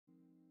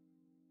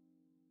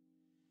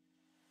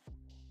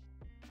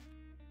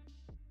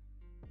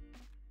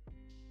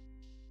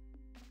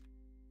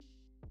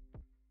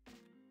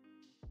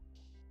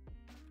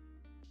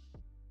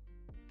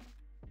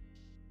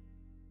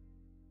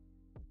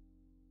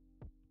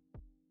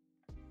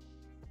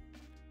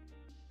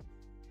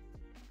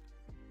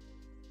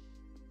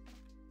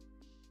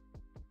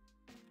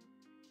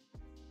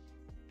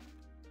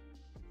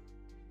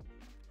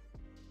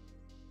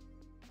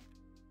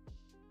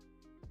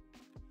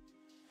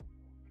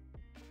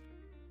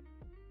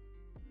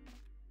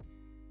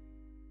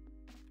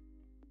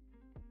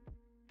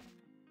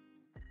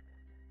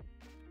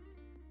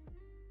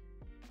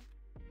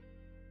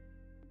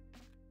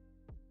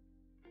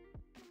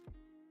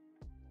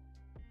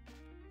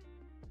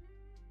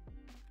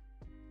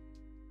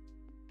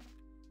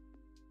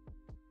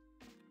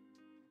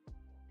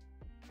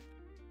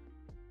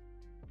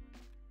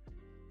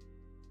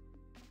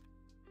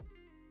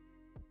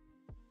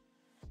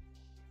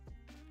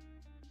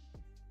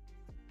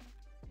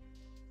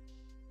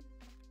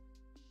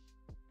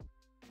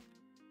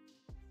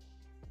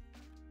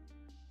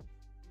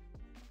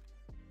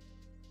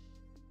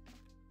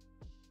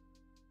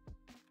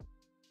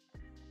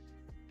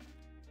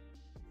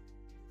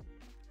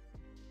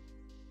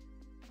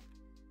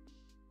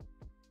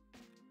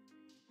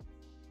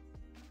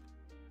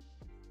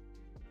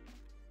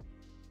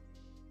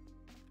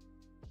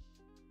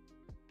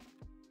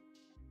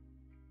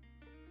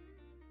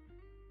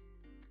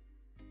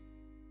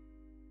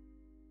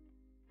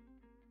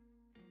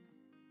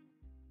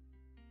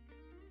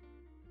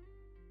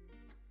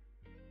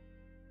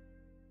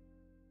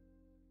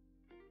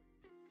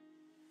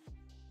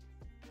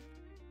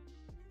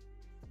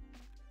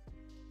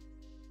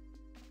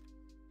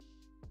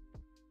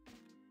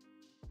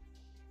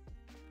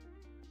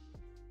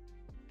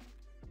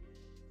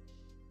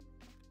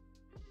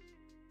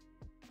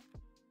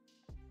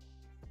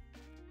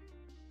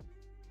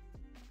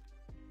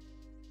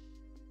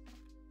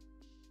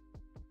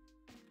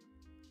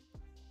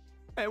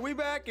And we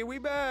back,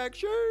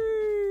 Sheesh.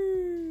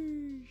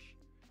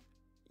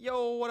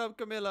 Yo, what up,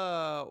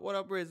 Camilla? What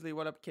up, Grizzly?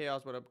 What up,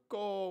 Chaos? What up,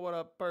 Cole? What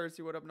up,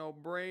 Percy? What up, No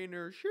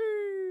Brainer?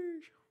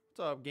 Sheesh. What's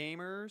up,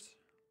 gamers?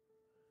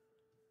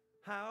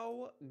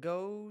 How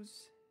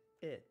goes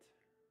it?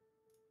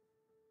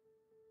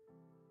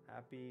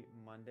 Happy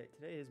Monday.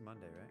 Today is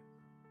Monday, right?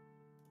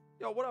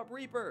 Yo, what up,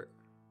 Reaper?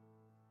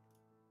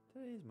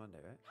 Today is Monday,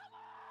 right? I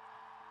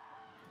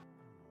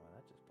don't know why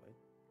that just played.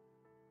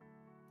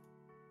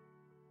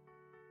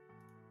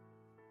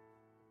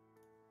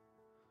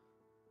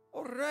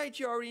 Alright,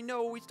 you already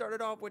know we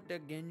started off with the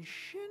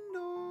Genshin.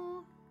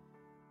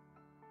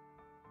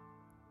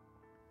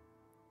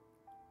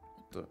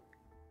 What the?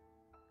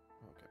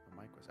 Okay,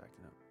 my mic was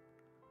acting up.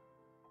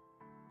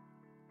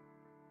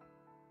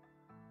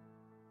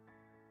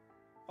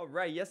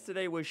 Alright,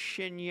 yesterday was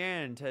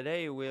Xinyan.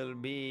 Today will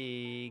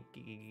be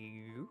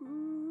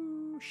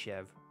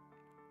Chev.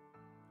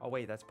 Oh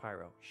wait, that's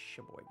Pyro.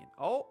 Sheboygan.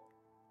 Oh!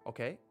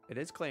 Okay, it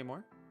is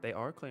Claymore. They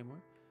are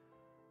Claymore.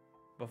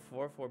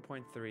 Before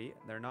 4.3.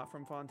 They're not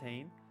from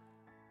Fontaine.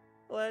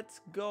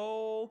 Let's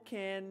go,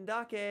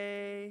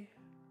 Kendake.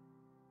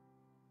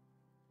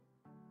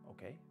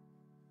 Okay.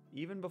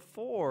 Even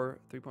before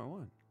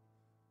 3.1.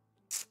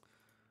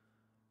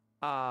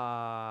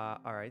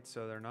 Alright,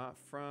 so they're not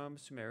from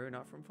Sumeru,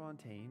 not from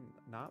Fontaine,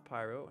 not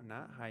Pyro,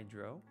 not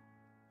Hydro.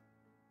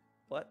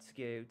 Let's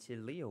go to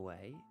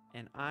Leeway,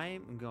 and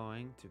I'm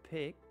going to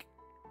pick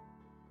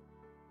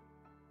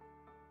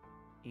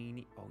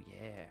oh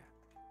yeah.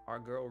 Our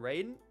girl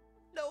Raiden?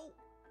 No!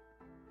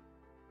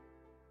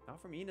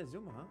 Not from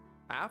Inazuma, huh?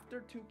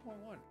 After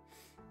 2.1.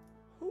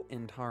 Who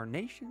in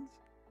tarnations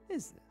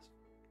is this?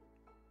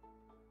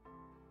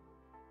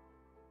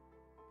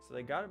 So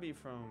they gotta be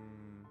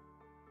from...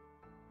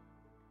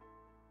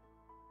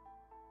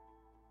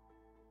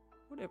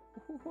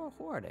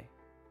 Who are they?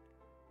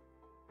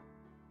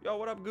 Yo,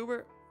 what up,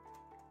 Goober?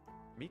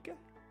 Mika?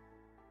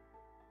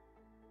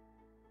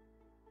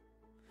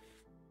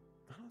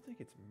 I don't think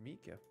it's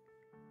Mika.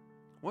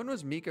 When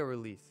was Mika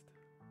released?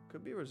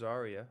 Could be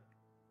Rosaria.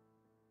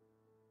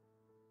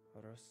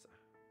 Rosa.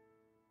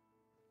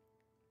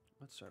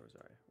 Let's try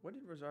Rosaria. When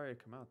did Rosaria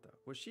come out, though?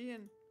 Was she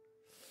in...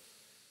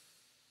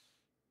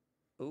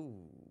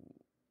 Ooh.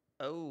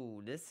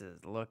 Oh, this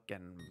is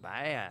looking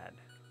bad.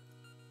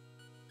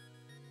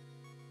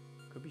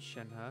 Could be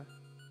Shenhe.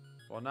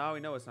 Well, now we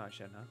know it's not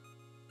Shenhe.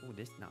 Oh,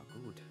 this not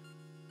good.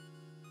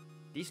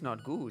 This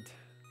not good.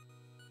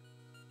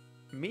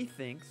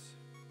 Methinks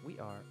we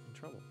are in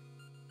trouble.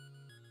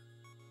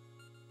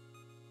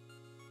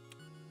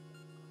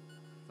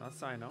 It's not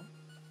Sino.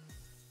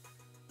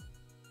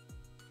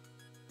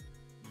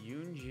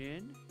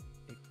 Yunjin.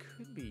 It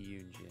could be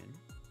Yunjin.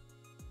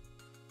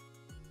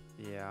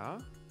 Yeah.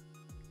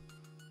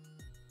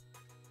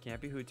 Can't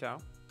be Hu Tao.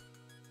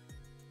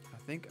 I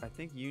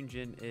think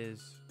Yunjin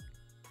is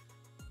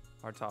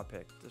our top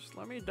pick. Just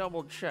let me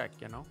double check,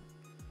 you know.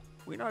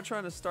 We're not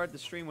trying to start the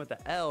stream with the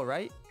L,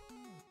 right?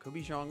 Could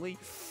be Zhongli.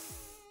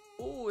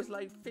 Oh, it's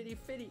like fitty.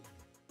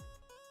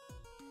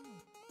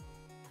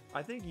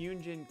 I think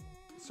Yunjin,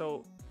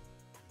 so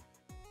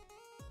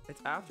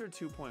it's after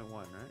 2.1,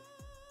 right?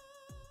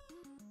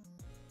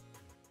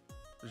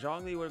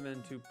 Zhongli would have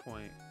been 2. Oh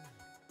my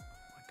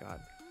god.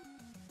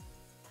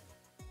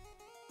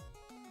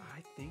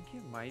 I think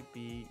it might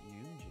be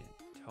Yunjin.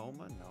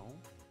 Toma, no.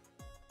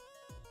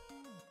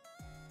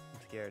 I'm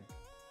scared.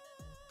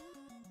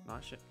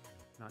 Not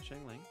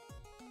Shengling.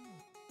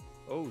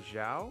 Oh,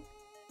 Zhao?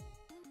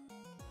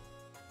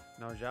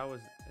 No, Zhao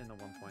was in the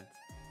 1 point.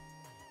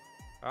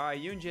 Alright,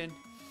 Yunjin.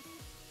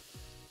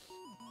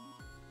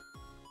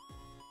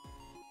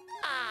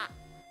 Ah!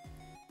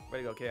 Way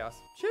to go, Chaos.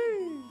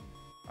 Chee!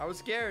 I was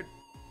scared.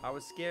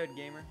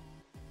 Gamer.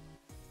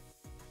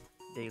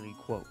 Daily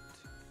quote.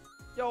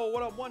 Yo,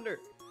 what up, Wonder?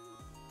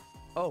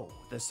 Oh,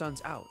 the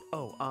sun's out.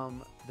 Oh,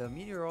 the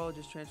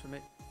meteorologist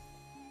transformation.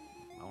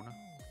 Mona?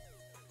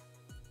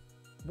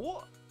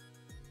 What?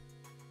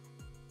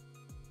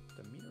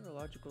 The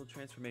meteorological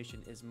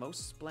transformation is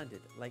most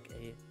splendid, like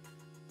a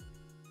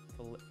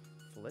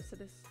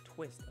felicitous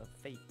twist of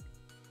fate.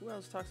 Who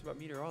else talks about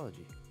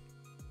meteorology?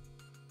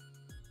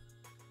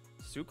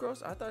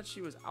 Sucrose? I thought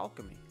she was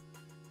alchemy.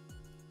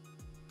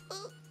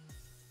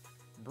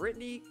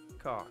 Brittany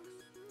Cox.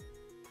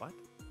 What?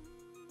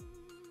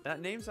 That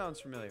name sounds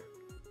familiar.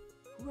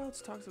 Who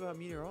else talks about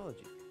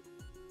meteorology?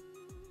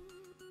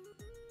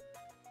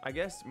 I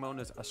guess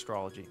Mona's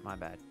astrology. My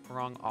bad.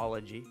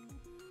 Wrongology.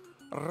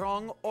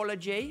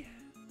 Wrongology.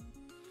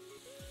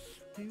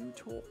 Who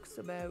talks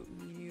about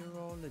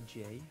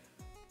meteorology?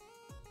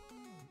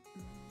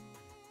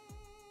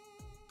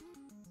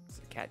 It's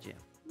a cat jam.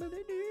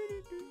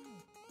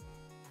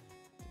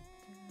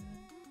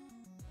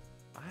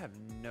 I have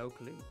no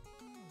clue.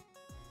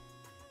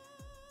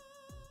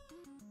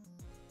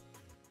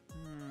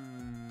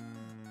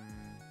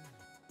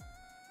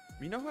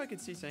 You know who I could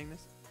see saying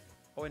this?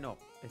 Oh wait, no,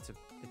 it's a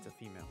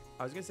female.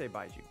 I was gonna say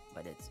Baiju,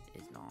 but it's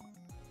not.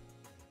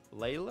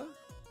 Layla?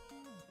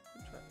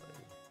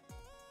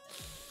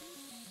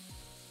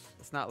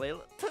 It's not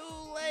Layla. Too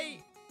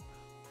late.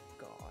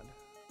 God.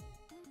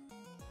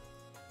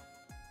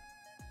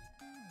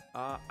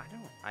 I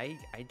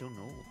don't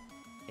know.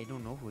 I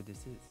don't know who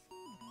this is.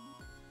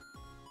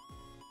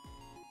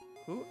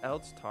 Who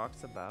else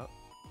talks about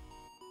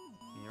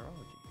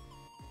meteorology?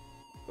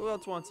 Who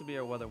else wants to be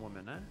a weather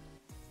woman, huh?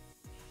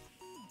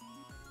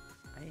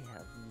 I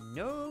have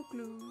no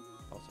clue.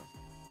 Also.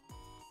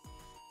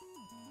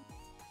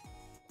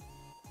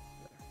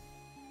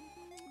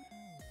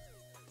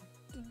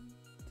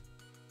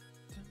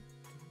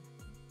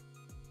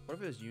 What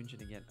if it was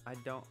Yunjin again? I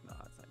don't. No,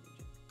 it's not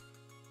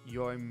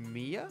Yunjin.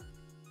 Yoimiya?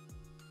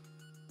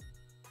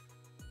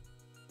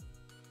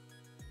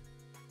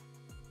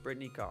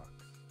 Brittany Cox.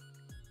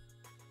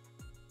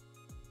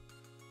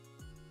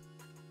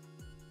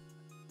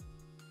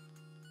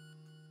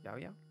 Yao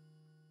Yao?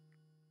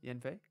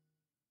 Yanfei?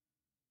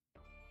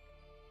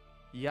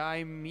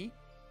 Yaimiko?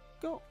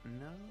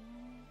 No.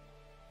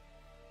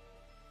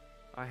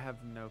 I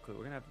have no clue.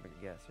 We're gonna have to make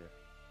a guess here.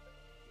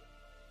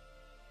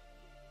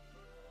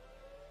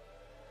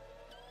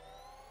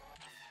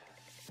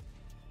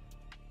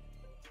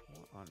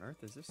 What on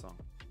earth is this song?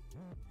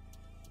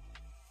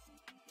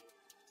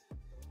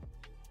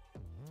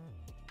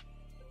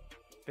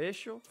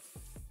 Official?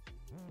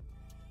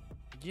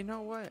 You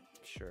know what?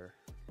 Sure.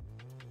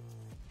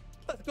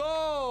 Let's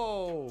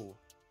go!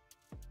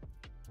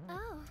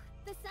 Oh,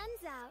 the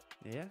sun's out.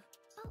 Yeah?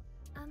 Oh,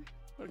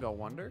 What go,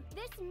 Wonder?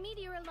 this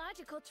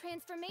meteorological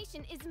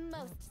transformation is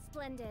most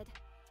splendid.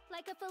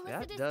 Like a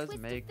felicitous does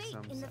twist make of fate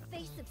some in the sense.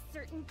 face of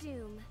certain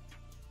doom.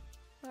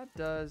 That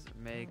does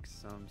make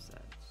some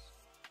sense.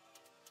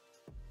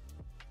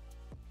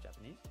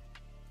 Japanese?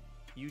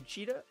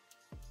 Uchida?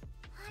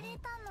 晴れ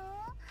た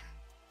の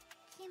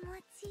気持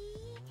ちい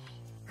い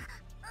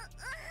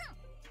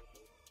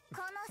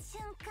この瞬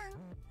間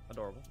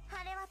Adorable.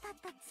 晴れ渡っ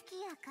た月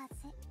や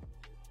風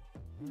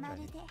まる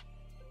で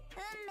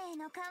運命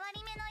の変わ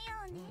り目の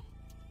ようね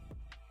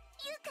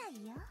愉快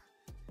よ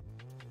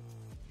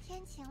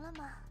天晴了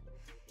吗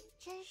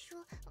真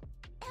说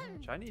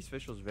Chinese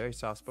official is very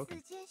soft 此 spoken.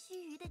 间须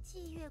臾的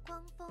霁月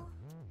光风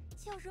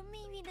就如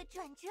命运的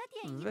转折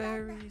点一般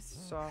Very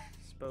soft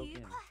愉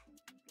spoken. 快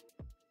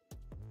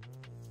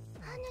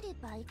하늘이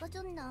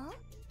맑아졌나?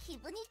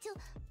 기분이 좀...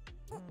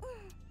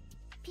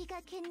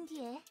 비가 갠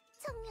뒤에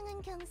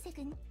청량한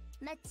경색은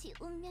마치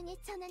운명의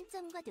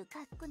전환점과도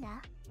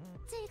같구나.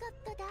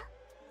 즐겁도다.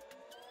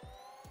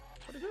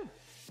 Pretty good.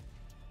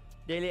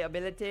 Daily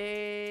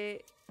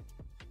ability.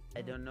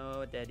 I don't know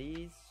what that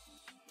is.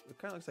 It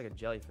kind of looks like a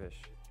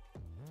jellyfish.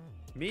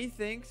 Me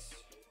thinks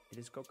it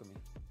is Kokomi.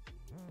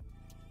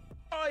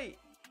 Oi!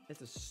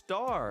 It's a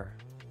star.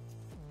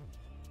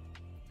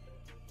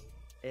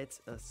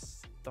 It's a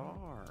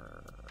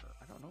star.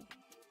 I don't know.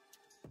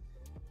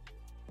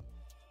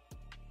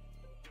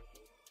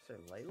 Is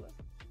it Layla?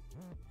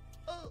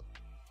 Oh!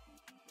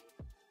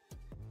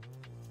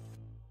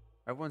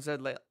 Everyone said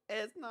Layla.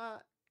 It's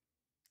not.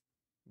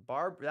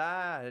 Barbara.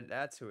 Ah,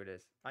 that's who it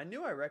is. I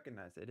knew I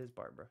recognized it. It is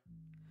Barbara.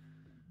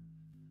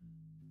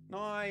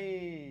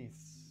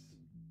 Nice.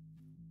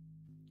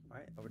 All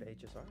right, over to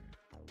HSR.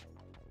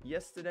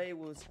 Yesterday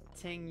was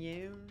Ting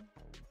Yoon.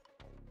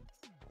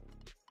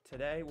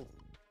 Today will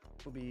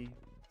be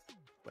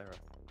Clara.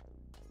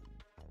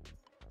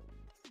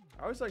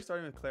 I always like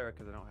starting with Clara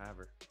because I don't have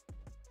her.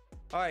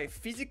 All right,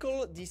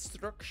 physical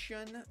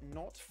destruction,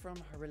 not from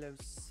Harlow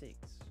 6.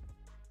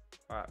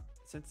 All right,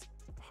 since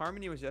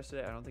Harmony was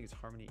yesterday, I don't think it's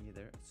Harmony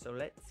either. So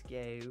let's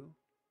go.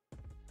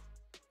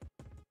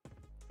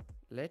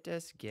 Let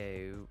us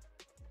go.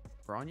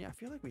 Bronya? I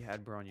feel like we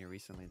had Bronya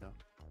recently, though.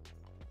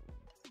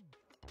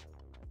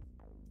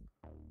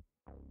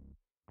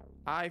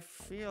 I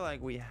feel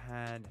like we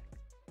had...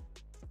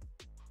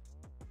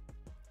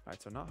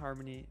 Alright, so not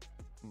Harmony.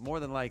 More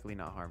than likely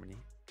not Harmony.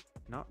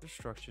 Not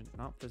Destruction.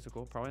 Not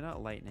Physical. Probably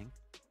not Lightning.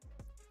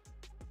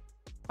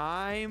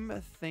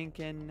 I'm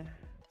thinking...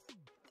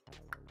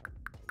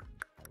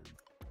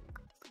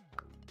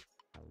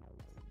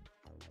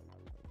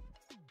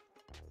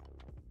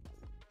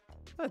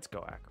 Let's go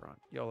Acheron.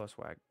 YOLO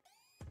swag.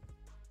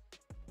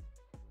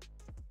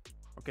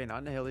 Okay,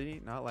 not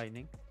Nihility, not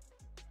Lightning.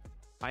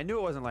 I knew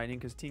it wasn't Lightning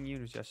because Ting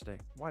Yoon was yesterday.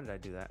 Why did I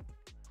do that?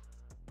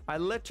 I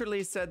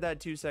literally said that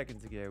 2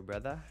 seconds ago,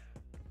 brother.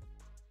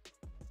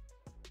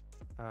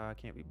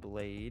 Can't be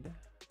Blade.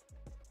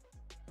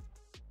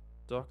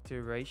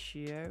 Dr.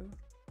 Ratio.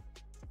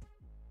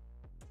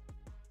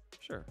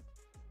 Sure.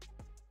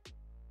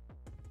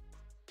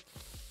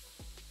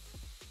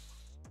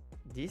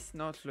 This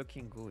not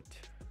looking good.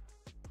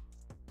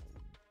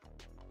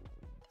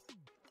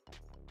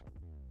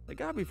 They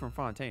gotta be from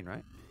Fontaine,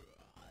 right?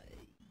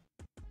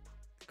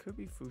 Could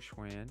be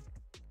Fushuan.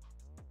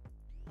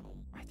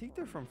 I think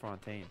they're from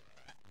Fontaine.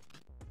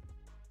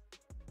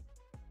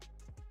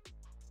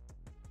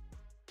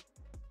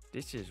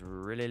 This is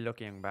really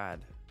looking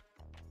bad.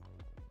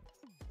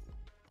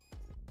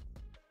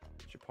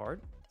 Chapard?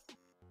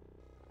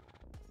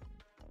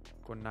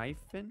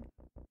 Gonifin?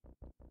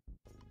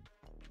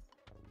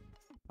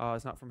 Oh,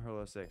 it's not from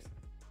Halo 6.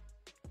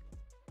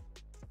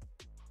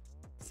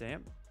 Yes, I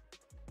am.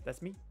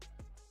 That's me.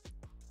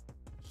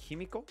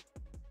 Himiko.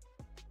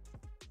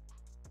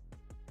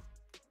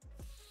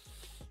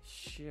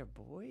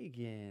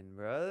 Sheboygan,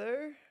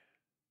 brother.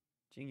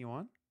 Jing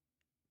Yuan.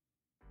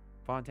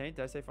 Fontaine.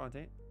 Did I say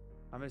Fontaine?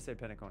 I'm going to say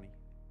Penacony.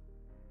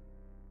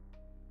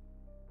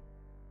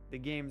 The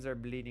games are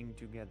bleeding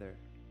together.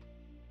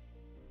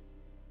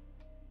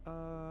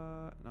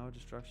 No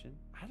destruction.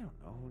 I don't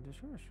know who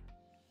destruction.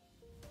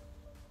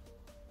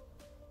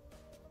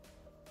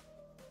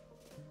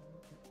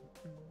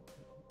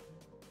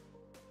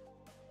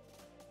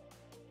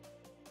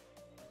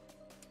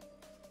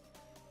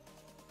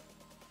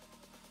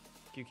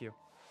 QQ.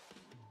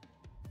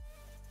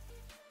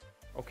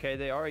 Okay,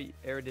 they are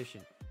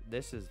erudition.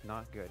 This is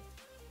not good.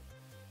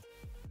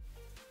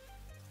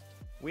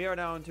 We are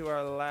down to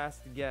our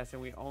last guess,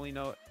 and we only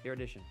know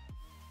erudition.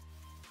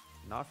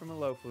 Not from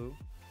Alofu.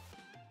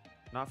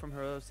 Not from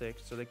Hero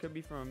 6. So they could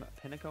be from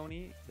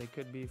Penacony. They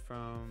could be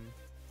from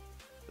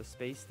the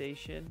space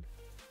station.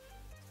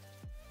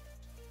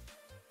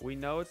 We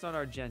know it's not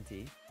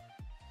Argenti.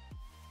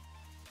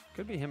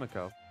 Could be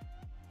Himiko.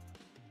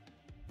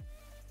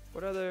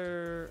 What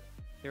other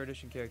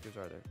erudition characters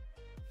are there?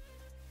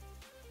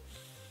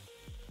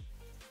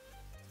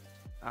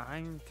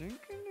 I'm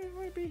thinking it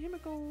might be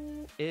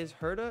Himiko. Is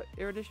Herta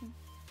erudition?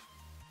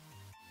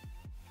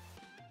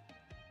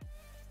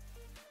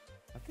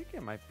 I think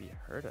it might be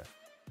Herta.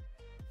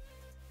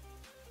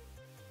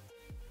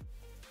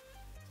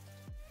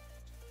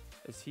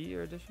 Is he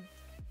erudition?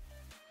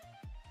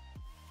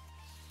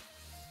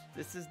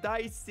 This is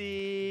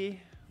dicey.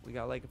 We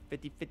got like a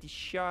 50-50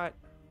 shot.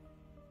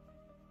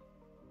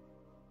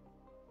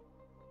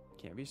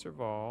 Can't be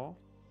Serval.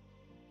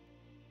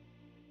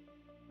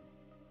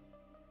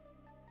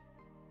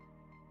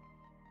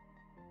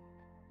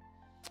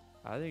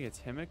 I think it's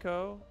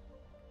Himiko.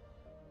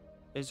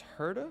 Is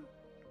Herta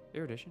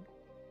erudition?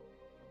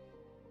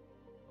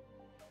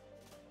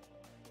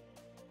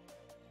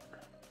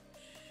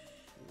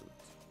 Shoot.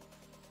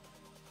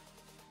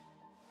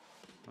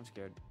 I'm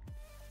scared.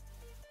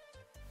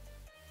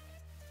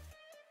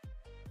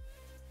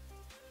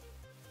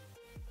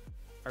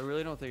 I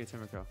really don't think it's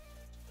Himiko.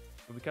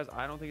 But because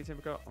I don't think it's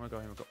Himiko, I'm gonna go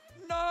Himiko.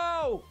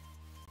 No!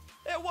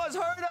 It was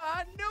Herta!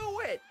 I knew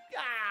it!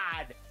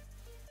 God!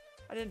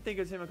 I didn't think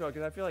it was Himiko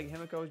because I feel like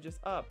Himiko is just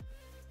up.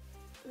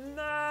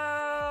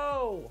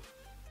 No!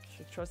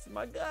 Should trusted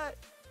my gut.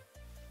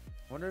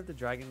 Wonder if the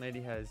Dragon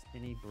Lady has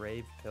any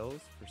brave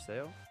pills for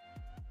sale.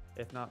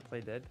 If not,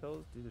 play dead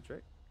pills. Do the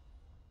trick.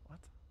 What?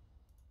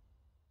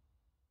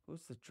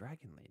 Who's the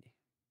Dragon Lady?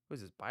 Who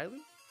is this? Biley?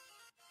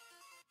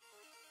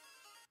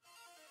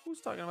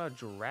 Who's talking about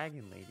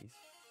Dragon Ladies?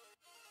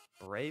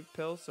 Brave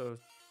pills, so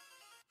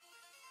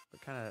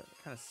they're kind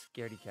of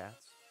scaredy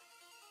cats.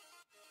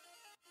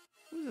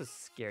 Who's a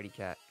scaredy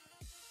cat?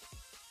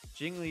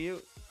 Jing Liu?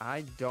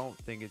 I don't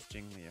think it's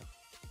Jing Liu.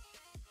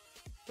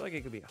 I feel like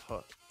it could be a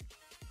Hook.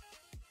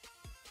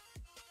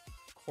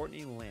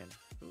 Courtney Lin.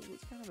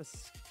 Who's kind of a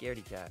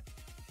scaredy cat?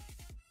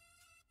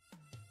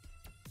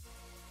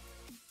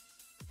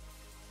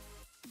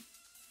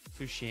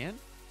 Sushan?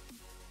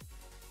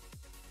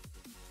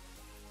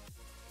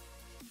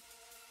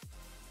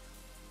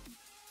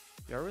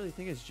 Y'all really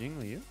think it's Jing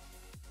Liu?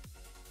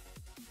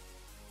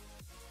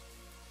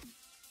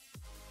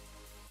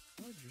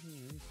 Why would Jing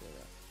Liu say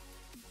that?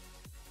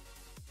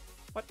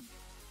 What?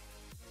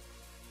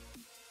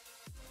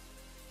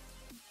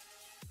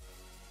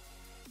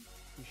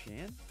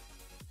 Sushan?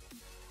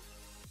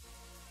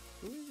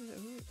 Who is it?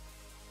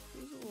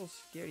 Who's a little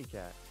scaredy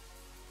cat?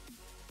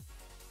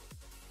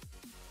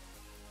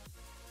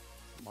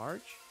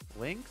 March?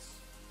 Lynx?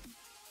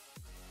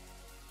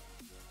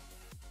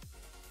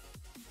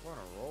 We're on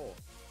a roll.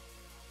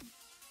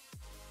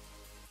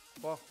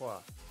 Hua Hua.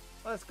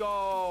 Let's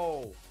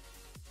go!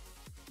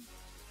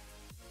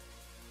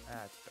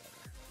 That's better.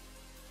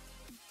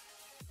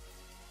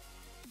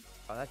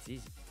 Oh, that's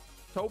easy.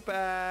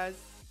 Topaz!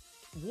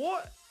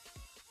 What?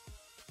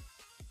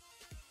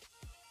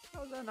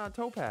 How is that not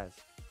Topaz?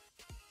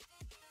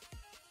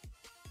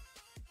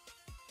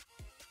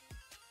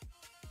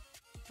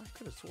 I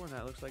could have sworn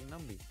that looks like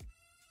Numby.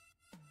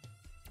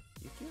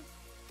 You too?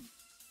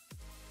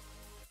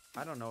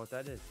 I don't know what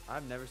that is.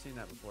 I've never seen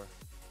that before.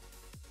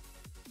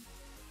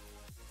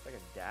 It's like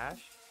a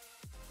dash?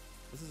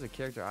 This is a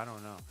character I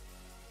don't know.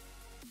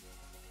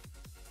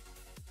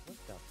 What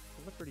the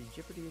flipperty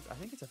jipperty is? I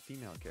think it's a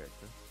female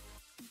character.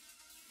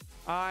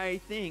 I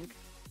think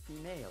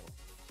female.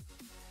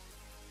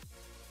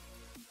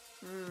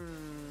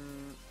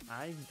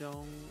 I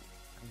don't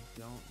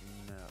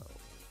know.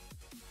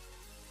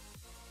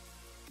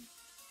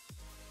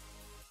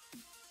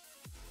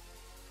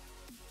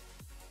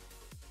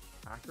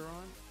 Acheron?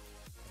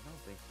 I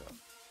don't think so.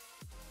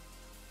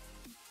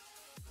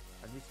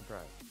 I'd be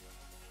surprised.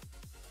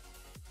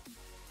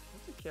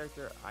 What's a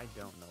character I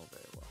don't know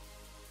very well?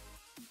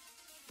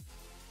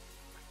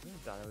 I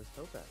really thought it was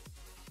Topaz.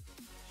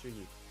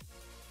 Shuyi.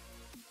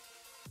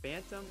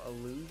 Phantom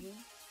Illusion?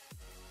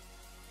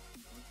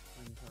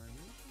 What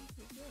incarnation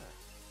is that?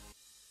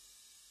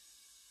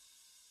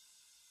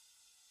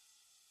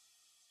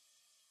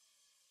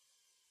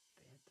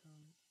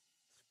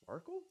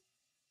 Sparkle?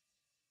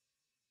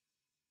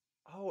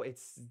 Oh,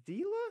 it's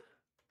Stila?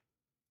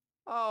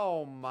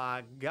 Oh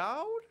my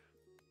god.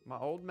 My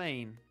old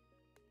main.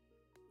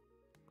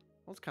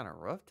 That was kind of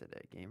rough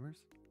today, gamers.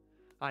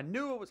 I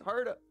knew it was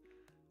hard.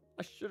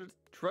 I should have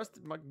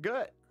trusted my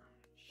gut.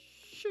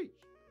 Sheesh.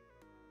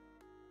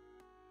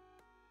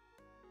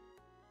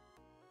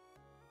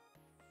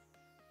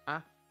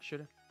 I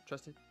should have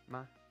trusted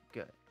my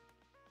gut.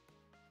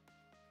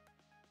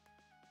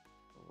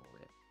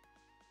 Rip.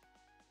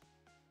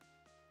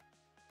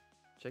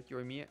 Check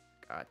your Mia.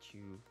 Got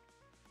you.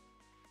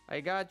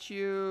 I got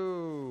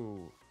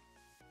you.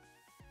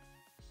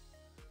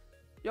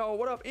 Yo,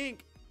 what up,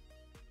 Ink?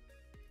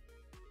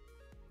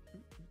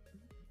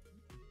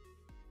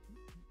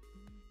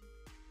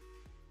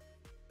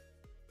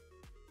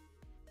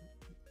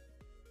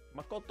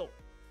 Makoto.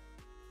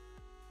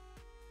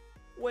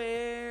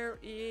 Where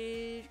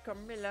is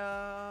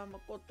Camila?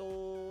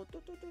 Makoto.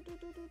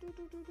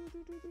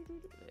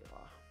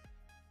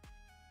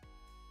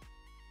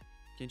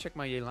 Can you check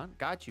my Yelan?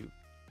 Got you.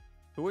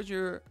 Who was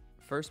your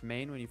first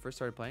main when you first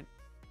started playing?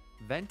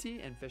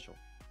 Venti and Fischl.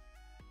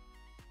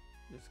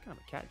 This is kind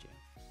of a cat jam.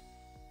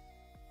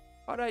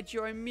 Alright,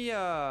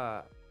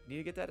 Yoimiya. Need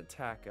to get that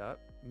attack up.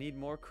 Need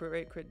more crit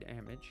rate, crit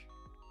damage.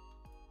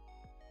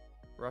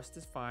 Rust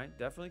is fine.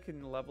 Definitely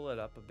can level it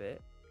up a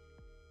bit.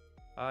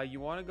 You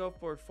want to go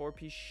for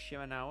 4-piece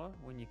Shimanawa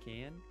when you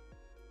can.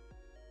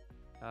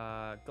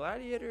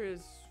 Gladiator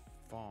is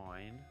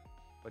fine,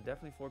 but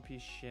definitely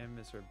 4-piece Shim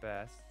is her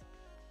best.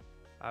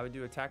 I would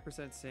do attack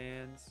percent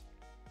Sands,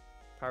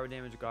 power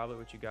damage Goblet,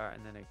 which you got,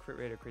 and then a crit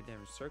rate or crit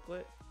damage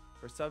Circlet.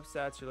 For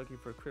substats, you're looking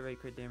for crit rate,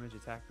 crit damage,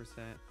 attack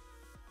percent.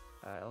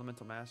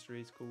 Elemental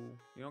Mastery is cool.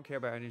 You don't care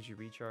about energy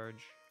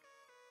recharge.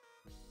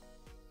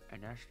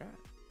 And that's that.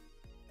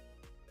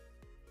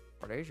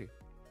 What is it?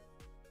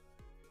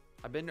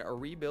 I've been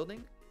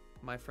rebuilding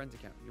my friend's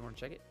account. You want to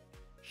check it?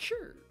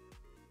 Sure.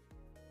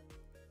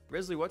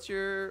 Risley, what's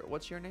your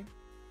name?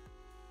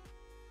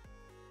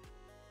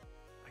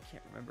 I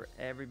can't remember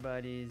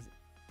everybody's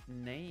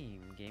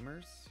name,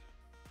 gamers.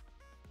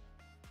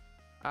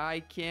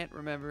 I can't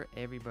remember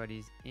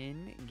everybody's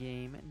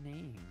in-game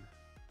name.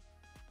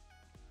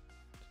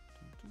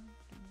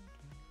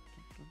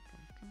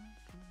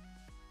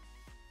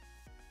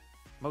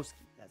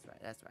 Moski.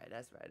 That's right.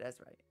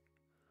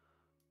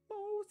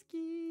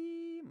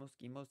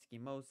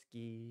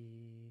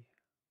 Moski.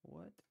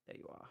 What? There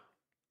you are.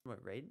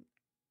 What, Raiden?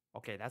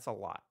 Okay, that's a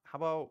lot.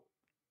 How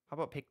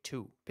about pick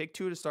 2? Pick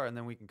 2 to start and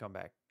then we can come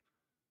back.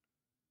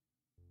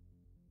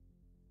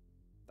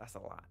 That's a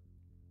lot.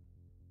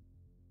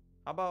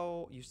 How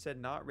about, you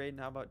said not Raiden,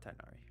 how about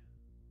Tainari?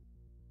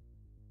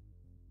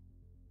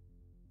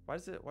 Why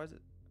is it,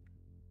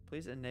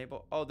 please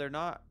enable, oh, they're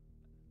not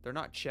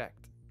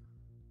checked.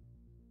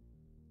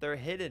 They're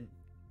hidden.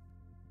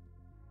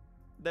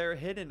 They're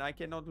hidden, I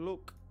cannot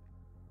look.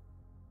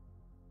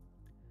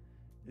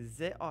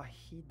 They are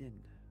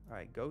hidden. All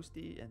right,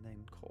 Ghosty and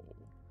then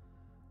Cole.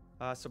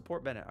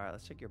 Support Bennett. All right,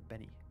 let's check your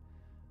Benny.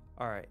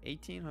 All right,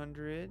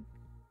 1800.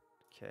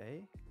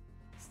 Okay.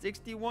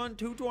 61,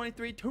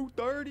 223,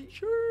 230.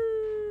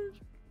 Sheesh.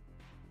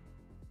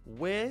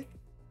 With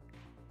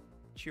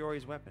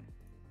Chiori's weapon.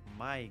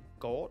 My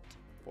god.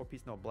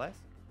 4-piece noblesse.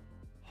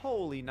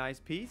 Holy nice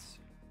piece.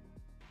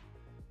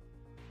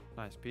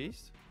 Nice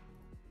piece.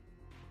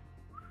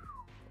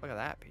 Look at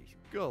that piece.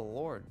 Good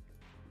lord.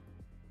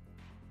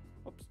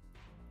 Oops.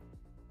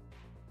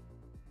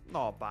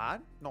 Not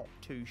bad. Not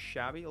too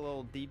shabby. A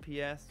little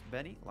DPS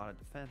Benny. A lot of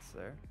defense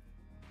there.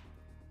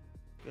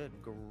 Good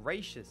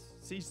gracious.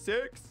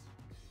 C6.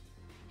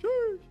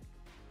 Sheesh.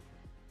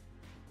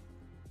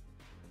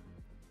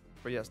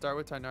 But yeah, start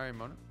with Tainari and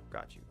Mona.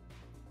 Got you.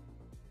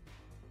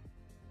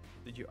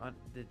 Did you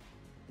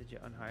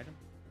unhide him?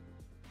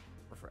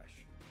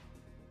 Refresh.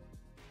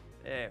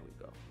 There we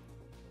go.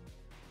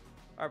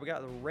 All right, we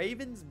got the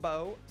Raven's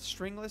Bow.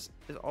 Stringless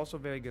is also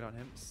very good on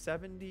him.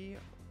 70,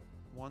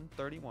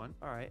 131.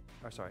 All right.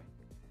 Oh, sorry.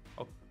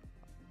 Oh,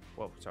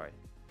 whoa, sorry.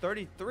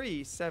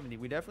 33, 70.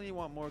 We definitely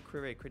want more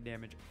crit rate, crit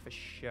damage for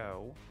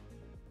show.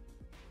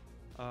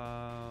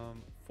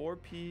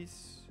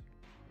 4-piece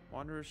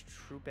Wanderer's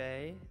Troupe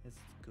is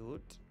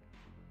good. It's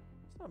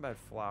not a bad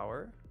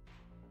flower.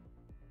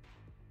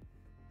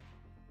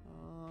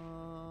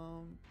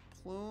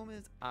 Plume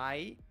is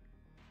I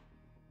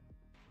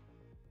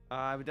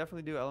would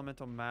definitely do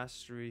Elemental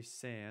Mastery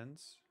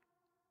Sands.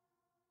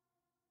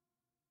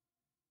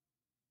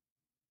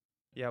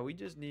 Yeah, we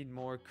just need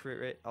more crit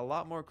rate, a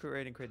lot more crit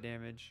rate and crit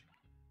damage.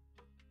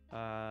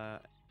 And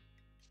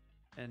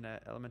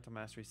Elemental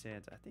Mastery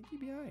Sands. I think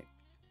he'd be alright.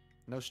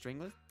 No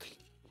Stringless.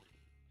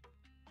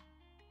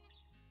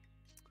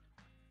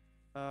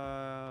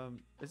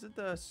 Is it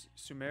the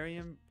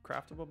Sumerian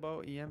craftable bow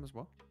EM as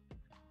well?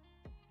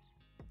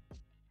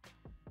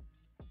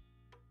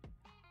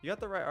 You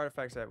got the right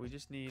artifact set. We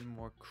just need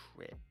more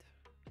crit.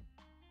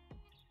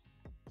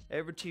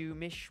 Over to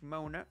Mish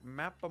Mona.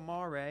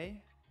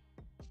 Mapamare.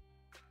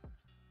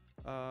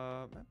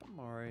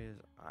 Mapamare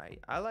is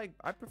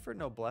I prefer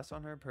Noblesse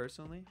on her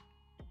personally.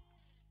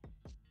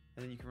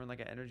 And then you can run like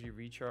an energy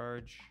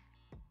recharge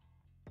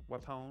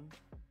weapon.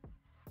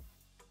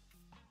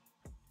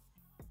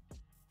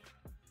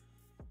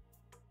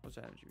 What's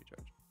that energy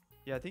recharge?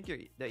 Yeah, I think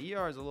the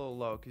ER is a little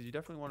low because you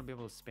definitely want to be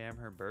able to spam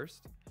her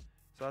burst.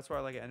 So that's why I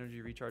like an energy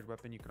recharge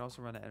weapon. You can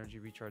also run an energy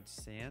recharge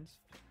sands.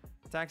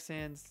 Attack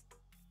sands,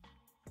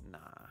 nah.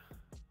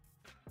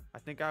 I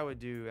think I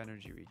would do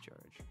energy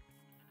recharge.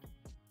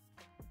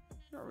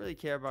 I don't really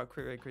care about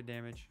crit rate, crit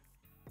damage.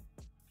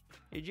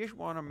 You just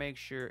want to make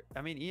sure.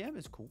 I mean, EM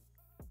is cool.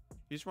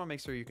 You just want to make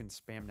sure you can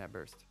spam that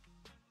burst.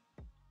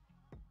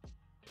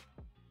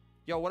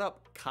 Yo, what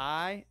up,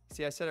 Kai?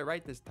 See, I said it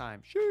right this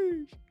time.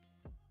 Sheesh.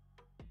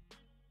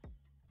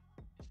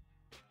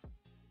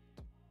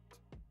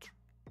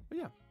 But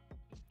yeah,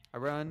 I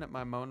run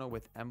my Mona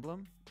with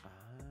Emblem.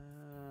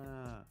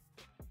 Ah.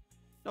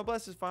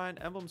 Noblesse is fine.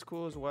 Emblem's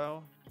cool as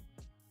well.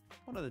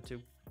 One of the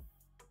two.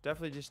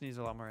 Definitely just needs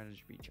a lot more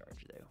energy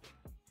recharge, though.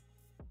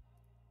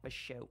 For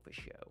show, for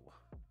show.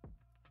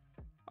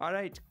 All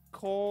right,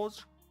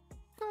 Coles.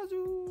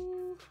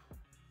 Kazu.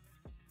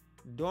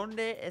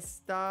 ¿Dónde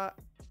está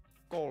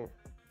Cole?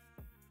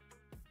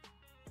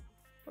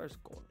 Where's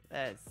Cole?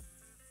 That's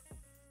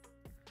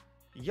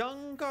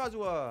Young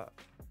Kazuha. A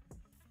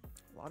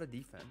lot of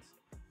defense.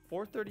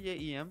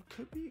 438 EM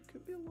could be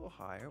a little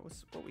higher.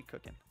 What we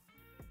cooking?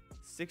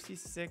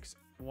 66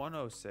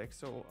 106.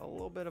 So a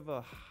little bit of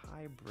a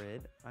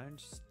hybrid. Iron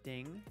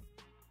Sting.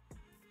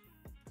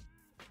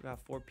 We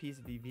got 4-piece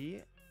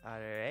VV. All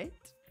right.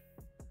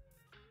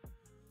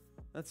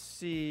 Let's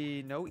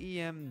see. No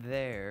EM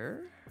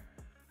there.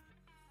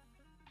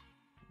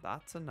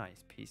 That's a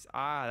nice piece.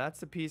 Ah, that's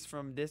the piece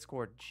from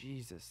Discord.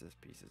 Jesus, this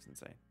piece is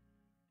insane.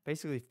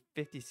 Basically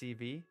 50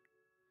 CV.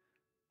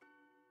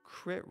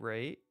 Crit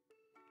rate.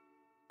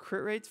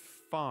 Crit rate's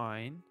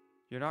fine.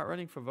 You're not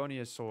running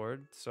Favonia's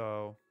sword,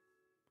 so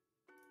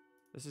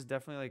this is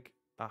definitely like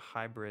a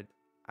hybrid.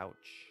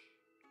 Ouch.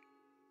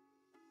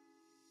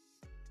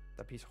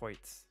 That piece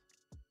hoits.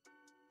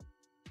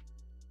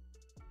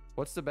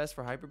 What's the best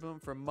for Hyper Bloom?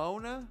 For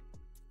Mona?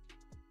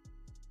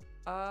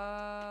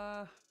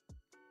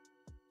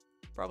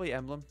 Probably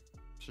Emblem,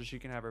 so she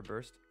can have her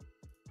burst.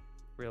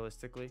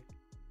 Realistically.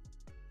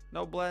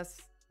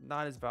 Noblesse,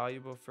 not as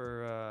valuable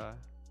for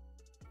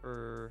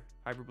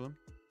Hyper Bloom.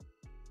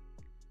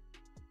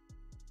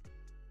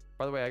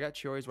 By the way, I got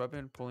Chiori's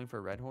weapon pulling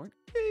for Red Horn.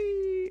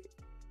 Hey!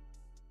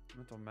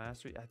 Mental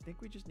Mastery. I think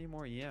we just need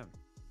more EM.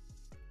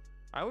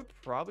 I would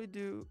probably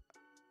do.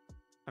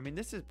 I mean,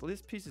 this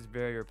piece is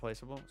very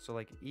replaceable. So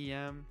like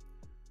EM.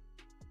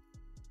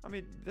 I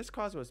mean, this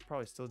Kazuha is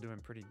probably still doing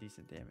pretty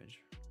decent damage.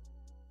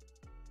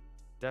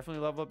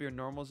 Definitely level up your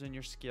normals and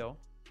your skill.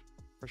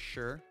 For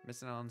sure.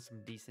 Missing out on some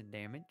decent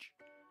damage.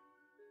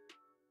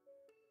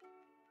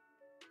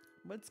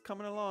 What's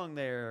coming along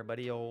there,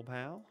 buddy, old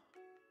pal?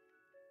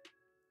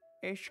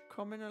 It's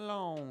coming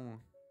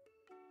along.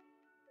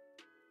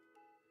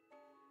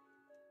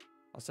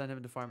 I'll send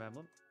him to farm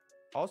Emblem.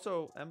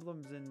 Also,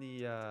 Emblem's in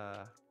the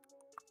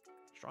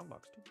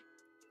strongbox too.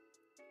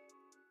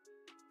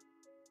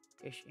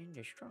 It's in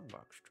the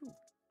strongbox too.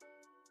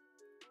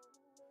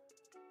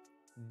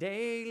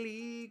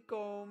 Daily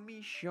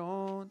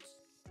commissions.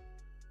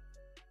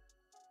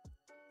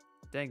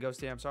 Dang,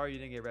 Ghosty, I'm sorry you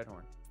didn't get Red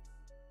Horn.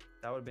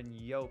 That would have been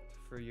yoked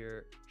for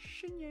your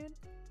Shinyan.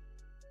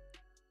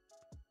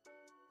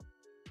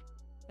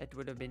 It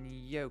would have been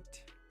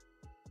yoked.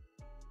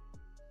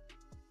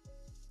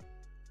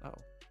 Oh.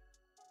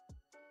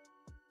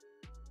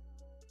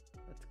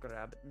 Let's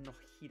grab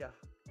Nohira.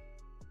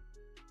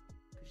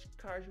 Because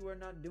Karju are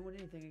not doing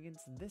anything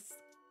against this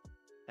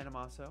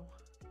Animaso.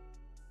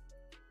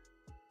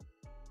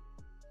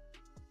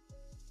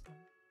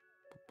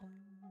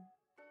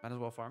 Might as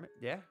well farm it.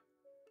 Yeah.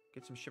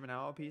 Get some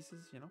Shimanao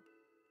pieces, you know.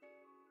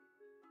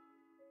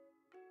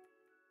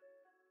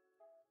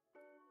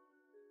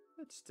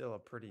 It's still a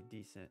pretty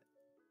decent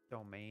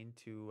domain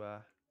to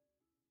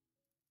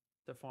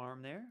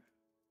farm there.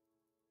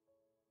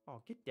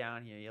 Oh, get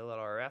down here, you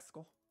little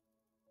rascal.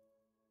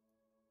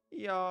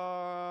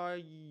 Yeah,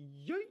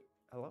 yay.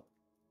 Hello.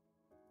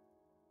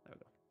 There we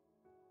go.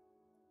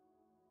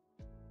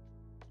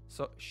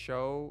 So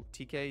show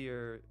TK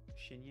your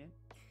Shinyan.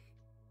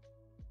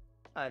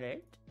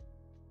 Alright.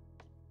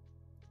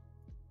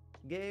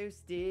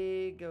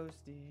 Ghosty,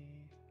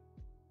 ghosty.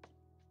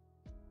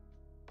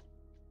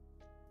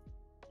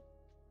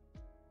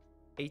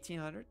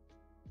 $1,800,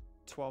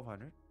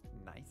 $1,200,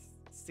 nice.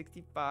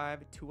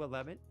 65 to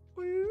 11.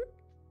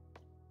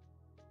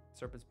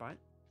 Serpent Spine,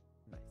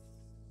 nice.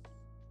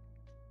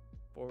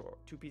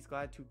 2-piece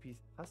Glide,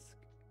 2-piece Husk.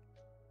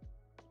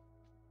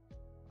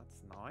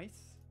 That's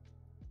nice.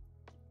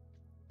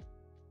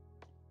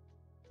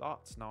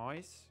 That's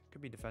nice.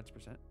 Could be defense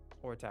percent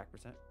or attack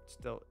percent.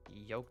 Still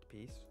yoked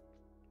piece.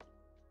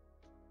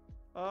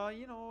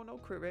 You know, no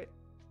crit rate.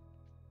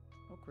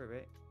 No crit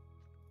rate.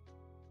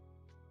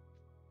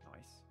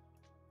 Nice.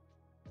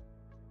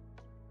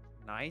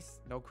 Nice.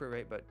 No crit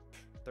rate, but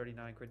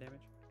 39 crit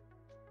damage.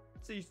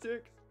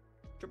 C6.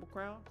 Triple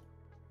crown.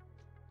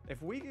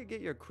 If we could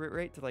get your crit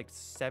rate to like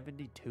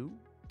 72,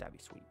 that'd be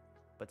sweet.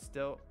 But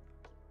still,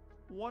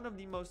 one of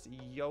the most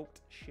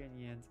yoked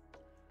Shinyans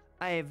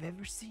I have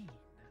ever seen.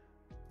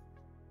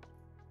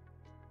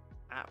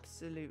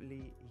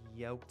 Absolutely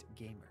yoked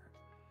gamer.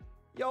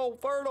 Yo,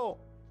 Fertile!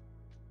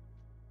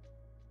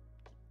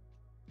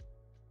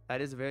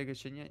 That is a very good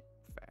Shinyan.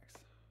 Facts.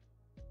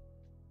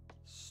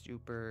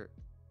 Super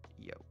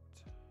yoked.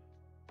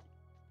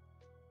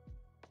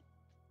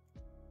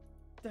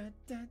 Da,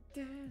 da,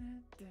 da,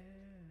 da.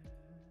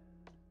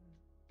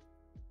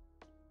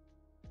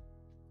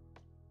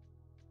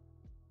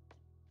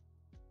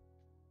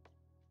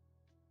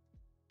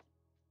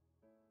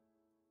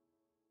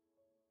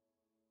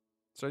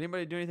 So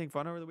anybody do anything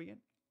fun over the weekend?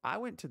 I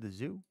went to the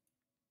zoo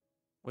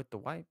with the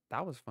wife.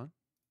 That was fun.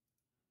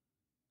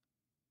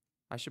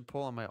 I should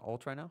pull on my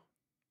ult right now.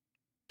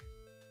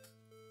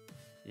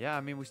 Yeah,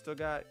 I mean, we still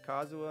got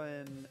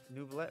Kazuha and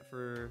Nouvellette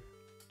for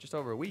just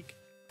over a week.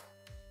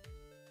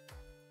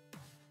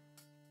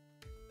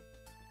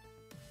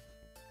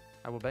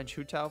 I will bench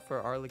Hu Tao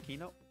for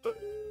Arlecchino.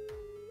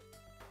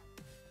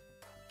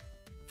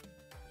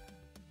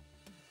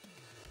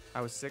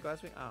 I was sick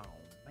last week. Oh,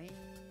 man.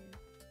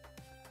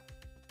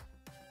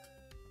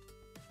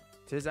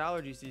 Tis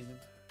allergy season.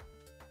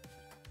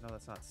 No,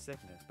 that's not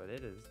sickness, but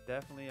it is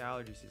definitely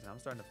allergy season. I'm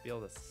starting to feel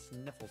the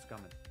sniffles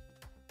coming.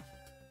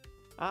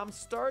 I'm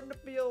starting to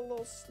feel a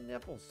little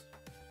sniffles.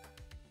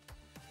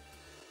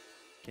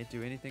 Can't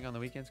do anything on the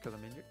weekends because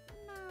I'm injured.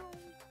 No.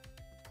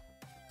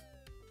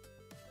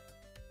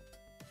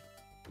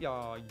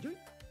 Yeah, yeah.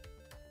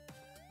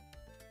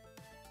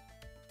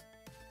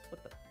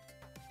 What the?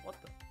 What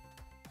the?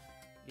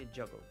 Get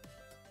juggled.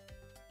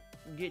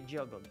 Get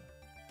juggled.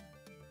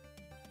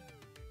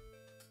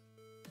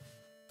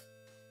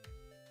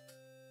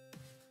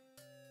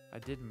 I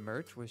did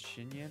merch with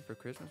Shinyan for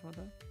Christmas one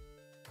time.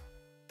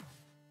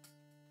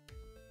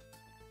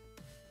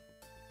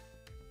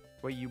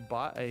 Wait, you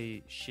bought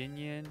a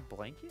Shinyan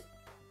blanket?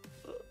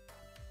 Ugh.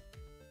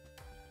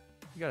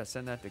 You gotta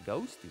send that to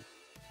Ghosty.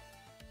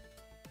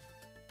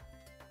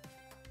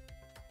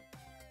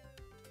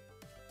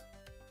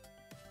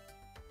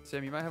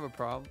 Sam, you might have a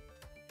problem.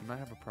 You might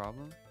have a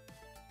problem.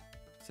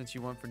 Since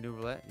you won for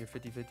Nouvellette, your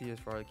 50-50 is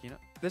for Arlecchino.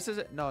 This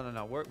isn't. No.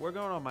 We're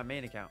going on my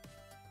main account.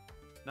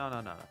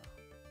 No.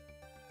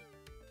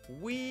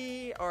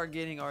 We are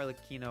getting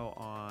Arlecchino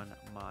on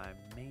my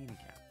main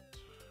account.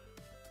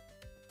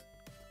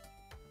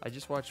 I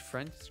just watched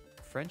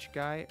French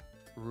guy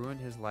ruin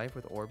his life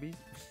with Orbeez.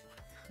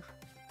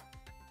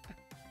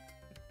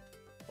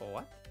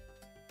 What?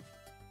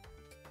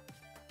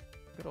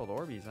 Good old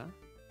Orbeez, huh?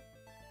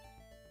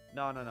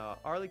 No.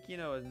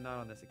 Arlecchino is not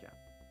on this account.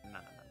 No.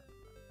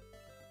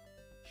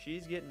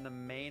 She's getting the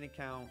main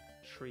account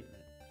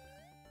treatment.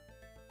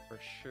 For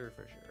sure.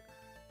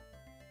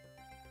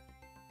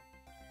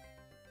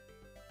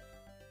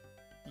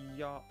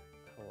 Yeah.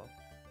 Hello.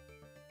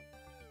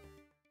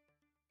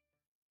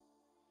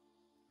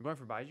 I'm going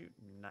for Baiju.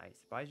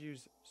 Nice.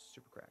 Baiju's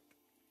super cracked.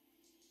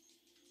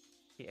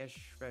 He is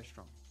very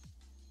strong.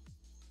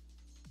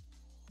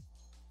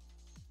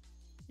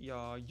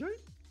 Yeah. Should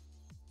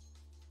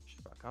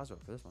have brought Kazuha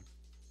for this one.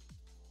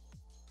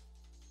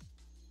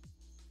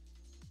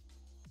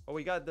 Oh,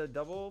 we got the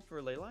double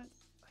for ley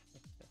lines?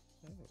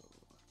 Oh.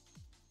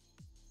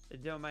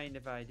 Don't mind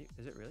if I do.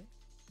 Is it really?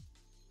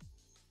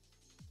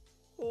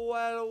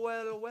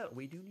 Well.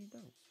 We do need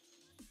those.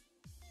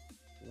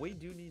 We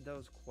do need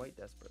those quite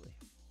desperately.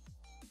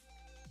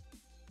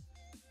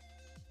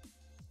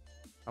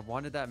 I've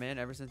wanted that man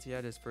ever since he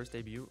had his first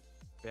debut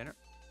banner.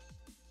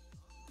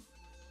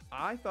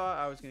 I thought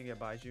I was going to get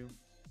Baiju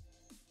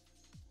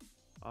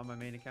on my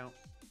main account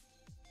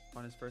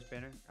on his first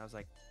banner. I was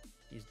like,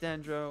 he's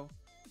Dendro.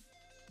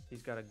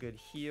 He's got a good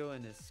heal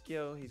in his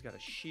skill. He's got a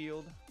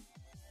shield.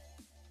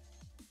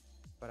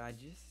 But I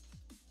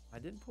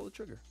didn't pull the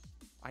trigger.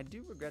 I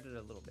do regret it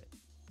a little bit.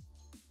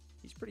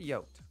 He's pretty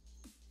yoked.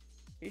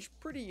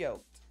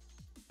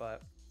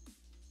 But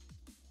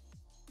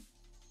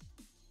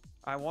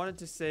I wanted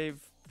to save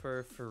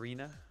for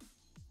Farina.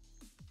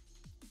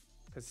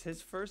 Because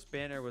his first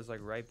banner was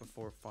like right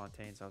before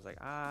Fontaine. So I was like,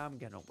 I'm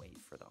going to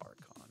wait for the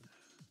Archon.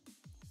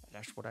 And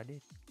that's what I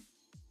did.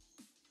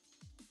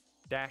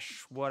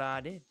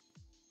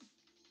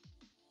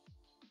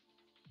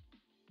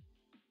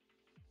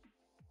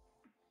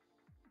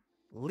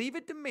 Leave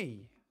it to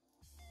me.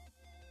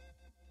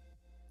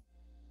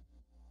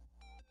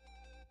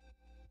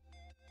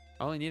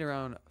 I only need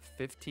around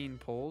 15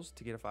 pulls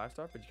to get a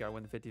 5-star, but you gotta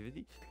win the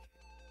 50-50.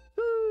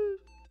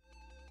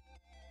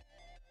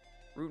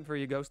 Rooting for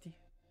you, Ghosty.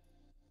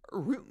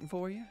 Rooting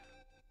for you.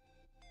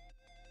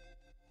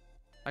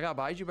 I got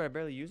Baiju, but I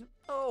barely use him.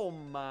 Oh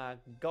my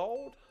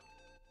god.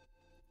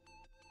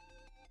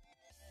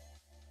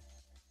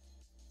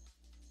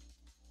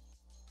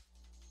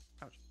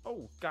 Ouch.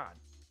 Oh god.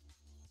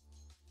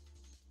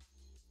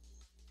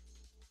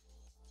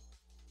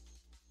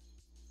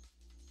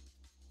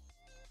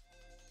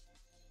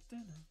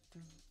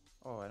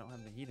 Oh, I don't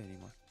have the heat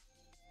anymore.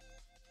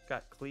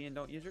 Got Clee and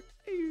don't use her.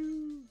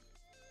 Ew.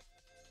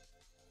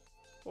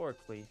 Or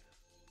Klee.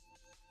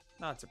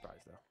 Not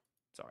surprised though.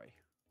 Sorry.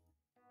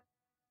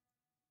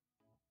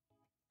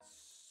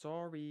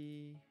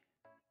 Sorry.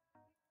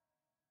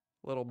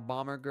 Little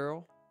bomber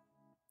girl.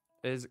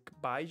 Is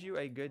Baiju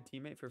a good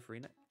teammate for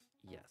Farina?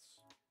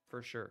 Yes,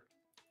 for sure.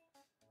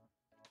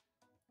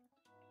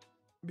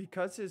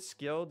 Because his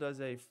skill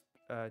does a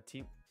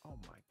team... Oh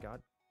my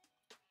god.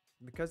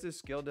 Because his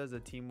skill does a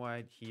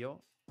team-wide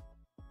heal,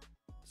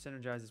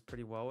 synergizes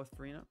pretty well with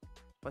Farina.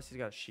 Plus he's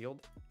got a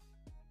shield.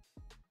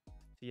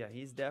 So yeah,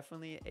 he's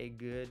definitely a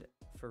good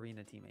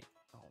Farina teammate.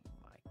 Oh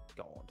my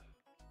god.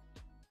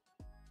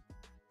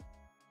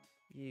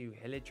 You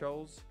hilly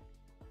trolls.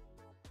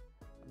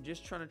 I'm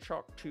just trying to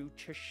talk to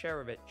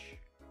Chesharovich.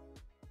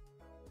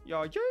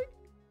 Yeah, yeah.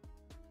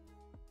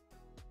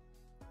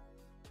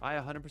 I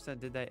 100%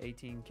 did that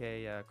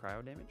 18k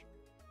cryo damage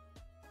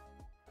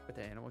with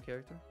the animal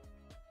character.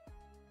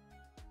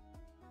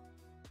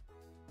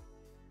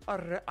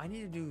 Alright, I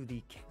need to do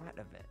the cat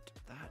event.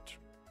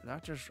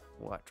 That is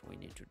what we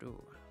need to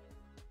do.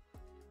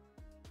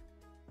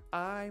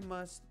 I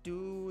must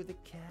do the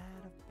cat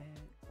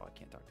event. Oh, I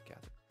can't talk to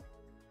Catherine.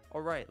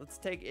 Alright, let's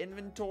take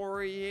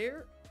inventory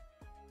here.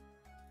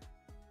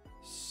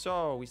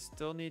 So, we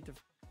still need to...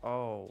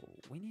 Oh,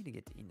 we need to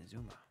get to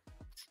Inazuma.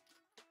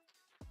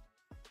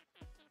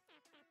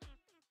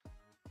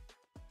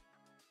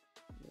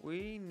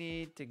 We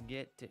need to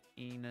get to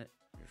Inazuma.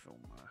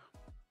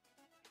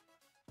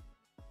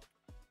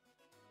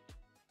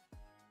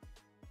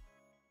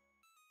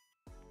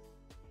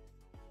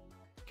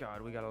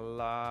 God, we got a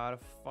lot of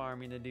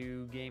farming to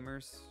do,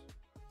 gamers.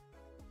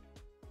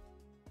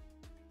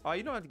 Oh,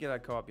 you don't have to get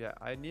that co-op yet.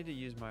 I need to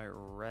use my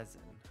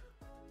resin.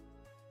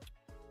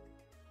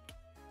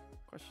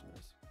 Question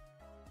is,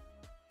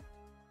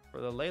 for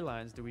the ley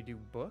lines, do we do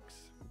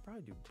books? We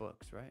probably do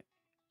books, right?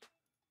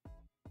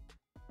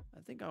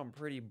 I think I'm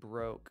pretty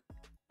broke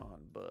on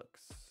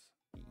books.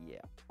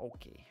 Yeah,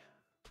 okay.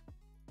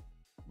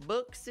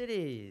 Books it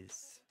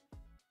is.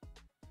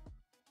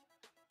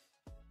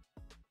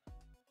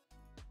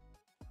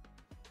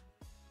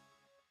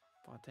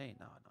 Fontaine,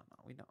 no,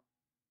 we don't.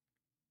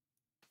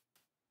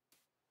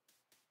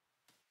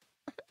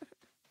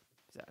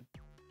 Sad.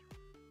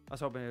 I was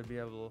hoping it would be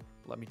able to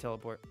let me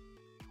teleport.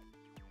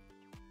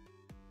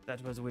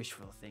 That was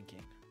wishful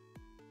thinking.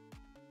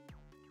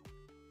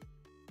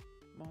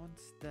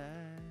 Monster.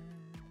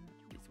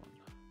 This one.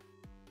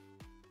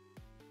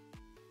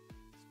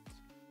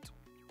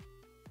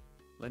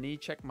 Lenny,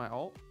 check my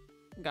ult.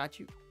 Got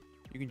you.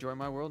 You can join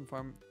my world and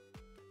farm.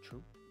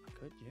 True. I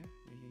could, yeah.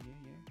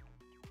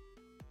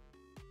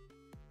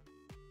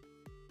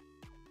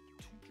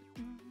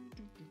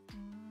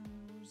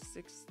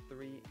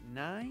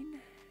 639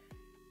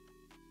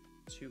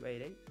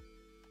 288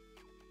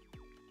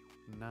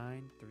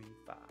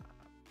 935.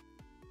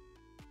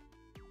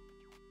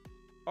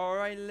 All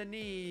right,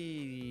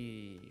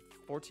 Lenny.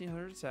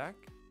 1400 attack.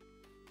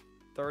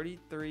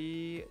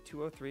 33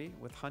 203.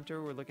 With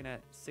Hunter, we're looking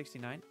at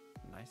 69.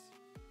 Nice.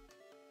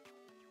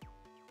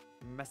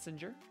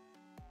 Messenger.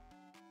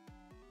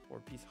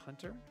 4-piece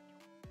Hunter.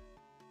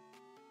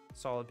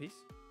 Solid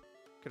piece.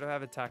 Could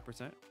have attack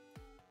percent.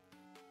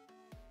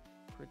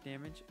 Crit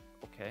damage.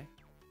 Okay.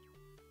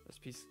 This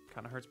piece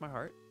kind of hurts my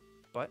heart,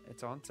 but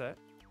it's on set.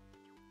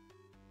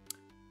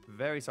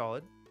 Very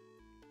solid.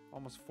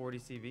 Almost 40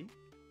 CV.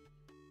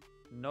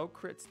 No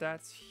crit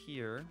stats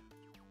here.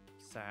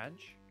 Sag.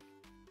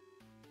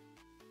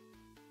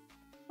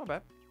 Not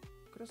bad.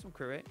 Could have some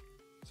crit rate.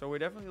 So we're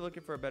definitely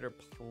looking for a better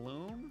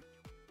plume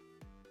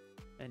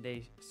and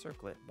a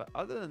circlet. But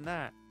other than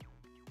that,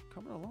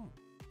 coming along.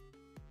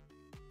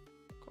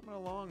 Coming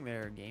along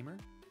there, gamer.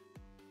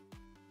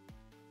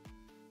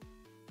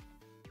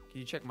 Can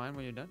you check mine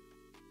when you're done?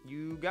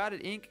 You got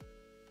it, Ink.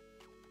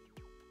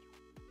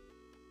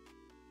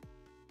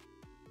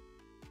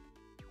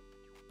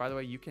 By the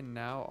way, you can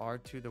now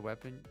R2 the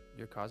weapon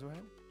your Kazuha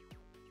had?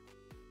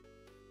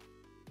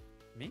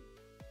 Me?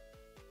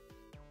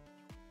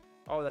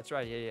 Oh, that's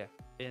right. Yeah.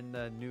 In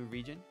the new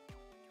region?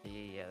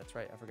 Yeah, that's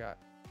right. I forgot.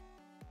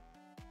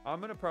 I'm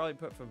going to probably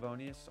put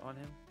Favonius on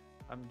him.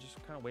 I'm just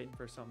kind of waiting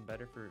for something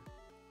better for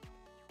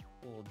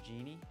little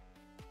Genie.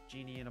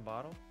 Genie in a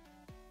bottle.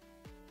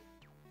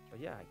 But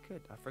yeah, I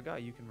could. I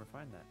forgot you can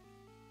refine that.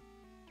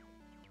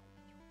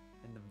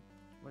 In the,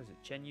 what is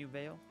it? Chenyu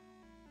Veil?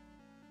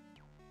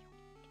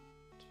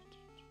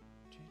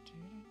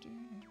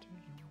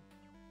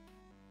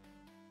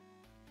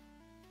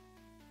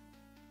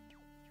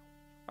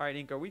 Alright,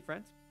 Ink, are we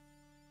friends?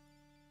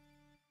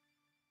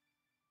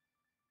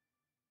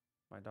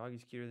 My dog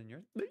is cuter than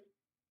yours.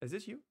 Is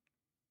this you?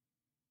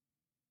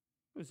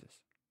 Who's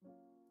this?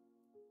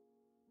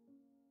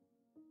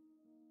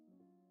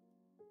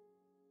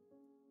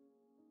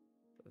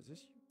 Is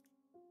this you?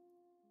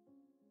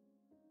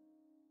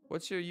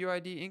 What's your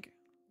UID, Ink?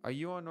 Are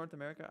you on North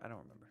America? I don't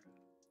remember.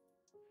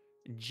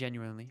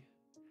 Genuinely,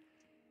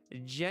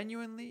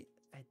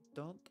 I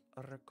don't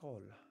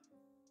recall.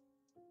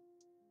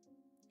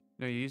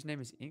 No, your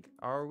username is Ink.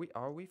 Are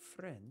we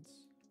friends?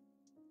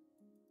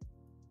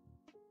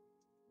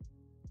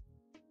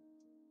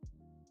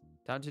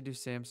 Down to do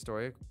Sam's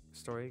story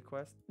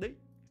quest.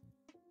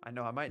 I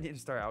know, I might need to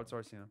start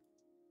outsourcing them.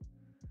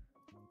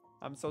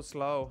 I'm so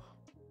slow.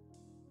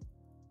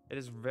 It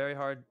is very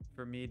hard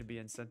for me to be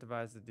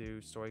incentivized to do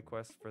story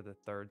quests for the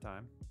 3rd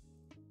time.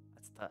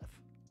 That's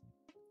tough.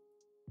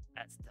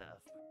 That's tough.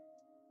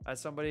 As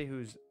somebody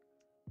who's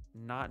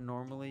not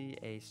normally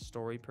a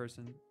story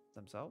person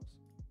themselves,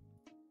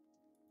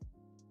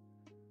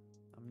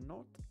 I'm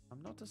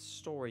not a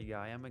story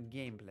guy. I'm a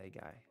gameplay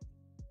guy.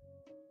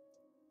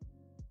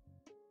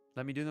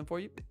 Let me do them for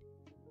you.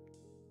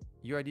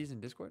 UID's in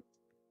Discord.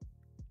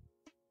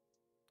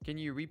 Can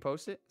you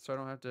repost it so I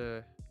don't have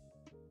to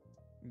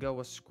go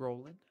a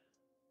scrolling?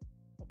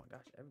 Oh my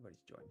gosh, everybody's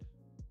joined.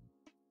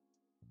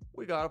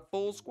 We got a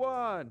full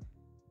squad.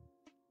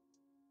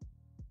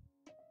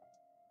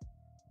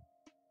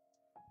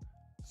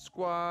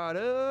 Squad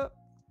up.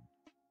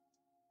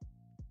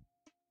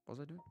 What was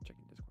I doing?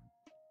 Checking Discord.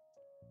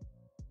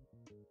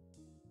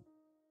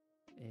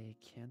 A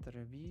can't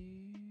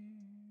reviews.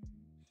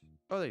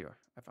 Oh, there you are.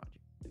 I found you.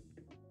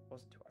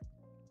 Wasn't too hard.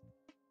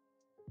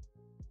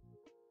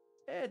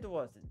 It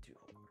wasn't too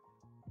hard.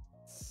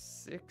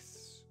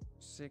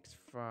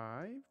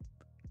 665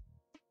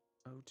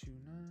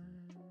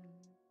 029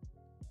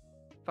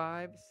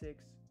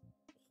 56.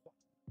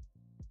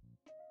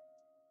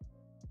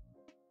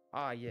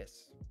 Ah,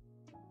 yes.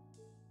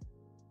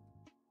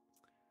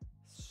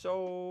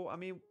 So, I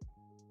mean,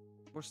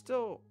 we're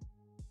still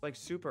like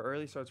super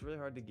early, so it's really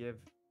hard to give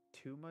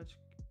too much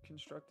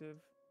constructive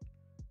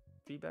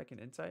feedback and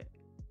insight.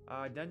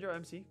 Dendro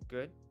MC,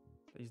 good.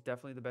 He's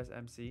definitely the best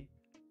MC.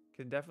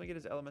 Can definitely get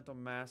his elemental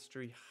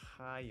mastery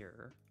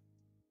higher.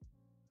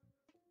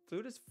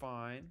 Flute is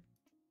fine.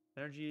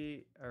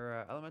 Energy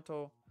or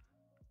elemental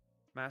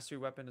mastery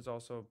weapon is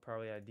also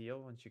probably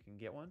ideal once you can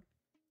get one.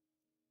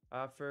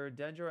 For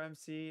Dendro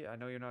MC, I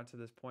know you're not to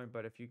this point,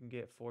 but if you can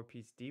get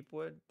 4-piece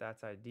Deepwood,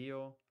 that's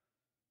ideal.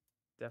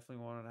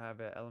 Definitely want to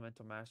have an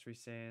elemental mastery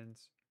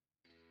sands.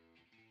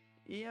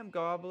 EM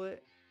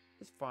Goblet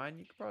is fine.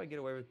 You could probably get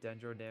away with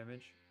Dendro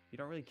damage. You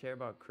don't really care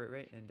about crit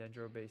rate in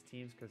Dendro-based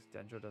teams because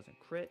Dendro doesn't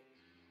crit.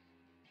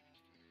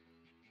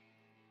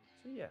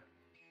 So yeah.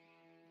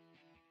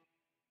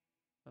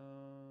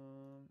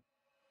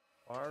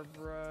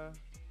 Barbara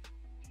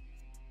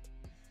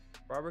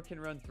can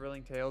run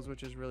Thrilling Tales,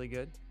 which is really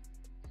good.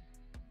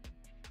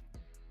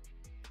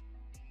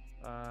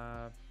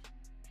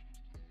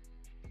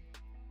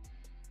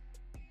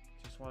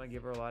 Just want to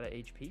give her a lot of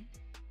HP.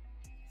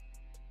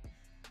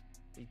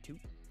 E2.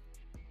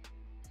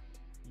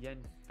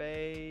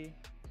 Yenfei.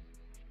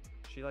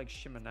 She likes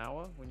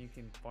Shimenawa when you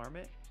can farm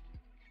it.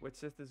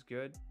 Witsith is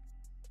good.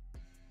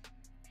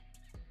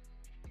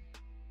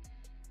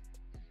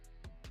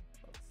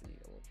 Let's see.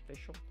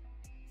 Official.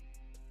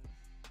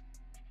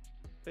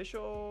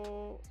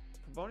 Official.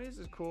 Favonius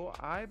is cool.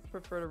 I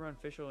prefer to run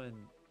Official in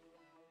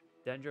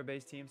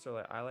Dendro-based teams, so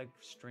like I like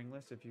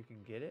Stringless if you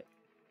can get it.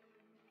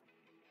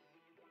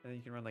 And then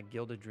you can run like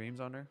Gilded Dreams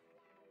on her.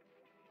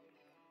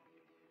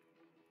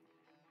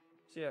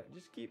 So yeah,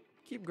 just keep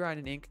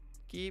grinding, Ink.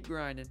 Keep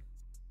grinding.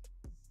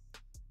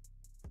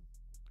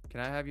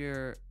 Can I have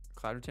your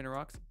Cloud Retainer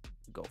rocks?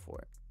 Go for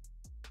it.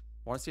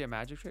 Want to see a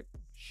magic trick?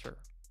 Sure.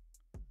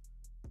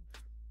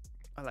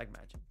 I like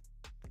magic.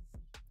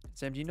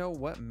 Sam, do you know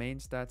what main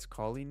stats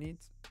Kali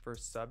needs for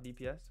sub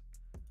DPS?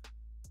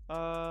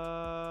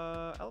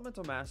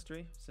 Elemental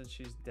Mastery, since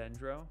she's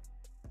Dendro.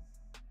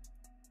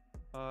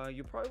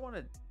 You probably want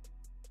to...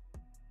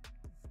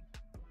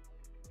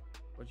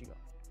 Where'd you go?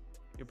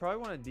 You probably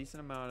want a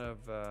decent amount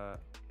of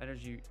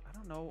energy. I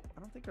don't know. I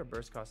don't think her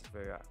burst cost is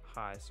very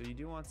high. So you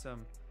do want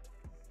some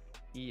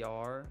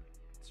ER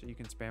so you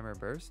can spam her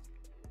burst.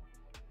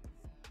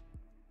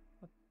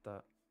 What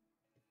the?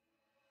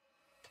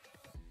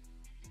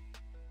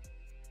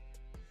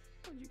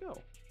 Where'd you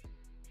go?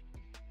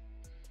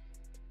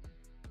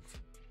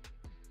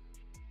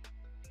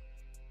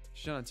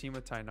 She's on a team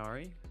with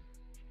Tainari.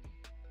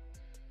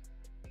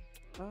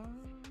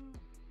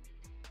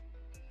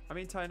 I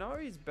mean,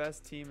 Tainari's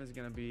best team is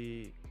going to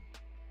be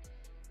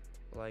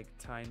like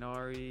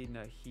Tainari,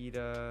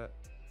 Nahida,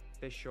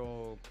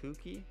 Official,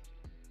 Kuki.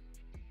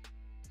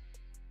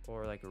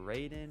 Or like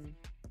Raiden.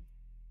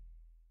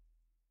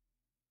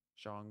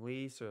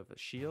 Zhongli, sort of a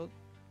shield.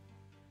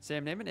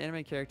 Sam, name an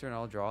anime character and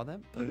I'll draw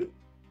them.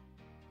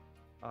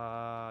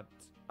 I'll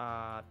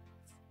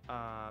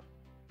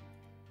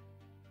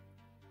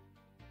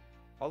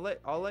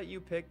let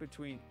you pick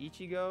between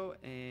Ichigo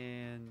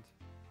and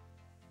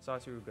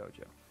Satoru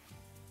Gojo.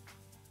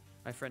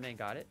 My friend ain't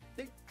got it.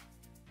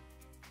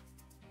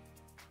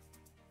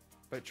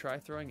 But try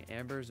throwing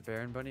Amber's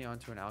Baron Bunny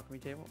onto an alchemy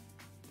table.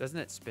 Doesn't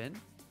it spin?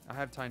 I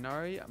have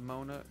Tainari,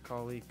 Mona,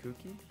 Kali,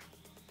 Kuki.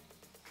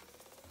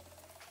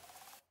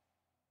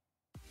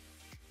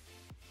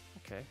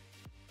 Okay.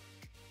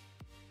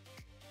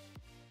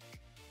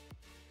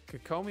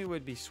 Kokomi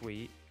would be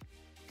sweet.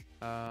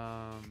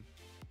 Tainari,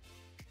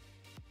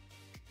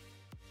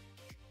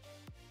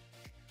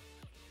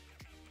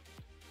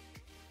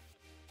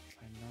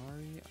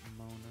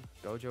 Mona.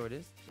 Gojo it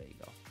is? There you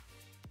go.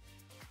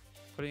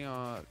 Putting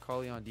on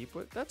Kali on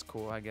Deepwood. That's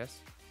cool, I guess.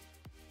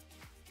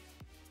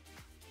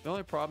 The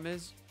only problem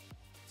is,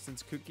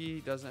 since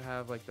Kuki doesn't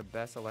have like the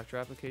best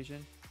Electro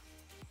application,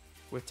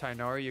 with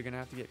Tainari you're gonna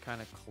have to get kind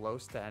of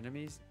close to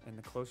enemies, and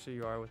the closer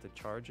you are with a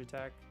charge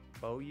attack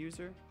bow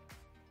user,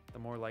 the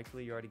more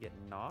likely you are to get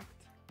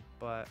knocked.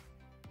 But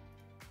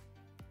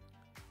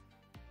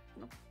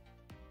you know,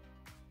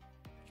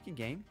 you can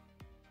game.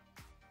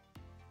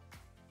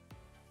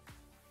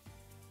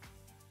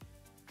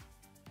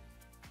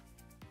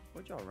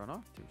 What'd y'all run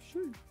off to?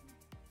 Shoot.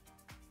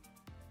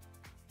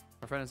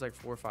 My friend is like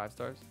 4 or 5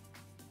 stars.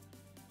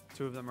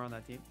 2 of them are on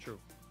that team. True.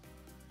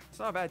 It's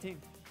not a bad team.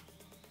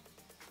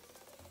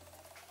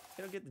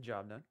 He'll get the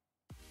job done.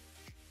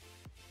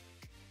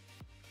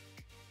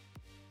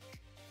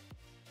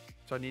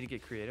 So I need to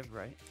get creative,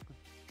 right?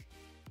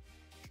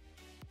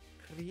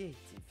 Creative.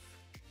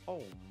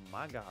 Oh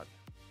my god.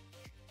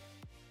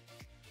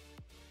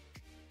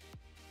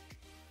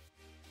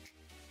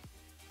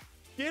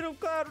 Get him,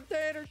 Cloud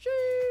Tanner.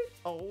 Shit.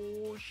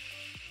 Oh,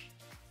 shh.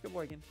 Good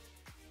boy again.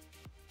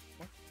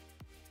 What?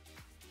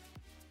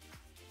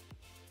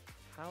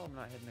 How am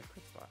I not hitting a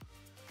quick spot?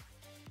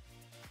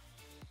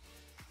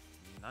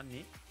 Not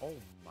neat. Oh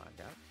my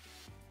god.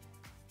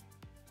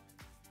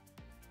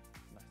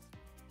 Nice.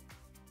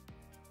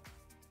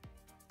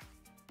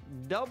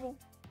 Double.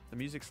 The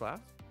music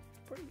slaps.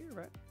 Pretty good,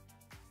 right?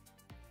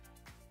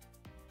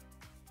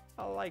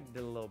 I like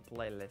the little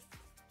playlist.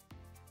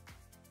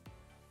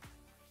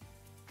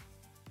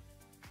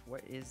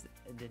 What is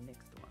the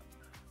next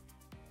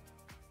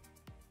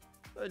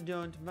one?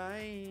 Don't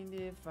mind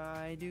if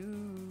I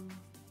do.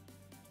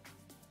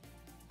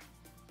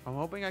 I'm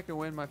hoping I can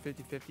win my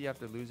 50-50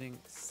 after losing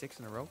 6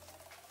 in a row.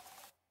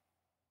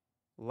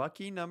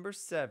 Lucky number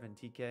 7,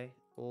 TK.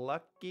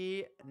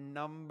 Lucky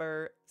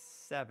number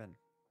 7.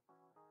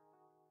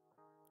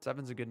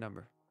 7's a good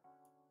number.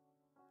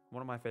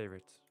 One of my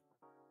favorites.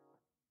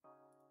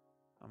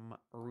 I'm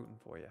rooting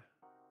for you.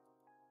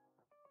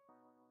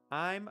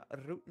 I'm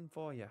rooting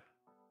for you.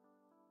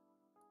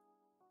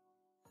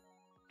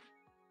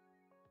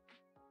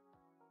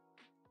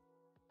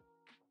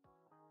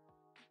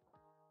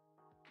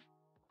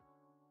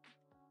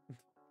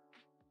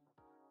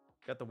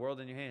 Got the world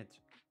in your hands.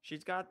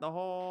 She's got the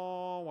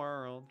whole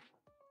world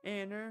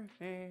in her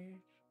hands.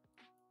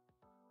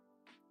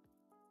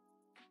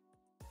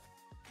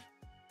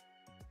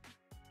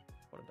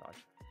 What a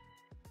dodge.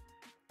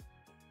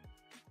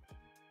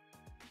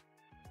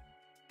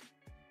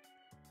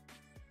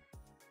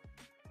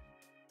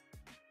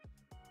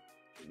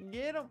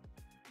 Get him.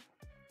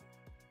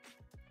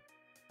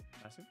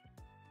 Nice.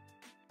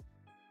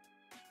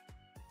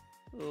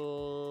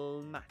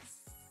 Nice.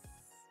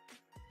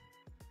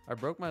 I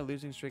broke my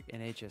losing streak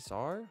in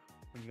HSR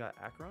when you got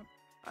Acheron.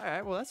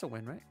 Alright, well that's a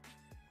win, right?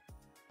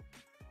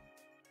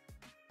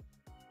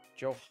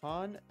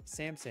 Johan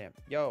Sam.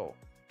 Yo.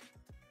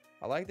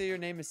 I like that your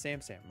name is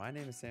Sam. My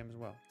name is Sam as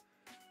well.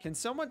 Can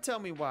someone tell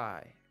me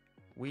why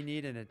we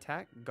need an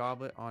attack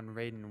goblet on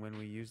Raiden when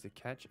we use the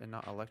catch and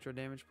not electro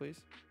damage,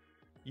 please?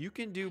 You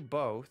can do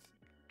both,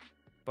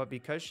 but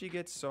because she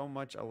gets so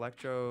much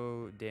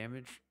electro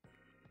damage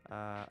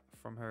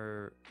from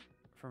her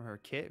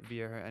kit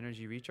via her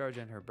energy recharge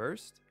and her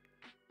burst,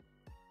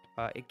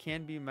 it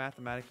can be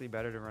mathematically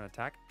better to run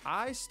attack.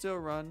 I still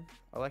run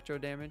electro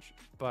damage,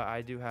 but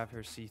I do have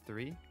her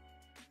C3.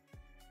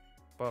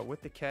 But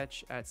with the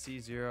catch at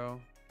C0,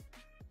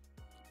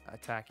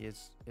 attack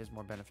is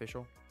more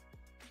beneficial.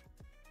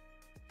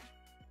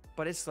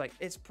 But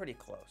it's pretty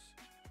close.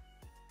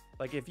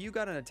 Like if you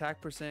got an attack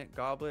percent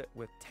goblet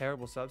with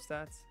terrible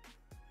substats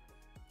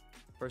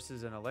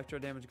versus an electro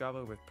damage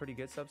goblet with pretty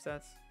good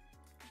substats,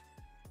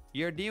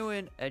 you're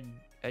doing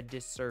a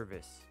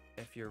disservice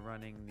if you're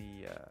running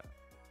the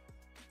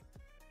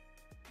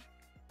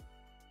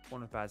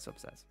one with bad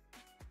substats.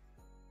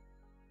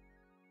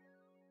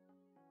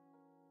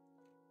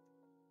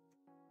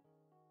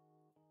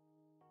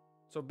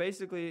 So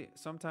basically,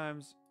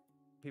 sometimes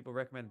people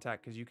recommend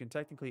attack because you can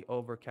technically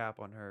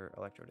overcap on her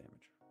electro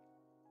damage.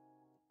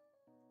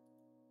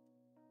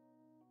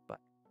 But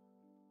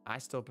I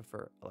still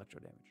prefer electro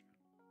damage.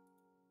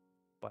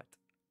 But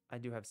I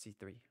do have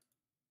C3.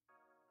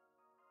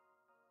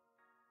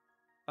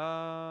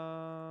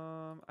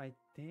 I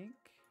think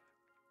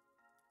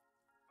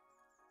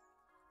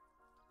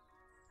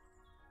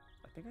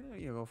I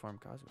need to go farm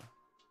Kazuha.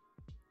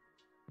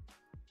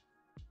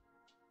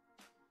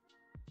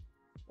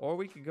 Or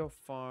we could go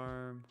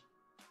farm.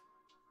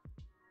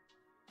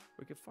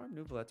 We could farm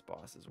Nuvalet's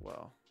boss as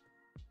well.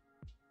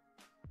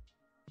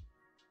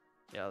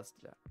 Yeah, let's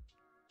do that.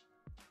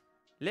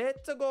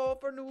 Let's go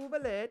for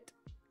Nuvalet.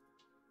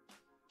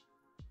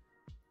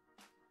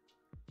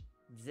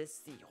 The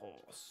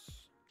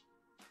seahorse.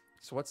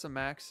 So what's the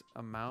max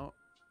amount?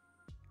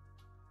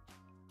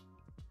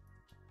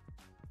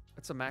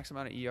 What's the max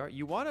amount of ER?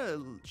 You want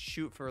to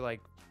shoot for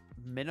like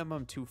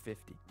minimum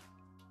 250.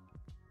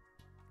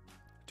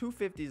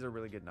 250 is a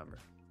really good number.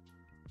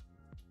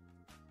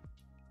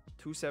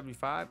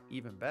 275,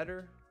 even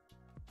better.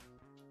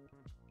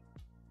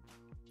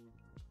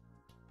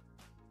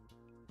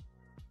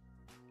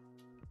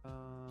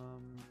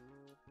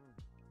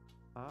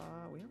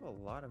 we have a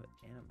lot of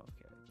animal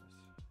characters.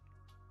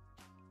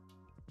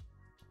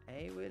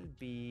 A will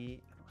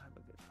be... I don't have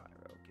a good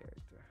pyro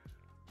character.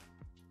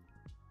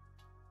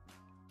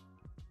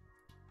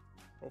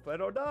 Hope I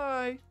don't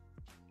die.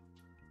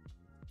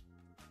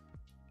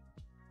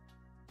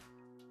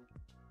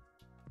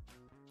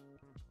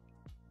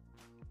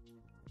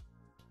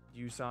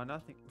 You saw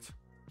nothing. You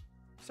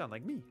sound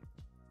like me.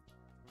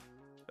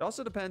 It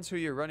also depends who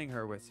you're running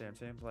her with, Sam.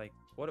 Like,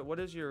 what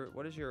is your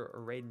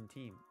Raiden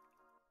team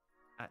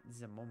at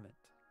the moment?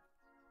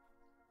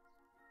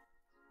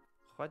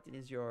 What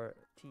is your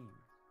team?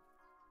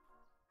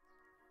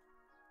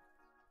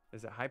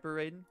 Is it Hyper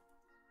Raiden?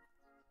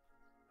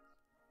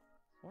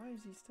 Why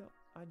is he still?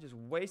 I just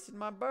wasted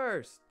my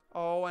burst.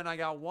 Oh, and I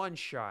got one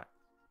shot.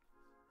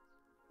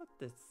 What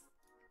this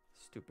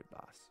stupid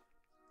boss?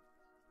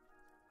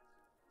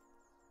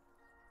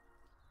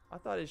 I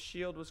thought his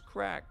shield was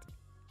cracked.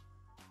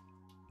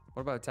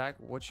 What about attack?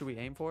 What should we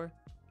aim for?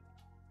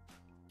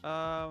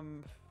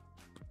 Raiden.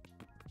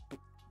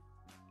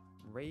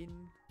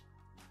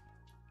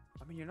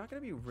 I mean, you're not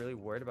going to be really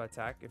worried about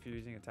attack if you're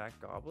using attack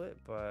goblet,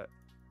 but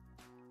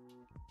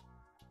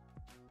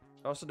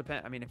it also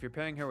depends. I mean, if you're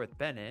pairing her with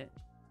Bennett,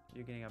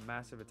 you're getting a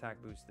massive attack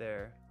boost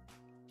there.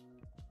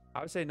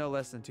 I would say no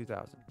less than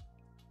 2,000.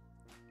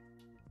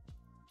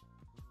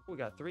 We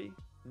got 3.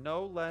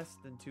 No less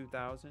than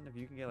 2,000. If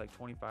you can get like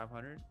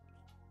 2,500.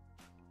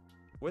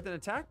 With an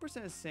attack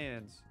percent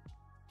Sans.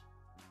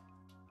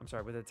 I'm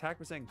sorry, with attack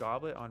percent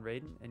Goblet on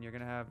Raiden, and you're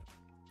going to have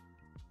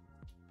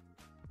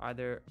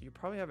either... You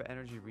probably have an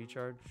energy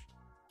recharge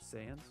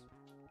Sans.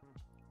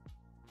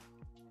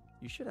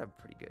 You should have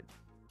pretty good.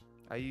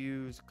 I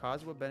use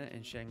Kazuha, Bennett,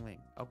 and Shangling.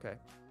 Okay.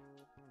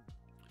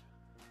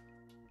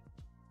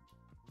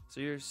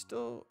 So you're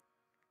still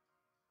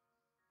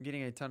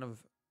getting a ton of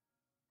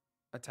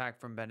attack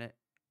from Bennett.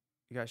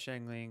 You got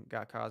Shangling,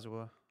 got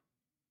Kazuha.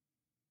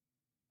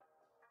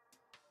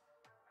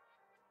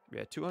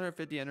 Yeah,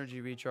 250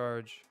 energy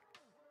recharge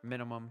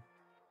minimum.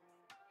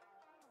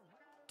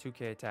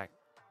 2k attack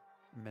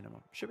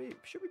minimum. Should be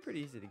pretty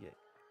easy to get.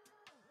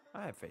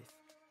 I have faith.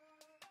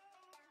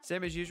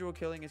 Same as usual,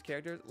 killing his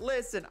characters.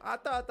 Listen, I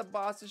thought the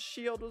boss's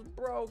shield was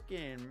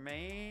broken,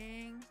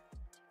 man.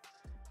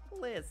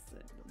 Listen,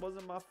 it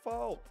wasn't my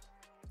fault.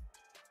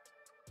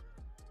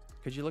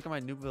 Could you look at my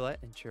new Villette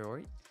and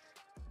Chiori?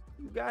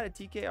 You got it,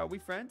 TK. Are we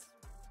friends?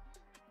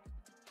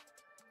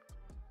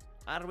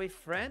 Are we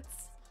friends?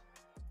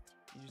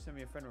 Did you send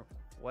me a friend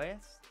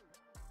request?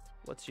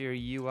 What's your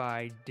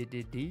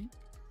UID?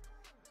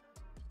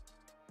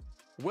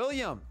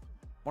 William,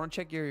 want to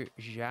check your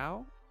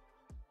Zhao?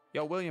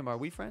 Yo, William, are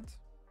we friends?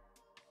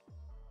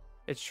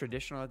 It's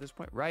traditional at this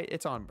point, right?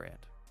 It's on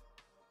brand.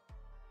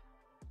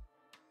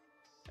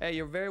 Hey,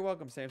 you're very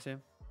welcome, Sam.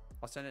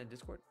 I'll send it in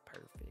Discord.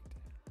 Perfect.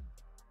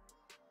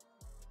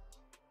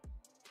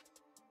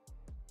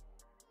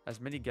 As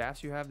many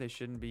gaffs you have, they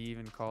shouldn't be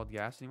even called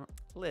gaffs anymore.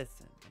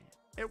 Listen,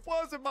 man. It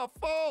wasn't my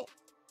fault.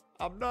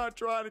 I'm not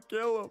trying to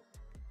kill him.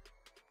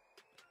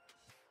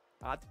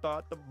 I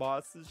thought the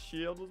boss's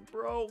shield was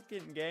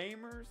broken,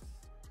 gamers.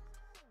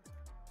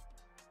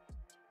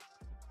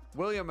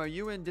 William, are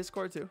you in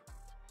Discord too?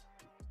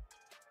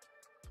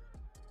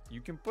 You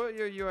can put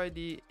your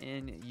UID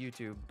in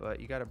YouTube, but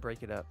you got to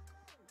break it up.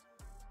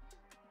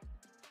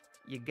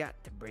 You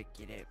got to break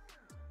it up.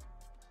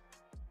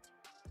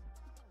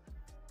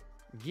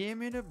 Give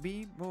me the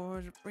beat,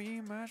 boys, free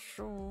my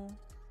soul.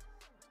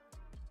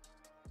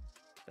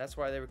 That's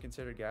why they were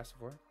considered gas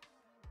before.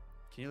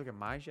 Can you look at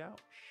my Zhao?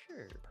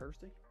 Sure,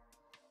 Percy.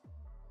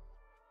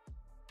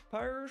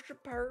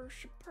 Percy.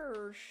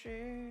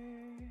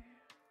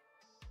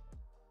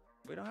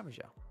 We don't have a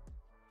Zhao.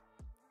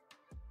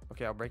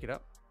 Okay, I'll break it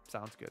up.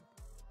 Sounds good.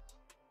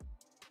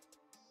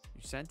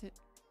 You sent it?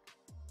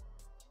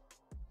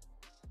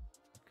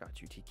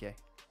 Got you, TK.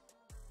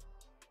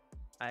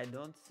 I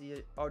don't see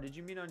it. Oh, did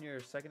you mean on your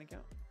second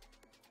account?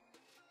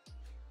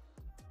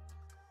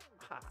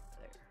 Ha,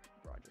 there.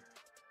 Roger.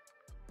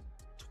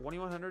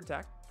 2,100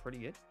 attack. Pretty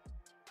good.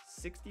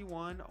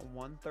 61,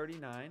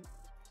 139.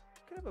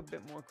 Could have a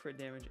bit more crit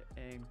damage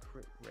and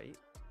crit rate.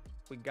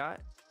 We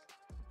got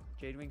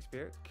Jadewing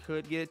Spirit.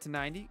 Could get it to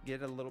 90.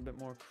 Get a little bit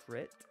more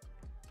crit.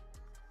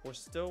 We're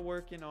still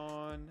working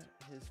on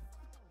his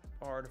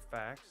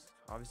artifacts.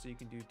 Obviously, you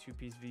can do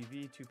 2-piece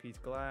VV, 2-piece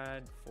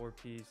Glad,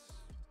 4-piece...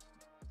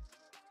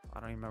 I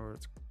don't even remember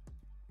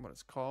what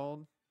it's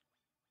called.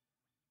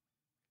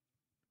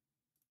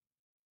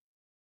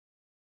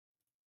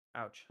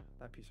 Ouch.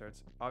 That piece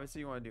hurts.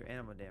 Obviously, you want to do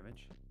animal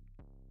damage.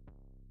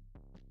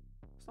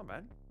 It's not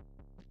bad.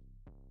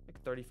 Like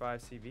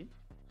 35 CV.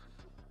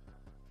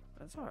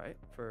 That's alright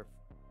for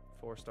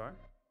 4-star.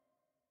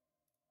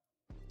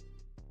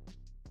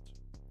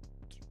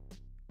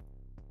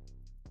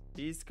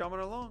 He's coming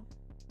along.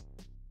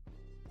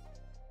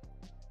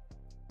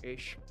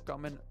 He's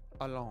coming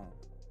along.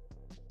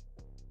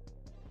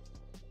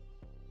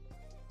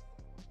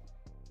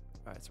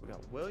 Alright, so we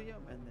got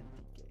William and then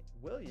DK.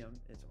 William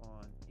is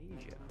on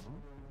Asia.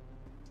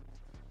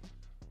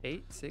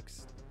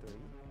 863.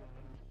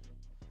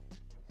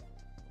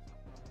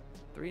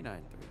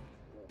 393.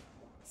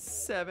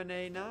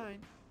 789.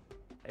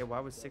 Hey, why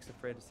was 6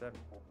 afraid of 7?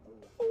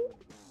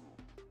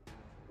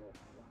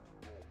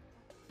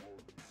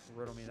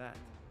 Riddle me that.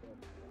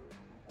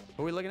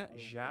 Who are we looking at?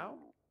 Zhao?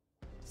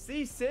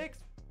 C6?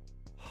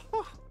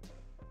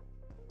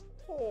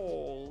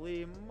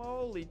 Holy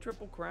moly.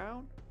 Triple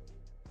crown?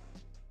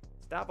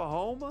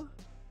 Stapahoma?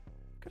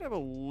 Could have a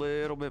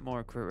little bit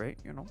more crit rate,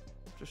 you know.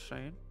 Just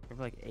saying.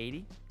 Maybe like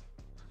 80.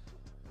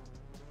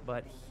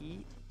 But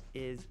he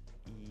is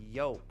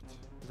yoked.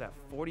 Is that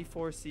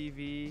 44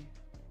 CV?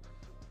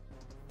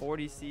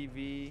 40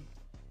 CV?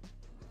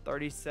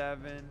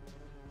 37?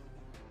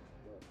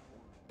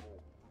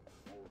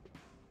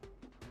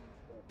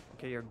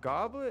 Okay, your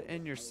Goblet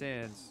and your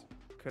Sands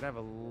could have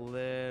a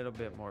little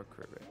bit more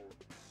crit rate.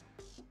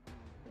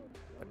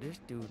 But this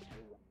dude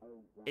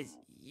is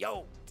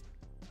yoked.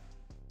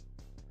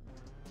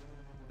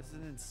 This is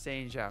an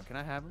insane Zhao. Can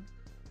I have him?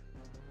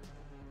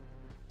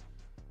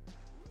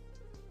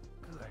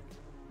 Good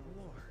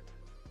lord.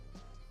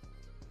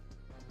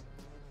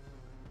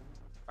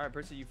 Alright,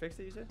 Percy, you fixed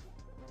it, you said?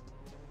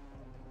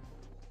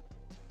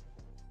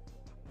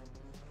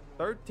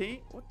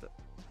 13? What the?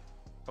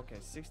 Okay,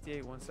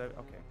 68, 17.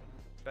 Okay.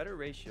 Better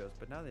ratios,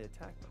 but now the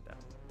attack went down.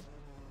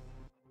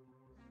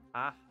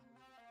 Ah.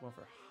 Going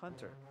for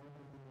Hunter.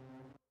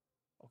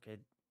 Okay,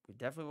 we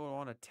definitely would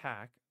want to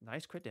attack.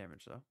 Nice crit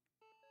damage, though.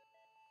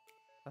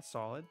 That's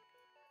solid.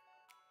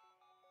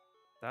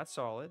 That's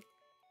solid.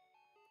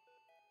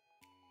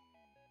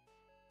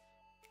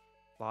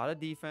 A lot of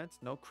defense.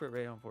 No crit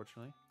rate,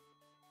 unfortunately.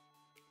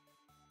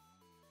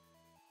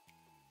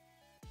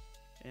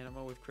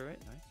 Animo with crit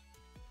rate. Nice.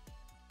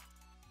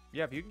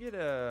 Yeah, if you can get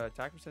a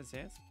attack percent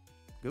stance,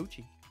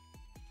 Gucci.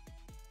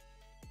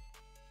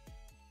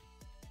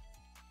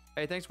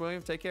 Hey, thanks,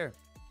 William. Take care.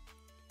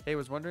 Hey,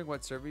 was wondering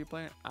what server you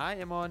playing? I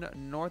am on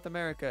North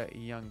America,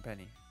 young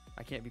Penny.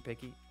 I can't be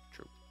picky.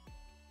 True.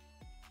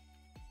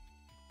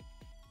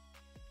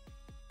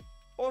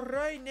 All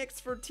right,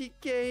 next for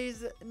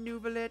TK's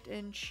Nuvalet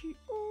and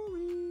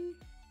Chiori.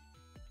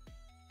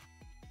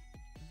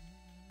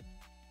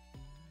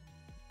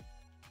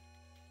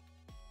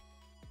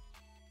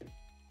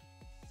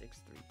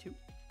 632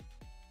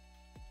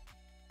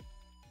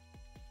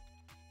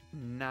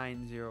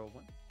 901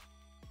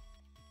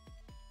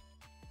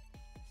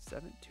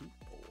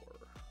 724.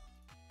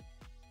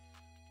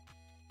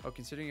 Oh,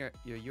 considering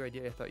your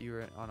UID, I thought you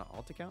were on an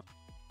alt account.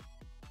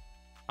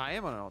 I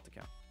am on an alt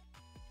account.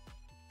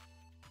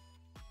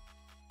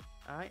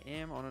 I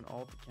am on an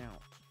alt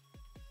account.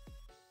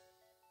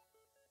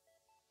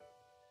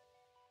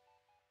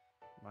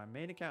 My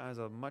main account has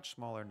a much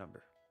smaller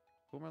number.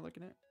 Who am I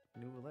looking at?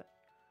 New roulette.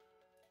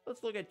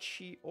 Let's look at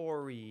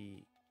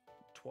Chiori.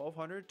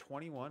 1200,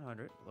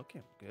 2100.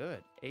 Looking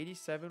good.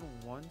 87,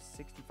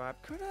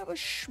 165. Could have a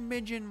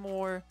smidgen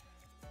more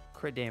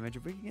crit damage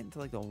if we can get into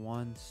like the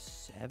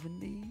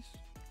 170s.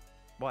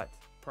 What?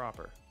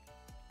 Proper.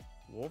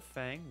 Wolf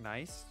Fang.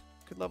 Nice.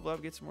 Could level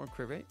up, get some more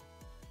crit rate.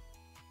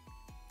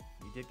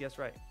 You did guess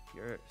right.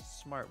 You're a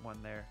smart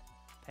one there,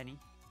 Penny.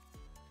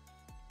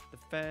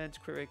 Defense,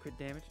 crit rate, crit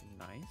damage.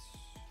 Nice.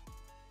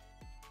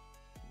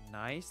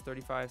 Nice.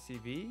 35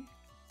 CV.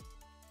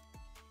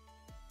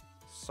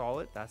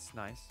 Solid. That's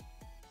nice.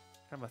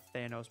 Kind of a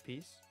Thanos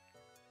piece.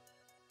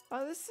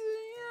 This is,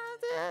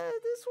 yeah,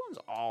 this one's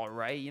all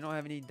right. You don't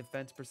have any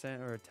defense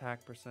percent or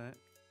attack percent.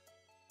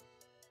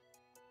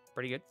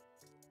 Pretty good.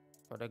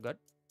 Pretty good.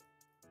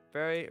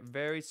 Very,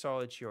 very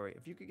solid Chiori.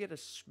 If you could get a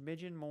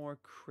smidgen more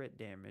crit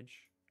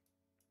damage.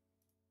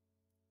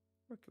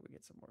 Where could we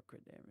get some more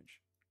crit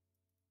damage?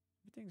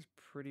 Everything's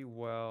pretty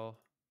well.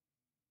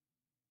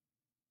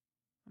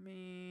 I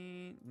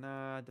mean,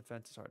 nah,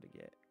 defense is hard to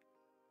get.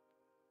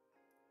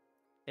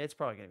 It's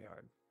probably going to be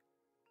hard.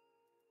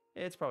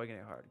 It's probably going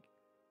to be hard.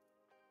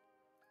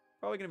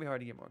 Probably going to be hard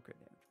to get more crit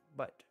damage.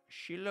 But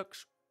she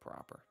looks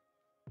proper.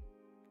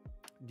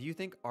 Do you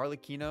think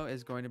Arlecchino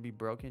is going to be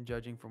broken,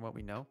 judging from what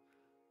we know?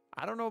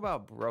 I don't know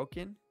about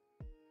broken.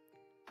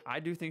 I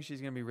do think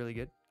she's going to be really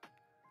good.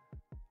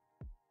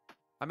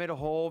 I made a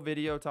whole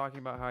video talking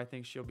about how I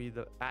think she'll be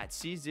the... At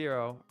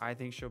C0, I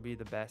think she'll be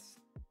the best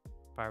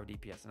fire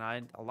DPS.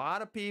 And a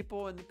lot of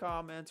people in the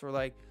comments were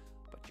like,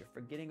 but you're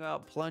forgetting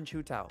about Plunge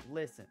Hu Tao.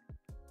 Listen.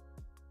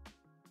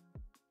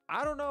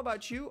 I don't know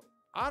about you.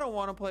 I don't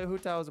want to play Hu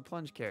Tao as a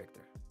Plunge character.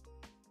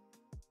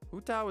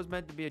 Hu Tao was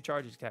meant to be a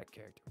Charges Cat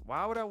character.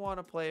 Why would I want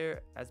to play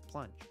her as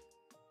Plunge?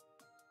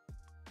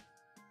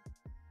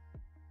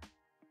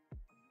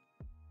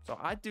 So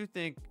I do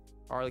think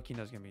Arlecchino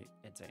is going to be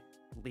insane.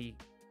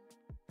 League.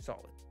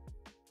 Solid.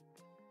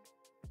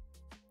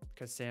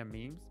 Because Sam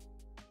memes.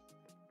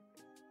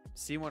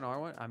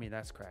 C1R1? I mean,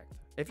 that's cracked.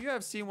 If you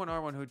have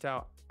C1R1 Hu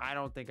Tao, I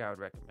don't think I would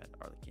recommend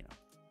Arlecchino.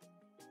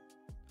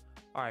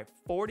 All right,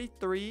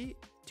 43,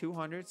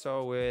 200.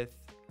 So with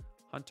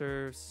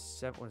Hunter,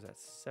 what is that?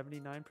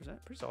 79%?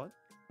 Pretty solid.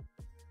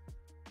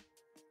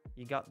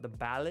 You got the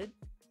Ballad.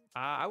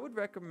 I would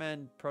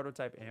recommend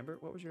Prototype Amber.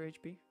 What was your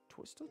HP?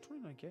 Still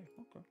 29k.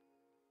 Okay.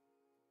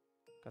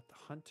 Got the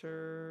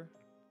Hunter.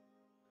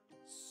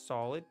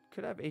 Solid.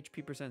 Could have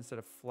HP percent instead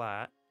of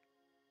flat.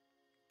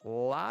 A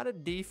lot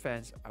of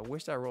defense. I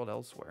wish I rolled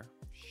elsewhere.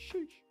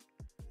 Sheesh.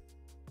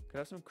 Could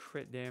have some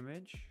crit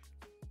damage.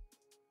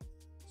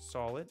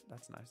 Solid.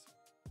 That's nice.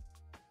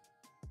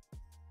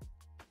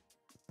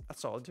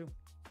 That's solid too.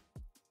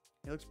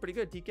 It looks pretty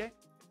good, TK.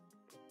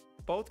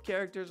 Both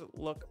characters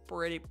look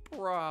pretty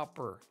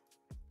proper.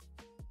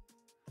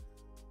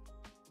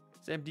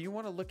 Sam, do you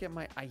want to look at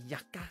my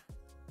Ayaka?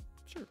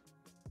 Sure.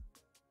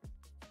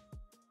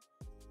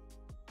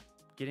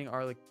 Getting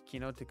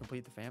Arlecchino to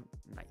complete the fam?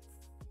 Nice.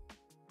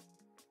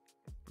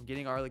 I'm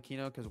getting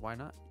Arlecchino because why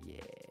not?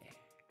 Yeah.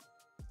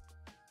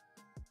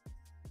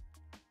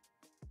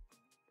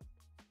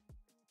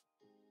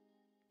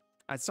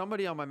 As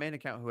somebody on my main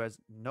account who has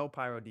no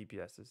pyro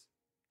DPSs,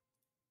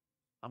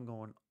 I'm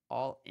going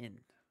all in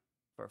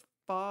for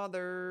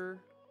father.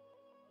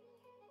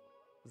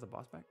 Is the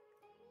boss back?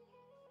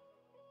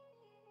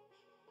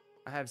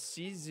 I have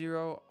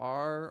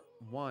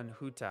C0R1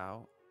 Hu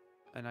Tao,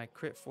 and I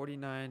crit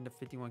 49 to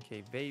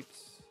 51k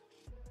vapes.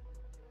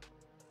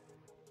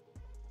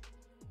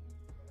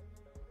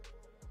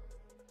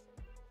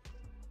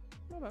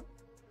 Not bad.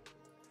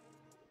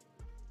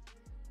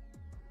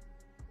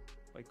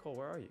 Wait, Cole,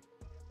 where are you?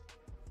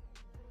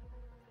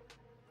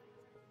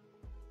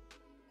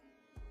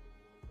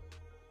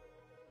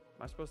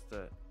 Am I supposed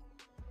to...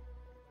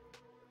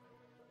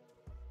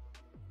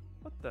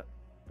 What the...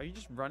 Are you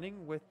just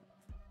running with...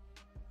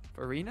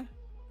 Farina?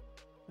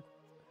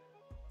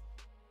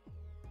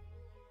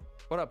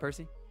 What up,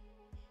 Percy?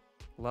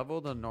 Level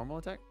the normal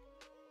attack?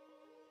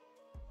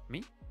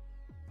 Me?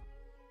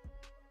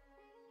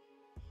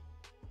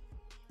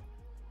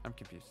 I'm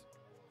confused.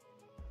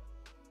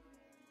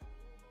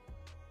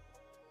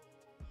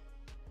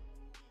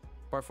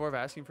 Part 4 of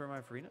asking for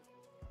my Farina?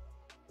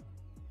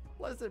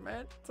 Listen,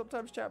 man.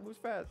 Sometimes chat moves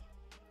fast.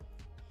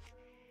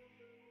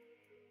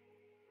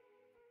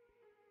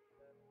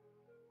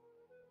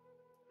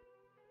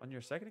 On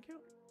your second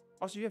account?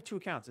 Also, you have 2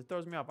 accounts. It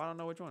throws me off. I don't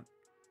know which one.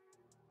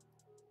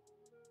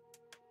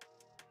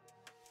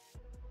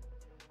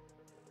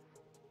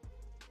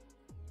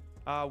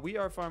 We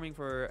are farming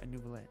for a new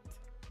Valent.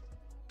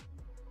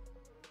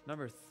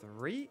 Number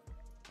 3?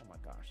 Oh my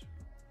gosh.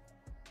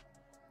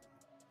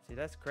 See,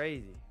 that's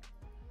crazy.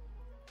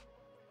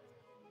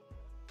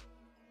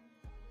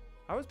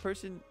 How is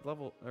person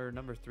level or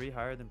number 3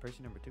 higher than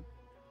person number 2?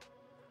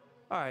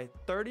 All right,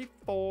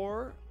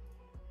 34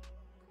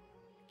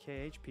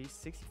 KHP,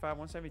 65,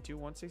 172,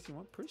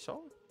 161. Pretty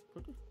solid.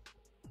 Pretty.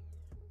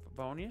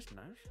 Favonius,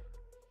 nice.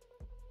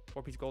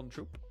 4-piece golden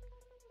troop.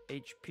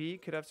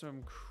 HP could have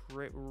some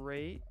crit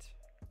rate.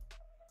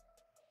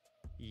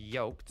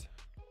 Yoked.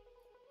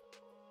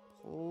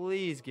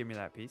 Please give me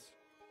that piece.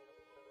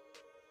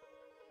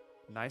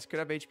 Nice. Could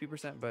have HP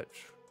percent, but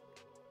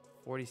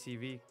 40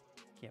 CV.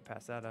 Can't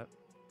pass that up.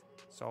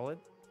 Solid.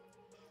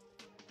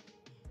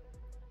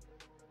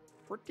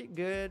 Pretty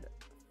good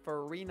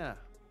Farina.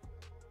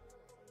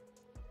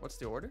 What's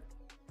the order?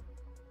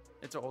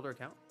 It's an older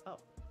account. Oh.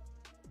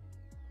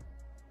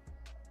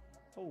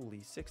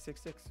 Holy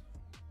 666.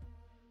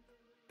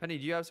 Penny,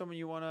 do you have someone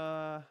you want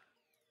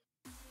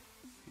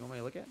me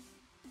to look at?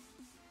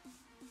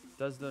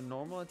 Does the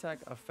normal attack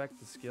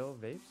affect the skill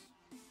Vapes?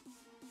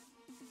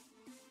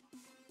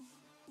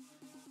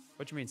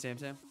 What you mean, Sam?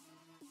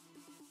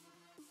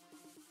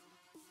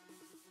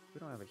 We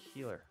don't have a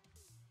healer.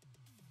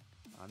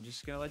 I'm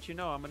just gonna let you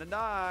know I'm gonna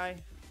die.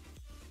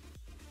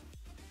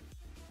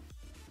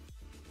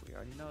 We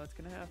already know that's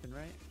gonna happen,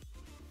 right?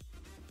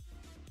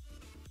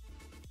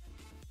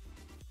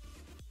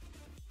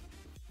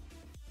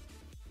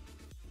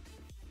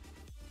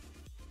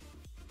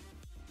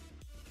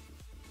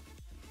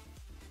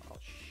 Oh,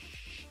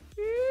 sheesh.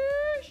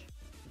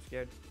 I'm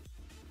scared.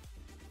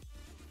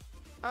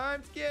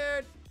 I'm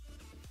scared.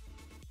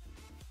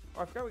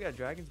 Oh, I forgot we got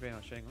Dragon's Bane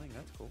on Shangling.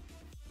 That's cool.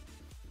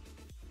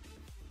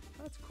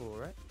 That's cool,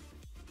 right?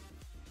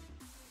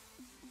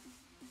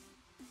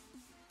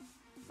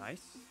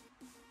 Nice.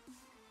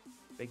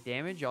 Big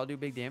damage? Y'all do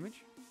big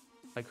damage?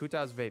 Like Hu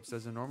Tao's Vapes.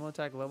 Does a normal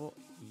attack level?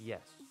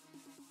 Yes.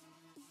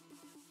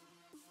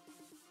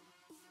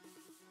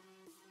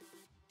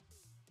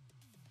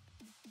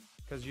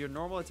 Because your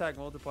normal attack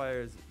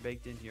multiplier is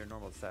baked into your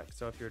normal attack.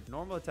 So if your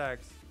normal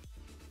attacks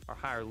are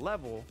higher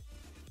level,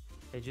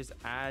 it just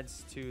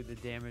adds to the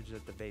damage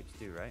that the Vapes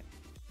do, right?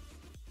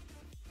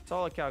 It's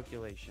all a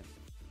calculation.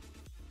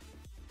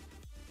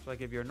 So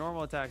like if your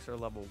normal attacks are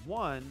level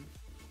 1,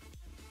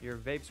 your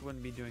Vapes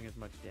wouldn't be doing as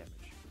much damage.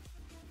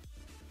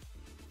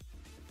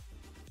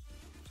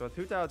 So with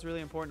Hu Tao, it's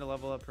really important to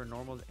level up her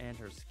normals and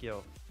her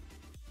skill.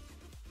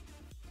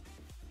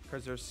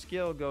 Because her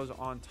skill goes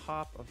on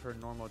top of her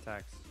normal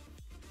attacks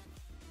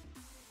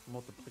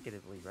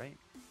multiplicatively, right?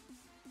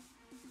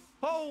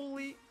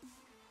 Holy!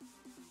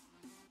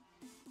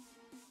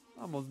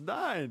 Almost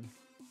died.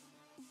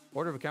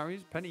 Order of account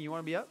reviews. Penny, you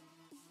want to be up?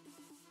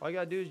 All you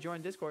gotta do is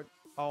join Discord.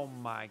 Oh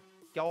my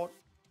god.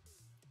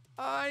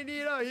 I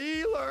need a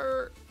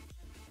healer.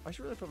 I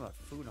should really put my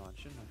food on,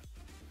 shouldn't I?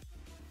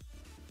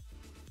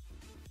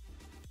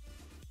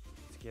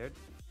 scared?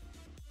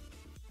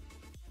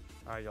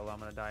 Alright, YOLO, I'm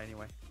gonna die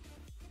anyway.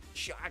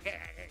 Shock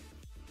it!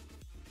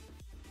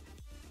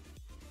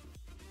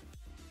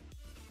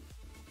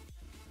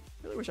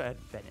 Really wish I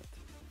had Bennett.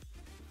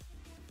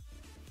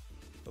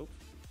 Oops.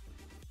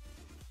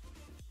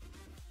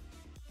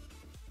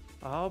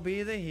 I'll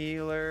be the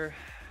healer.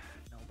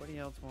 Nobody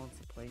else wants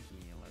to play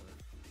healer.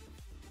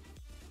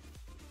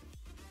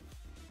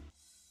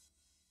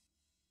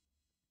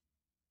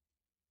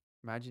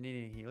 Imagine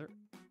needing a healer.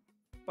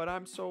 But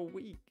I'm so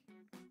weak.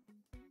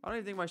 I don't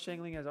even think my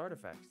Shangling has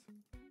artifacts.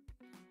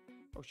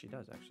 Oh, she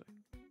does, actually.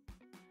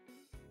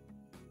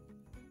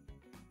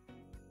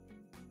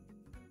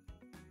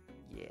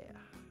 Yeah.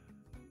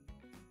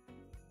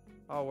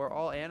 Oh, we're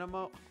all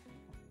Animo? Oh,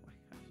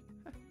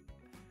 my gosh.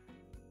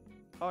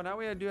 Oh, now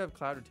we do have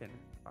Cloud Retainer.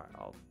 Alright,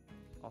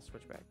 I'll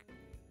switch back.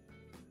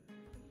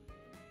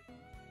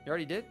 You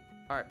already did?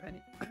 Alright,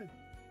 Penny.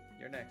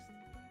 You're next.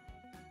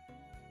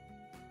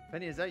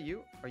 Penny, is that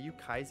you? Are you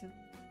Kaizen?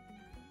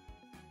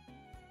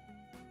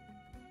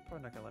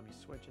 Probably not gonna let me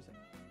switch, is it?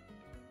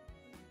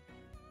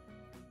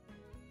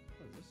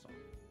 What is this song?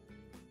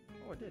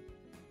 Oh, it did.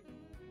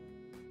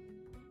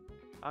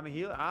 I'm a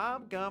healer.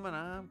 I'm coming.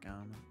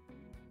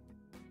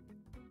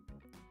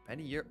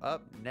 Penny, you're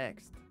up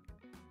next.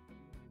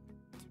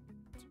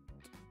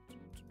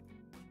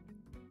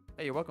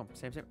 Hey, you're welcome.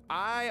 Same.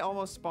 I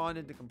almost spawned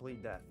into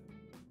complete death.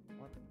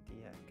 What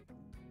the heck?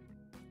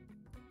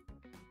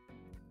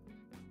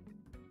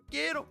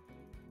 Get him!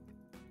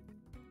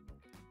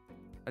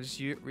 I just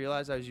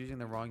realized I was using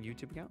the wrong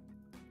YouTube account.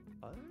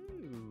 Oh.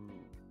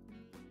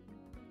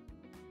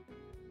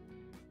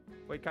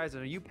 Wait, Kaizen,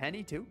 are you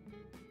Penny too?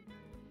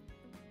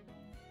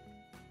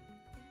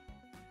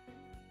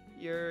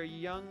 You're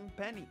young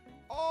Penny.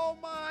 Oh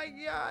my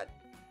god!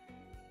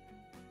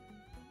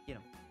 Get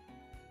him.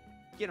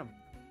 Get him.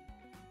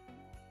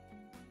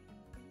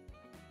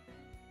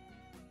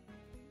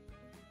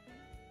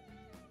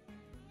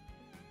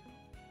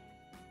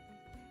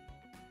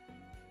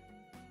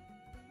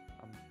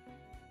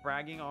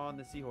 Bragging on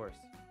the seahorse.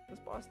 This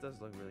boss does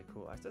look really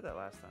cool. I said that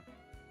last time.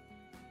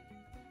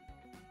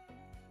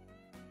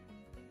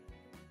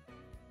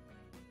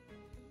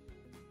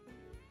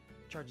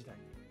 Charge attack.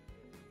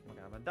 Oh my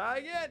god, I'm gonna die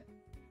again.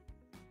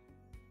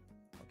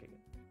 Okay,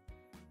 good.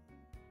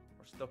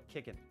 We're still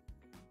kicking.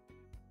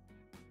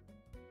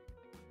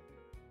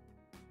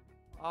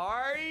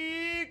 Are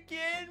you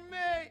kidding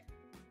me?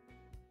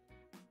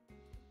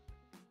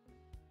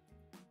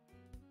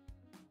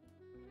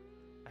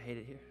 I hate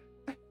it here.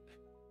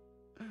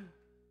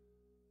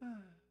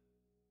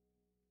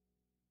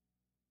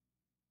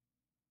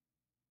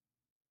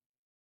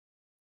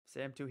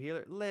 Sam 2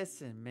 healer.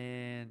 Listen,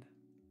 man.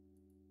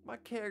 My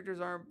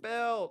characters aren't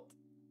built.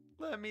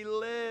 Let me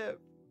live.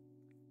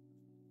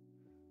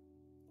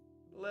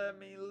 Let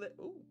me live.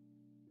 Ooh.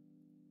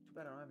 Too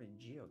bad I don't have any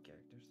Geo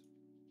characters.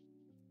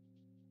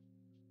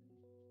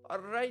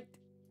 Alright,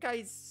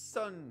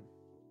 Kaison.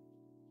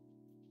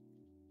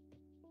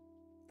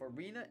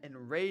 Farina and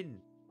Raiden.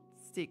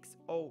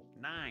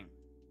 609.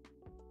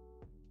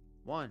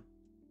 1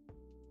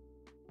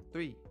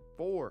 3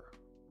 4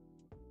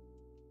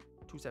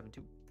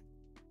 272.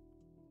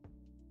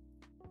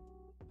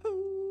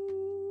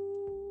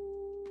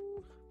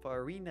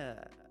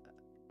 Farina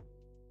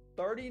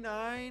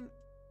 39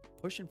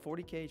 pushing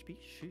 40k HP.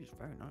 She's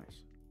very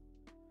nice.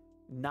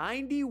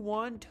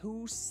 91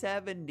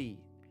 270.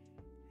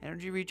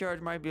 Energy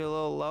recharge might be a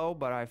little low,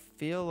 but I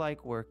feel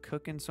like we're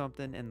cooking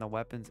something in the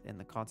weapons in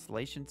the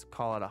constellations.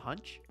 Call it a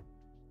hunch.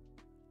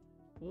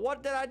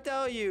 What did I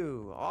tell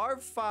you?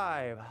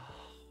 R5.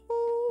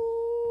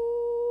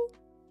 Ooh.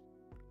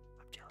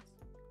 I'm jealous.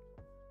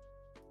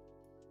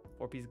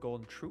 4-piece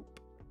golden troop.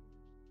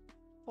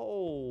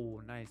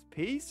 Oh, nice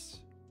piece.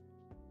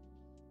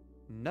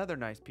 Another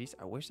nice piece.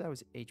 I wish that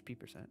was HP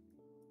percent.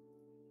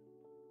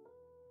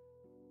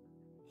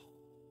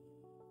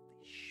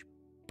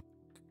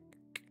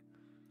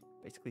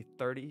 Basically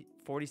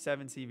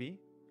 47 CV.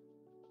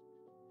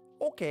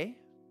 Okay.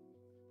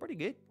 Pretty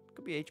good.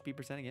 Could be HP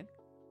percent again.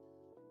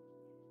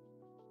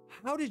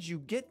 How did you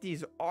get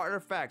these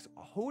artifacts?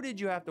 Who did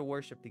you have to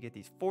worship to get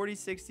these?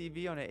 46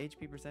 CV on an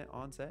HP percent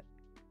onset.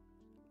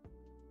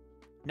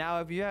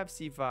 Now, if you have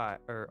C5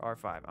 or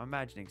R5, I'm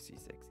imagining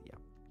C6. Yeah.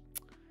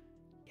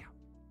 Yeah.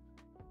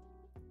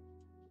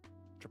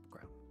 Triple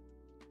crown.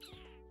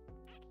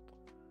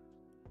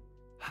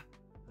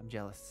 I'm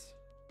jealous.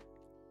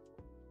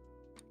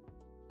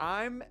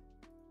 I'm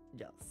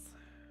jealous.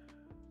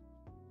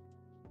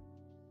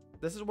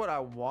 This is what I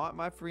want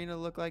my Farina to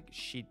look like.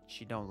 She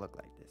don't look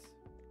like this.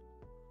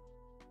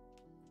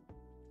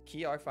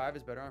 Key R5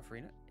 is better on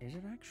Farina. Is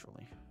it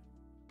actually?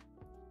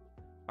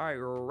 All right,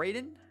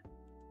 Raiden.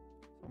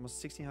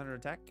 Almost 1600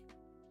 attack.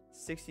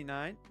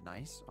 69.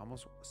 Nice.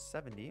 Almost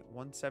 70.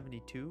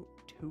 172.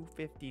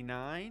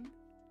 259.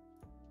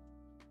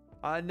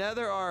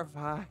 Another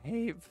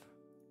R5.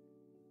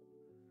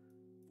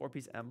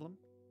 4-piece emblem.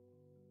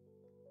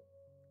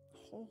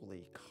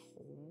 Holy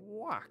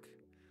quack.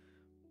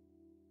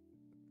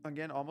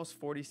 Again, almost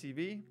 40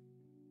 CV.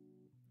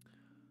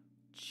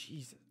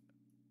 Jesus.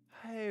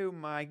 Oh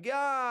my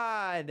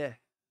god.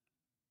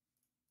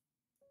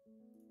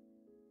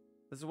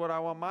 This is what I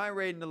want my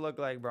rating to look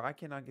like, bro. I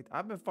cannot get...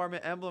 I've been farming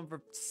Emblem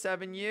for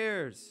 7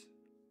 years.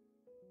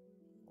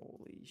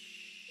 Holy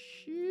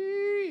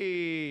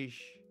sheesh.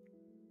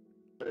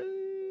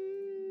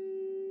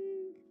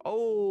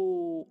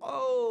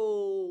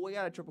 Oh, we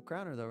got a triple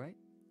crowner though, right?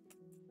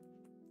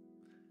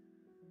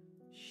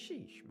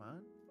 Sheesh,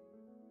 man.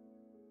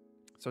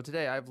 So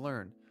today I've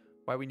learned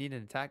why we need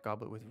an attack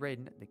goblet with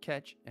Raiden to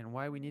catch, and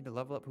why we need to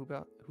level up Hu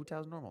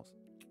Tao's normals.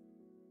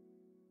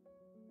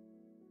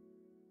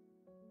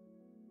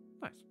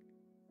 Nice.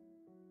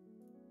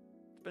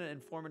 It's been an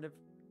informative...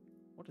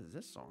 What is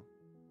this song?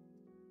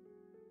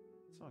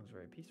 This song's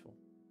very peaceful.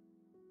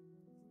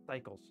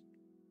 Cycles.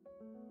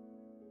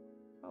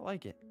 I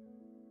like it.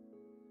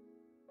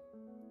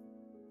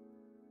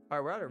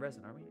 Alright, we're out of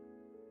resin, aren't we?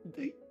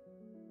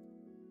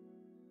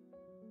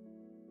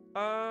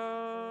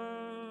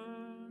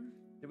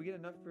 Did we get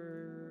enough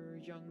for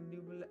young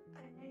Nubla? Oh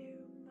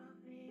my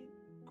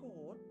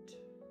god.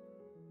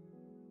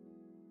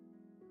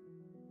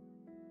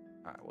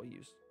 Alright, we'll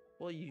use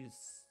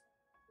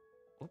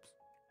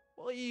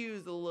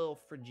a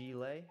little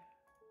fragile.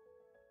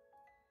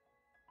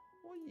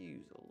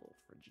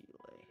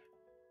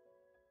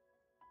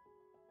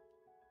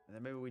 And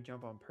then maybe we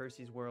jump on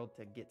Percy's world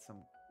to get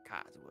some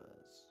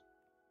Kazuas.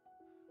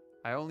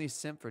 I only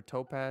simp for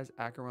Topaz,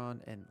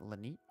 Acheron, and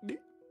Lanit.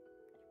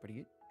 Pretty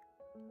good.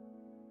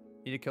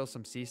 Need to kill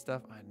some sea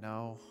stuff. I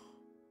know.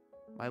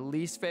 My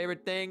least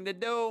favorite thing to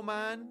do,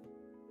 man.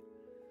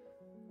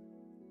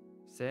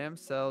 Sam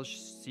sells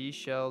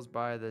seashells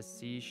by the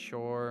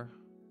seashore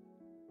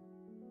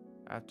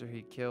after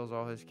he kills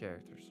all his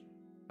characters.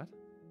 What?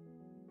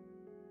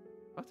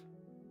 What?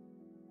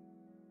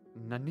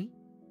 Nani?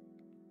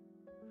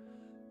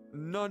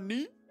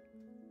 Nani?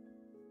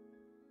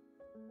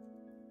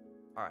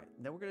 Alright,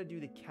 then we're gonna do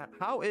the cat.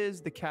 How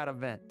is the cat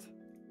event?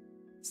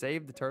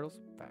 Save the turtles?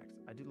 Facts.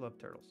 I do love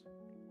turtles.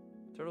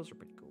 Turtles are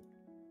pretty cool.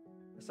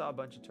 I saw a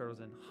bunch of turtles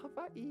in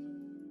Hawaii.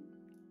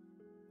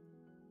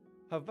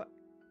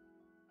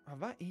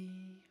 Hawaii.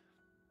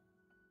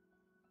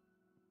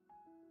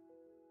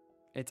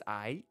 It's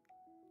aight.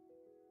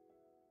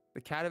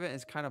 The cat event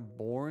is kind of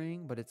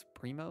boring, but it's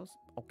primos.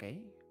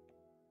 Okay.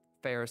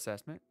 Fair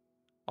assessment.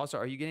 Also,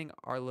 are you getting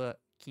Arla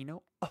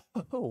Kino?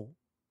 Oh,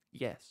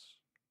 yes.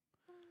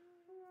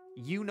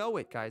 You know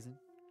it, Kaizen.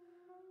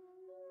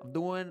 I'm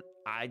doing,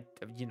 I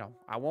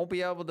won't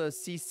be able to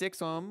see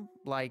 6 on them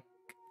like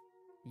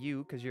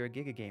you, because you're a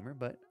Giga Gamer,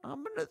 but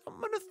I'm gonna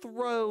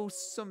throw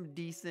some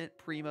decent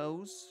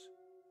primos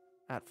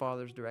at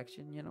Father's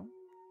direction, you know?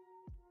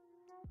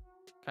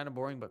 Kind of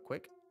boring, but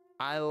quick.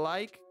 I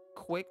like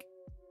quick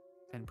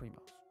and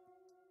primos.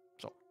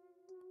 So,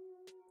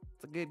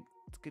 it's a good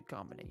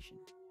combination.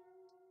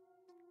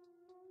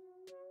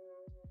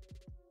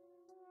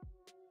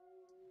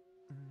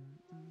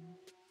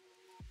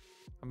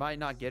 I might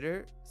not get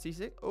her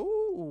C6.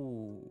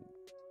 Oh.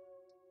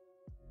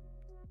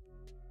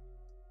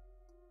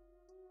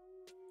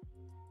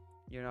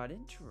 You're not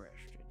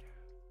interested.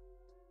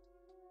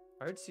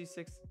 I heard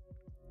C6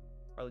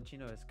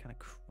 Arlecchino is kind of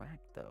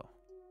cracked though.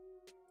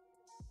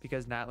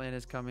 Because Natlan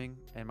is coming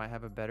and might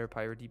have a better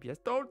pyro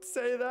DPS. Don't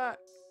say that.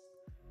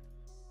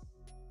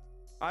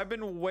 I've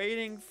been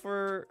waiting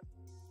for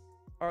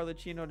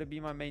Arlecchino to be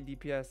my main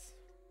DPS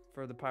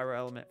for the pyro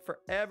element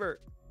forever.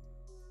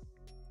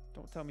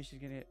 Don't tell me she's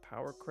gonna get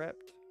power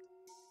crept.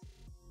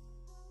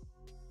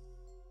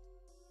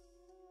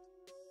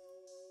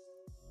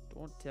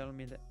 Don't tell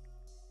me that.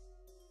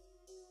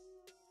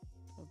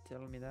 Don't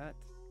tell me that.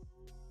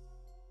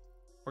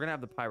 We're gonna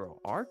have the pyro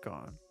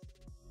Archon.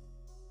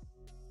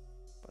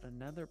 But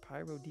another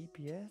pyro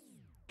DPS?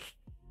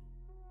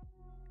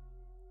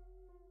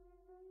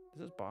 Is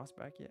this boss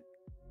back yet?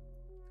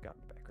 It's gotta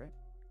be back, right?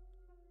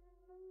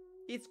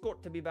 It's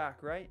got to be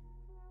back, right?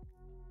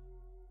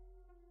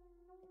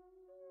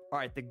 All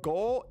right, the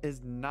goal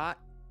is not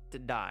to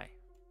die.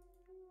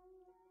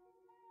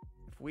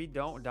 If we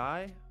don't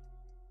die,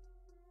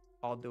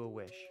 I'll do a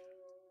wish.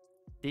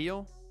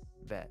 Deal?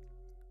 Bet.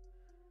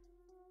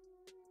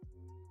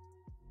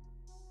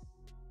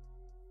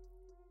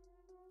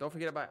 Don't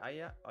forget about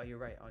Aya. Oh, you're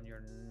right. On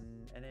your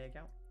NA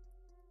account.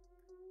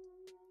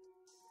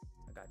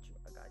 I got you.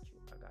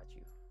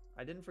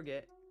 I didn't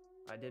forget.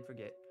 I did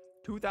forget.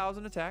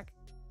 2,000 attack.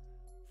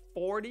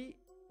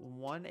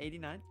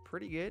 4189.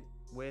 Pretty good.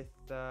 With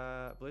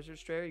Blizzard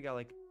Strayer, you got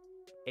like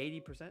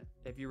 80%.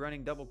 If you're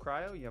running double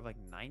cryo, you have like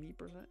 90%.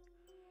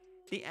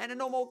 The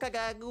Ananomo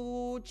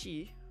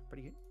Kagaguchi.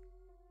 Pretty good.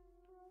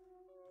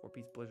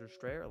 4-piece Blizzard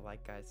Strayer,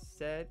 like I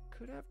said,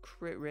 could have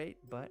crit rate,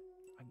 but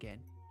again,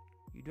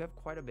 you do have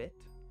quite a bit.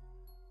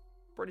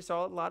 Pretty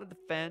solid. A lot of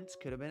defense.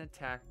 Could have been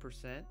attack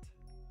percent.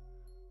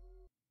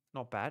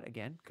 Not bad.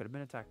 Again, could have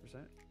been attack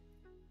percent.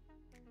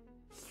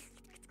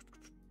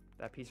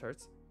 That piece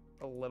hurts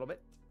a little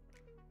bit.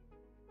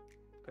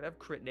 Could have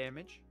crit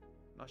damage.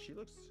 No, she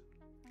looks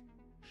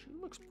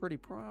pretty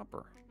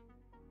proper.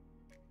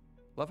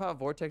 Love how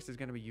Vortex is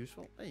going to be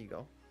useful. There you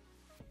go.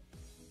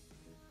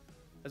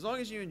 As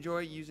long as you enjoy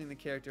using the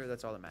character,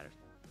 that's all that matters.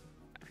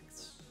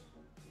 Facts.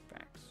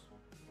 Facts.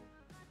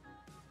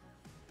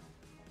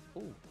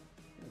 Ooh.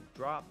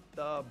 Drop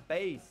the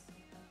bass.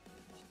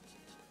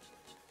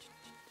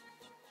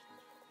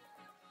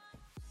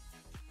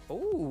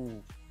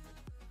 Ooh.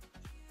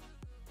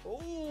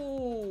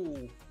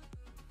 Ooh.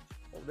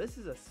 Oh, this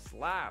is a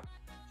slap.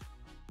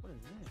 What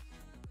is this?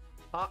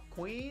 Pop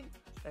Queen?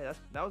 Hey,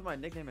 that was my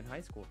nickname in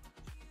high school.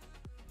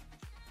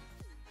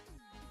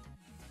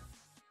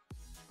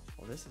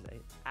 Oh, this is a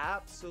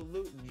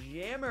absolute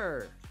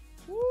jammer.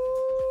 Woo!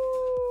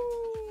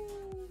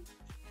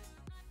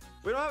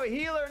 We don't have a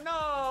healer.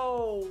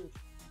 No!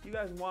 You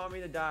guys want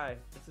me to die.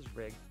 This is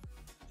rigged.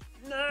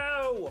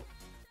 No!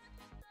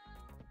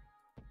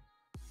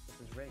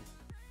 This is rigged.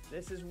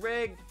 This is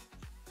rigged.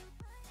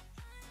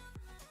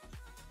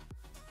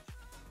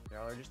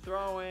 Y'all are just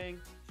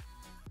throwing.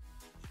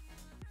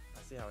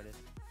 I see how it is.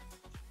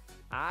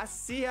 I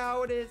see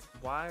how it is.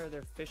 Why are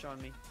there fish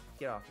on me?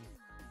 Get off me.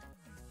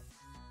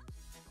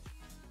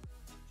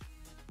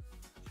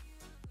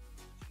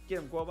 Get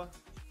him, Guoba. I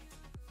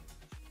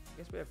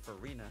guess we have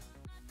Farina.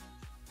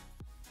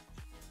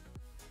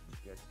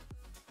 That's good.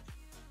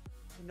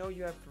 I know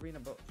you have Farina,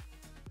 but...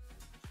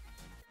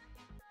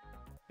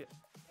 Yeah.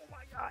 Oh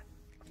my god.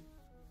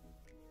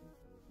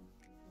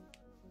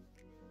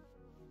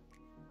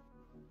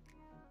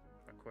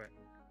 I quit.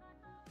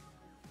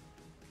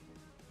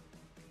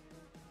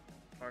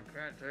 I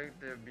can't take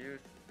the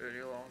abuse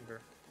any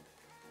longer.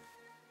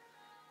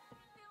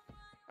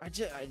 I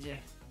just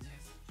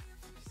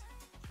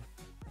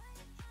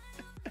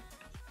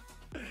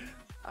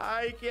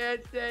I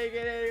can't take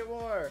it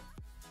anymore.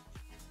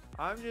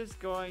 I'm just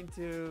going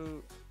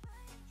to...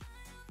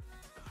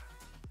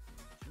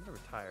 I'm gonna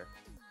retire.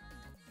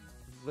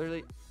 I'm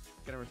literally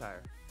gonna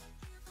retire.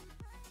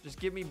 Just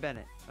give me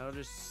Bennett. I'll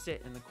just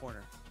sit in the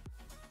corner.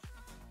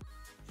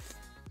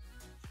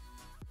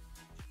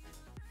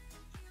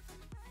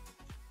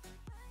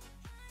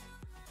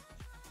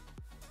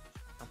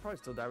 I'll probably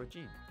still die with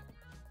Jean.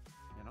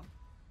 You know?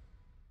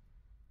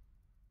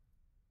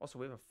 Also,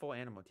 we have a full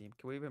animal team.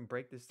 Can we even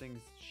break this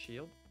thing's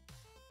shield?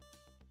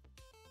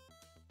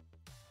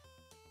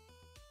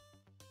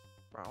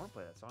 Bro, I want to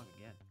play that song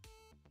again.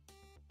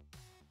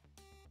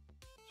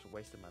 Just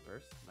wasted my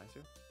burst.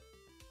 Nicer.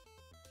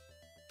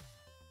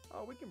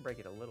 Oh, we can break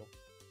it a little.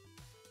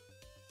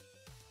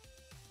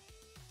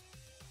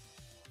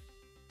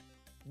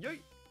 Yay! I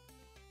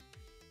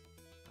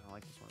don't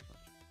like this one as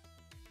much.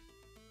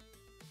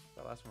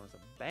 That last one was a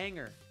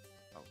banger.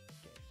 Oh,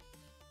 okay.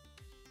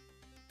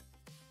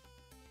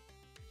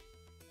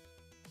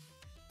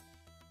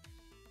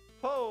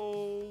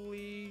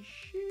 Holy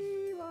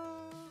Shiva!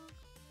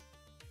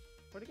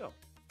 Where'd he go?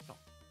 Oh.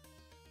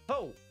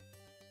 Oh!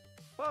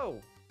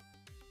 Whoa!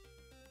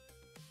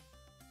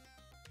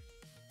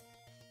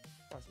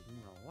 Boss is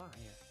moving a lot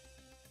here.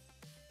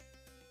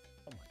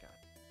 Oh my god.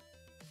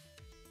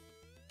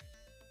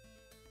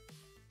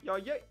 Yo,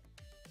 yay! You're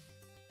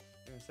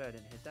gonna say I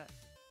didn't hit that.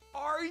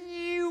 Are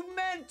you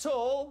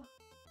mental?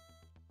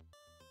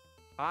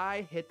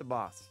 I hit the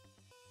boss.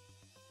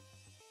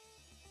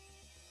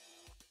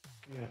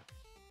 Yeah.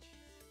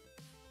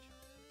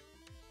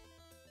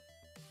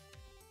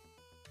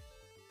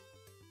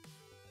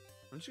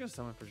 I'm just gonna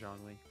summon for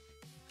Zhongli.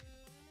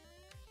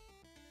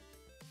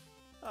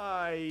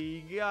 Oh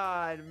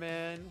god,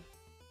 man.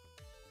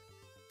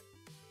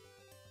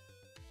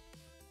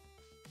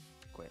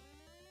 Quit.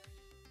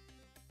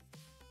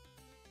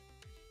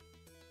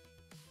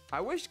 I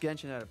wish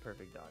Genshin had a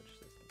perfect dodge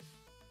system.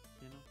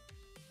 You know?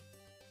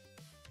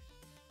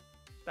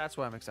 That's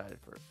why I'm excited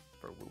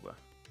for Wuba.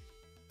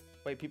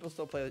 Wait, people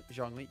still play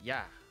Zhongli?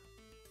 Yeah.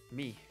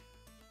 Me.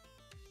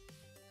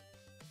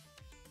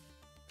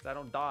 'Cause I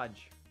don't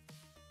dodge.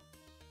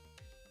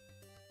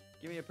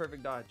 Give me a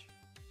perfect dodge.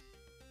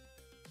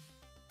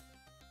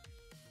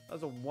 That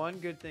was the one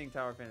good thing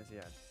Tower Fantasy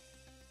had.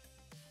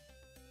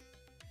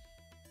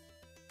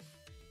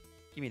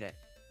 Give me that.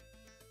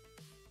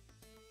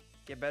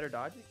 Get better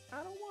dodging?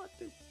 I don't want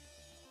to.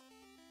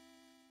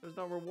 There's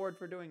no reward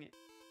for doing it.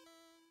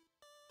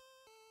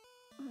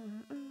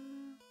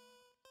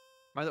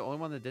 Am I the only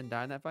one that didn't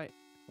die in that fight?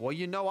 Well,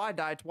 you know I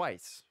died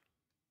twice.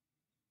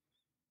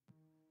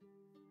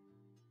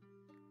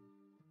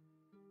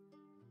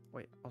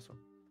 Wait, also.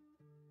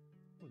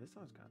 Oh, this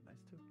song's kind of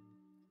nice too.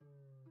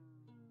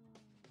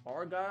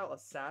 Argyle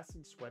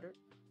Assassin Sweater?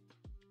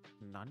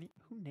 Nani?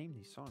 Who named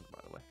these songs, by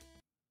the way?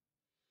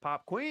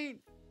 Pop Queen!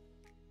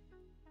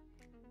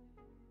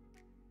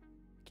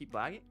 Keep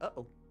lagging?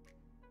 Uh-oh.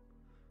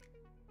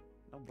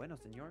 No bueno,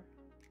 senor.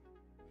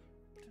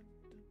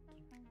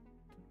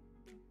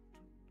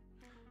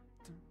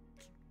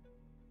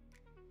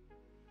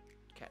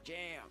 Cat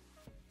Jam.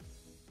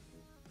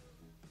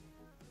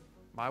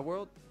 My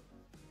world?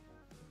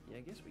 Yeah,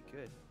 I guess we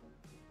could.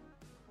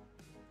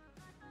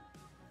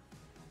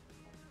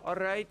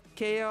 Alright,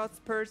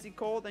 Chaos, Percy,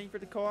 Cole, thank you for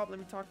the co-op. Let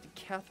me talk to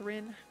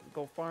Catherine.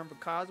 Go farm for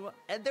Coswa.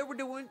 And then we're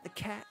doing the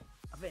cat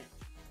event.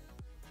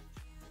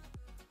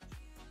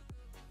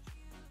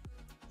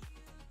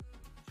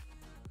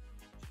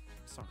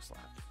 Song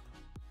slaps.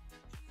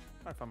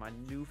 I found my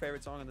new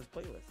favorite song on this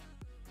playlist.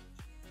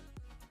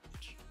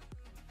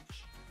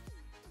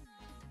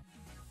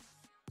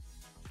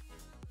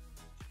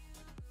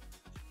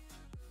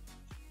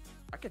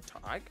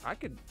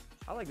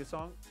 I like this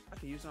song. I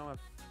could use it on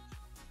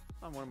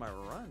one of my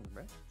runs,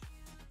 bro.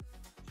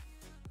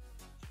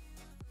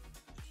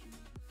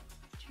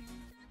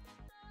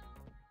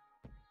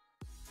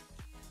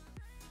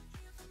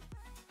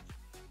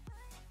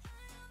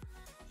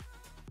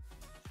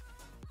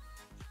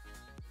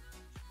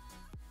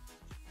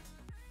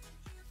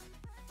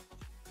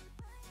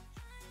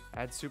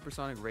 Add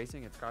supersonic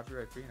racing. It's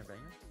copyright free and a banger.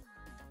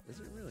 Is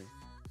it really?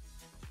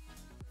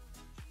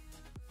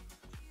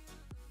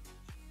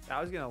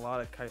 I was getting a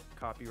lot of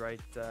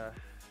copyright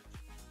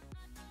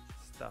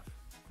stuff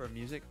for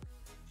music.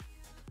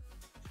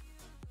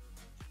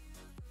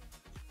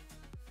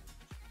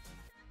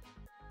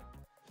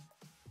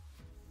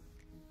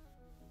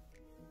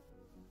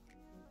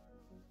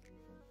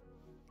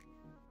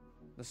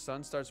 The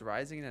sun starts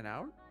rising in an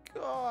hour?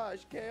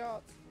 Gosh,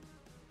 chaos.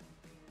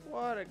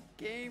 What a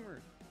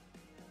gamer.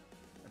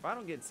 If I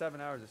don't get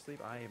 7 hours of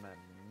sleep, I am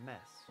a mess.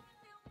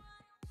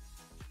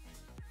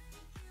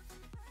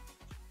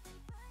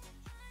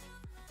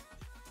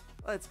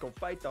 Let's go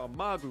fight the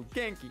Magu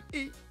Genki.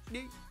 Eat.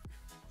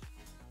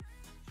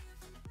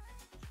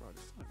 Bro,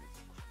 this song is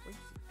crazy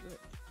good.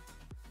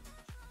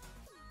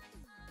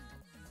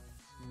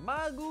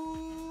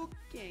 Magu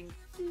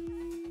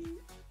Genki.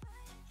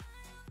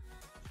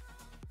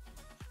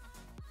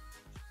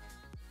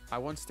 I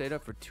once stayed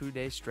up for 2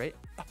 days straight.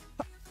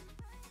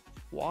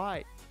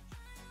 Why?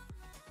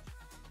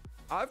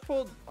 I've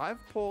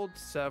pulled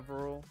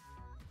several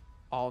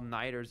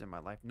all-nighters in my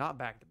life. Not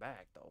back to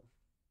back though.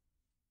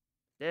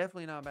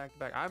 Definitely not back to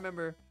back. I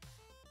remember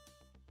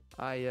this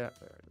one. I like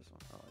this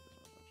one much.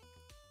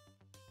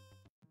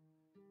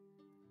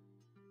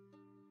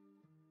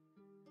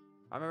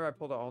 I remember I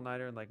pulled an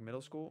all-nighter in like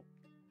middle school.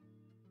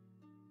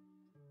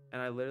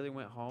 And I literally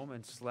went home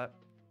and slept.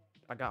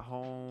 I got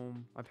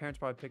home. My parents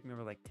probably picked me up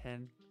at like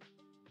 10,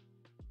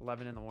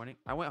 11 in the morning.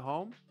 I went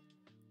home.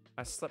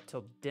 I slept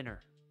till dinner.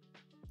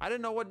 I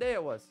didn't know what day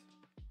it was.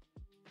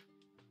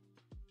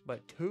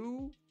 But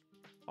 2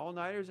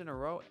 all-nighters in a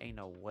row, ain't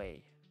no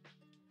way.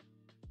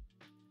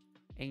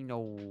 Ain't no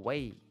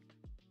way.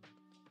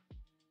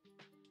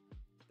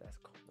 That's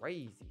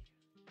crazy.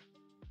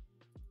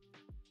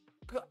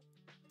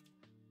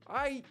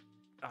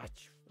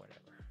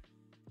 Whatever.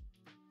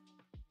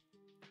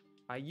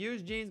 I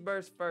use Jeans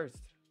Burst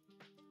first.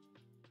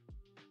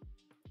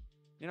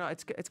 You know,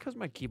 it's because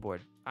my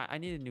keyboard. I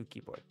need a new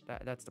keyboard.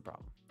 That's the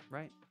problem,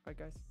 right? Right,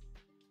 guys?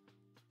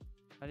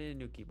 I need a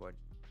new keyboard.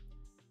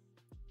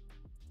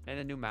 And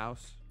a new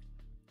mouse.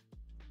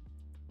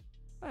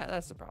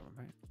 That's the problem,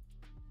 right?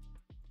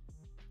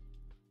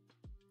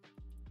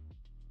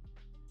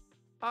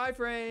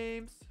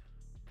 Iframes.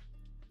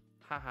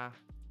 Haha.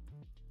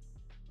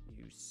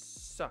 You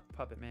suck,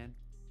 Puppet Man.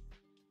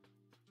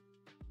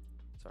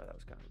 Sorry, that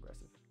was kind of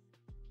aggressive.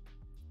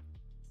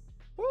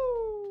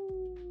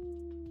 Woo!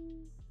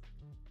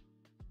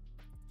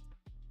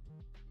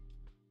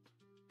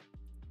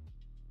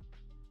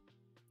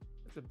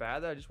 Is it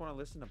bad that I just want to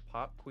listen to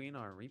Pop Queen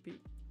on repeat?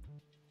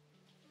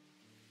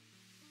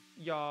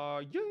 Yeah.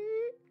 Where'd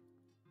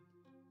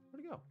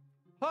he go?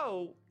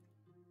 Ho!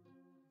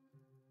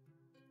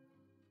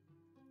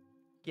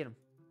 Get him.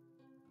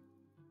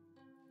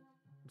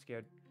 I'm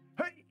scared.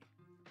 Hey!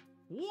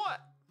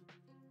 What?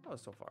 That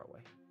was so far away.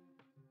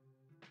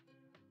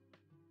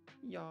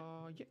 Yeah.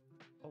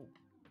 Oh.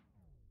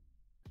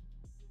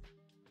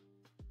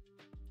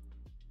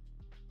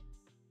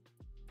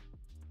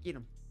 Get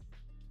him.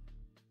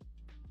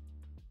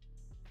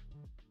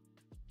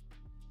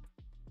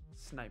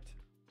 Sniped.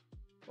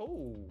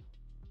 Oh.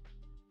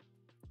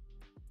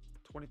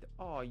 20.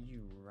 Oh,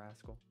 you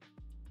rascal.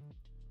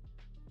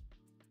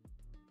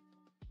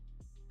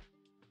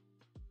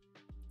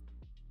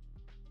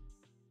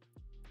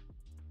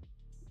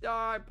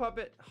 Die,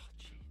 puppet. Oh,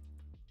 jeez.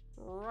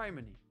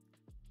 Rhymony.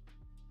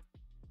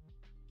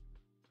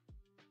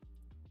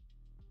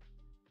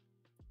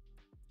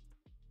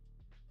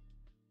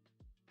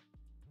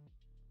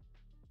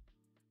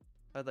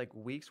 I had like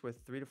weeks with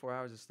 3 to 4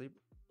 hours of sleep.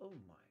 Oh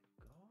my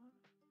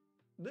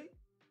god.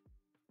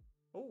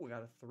 Oh, we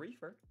got a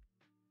 3-fer.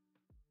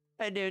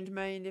 I don't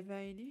mind if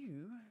I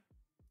do.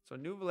 So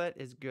Nouvellette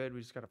is good.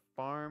 We just gotta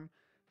farm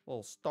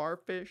little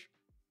starfish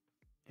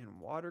and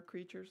water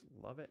creatures.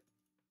 Love it.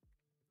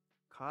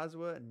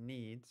 Kazuha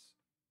needs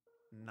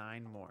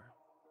 9 more.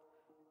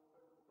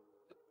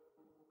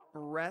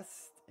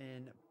 Rest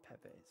in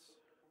Pepe's.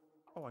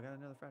 Oh, I got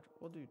another fractal.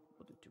 We'll do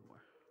 2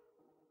 more.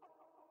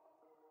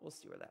 We'll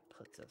see where that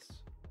puts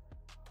us.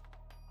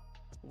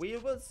 We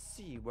will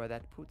see where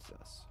that puts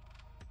us.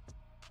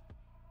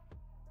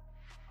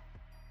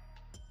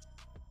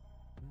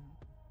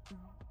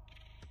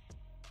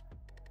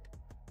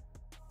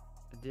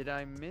 Did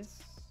I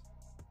miss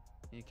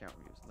any account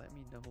reviews? Let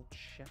me double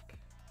check.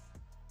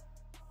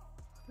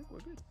 I think we're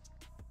good.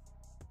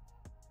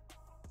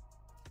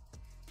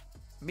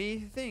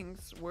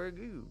 Methinks we're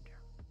good.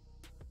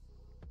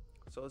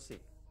 So let's see.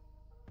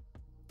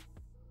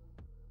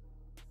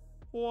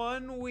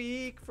 1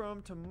 week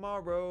from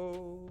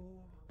tomorrow,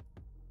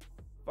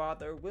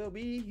 Father will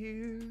be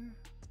here.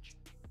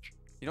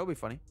 You know what'd be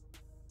funny?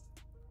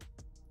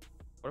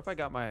 What if I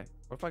got my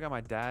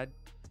dad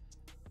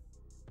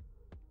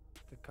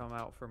to come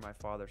out for my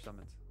father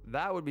summons?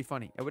 That would be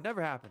funny. It would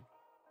never happen.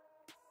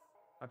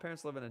 My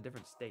parents live in a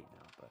different state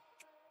now, but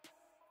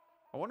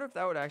I wonder if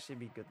that would actually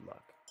be good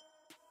luck.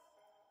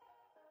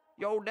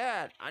 Yo,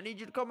 Dad, I need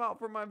you to come out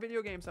for my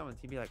video game summons.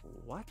 He'd be like,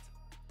 what?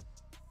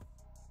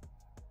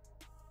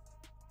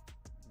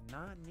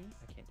 Not me.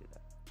 I can't do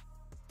that.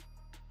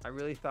 I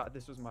really thought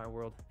this was my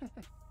world.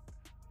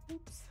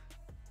 Oops.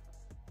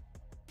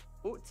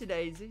 Oopsie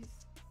daisies.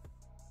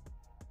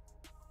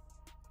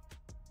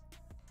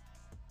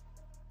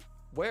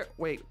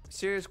 Wait,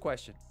 serious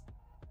question.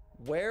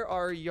 Where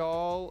are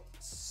y'all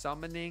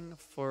summoning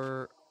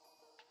for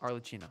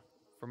Arlecchino?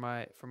 For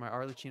my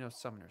Arlecchino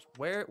summoners.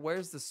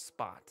 Where's the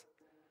spot?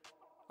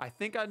 I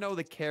think I know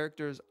the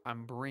characters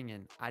I'm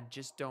bringing. I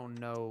just don't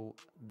know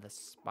the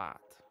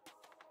spot.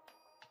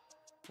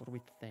 What do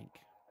we think?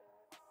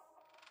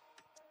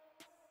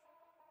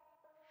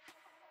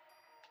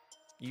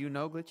 You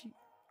know, Glitchy?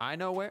 I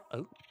know where.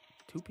 Oh,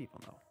 2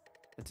 people know.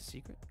 It's a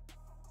secret.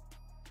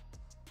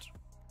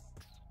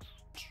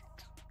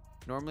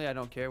 Normally, I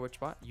don't care which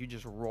spot. You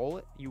just roll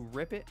it. You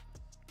rip it.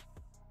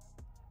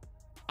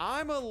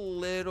 I'm a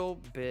little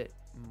bit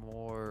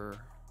more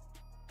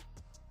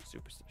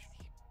superstitious.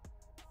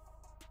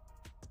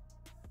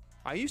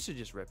 I used to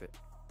just rip it.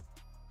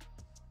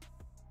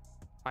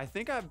 I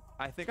think I've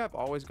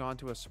always gone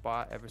to a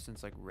spot ever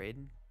since like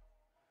Raiden.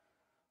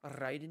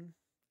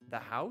 The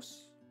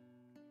house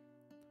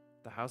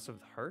of the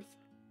hearth.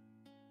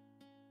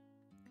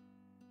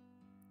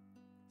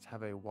 Let's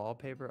have a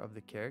wallpaper of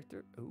the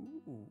character.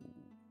 Ooh.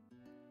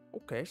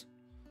 Okay.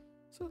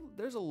 So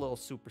there's a little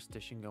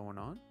superstition going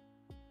on.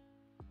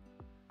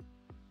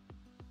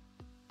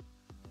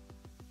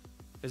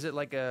 Is it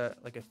like a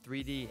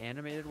 3D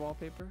animated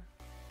wallpaper?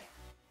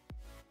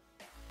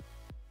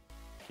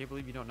 Can't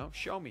believe you don't know.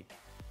 Show me.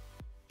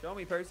 Show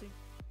me, Percy.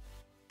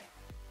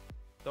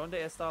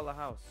 ¿Dónde está la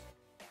house?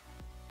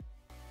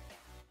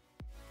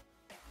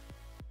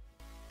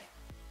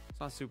 It's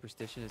not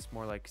superstition. It's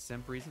more like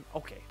simp reason.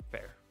 Okay,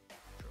 fair.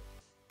 True.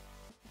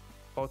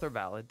 Both are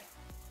valid.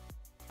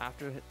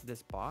 After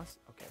this boss?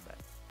 Okay, I bet.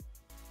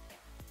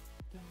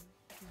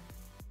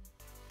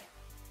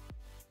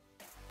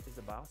 Is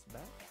the boss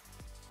back?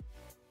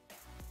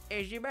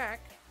 Is he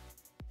back?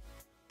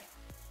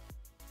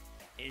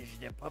 Is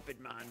the puppet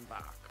man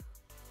back?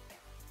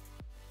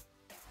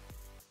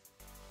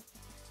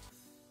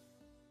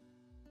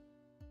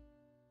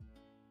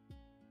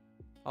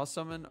 I'll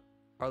summon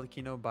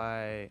Arlecchino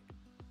by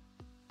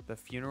the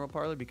funeral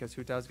parlor because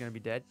Hutao's gonna be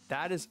dead.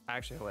 That is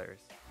actually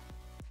hilarious.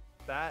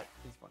 That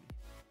is funny.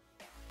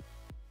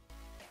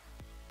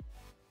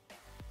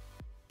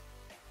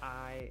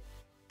 I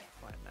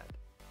find that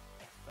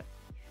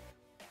effective.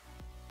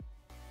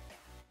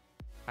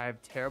 I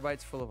have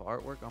terabytes full of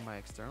artwork on my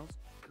externals.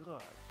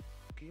 God.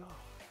 Good.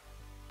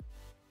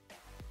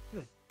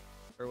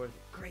 Or what is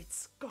it? Great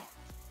Scott.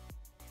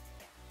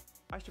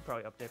 I should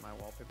probably update my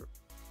wallpaper.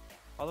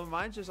 Although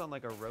mine's just on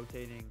like a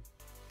rotating.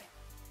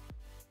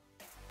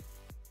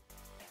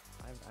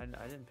 I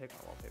didn't pick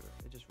my wallpaper.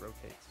 It just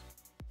rotates.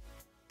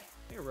 I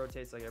think it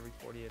rotates like every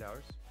 48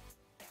 hours.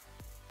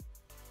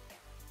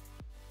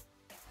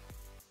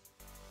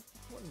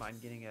 I wouldn't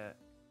mind getting an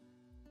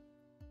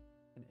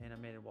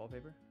animated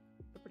wallpaper.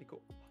 They're pretty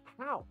cool.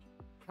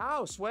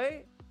 How,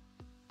 Sway?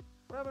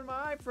 What happened to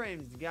my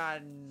iframes?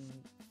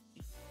 Gotten.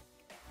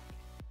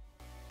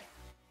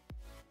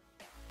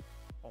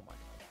 Oh my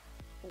god.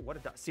 Oh, what a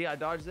dodge. See, I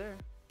dodged there.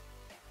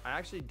 I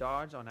actually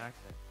dodged on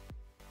accident.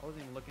 I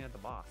wasn't even looking at the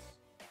boss.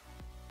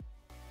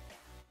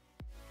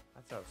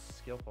 That's how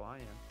skillful I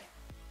am.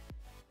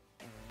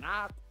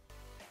 Not.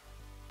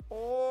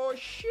 Oh,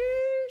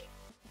 shit.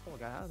 Oh, I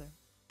got out of there.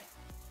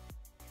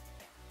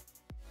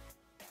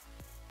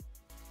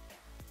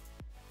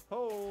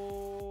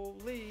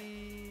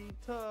 Holy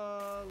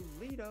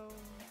Toledo.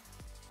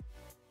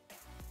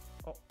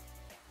 Oh.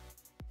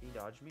 He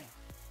dodged me.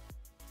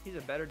 He's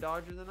a better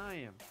dodger than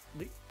I am.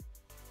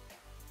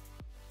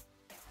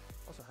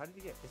 Also, how did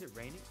he get... Is it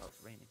raining? Oh,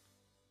 it's raining.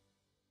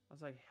 I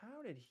was like,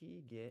 how did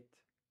he get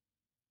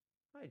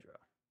Hydra?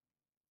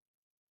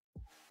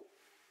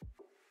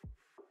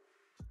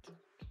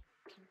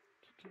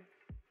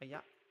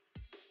 Yeah.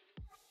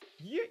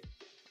 Yeah.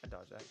 I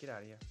dodged that. Get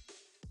out of here.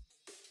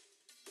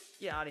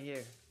 Get out of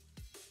here.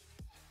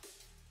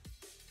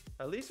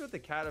 At least with the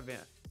cat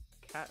event,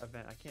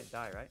 I can't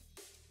die, right?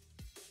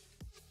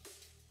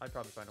 I'd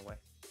probably find a way.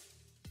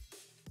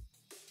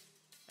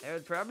 I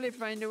would probably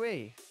find a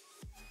way.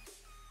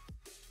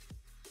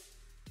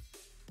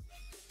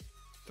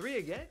 3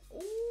 again?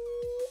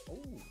 Ooh.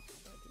 Ooh.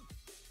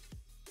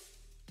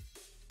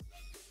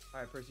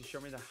 Alright, Percy,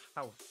 show me the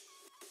house.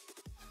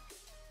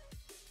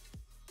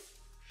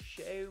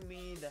 Show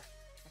me the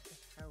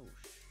house.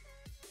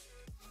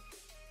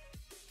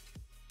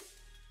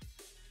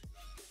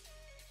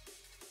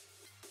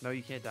 No,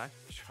 you can't die.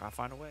 I'll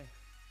find a way.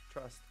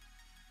 Trust.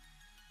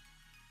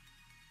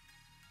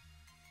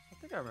 I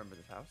think I remember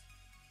this house.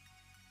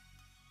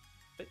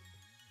 Hey.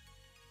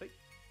 Hey.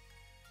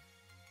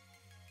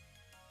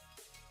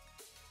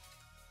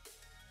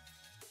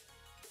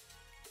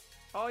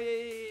 Oh,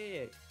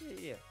 yeah.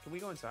 Can we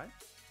go inside?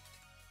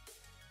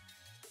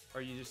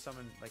 Or you just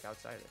summon, like,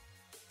 outside it?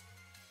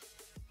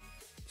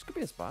 This could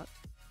be a spot.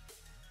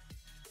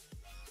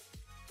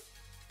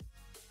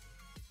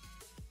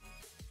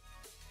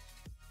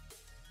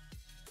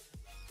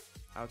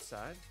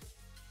 Outside?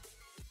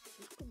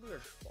 This could be a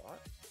spot.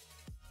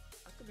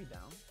 I could be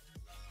down.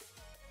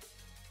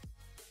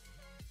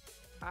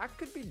 I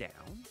could be down.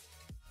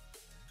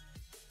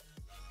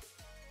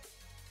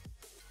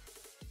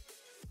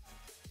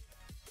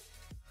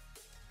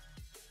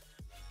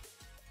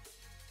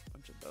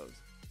 Bunch of those.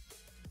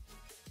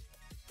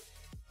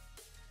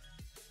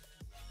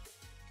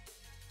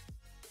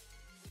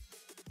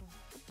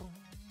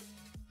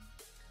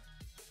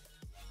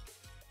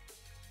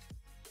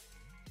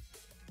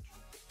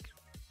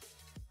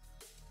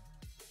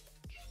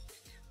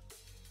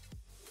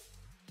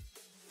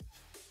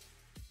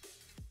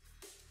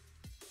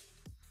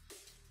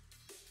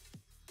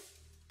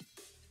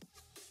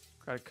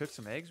 Gotta cook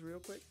some eggs real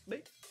quick.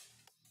 Beep.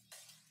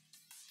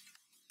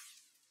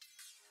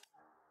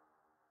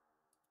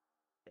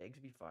 Eggs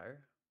be fire.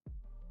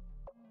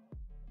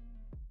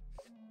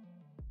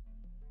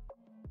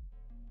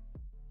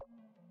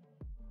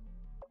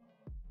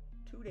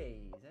 2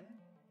 days, eh?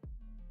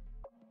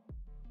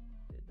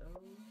 Did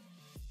those?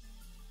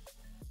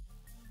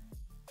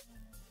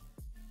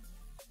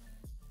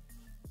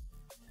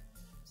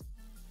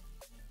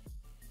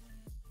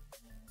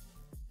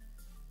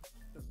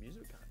 The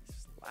music kind of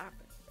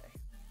slapping today.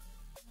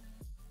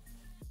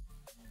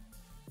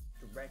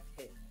 Direct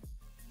hit.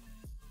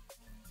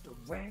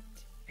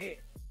 Direct hit.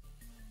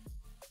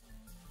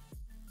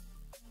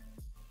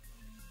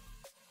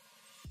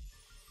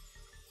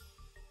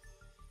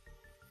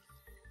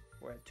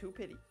 We're at 2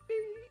 pity.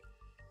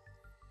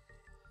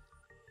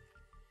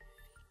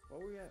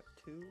 What were we at?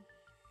 2,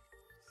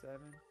 7,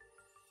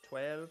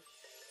 12,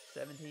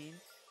 17,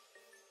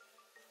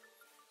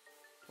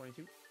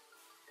 22,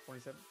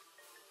 27,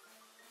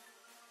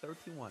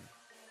 31.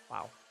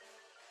 Wow.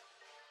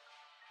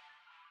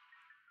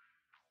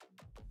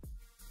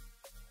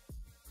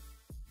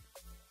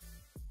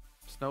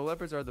 Snow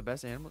leopards are the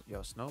best animals.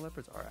 Yo, snow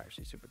leopards are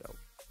actually super dope.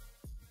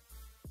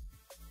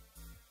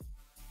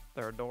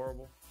 They're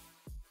adorable.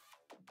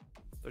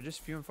 They're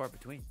just few and far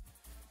between.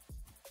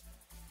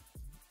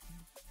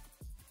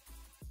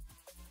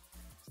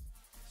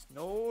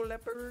 Snow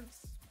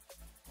leopards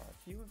are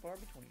few and far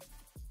between.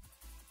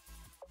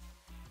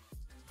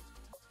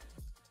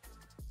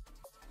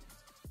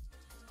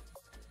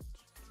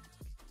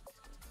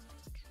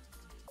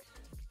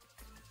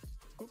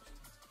 Oops.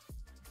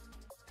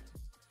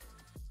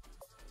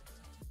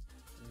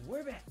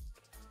 We're back.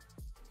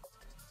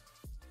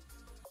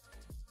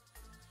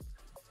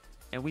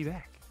 And we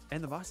back.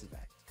 And the boss is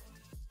back.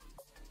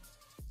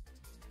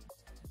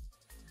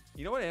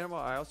 You know what animal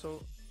I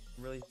also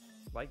really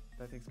like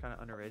that I think is kind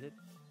of underrated?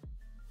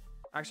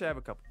 Actually, I have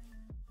a couple.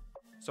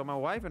 So my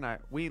wife and I,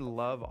 we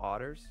love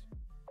otters.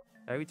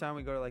 Every time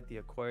we go to like the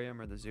aquarium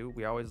or the zoo,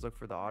 we always look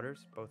for the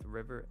otters, both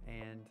river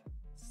and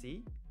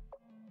sea.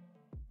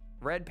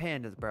 Red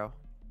pandas, bro.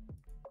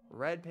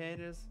 Red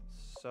pandas,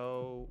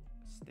 so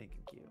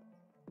stinking cute.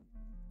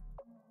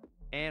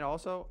 And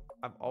also,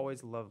 I've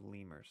always loved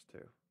lemurs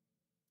too.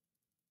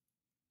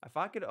 If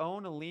I could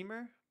own a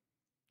lemur,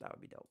 that would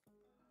be dope.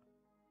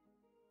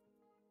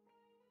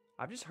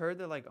 I've just heard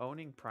that like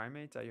owning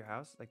primates at your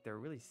house, like they're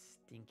really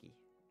stinky.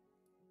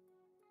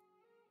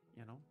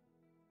 You know?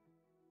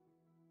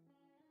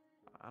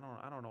 I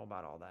don't know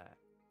about all that.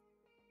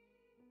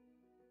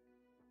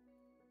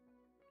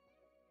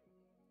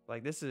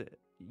 Like this is,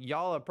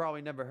 y'all have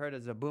probably never heard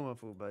of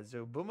Zaboomafoo, but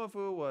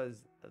Zaboomafoo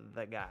was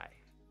the guy.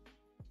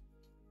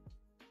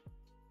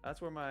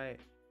 That's where my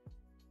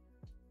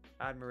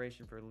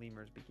admiration for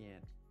lemurs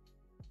began.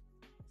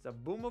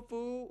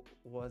 Zaboomafoo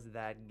was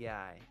that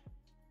guy.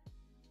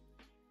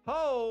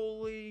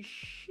 Holy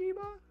Sheba.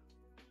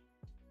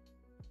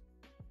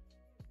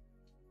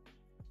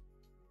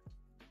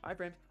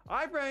 Iframes.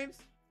 Iframes!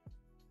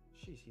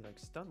 Jeez, he like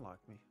stun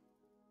locked me.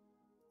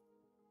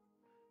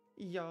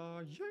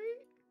 Yeah, yeah.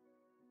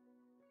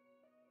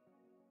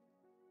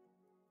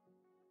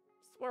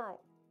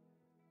 Swirl.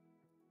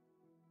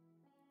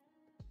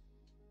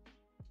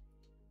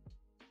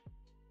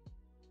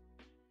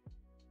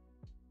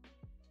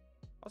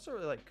 Also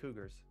really like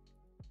cougars.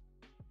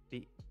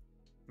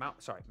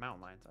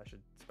 Mountain lions, I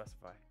should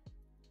specify.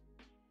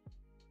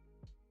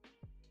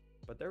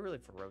 But they're really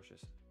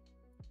ferocious.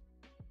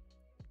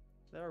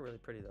 They are really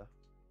pretty though.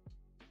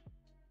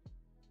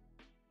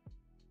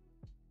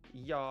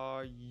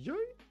 Yeah, yeah.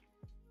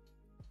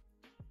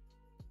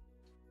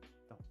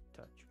 Don't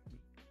touch me.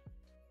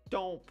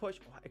 Don't push.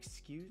 Oh,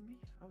 excuse me?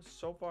 I was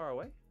so far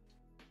away.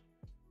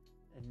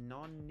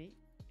 Noni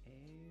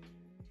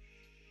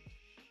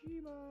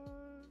Shiba.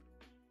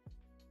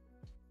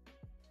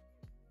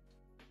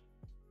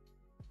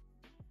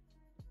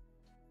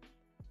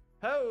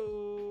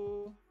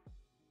 Ho!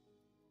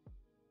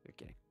 You're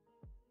kidding.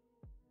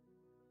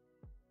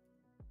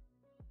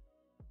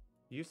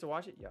 You used to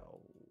watch it? Yo.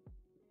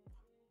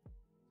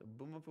 The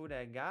Boomafu,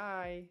 that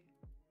guy.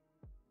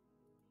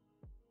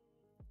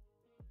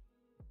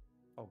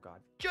 Oh,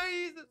 God.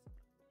 Jesus!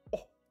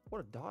 Oh, what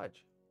a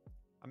dodge.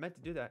 I meant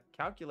to do that.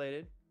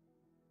 Calculated.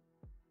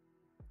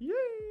 Yay!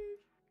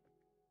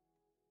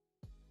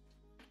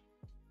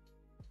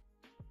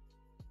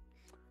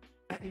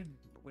 But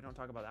we don't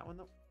talk about that one,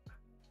 though.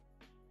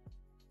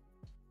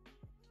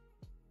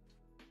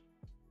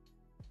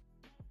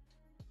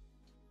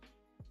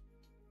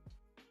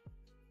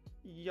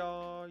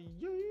 Yeah,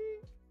 yay!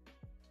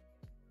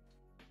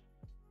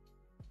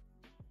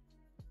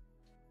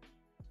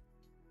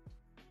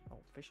 Oh,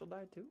 official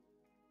died too?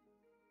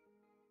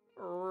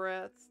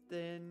 Rest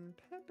in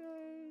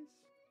Pepe's.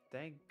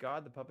 Thank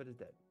God the puppet is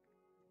dead.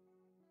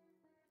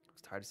 I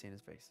was tired of seeing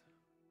his face.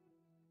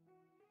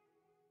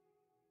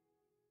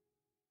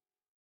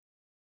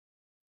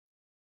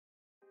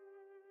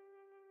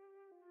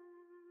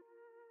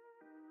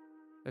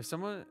 If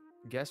someone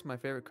guessed my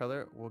favorite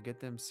color, we'll get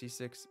them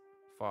C6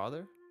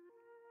 father.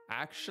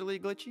 Actually,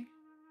 Glitchy?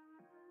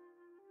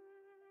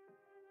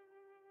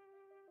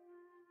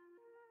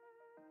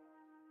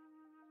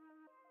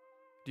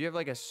 Do you have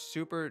like a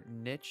super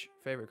niche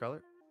favorite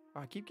color?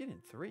 Oh, I keep getting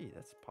 3.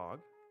 That's pog.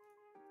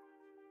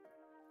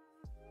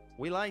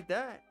 We like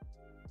that.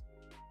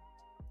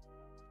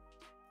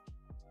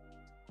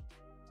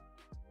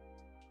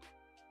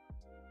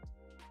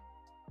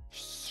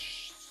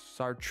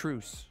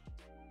 Chartreuse.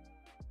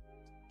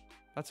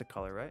 That's a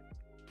color, right?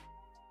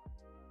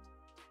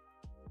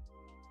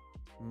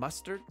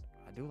 Mustard?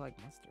 I do like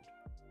mustard.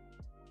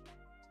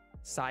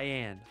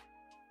 Cyan.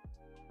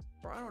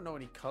 Bro, I don't know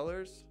any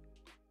colors.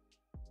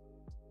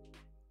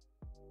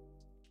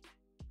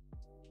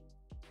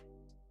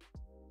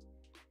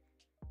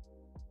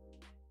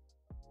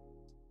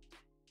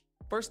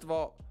 First of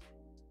all,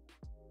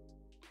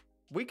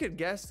 we could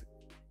guess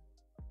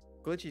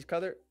Glitchy's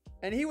color,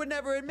 and he would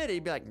never admit it.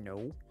 He'd be like,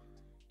 no.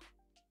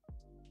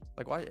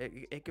 Like, why?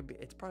 It could be,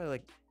 it's probably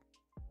like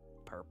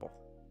purple.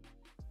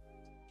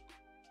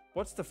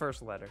 What's the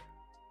first letter?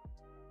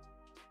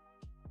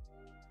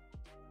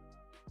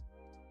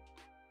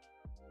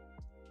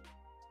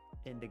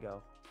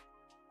 Indigo.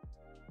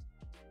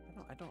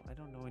 I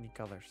don't know any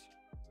colors.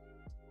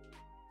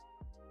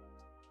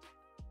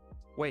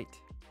 Wait.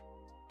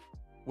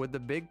 Would the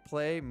big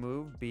play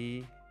move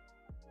be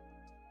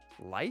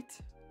light?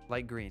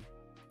 Light green.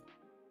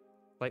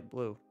 Light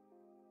blue.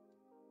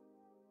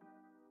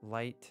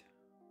 Light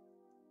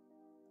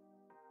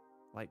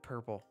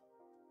purple.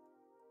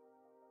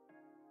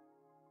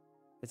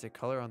 Is it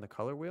color on the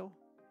color wheel?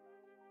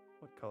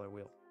 What color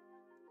wheel?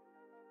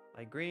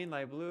 Light green,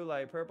 light blue,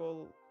 light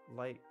purple,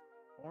 light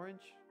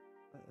orange?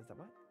 Is that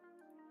what?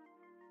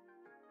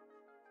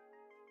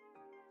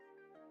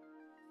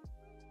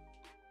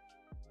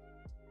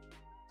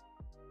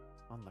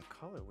 On the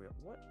color wheel.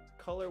 What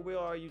color wheel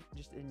are you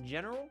just in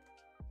general?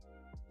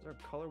 Is there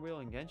a color wheel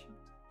in Genshin?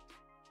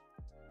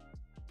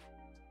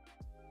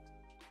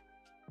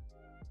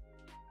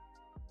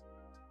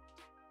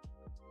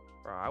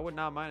 Bro, I would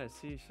not mind a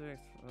C6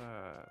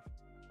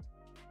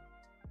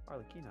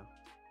 Arlecchino.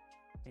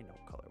 Ain't no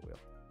color wheel.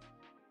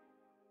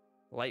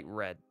 Light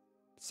red.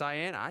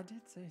 Cyan? I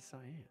did say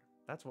cyan.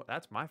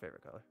 That's my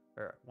favorite color.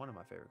 Or one of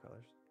my favorite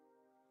colors.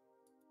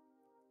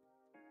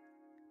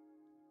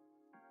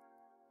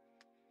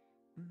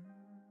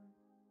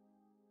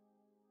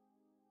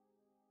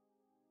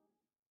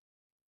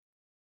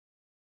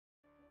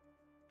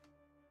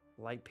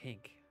 Light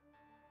pink.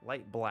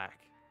 Light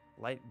black.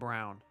 Light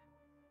brown.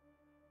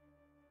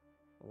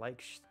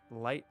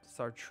 Light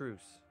chartreuse.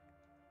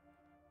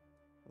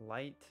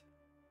 Light.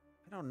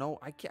 I don't know.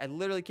 I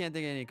literally can't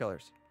think of any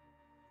colors.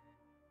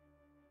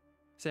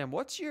 Sam,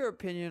 what's your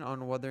opinion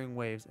on Wuthering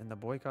Waves and the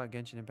boycott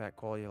Genshin Impact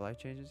quality of life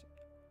changes?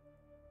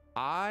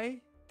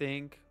 I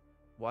think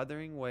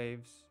Wuthering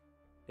Waves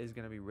is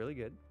going to be really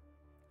good.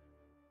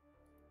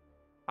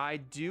 I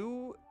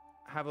do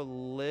have a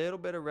little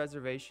bit of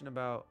reservation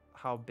about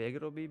how big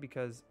it'll be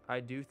because I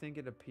do think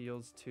it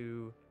appeals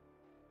to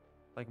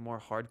like more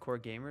hardcore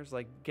gamers.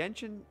 Like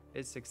Genshin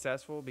is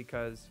successful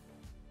because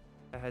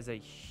it has a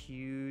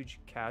huge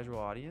casual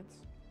audience.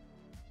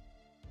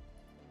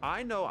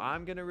 I know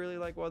I'm gonna really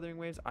like Wuthering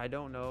Waves. I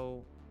don't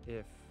know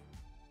if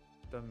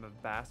the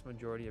vast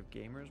majority of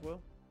gamers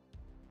will.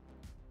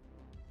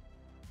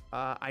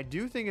 I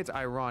do think it's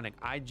ironic.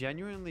 I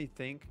genuinely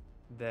think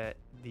that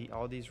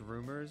all these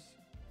rumors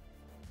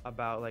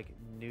about like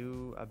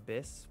new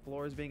abyss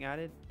floors being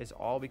added is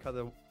all because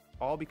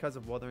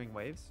of Wuthering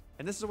Waves.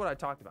 And this is what I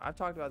talked about. I've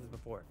talked about this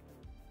before.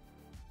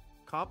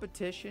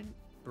 Competition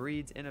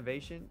breeds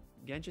innovation.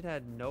 Genshin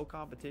had no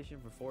competition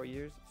for 4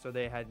 years, so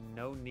they had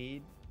no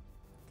need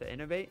to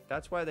innovate.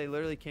 That's why they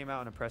literally came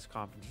out in a press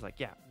conference like,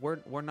 yeah,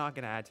 we're not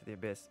going to add to the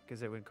Abyss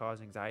because it would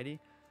cause anxiety.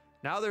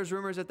 Now there's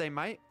rumors that they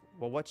might.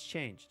 Well, what's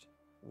changed?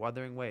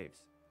 Wuthering Waves,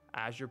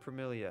 Azure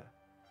Premilia.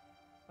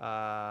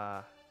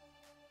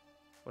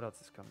 What else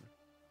is coming?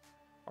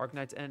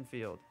 Arknight's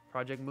Enfield,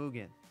 Project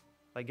Mugen.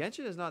 Like,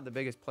 Genshin is not the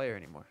biggest player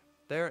anymore.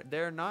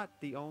 They're not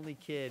the only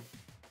kid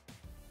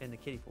in the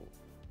kiddie pool.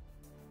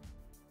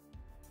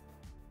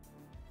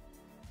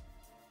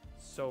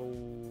 So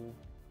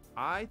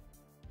I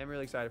am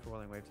really excited for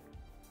Wuthering Waves.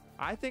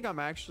 I think I'm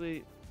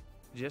actually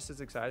just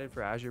as excited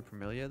for Azure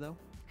Premilia though.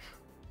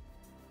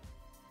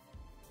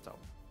 So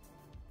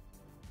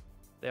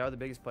they are the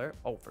biggest player.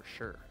 Oh, for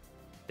sure.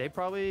 They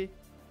probably,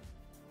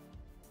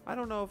 I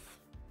don't know if,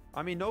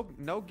 I mean, no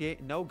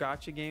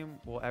gacha game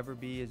will ever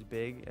be as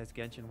big as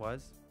Genshin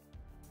was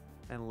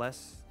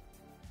unless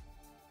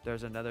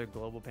there's another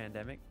global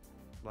pandemic.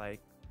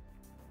 Like,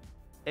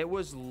 it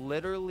was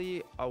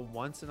literally a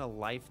once in a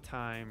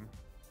lifetime,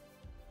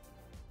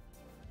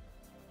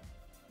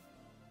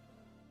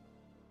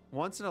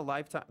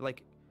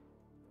 like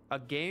a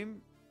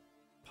game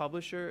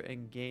publisher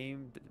and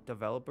game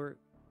developer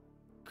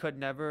could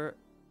never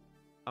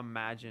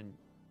imagine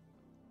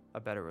a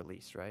better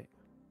release, right?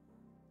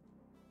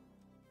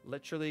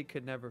 Literally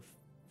could never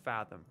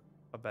fathom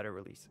a better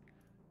release.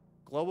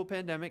 Global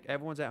pandemic,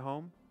 everyone's at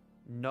home,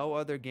 no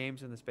other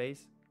games in the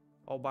space.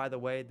 Oh, by the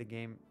way, the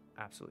game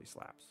absolutely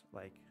slaps.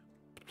 Like,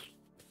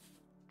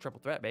 triple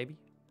threat, baby.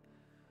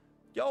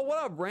 Yo, what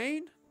up,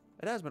 Rain?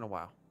 It has been a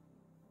while.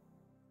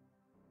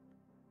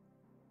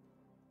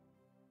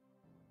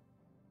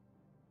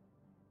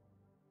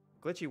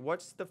 Glitchy,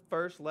 what's the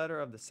first letter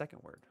of the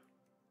second word?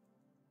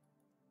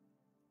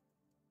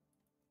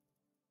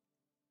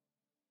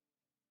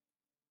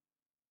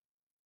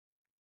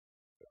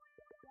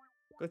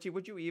 Glitchy,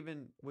 would you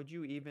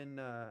even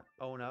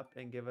own up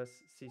and give us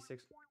C6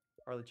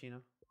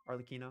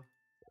 Arlecchino?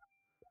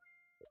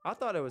 I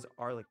thought it was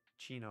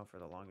Arlecchino for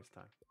the longest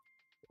time.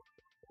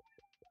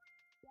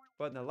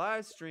 But in the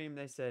live stream,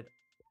 they said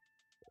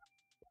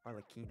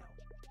Arlecchino.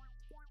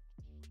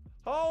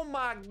 Oh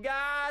my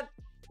God!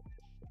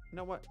 You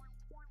know what?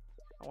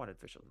 I wanted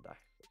Fischl to die.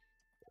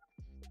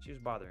 She was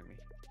bothering me.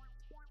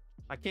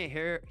 I can't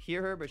hear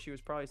her, but she was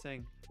probably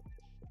saying,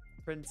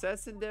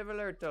 Prinzessin de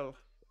Valertel.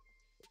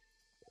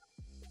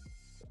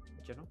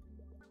 You know?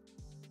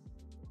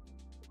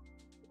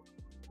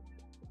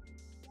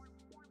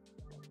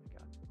 Oh my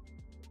God.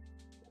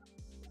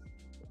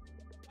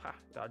 Ha!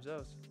 Dodge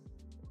those.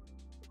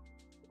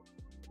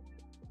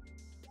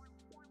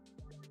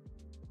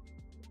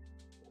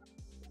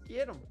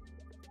 Get him!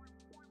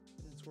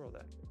 Didn't swirl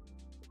that.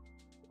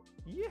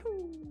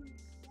 Yahoo!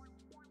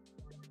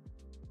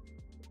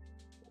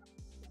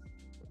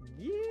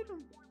 Get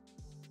him!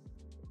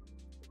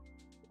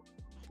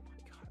 Oh my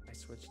God! I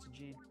switched to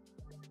Jean.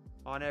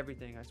 On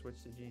everything, I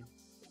switched to Jean.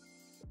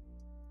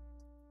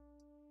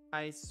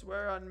 I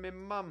swear on me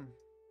mum.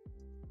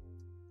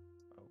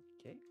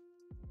 Okay.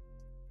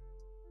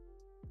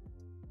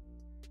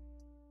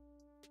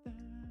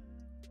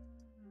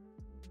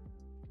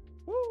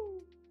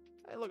 Woo!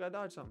 Hey, look, I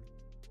dodged something.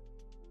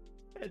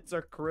 It's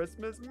a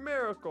Christmas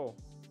miracle.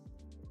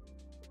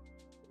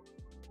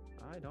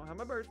 I don't have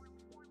my bird.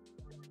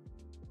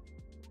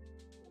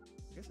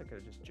 I guess I could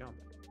have just jumped.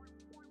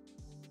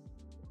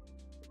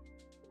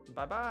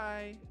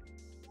 Bye-bye.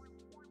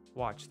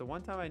 Watch. The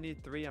one time I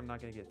need 3, I'm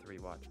not going to get 3.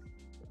 Watch.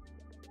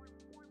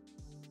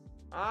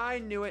 I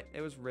knew it.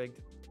 It was rigged.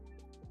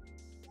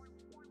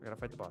 We got to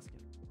fight the boss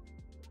again.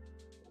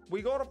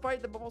 We got to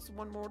fight the boss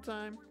one more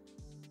time.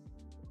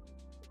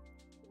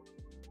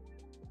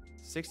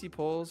 60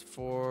 pulls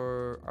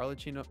for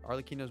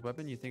Arlecchino's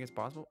weapon. You think it's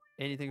possible?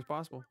 Anything's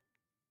possible.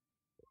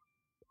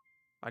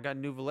 I got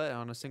Nouvelette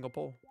on a single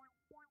pull.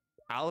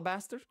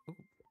 Alabaster? Ooh,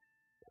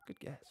 good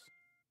guess.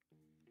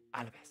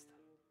 Alabaster.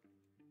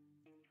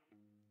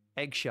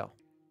 Eggshell.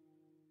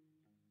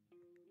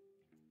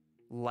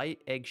 Light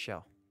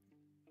eggshell.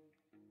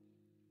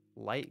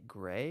 Light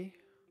gray?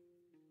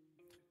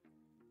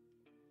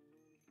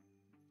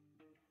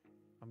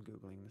 I'm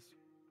Googling this.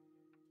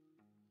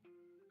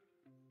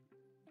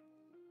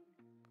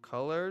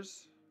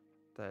 Colors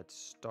that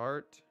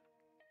start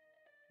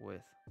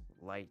with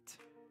light.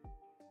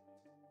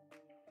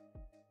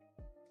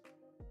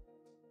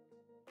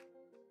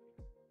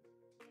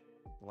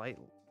 Light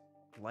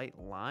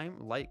lime,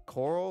 light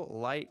coral,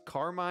 light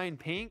carmine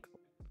pink.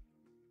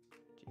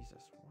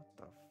 Jesus, what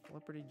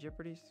the flipperty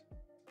jipperties?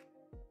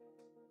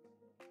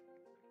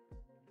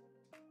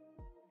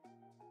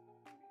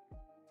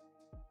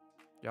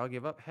 Y'all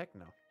give up? Heck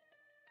no.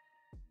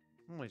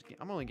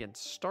 I'm only getting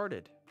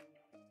started.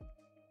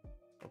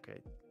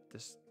 Okay,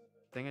 this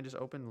thing I just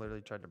opened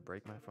literally tried to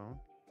break my phone.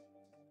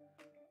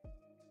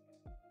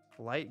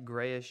 Light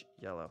grayish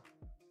yellow.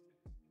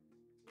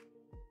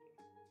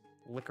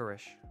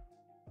 Licorice.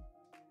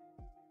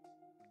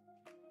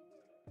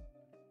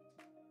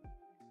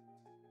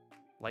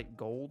 Light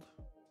gold.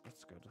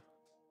 That's good.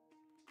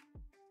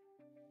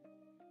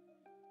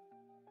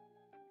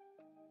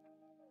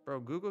 Bro,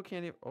 Google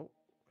can't even... Oh,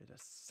 Wait a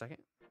second.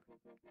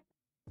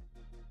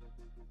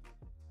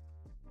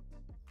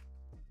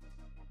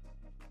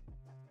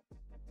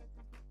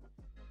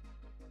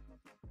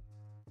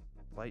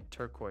 Light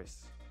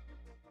turquoise.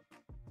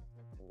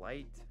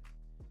 Light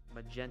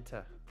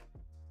magenta.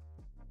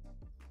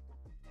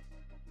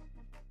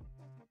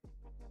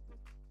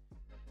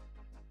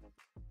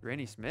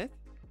 Granny Smith?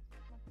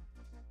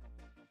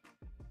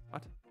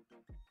 What?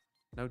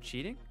 No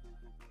cheating?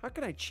 How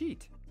could I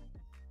cheat?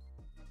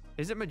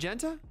 Is it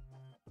magenta?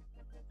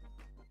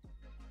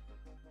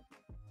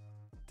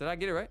 Did I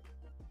get it right?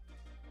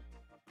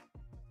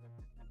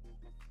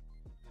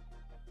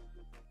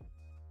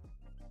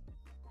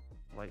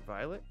 Light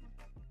violet?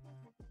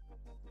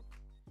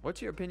 What's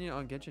your opinion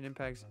on Genshin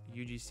Impact's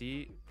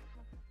UGC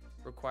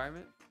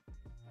requirement?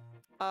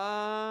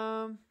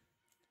 I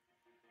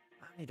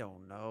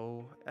don't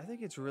know. I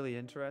think it's really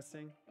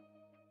interesting.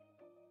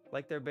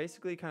 Like, they're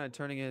basically kind of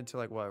turning it into,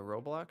 like, what,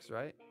 Roblox,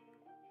 right?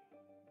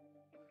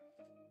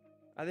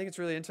 I think it's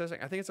really interesting.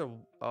 I think it's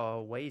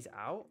a ways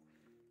out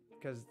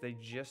because they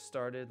just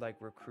started, like,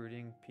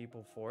 recruiting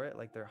people for it.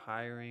 Like, they're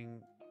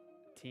hiring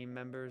team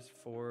members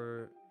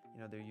for,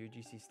 you know, their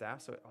UGC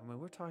staff. So, I mean,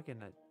 we're talking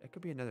that it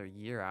could be another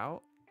year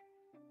out.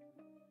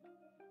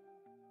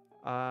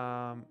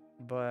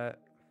 But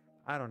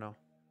I don't know.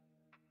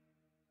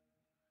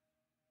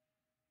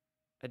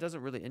 It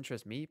doesn't really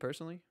interest me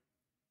personally.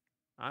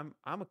 I'm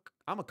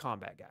a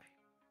combat guy.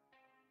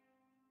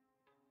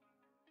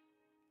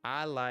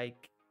 I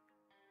like.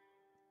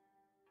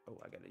 Oh,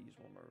 I gotta use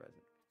one more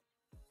resin.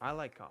 I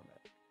like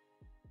combat.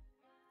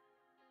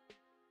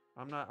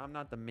 I'm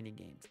not the mini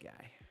games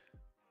guy.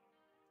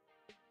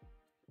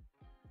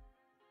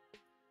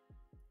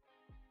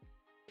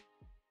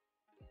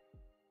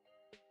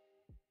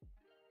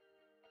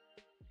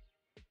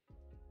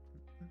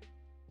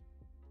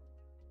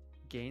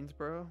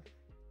 Gainsborough?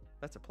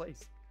 That's a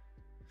place.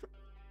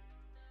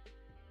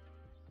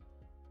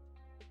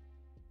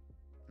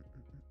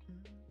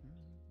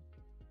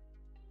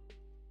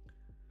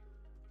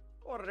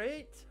 All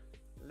right.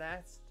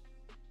 Last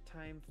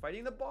time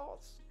fighting the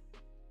boss.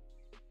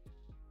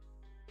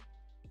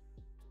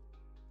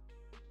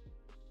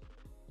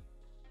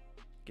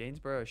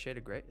 Gainsborough, a shade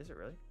of gray? Is it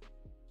really?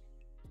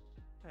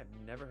 I have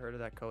never heard of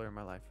that color in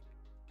my life.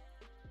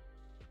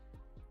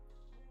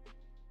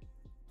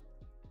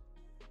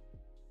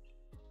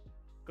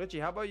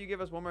 Glitchy, how about you give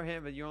us one more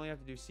hint, but you only have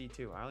to do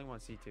C2. I only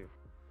want C2.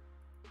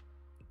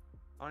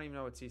 I don't even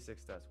know what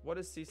C6 does. What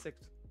does C6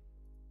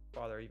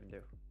 bother even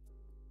do?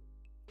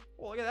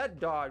 Oh, look at that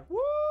dodge. Woo!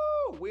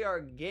 We are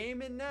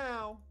gaming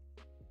now.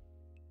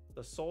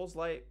 The Souls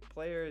Light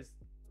player is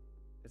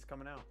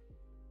coming out.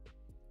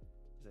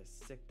 It's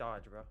a sick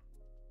dodge, bro.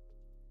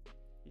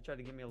 He tried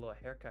to give me a little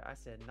haircut. I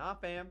said, nah,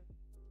 fam.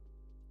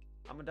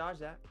 I'm gonna dodge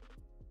that.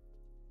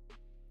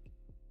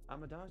 I'm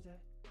gonna dodge that.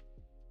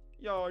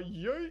 Yo,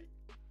 yay!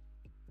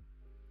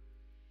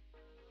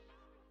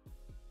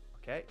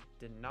 Okay,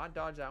 did not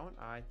dodge that one.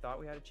 I thought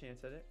we had a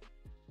chance at it.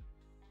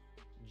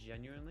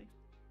 Genuinely.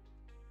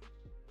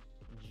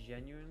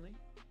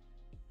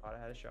 Thought I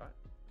had a shot.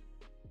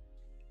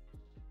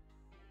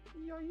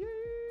 Yo, yay!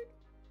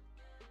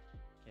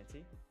 Can't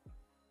see.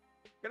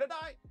 Gonna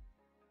die!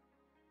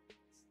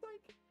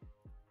 Psych!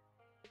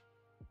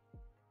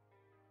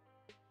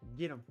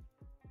 Get him.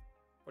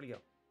 Where'd he go?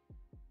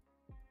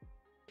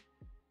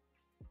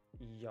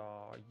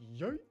 Yeah,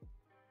 yay!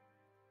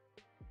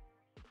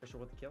 Official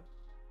with the kill.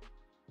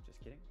 Just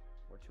kidding.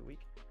 We're too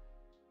weak.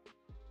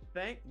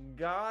 Thank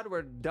God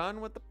we're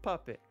done with the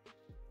puppet.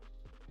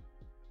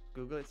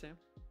 Google it, Sam.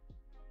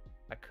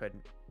 I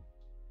couldn't.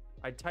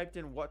 I typed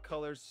in what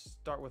colors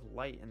start with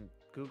light and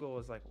Google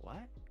was like,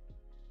 what?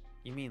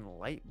 You mean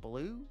light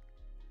blue?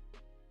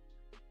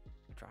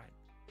 I tried.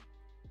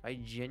 I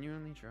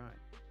genuinely tried.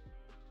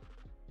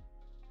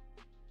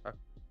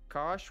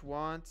 Akash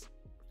wants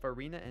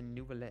Farina and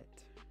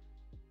Nouvellette.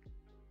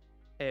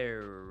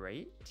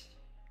 Alright.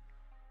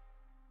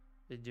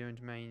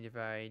 Don't mind if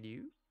I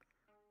do.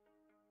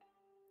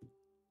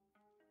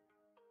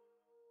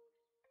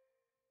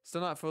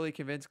 Still not fully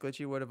convinced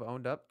Glitchy would have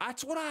owned up.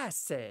 That's what I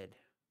said.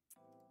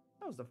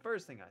 That was the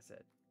first thing I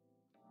said.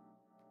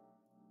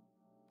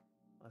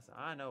 Listen,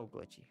 I know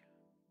Glitchy.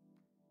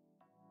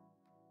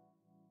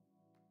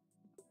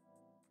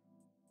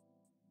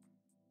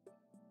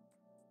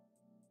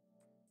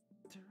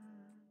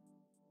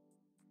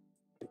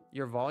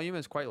 Your volume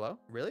is quite low?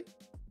 Really?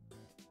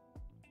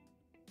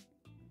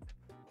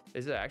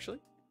 Is it actually?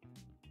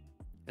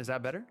 Is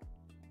that better?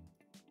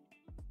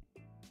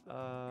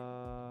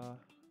 How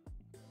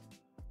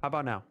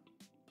about now?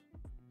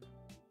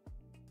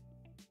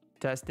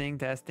 Testing.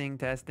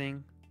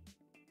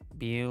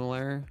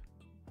 Bueller.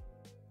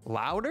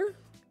 Louder?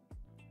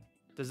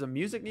 Does the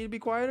music need to be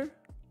quieter?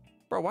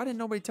 Bro, why didn't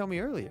nobody tell me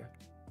earlier?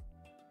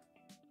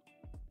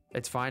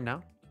 It's fine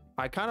now.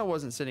 I kind of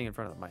wasn't sitting in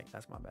front of the mic.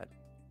 That's my bad.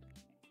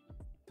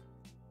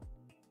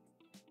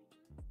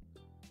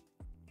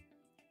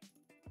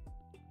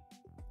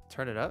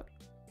 Turn it up.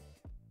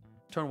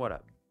 Turn what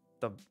up?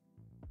 The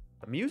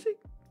music?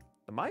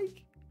 The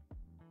mic?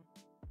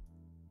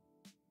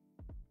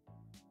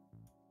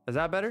 Is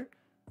that better?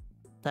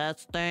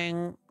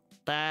 Testing.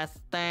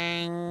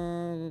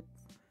 Testing.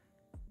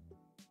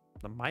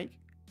 The mic?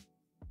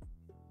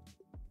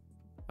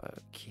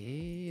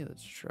 Okay,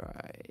 let's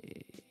try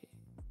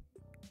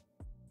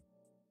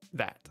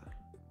that.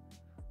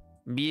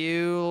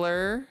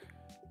 Bueller.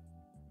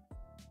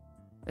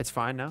 It's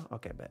fine now?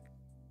 Okay, bet.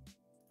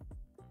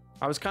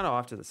 I was kind of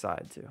off to the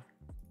side too.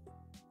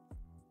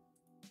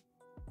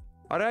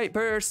 All right,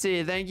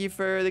 Percy, thank you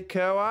for the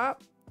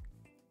co-op.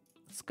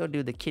 Let's go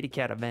do the kitty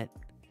cat event.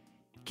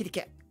 Kitty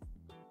cat.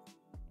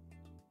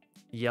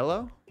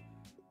 Yellow?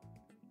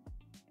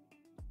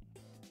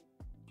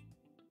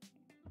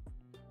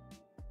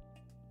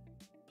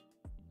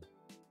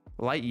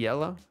 Light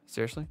yellow?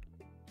 Seriously?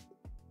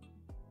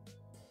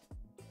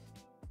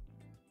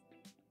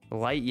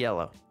 Light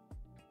yellow.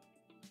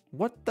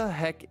 What the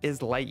heck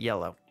is light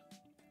yellow?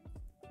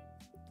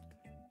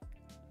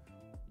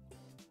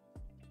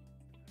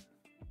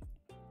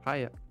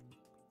 Hiya.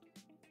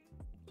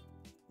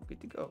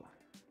 Good to go.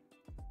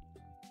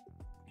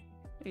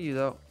 Hey, you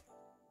though.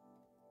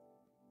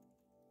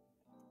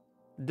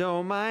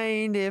 Don't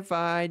mind if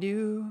I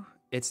do.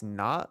 It's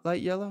not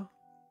light yellow?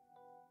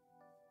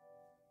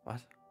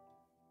 What?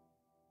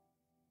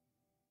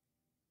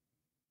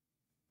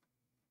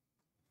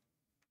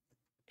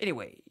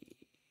 Anyway.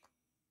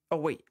 Oh,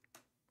 wait.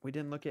 We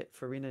didn't look at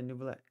Farina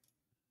Nouvellette.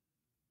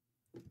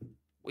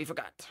 We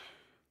forgot.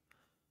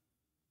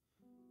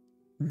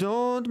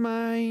 Don't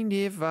mind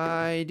if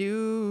I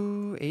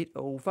do.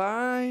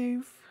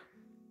 805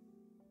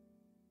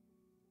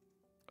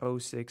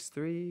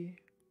 063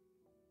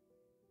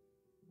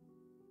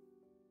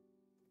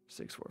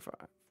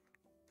 645.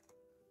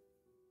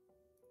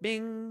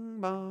 Bing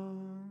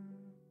bong.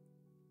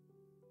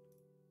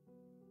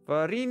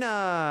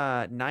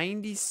 Farina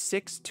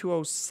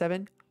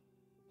 96207.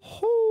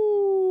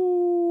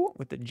 Hoo!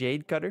 With the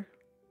jade cutter.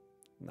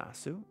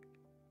 Nasu.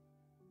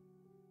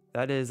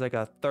 That is like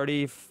a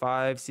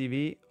 35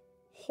 CV.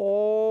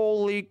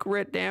 Holy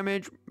crit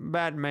damage.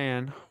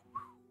 Batman.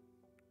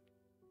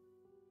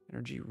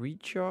 Energy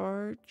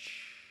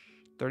recharge.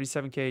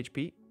 37k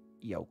HP.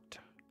 Yoked.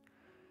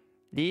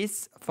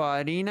 This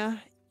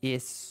Farina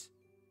is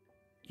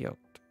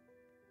yoked.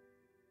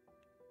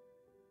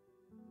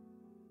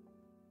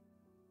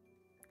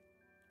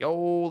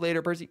 Yo,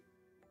 later, Percy.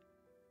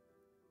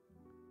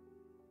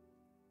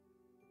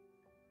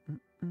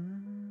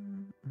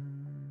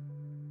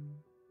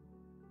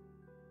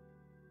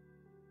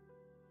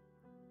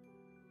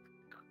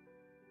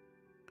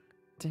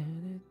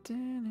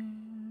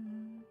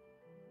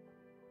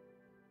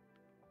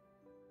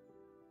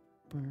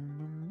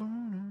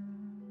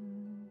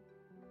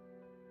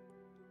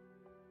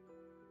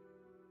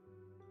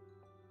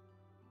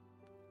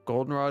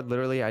 Goldenrod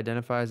literally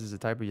identifies as a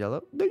type of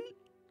yellow?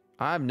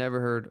 I've never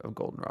heard of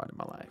goldenrod in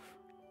my life.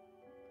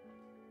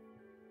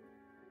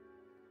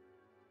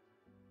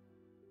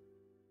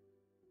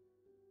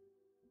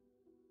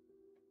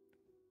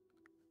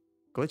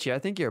 Glitchy, I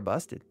think you're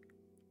busted.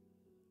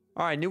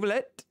 All right,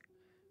 Nouvellette.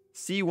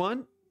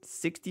 C1,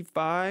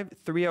 65,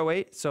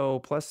 308. So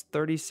plus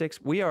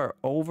 36. We are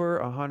over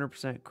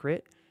 100%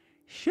 crit.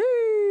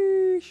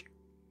 Sheesh.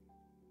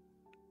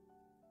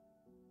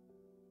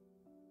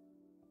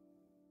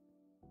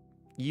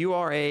 You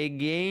are a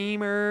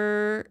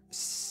gamer.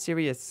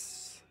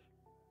 Serious.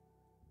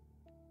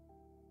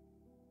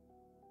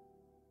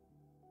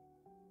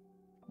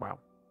 Wow.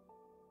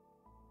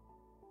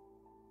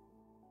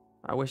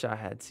 I wish I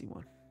had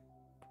C1.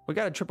 We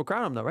got a triple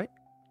crown him though, right?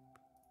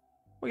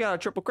 We got a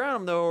triple crown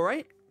him though,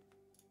 right?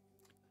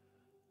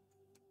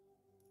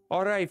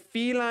 All right,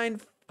 Feline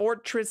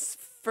Fortress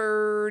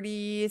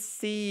Furdy.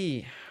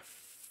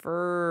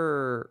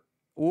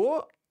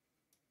 What?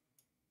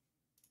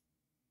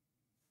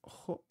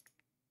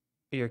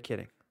 You're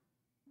kidding.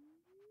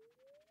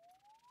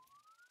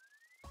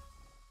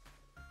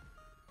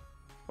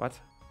 What?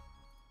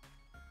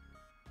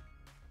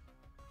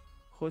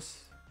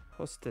 Who's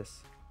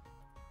this?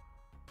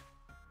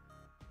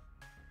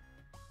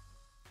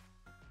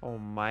 Oh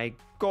my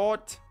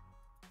god.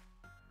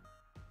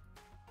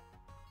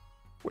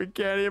 We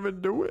can't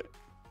even do it.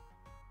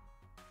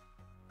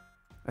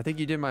 I think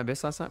you did my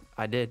abyss last time.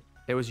 I did.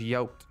 It was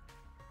yoked.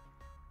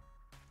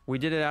 We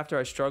did it after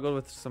I struggled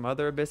with some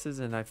other abysses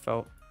and I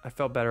felt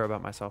better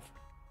about myself.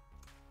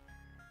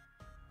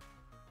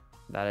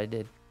 That I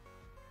did.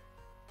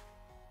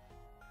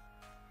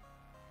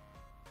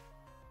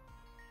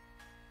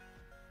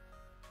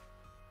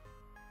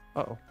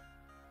 Uh-oh.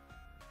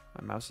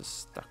 My mouse is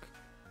stuck.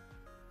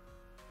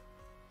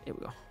 Here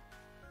we go.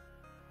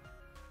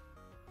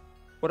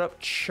 What up,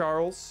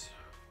 Charles?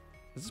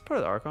 Is this part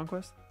of the Archon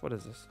quest? What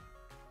is this?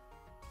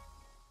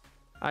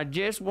 I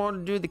just want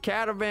to do the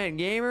cat event,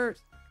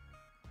 gamers.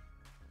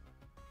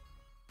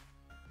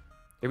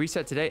 It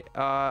reset today.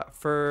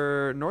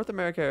 For North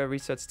America, it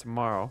resets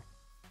tomorrow.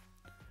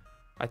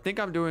 I think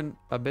I'm doing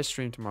Abyss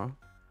stream tomorrow.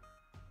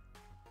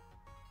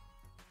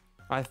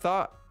 I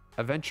thought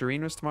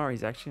Aventurine was tomorrow.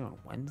 He's actually on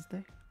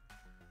Wednesday.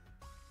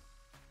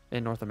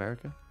 In North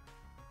America.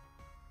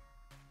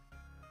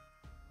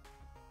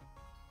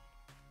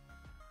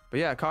 But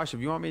yeah, Kosh, if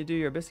you want me to do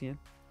your abyss again.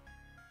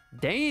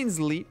 Dane's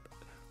Leap.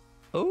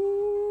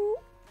 Oh.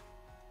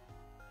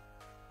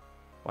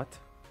 What?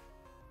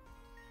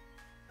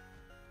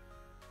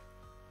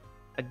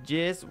 I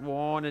just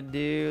want to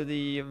do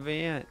the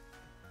event.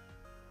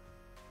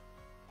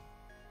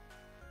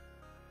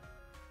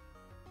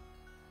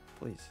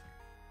 Please.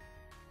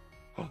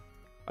 Oh,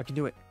 I can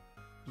do it.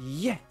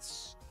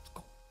 Yes. Let's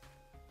go.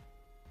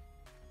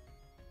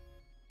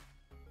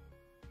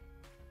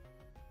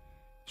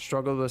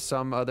 Struggled with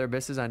some other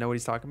abysses. I know what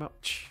he's talking about.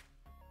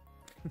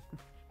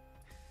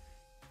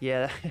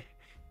 Yeah,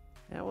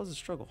 that was a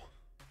struggle.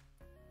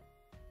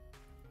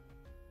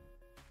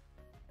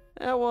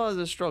 That was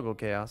a struggle,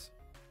 Chaos.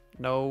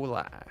 No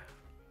lie.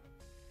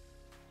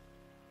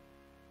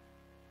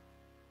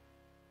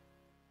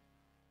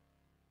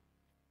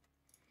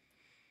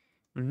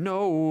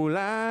 No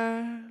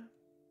lie.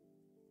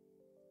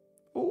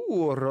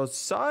 Ooh,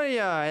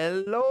 Rosaria,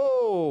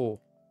 hello.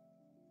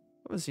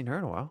 I haven't seen her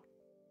in a while.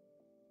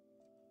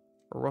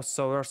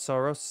 Rosa.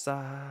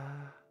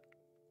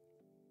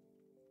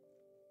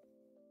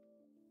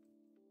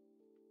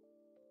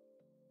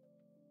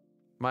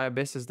 My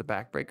abyss is the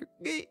backbreaker.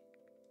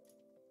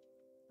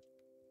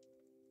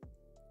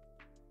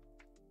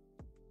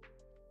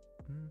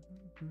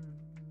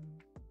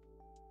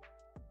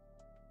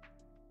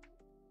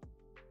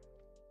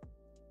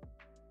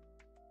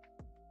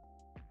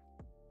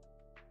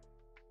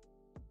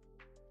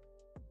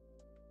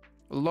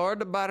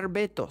 Lord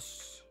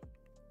Barbados.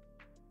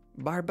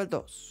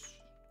 Barbados.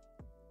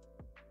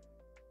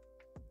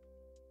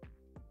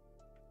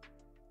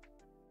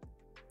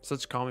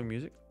 Such calming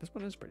music. This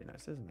one is pretty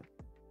nice, isn't it?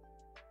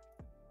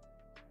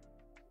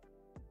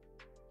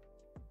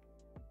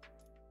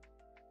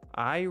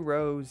 I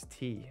Rose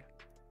T.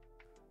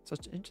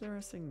 Such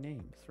interesting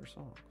names for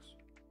songs.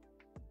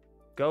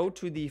 Go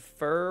to the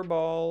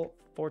Furball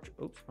Fortress.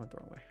 Oops, went the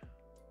wrong way.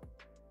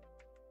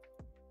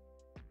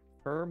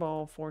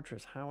 Furball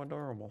Fortress. How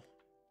adorable.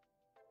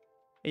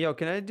 Hey, yo,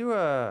 can I do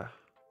a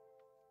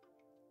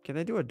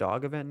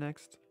dog event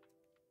next?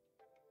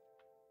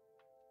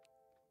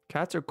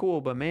 Cats are cool,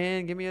 but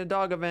man, give me a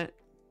dog event.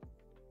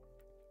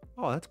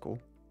 Oh, that's cool.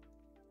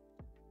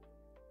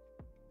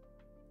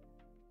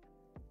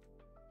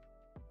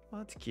 Oh,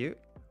 that's cute.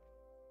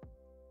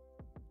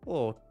 A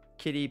little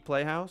kitty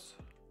playhouse.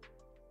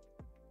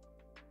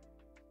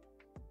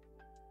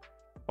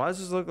 Why does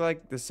this look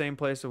like the same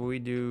place where we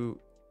do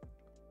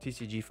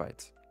TCG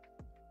fights?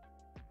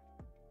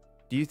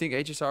 Do you think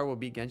HSR will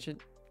beat Genshin?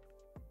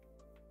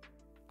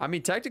 I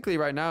mean, technically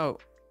right now,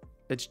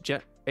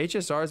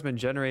 HSR has been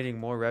generating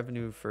more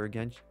revenue for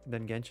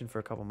than Genshin for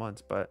a couple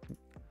months, but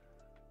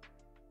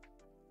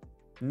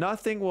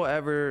nothing will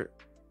ever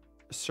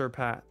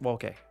surpass. Well,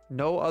 okay,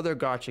 no other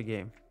gacha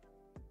game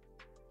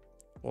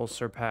will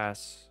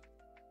surpass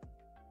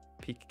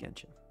peak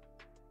Genshin,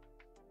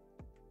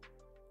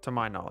 to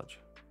my knowledge,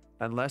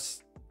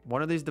 unless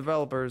one of these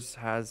developers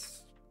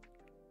has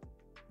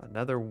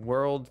another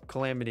world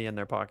calamity in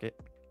their pocket.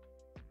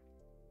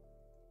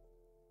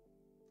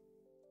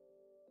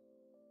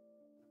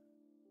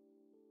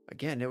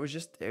 Again, it was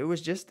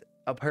just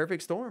a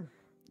perfect storm.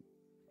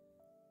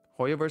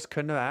 Hoyoverse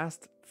couldn't have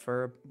asked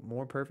for a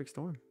more perfect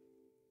storm.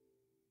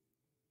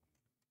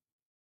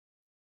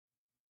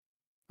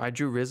 I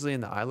drew Risley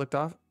and the eye looked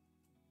off.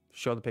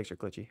 Show the picture,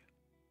 Glitchy.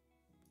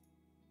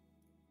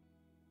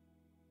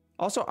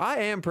 Also, I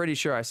am pretty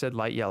sure I said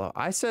light yellow.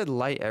 I said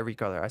light every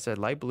color. I said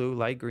light blue,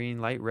 light green,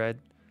 light red.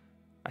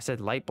 I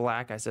said light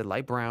black. I said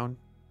light brown.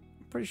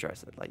 I'm pretty sure I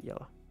said light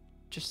yellow.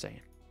 Just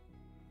saying.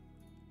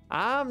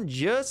 I'm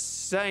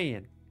just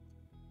saying.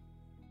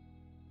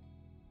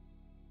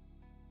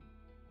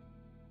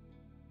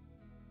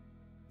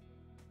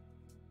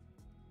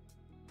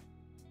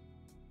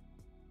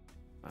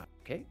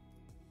 Okay.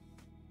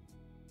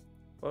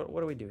 What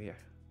do we do here?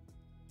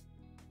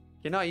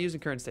 You're not using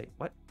current state.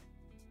 What?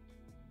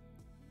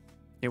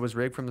 It was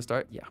rigged from the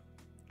start? Yeah,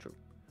 true.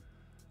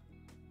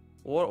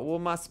 What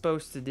am I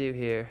supposed to do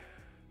here?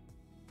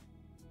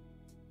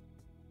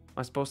 Am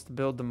I supposed to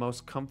build the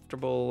most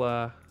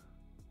comfortable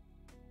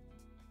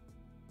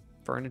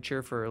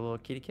furniture for a little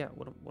kitty cat?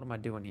 What am I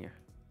doing here?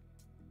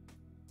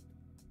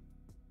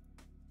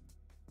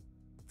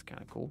 It's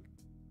kind of cool.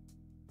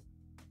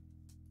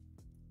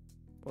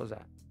 What was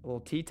that? A little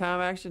tea time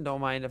action?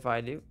 Don't mind if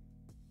I do.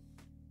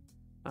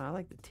 I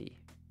like the tea.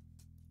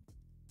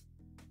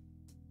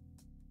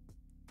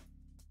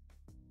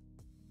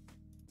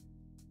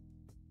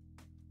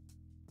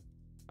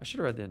 I should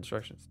have read the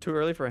instructions. Too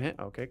early for a hint?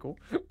 Okay, cool.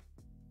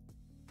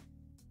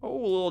 Oh,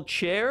 a little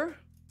chair.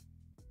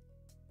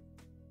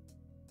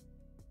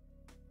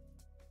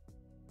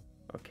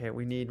 Okay,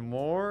 we need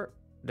more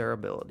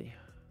durability.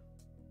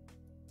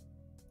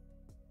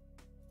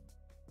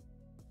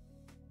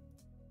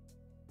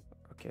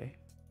 Okay.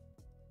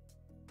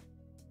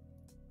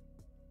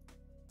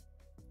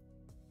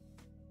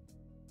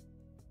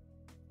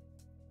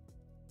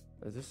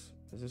 Is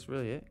this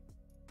really it?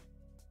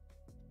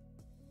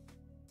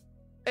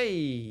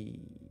 Hey.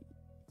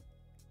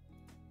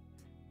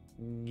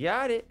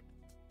 Got it.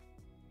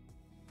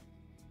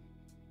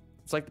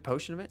 It's like the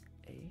potion event.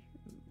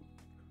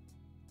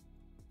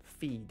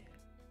 Feed.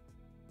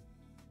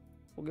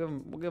 We'll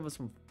give him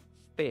some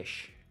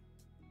fish.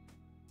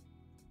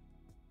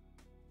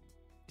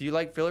 Do you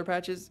like filler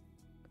patches?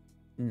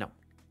 No.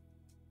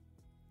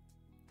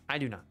 I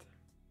do not.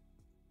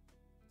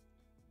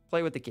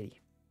 Play with the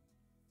kitty.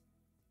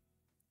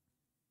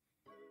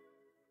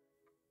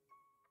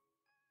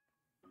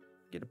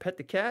 Get to pet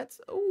the cats.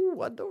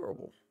 Oh,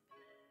 adorable.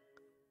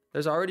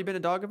 There's already been a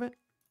dog event?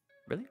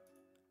 Really?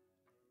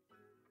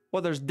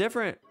 Well, there's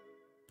different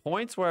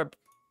points where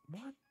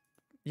what?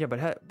 Yeah,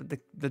 but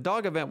the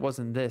dog event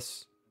wasn't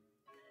this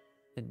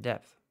in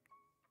depth.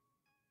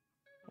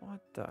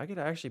 What the? I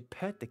gotta actually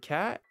pet the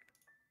cat?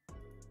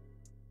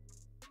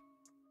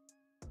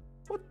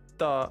 What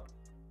the?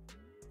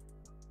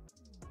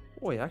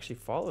 Oh, he actually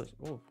follows.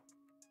 Oh.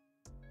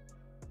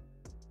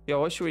 Yo,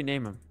 what should we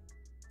name him?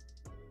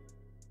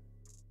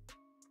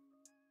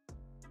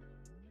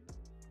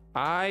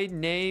 I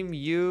name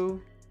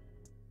you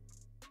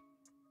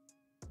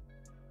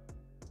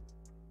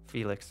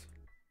Felix.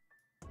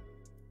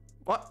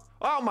 What?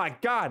 Oh my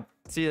God.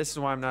 See, this is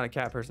why I'm not a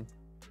cat person.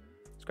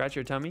 Scratch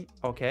your tummy.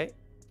 Okay.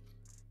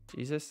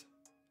 Jesus.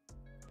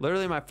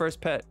 Literally my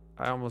first pet.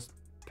 I almost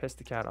pissed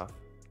the cat off.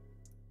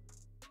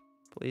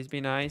 Please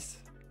be nice.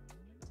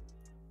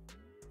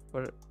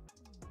 What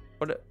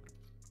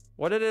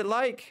did it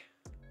like?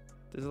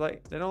 Does it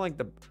like, they don't like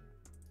the,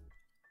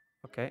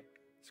 okay.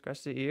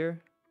 Scratch the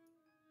ear.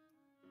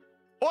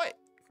 Oi!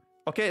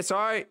 Okay,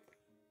 sorry.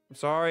 I'm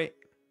sorry.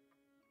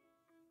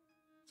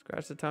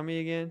 Scratch the tummy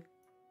again.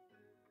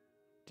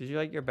 Did you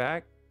like your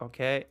back?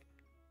 Okay.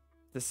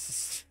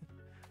 This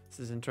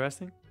is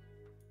interesting.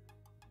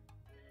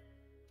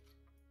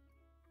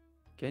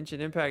 Genshin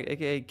Impact,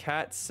 aka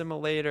Cat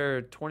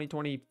Simulator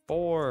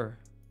 2024.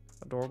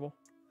 Adorable.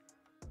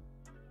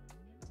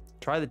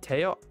 Try the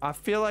tail. I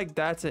feel like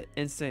that's an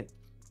instant.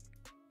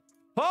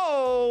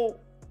 Oh!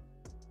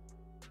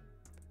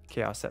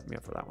 Okay, I'll set me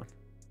up for that one.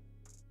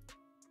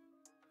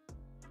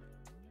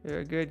 You're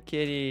a good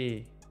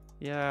kitty.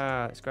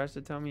 Yeah, scratch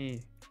the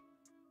tummy.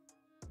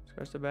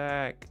 Scratch the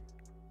back.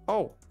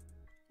 Oh.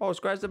 Oh,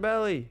 scratch the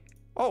belly.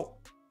 Oh.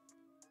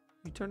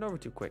 You turned over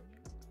too quick.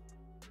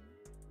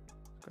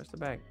 Scratch the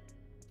back.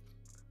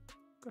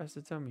 Scratch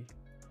the tummy.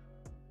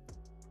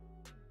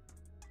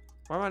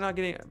 Why am I not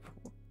getting...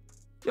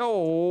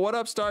 Yo, what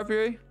up, Star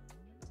Fury?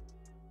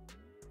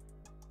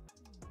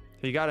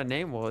 You got a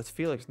name? Well, it's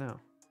Felix now.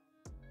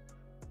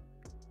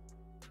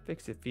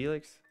 Fix it,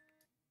 Felix.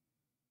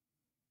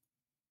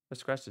 I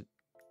scratched it.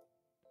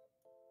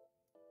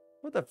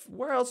 What the?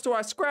 Where else do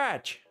I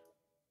scratch?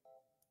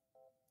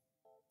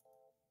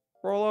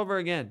 Roll over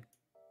again.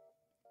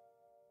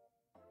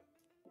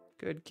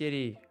 Good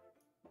kitty.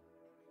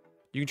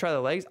 You can try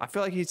the legs. I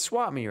feel like he'd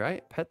swat me,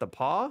 right? Pet the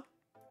paw.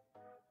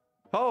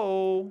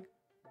 Oh.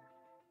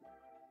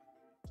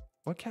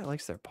 What cat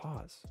likes their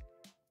paws?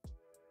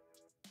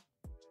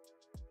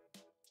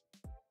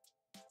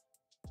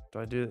 Do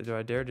I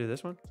dare do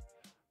this one?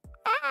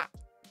 Ah!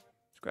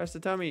 Scratch the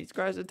tummy.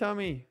 Scratch the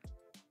tummy.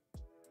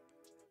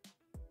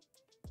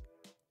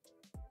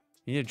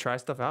 You need to try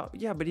stuff out?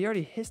 Yeah, but he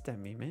already hissed at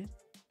me, man.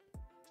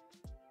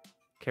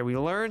 Okay, we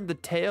learned the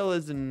tail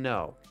is a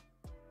no.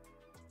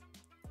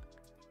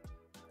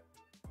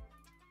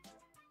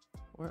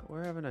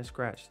 Where haven't I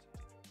scratched?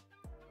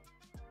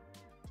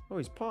 Oh,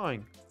 he's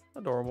pawing.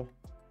 Adorable.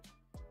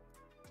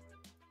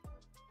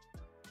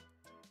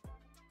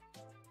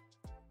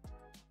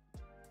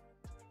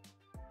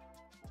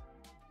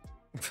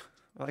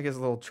 I like his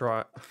little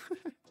trot.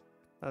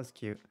 That's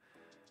cute.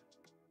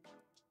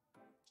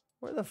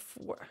 Where the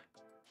where?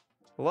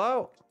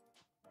 Hello?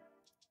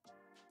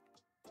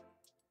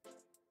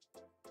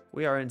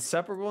 We are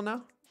inseparable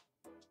now?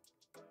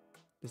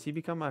 Does he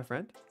become my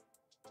friend?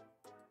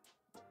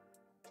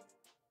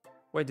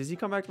 Wait, does he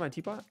come back to my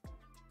teapot?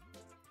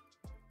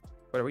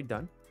 Wait, are we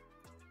done?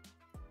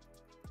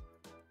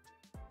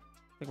 I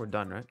think we're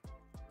done, right?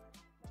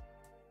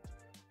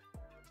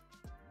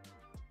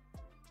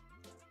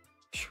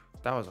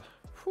 That was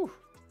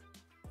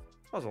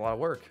a lot of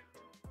work.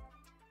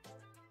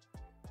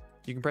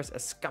 You can press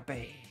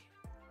escape.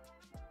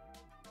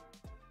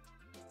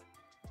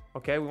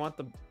 Okay, we want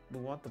the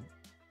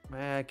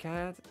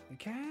cat.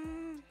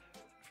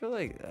 I feel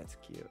like that's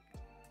cute.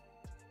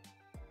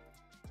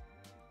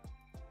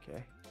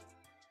 Okay.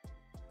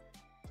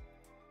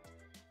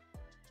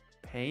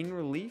 Pain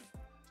relief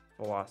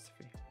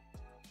philosophy.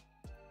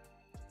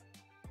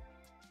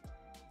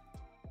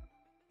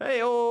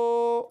 Hey,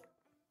 oh,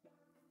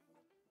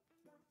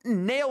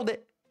 nailed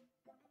it.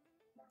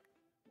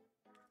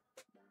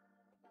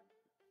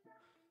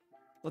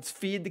 Let's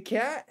feed the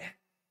cat.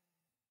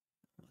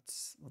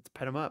 Let's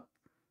pet him up.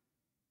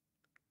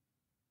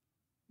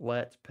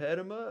 Let's pet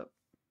him up.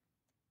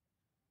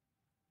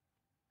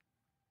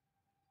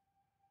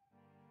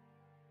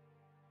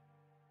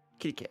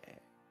 Kitty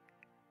cat.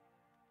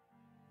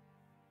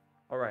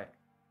 All right.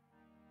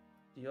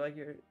 Do you like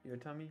your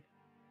tummy?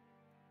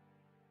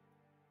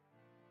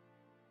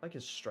 I like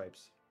his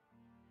stripes.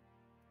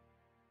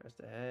 Rest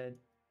the head.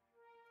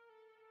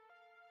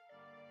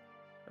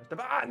 Rest the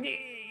body.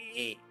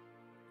 He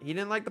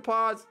didn't like the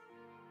paws.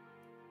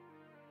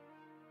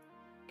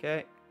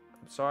 Okay.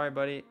 I'm sorry,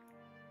 buddy.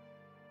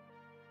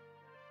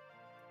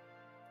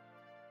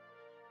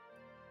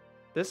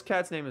 This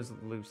cat's name is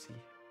Lucy.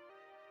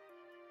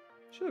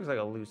 She looks like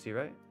a Lucy,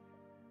 right?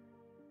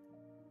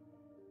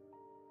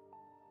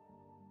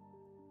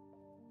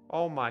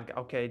 Oh my god.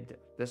 Okay,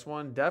 this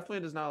one definitely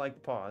does not like the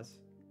paws.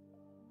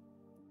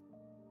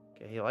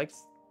 Okay, he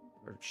likes,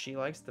 or she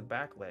likes the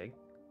back leg.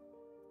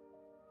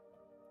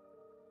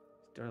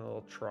 He's doing a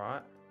little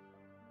trot.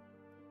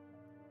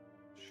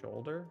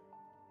 Shoulder.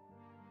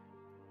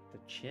 The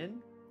chin.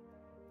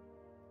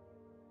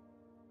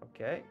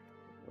 Okay,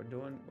 we're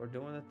doing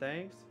the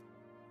things.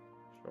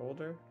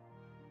 Shoulder.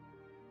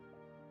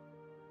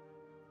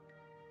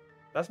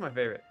 That's my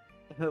favorite.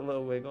 A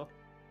little wiggle.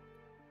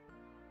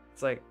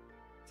 It's like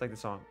the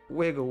song.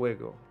 Wiggle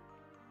wiggle.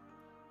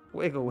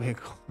 Wiggle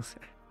wiggle.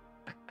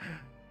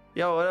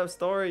 Yo, what up,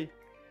 Story?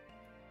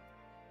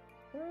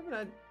 Where haven't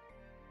I...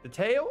 The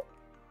tail?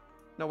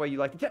 No way, you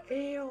like the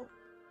tail.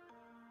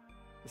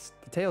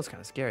 The tail's kind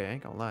of scary, I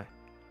ain't gonna lie.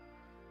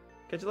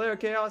 Catch you later,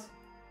 Chaos.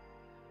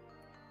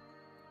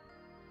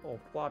 Oh,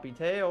 floppy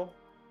tail.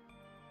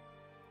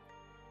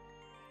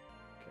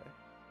 Okay.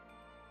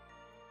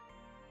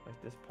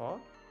 Like this paw.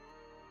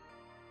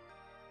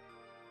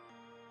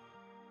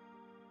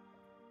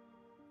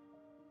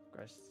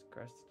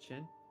 Scratch the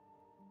chin.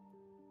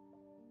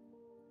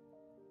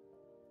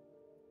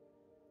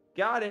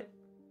 Got it.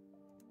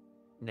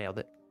 Nailed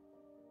it.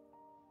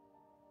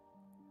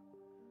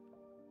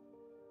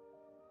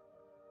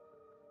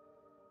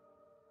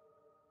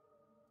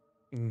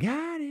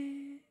 Got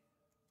it.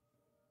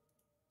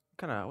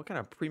 What kind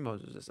of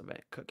primos is this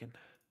event cooking?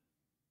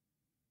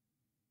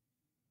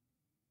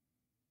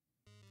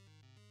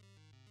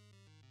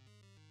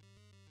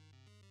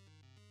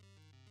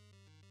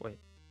 Wait.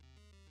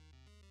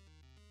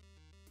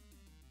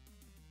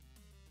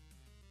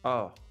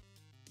 Oh.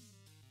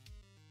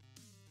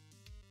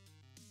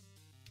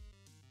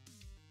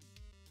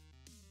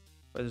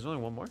 Wait, there's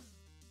only one more?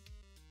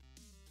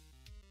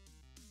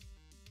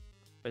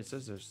 Wait, it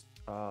says there's...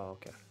 Oh,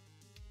 okay.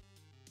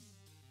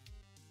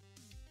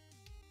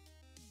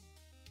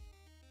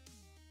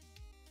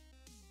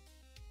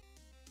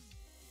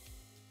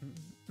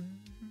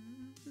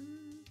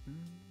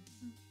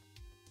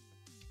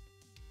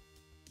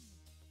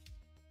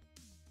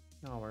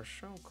 No, we're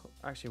so cool.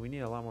 Actually, we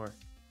need a lot more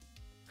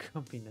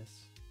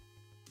comfiness.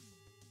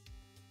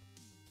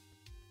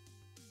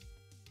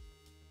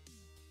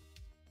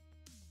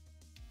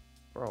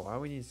 Bro, why do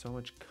we need so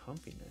much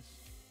comfiness?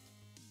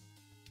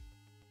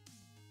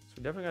 So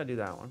we definitely gotta do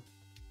that one.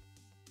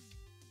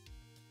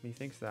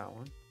 Methinks that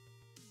one.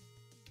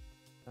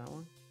 That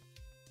one.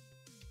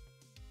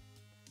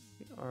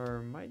 We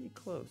are mighty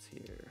close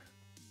here.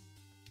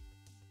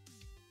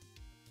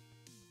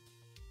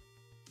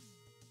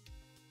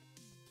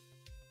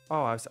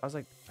 Oh, I was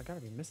like, I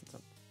gotta be missing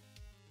something.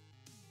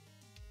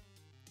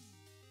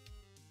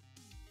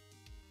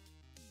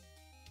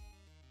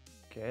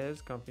 Okay,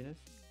 there's comfiness.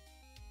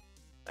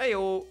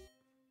 Hey-o!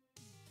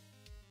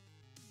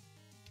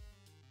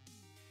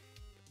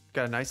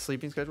 Got a nice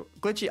sleeping schedule.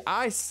 Glitchy,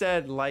 I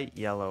said light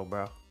yellow,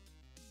 bro.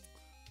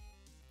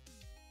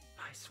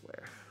 I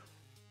swear.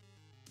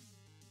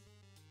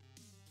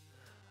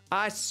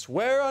 I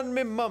swear on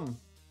me mum.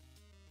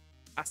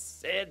 I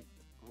said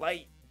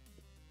light.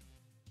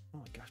 Oh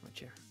my gosh, my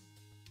chair.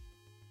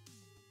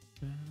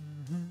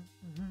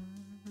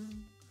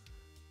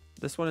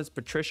 This one is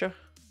Patricia.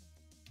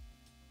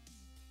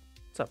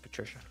 What's up,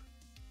 Patricia?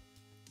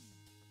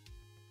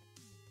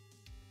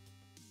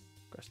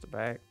 Press the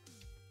back.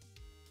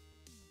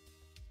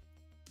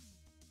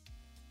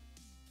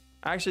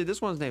 Actually, this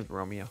one's named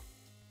Romeo.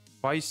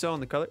 Why are you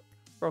selling the color?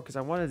 Bro, because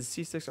I wanted the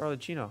C6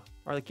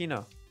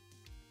 Arlecchino.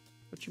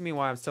 What you mean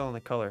why I'm selling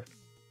the color?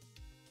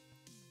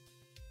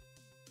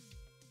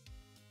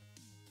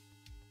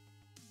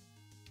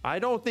 I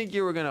don't think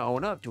you were going to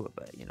own up to it,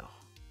 but, you know.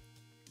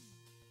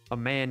 A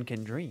man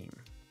can dream.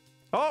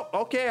 Oh,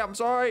 okay, I'm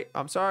sorry.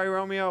 I'm sorry,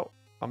 Romeo.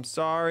 I'm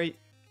sorry.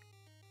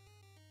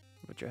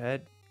 Put your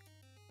head.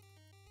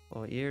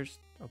 Little ears.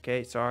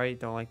 Okay, sorry.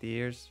 Don't like the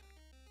ears.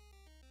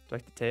 Do you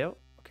like the tail?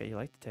 Okay, you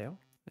like the tail.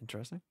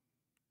 Interesting.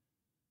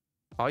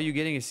 All you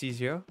getting is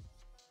C0?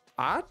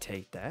 I'd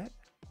take that.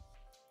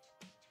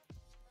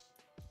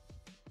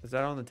 Is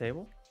that on the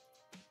table?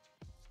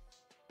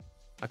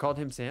 I called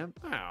him Sam.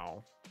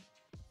 Ow.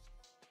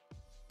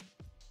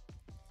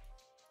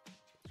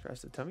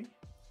 Scratch the tummy.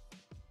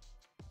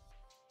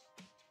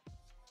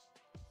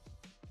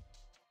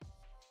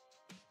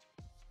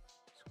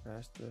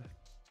 Scratch the...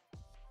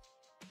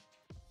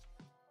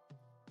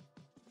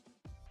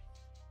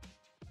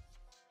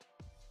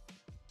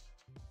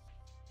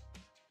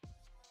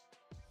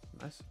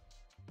 Nice.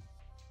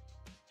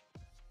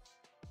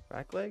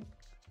 Back leg.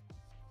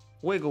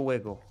 Wiggle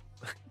wiggle.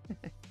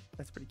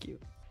 That's pretty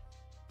cute.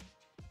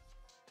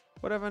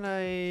 What haven't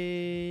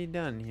I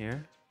done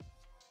here?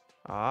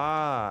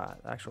 Ah,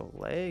 actual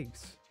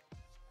legs.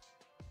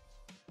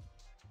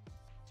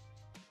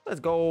 Let's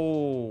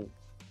go.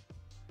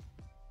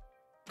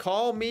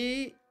 Call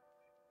me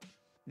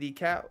the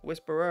cat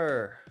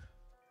whisperer.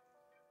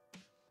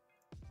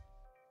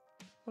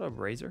 What up,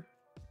 Razor?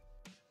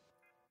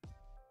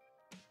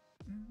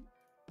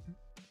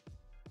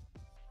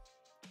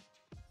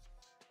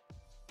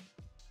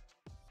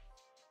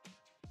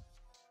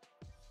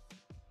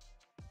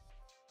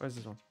 Where's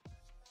this one?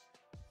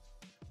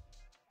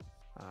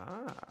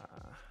 Ah.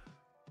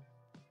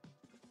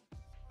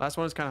 Last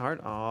one is kind of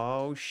hard.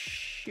 Oh,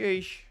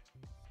 sheesh.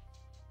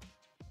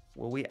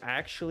 Will we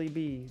actually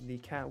be the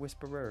cat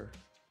whisperer?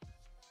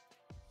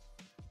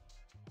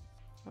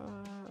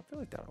 I feel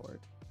like that'll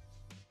work.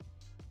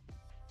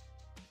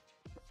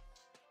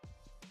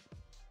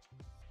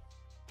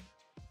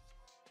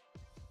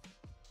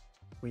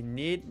 We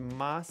need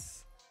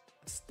mass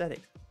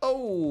aesthetic.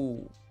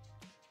 Oh!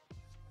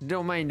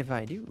 Don't mind if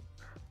I do.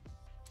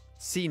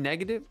 C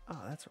negative?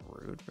 Oh, that's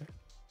rude.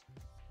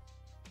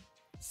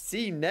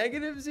 C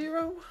negative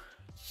 0?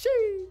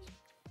 Sheesh.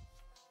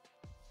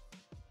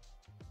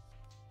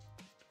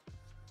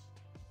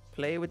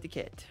 Play with the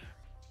cat.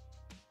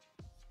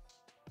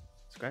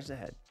 Scratch the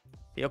head.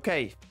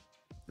 Okay.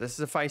 This is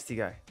a feisty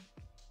guy.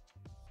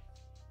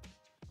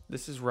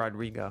 This is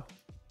Rodrigo.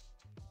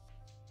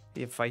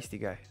 He a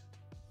feisty guy.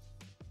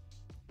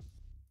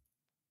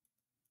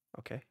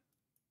 Okay.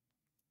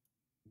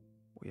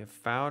 We have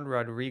found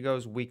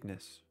Rodrigo's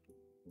weakness.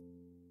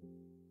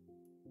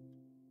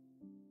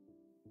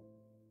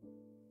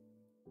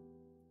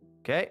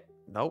 Okay.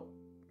 Nope.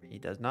 He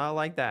does not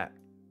like that.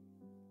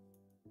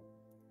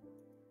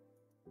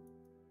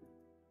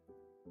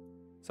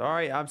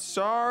 Sorry. I'm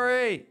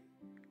sorry.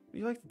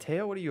 You like the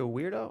tail? What are you, a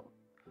weirdo?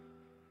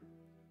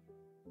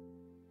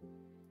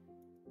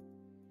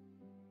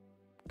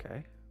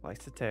 Okay.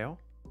 Likes the tail.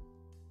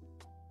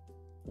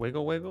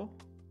 Wiggle, wiggle.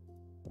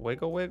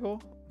 Wiggle,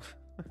 wiggle.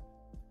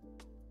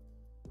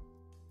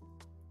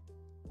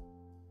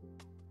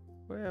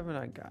 Where haven't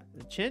I got?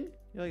 The chin?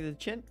 You like the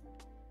chin?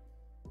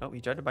 Oh, he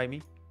tried to bite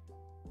me.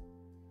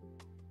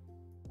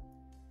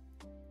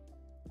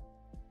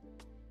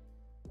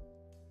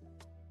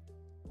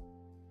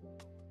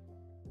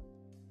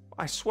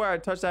 I swear I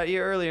touched that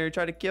ear earlier. He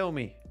tried to kill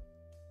me.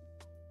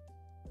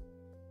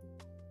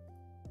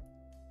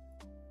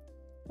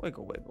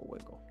 Wiggle, wiggle,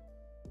 wiggle.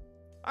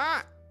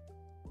 Ah!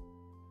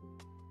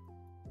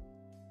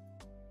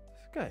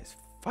 This guy is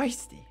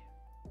feisty.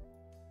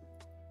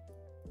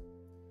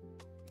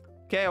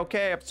 Okay,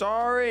 okay, I'm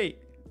sorry.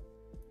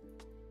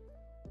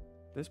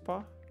 This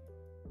paw?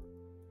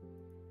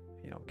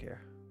 You don't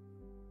care.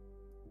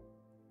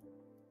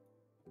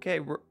 Okay,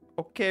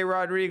 okay,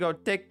 Rodrigo,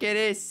 take it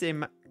easy.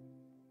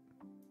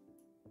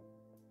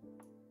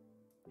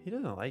 He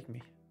doesn't like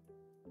me.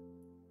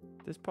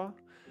 This paw?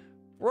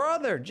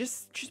 Brother,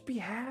 just be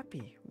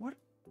happy. What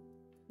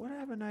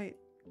haven't I?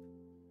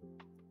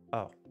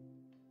 Oh.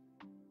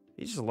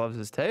 He just loves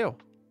his tail.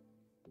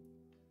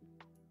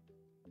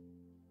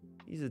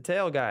 He's a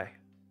tail guy.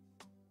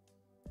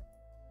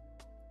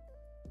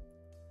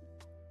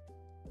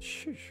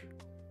 Shush.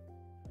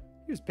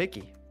 He was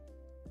picky.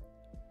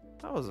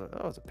 That was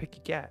a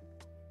picky cat.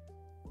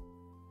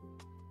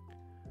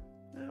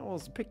 That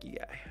was a picky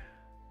guy.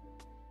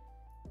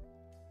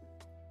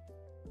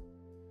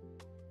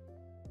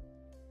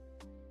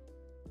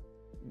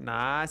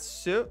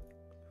 Nice. Go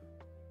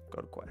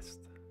to quest.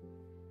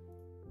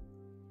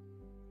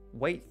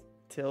 Wait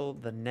till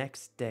the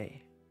next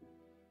day.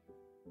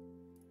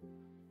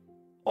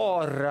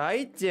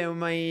 Alright, don't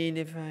mind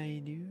if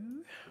I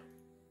do.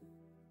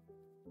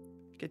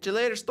 Catch you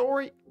later,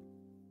 story.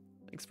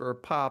 Thanks for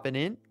popping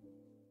in.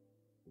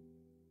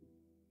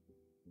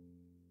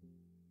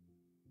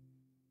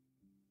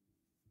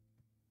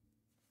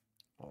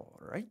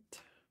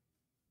 Alright.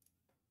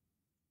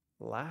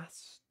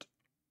 Last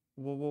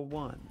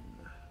one.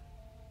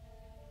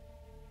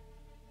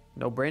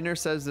 No brainer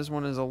says this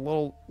one is a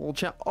little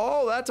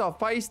oh, that's a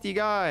feisty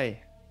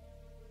guy.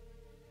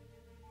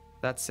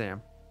 That's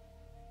Sam.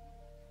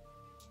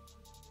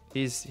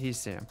 He's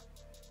Sam.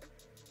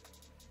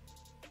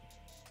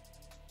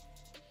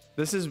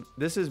 This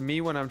is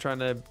me when I'm trying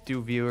to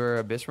do viewer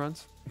abyss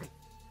runs.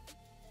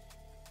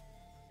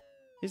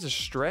 He's a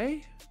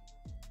stray?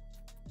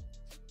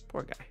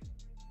 Poor guy.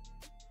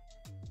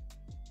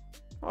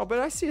 Oh, but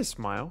I see a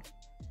smile.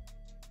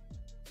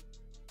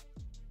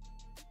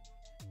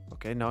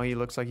 Okay, no, he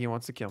looks like he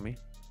wants to kill me.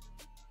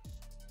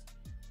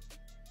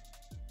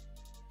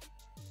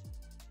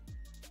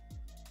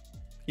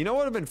 You know what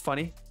would have been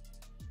funny?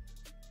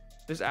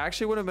 This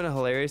actually would have been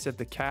hilarious if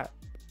the cat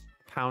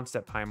pounced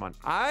at Paimon.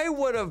 I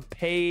would have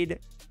paid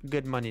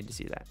good money to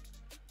see that.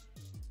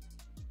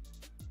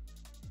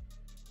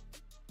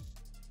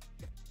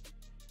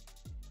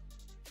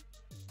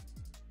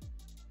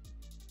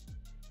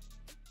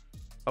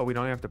 Oh, we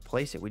don't have to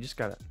place it. We just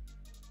gotta...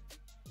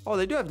 Oh,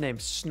 they do have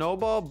names.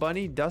 Snowball,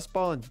 Bunny,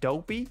 Dustball, and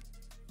Dopey.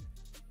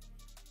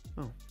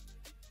 Oh.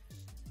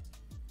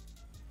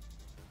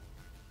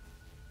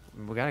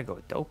 We gotta go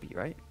with Dopey,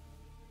 right?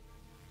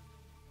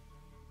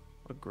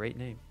 What a great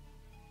name.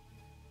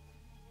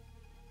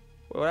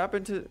 What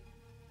happened to...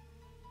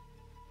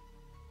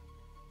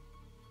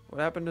 What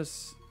happened to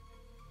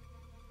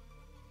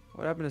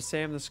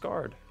Sam the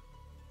Scarred?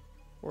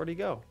 Where'd he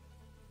go?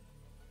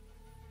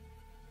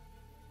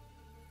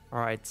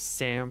 Alright,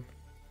 Sam.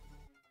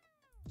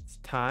 It's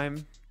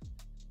time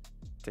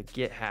to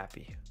get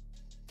happy.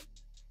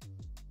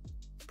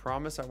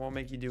 Promise I won't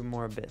make you do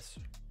more Abyss.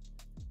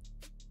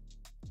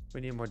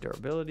 We need more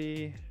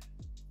durability.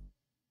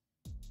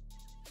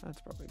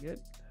 That's probably good.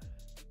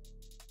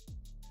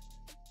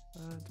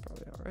 That's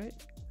probably alright.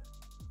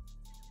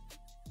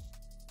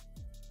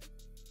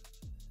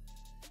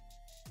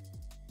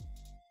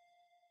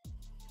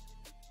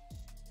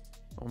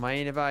 Well,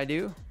 mind if I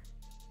do?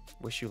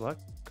 Wish you luck.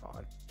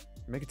 God.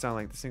 Make it sound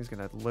like this thing's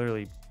gonna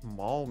literally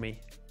maul me.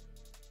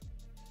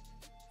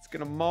 It's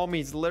gonna maul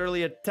me. It's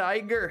literally a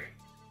tiger.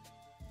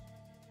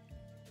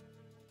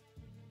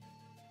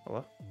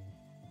 Hello?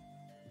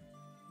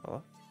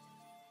 Hello?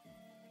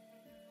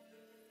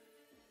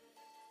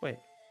 Wait.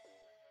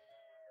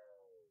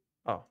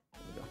 Oh,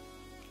 there we go.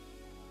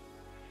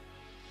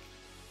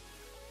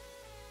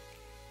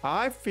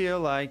 I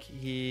feel like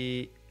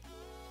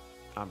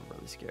I'm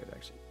really scared,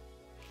 actually.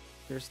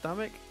 Your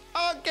stomach?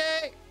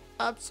 Okay.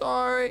 I'm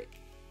sorry.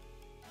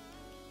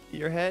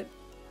 Your head?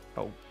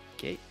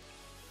 Okay.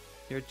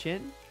 Your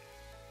chin?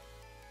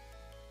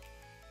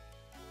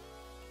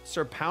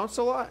 Sir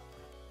Pounce-a-Lot?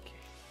 Okay.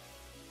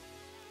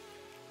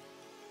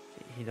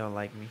 He don't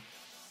like me.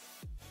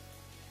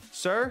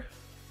 Sir,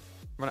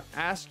 I'm gonna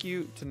ask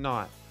you to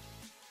not.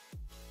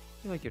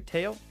 You like your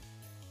tail?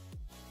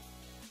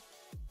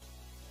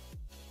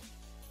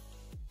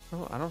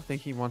 Oh, I don't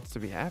think he wants to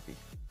be happy.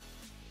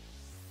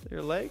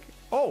 Your leg?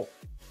 Oh!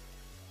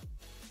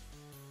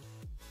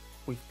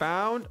 We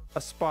found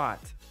a spot.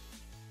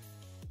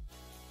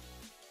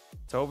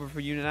 It's over for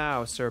you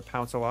now, Sir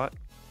Pounce-a-Lot.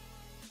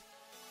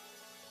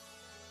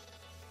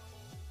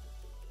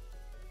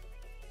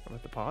 I'm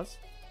at the pause.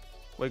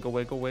 Wiggle,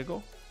 wiggle,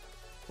 wiggle.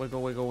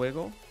 Wiggle, wiggle,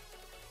 wiggle.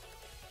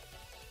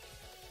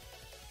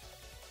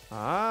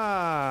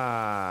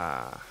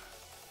 Ah.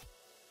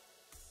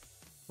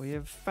 We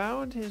have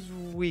found his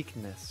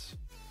weakness.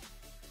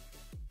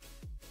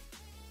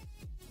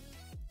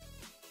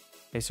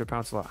 Hey, Sir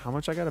Pounce-a-Lot, how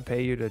much I gotta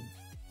pay you to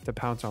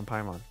pounce on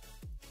Paimon?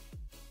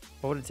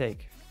 What would it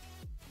take?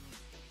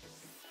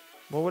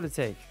 What would it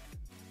take?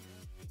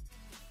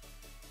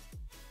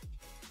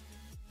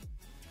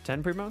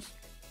 10 primos?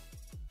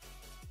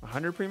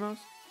 100 primos?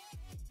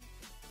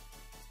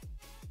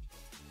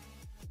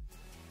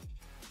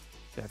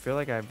 Yeah, I feel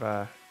like I've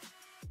Did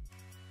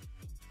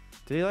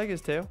he like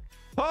his tail?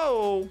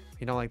 Oh!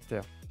 He don't like the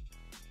tail.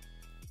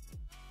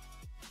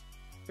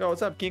 Yo,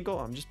 what's up,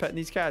 Kinkle? I'm just petting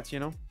these cats, you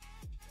know?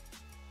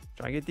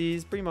 Trying to get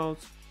these primos.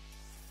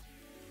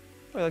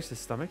 Oh, he likes his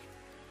stomach.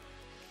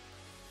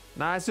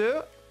 Nice.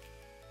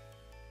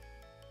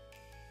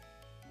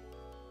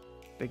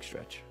 Big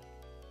stretch.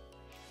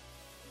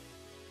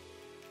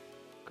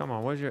 Come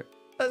on, where's your...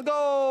 Let's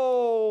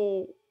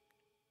go!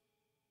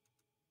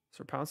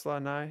 Sir Pounce-a-Lot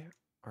and I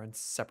are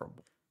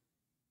inseparable.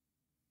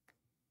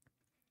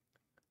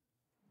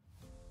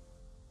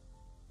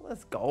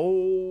 Let's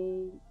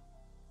go.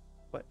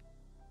 What?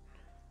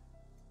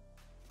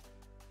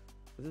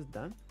 Is this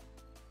done?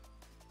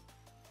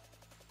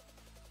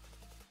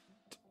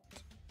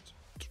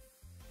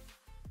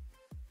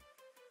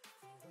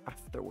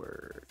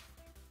 Afterward.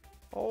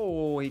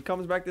 Oh, he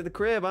comes back to the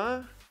crib,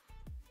 huh?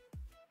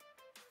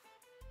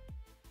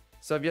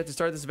 So have you yet to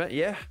start this event?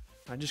 Yeah,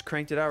 I just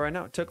cranked it out right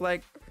now. It took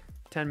like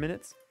 10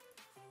 minutes.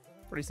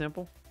 Pretty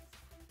simple.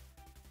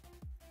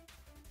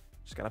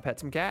 Just gotta pet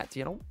some cats,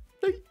 you know?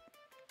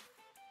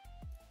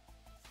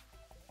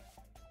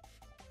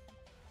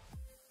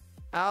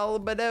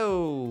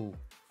 Albedo.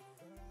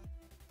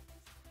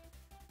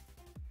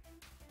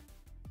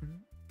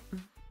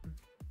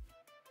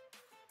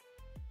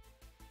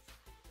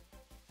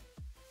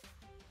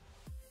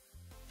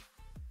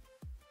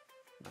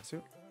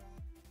 Nasu.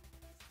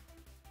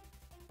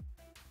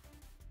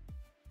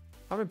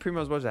 How many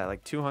primos was that?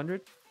 Like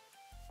 200?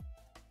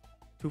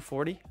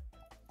 240?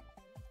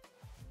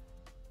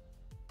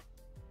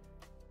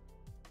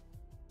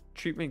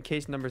 Treatment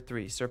case number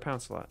 3. Sir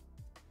Pounce-a-Lot.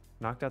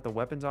 Knocked out the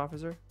weapons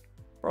officer?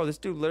 Bro, this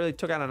dude literally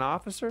took out an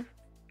officer?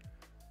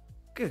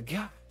 Good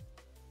God.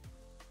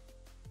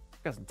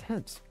 That guy's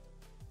intense.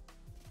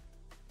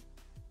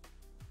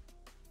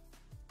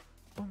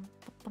 Bum,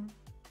 bum,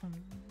 bum.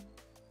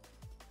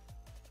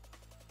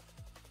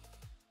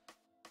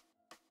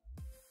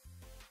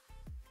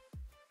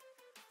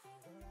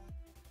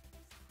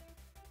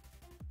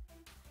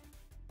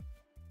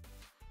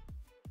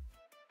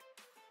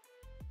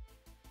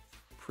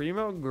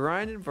 Primo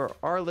grinding for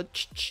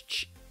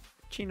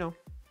Arlecchino.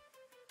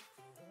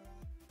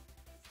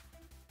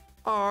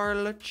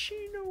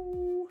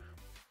 Arlecchino.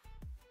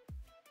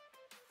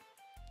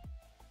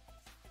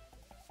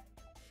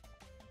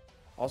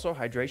 Also,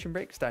 hydration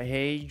break.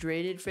 Stay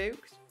hydrated,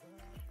 folks.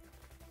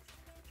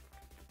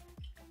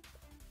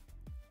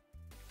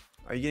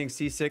 Are you getting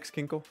C6,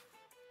 Kinkle?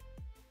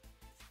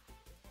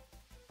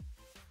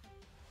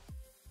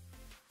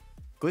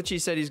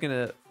 Glitchy said he's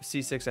gonna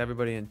C6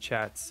 everybody in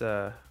chat's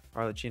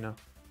Arlecchino.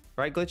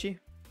 Right, Glitchy?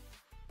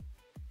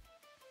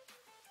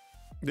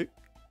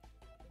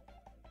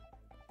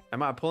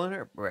 Am I pulling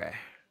her? Bruh.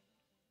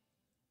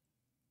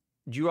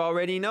 You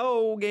already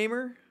know,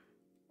 gamer.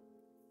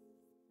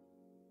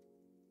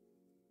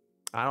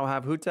 I don't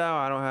have Hutao.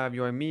 I don't have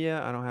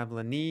Yoimiya. I don't have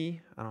Lani.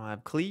 I don't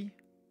have Klee.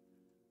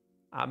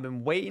 I've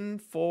been waiting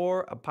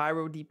for a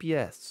Pyro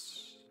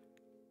DPS.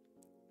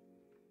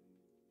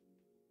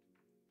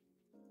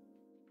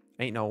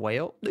 Ain't no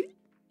whale.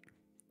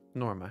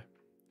 Nor am I.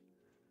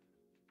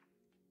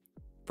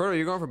 Frodo,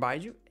 you're going for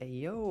Baiju? Hey,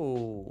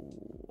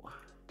 yo.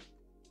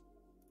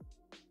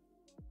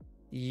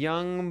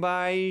 Young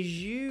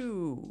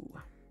Baiju.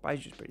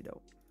 Baiju's pretty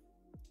dope.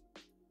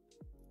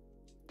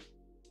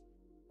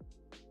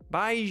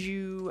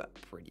 Baiju,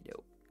 pretty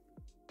dope.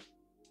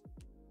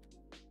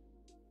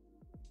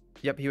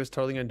 Yep, he was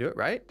totally gonna do it,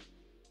 right?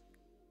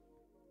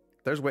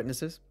 There's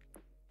witnesses.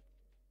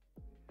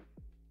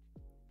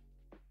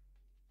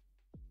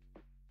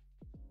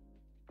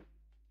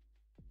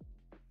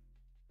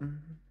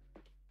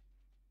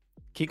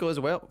 Kiko as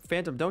well.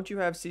 Phantom, don't you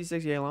have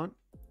C6 Yelan?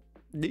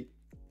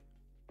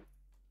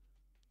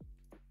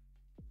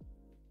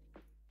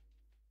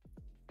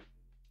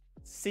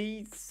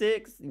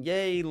 C6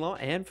 Yelan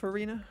and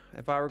Farina,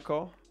 if I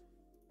recall.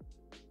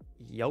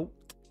 Yo.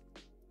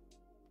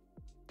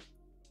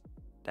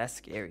 That's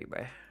scary,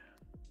 bruh.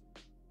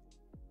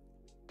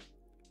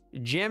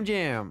 Jam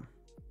Jam.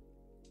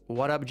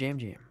 What up, Jam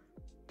Jam?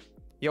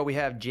 Yo, we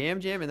have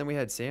Jam Jam and then we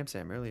had Sam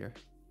Sam earlier.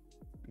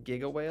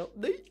 Giga Whale.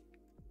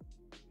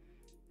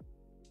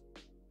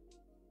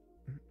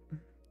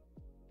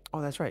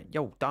 Oh, that's right.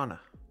 Yo, Donna.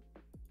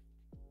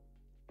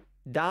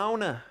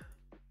 Donna.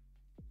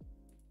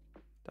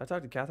 Did I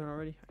talk to Catherine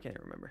already? I can't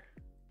remember.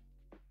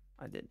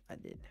 I did.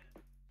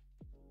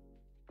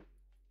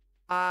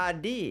 I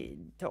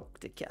did talk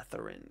to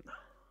Catherine.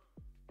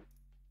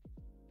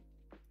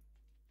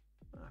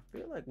 I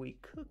feel like we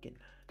cooking.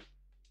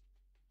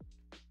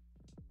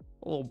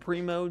 A little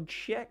primo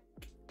check.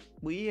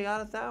 We got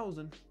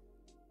 1,000.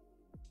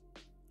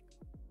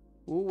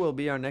 Who will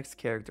be our next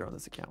character on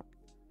this account?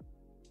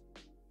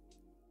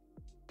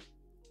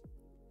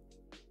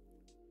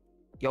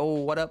 Yo,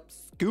 what up,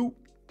 Scoop?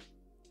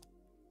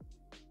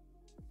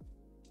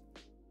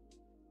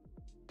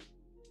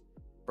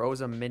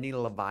 Bro's a mini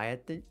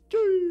Leviathan.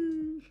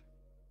 Jeez.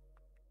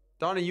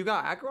 Donna, you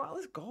got Acheron?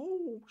 Let's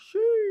go.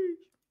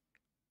 Sheesh.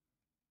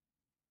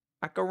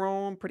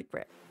 Acheron, pretty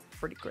cracked.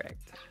 Pretty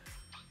cracked.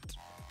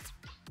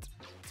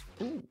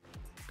 Ooh.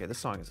 Okay, this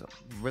song is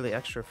really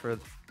extra for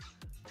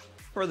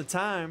the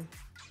time.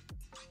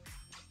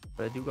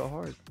 But it do go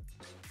hard.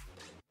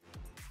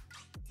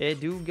 It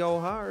do go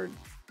hard.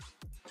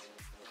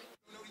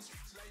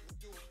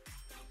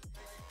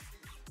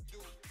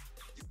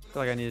 I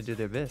feel like I need to do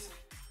the abyss.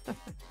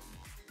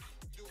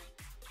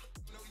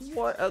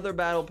 What other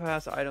battle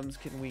pass items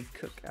can we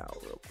cook out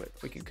real quick?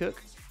 We can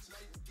cook.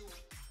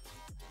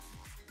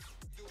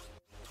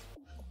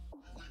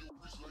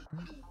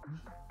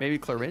 Maybe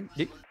Clarin?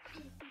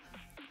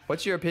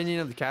 What's your opinion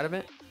of the cat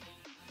event?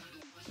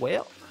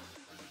 Well,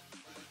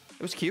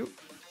 it was cute.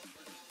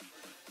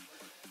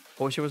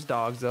 I wish it was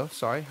dogs though.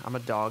 Sorry, I'm a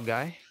dog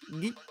guy.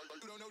 You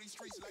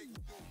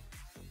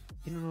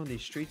don't know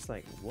these streets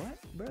like what,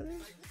 brother?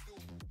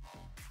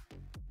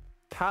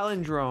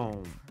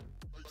 Palindrome.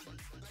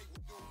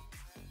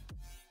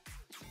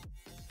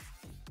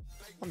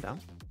 I'm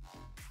down.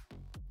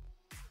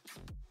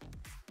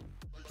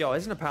 Yo,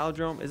 isn't a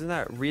palindrome? Isn't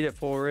that read it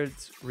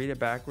forwards, read it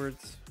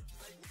backwards?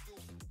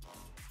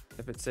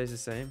 If it stays the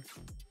same.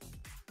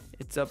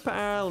 It's a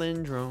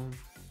palindrome.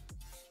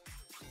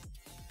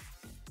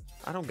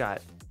 I don't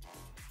got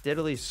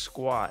diddly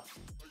squat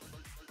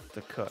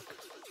to cook.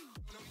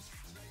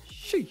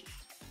 Sheesh.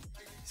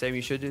 Same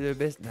you should do the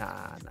best?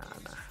 Nah.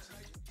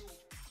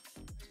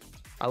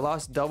 I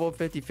lost double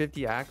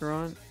 50-50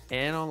 Acheron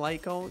and on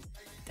light cone.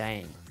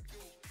 Dang.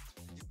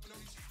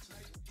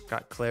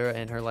 Got Clara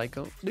and her light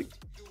cone.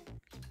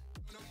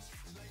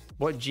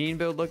 What Gene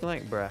build looking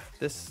like? Bruh,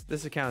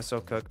 this account is so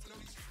cooked.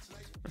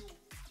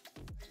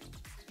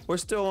 We're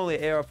still only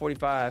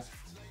AR-45.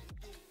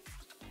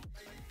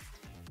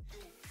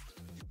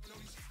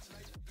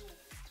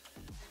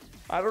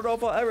 I don't know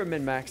if I'll ever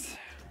min-max.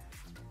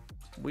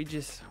 We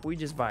just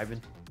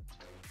vibing.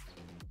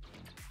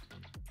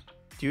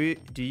 Do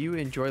you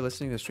enjoy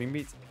listening to stream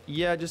beats?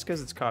 Yeah, just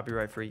because it's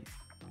copyright free.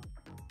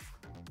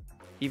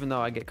 Even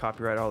though I get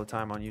copyright all the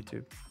time on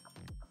YouTube.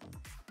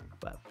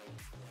 But,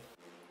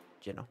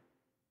 you know.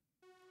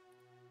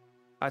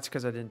 That's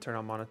because I didn't turn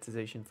on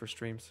monetization for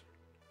streams.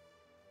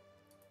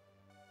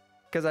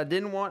 Because I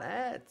didn't want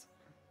ads.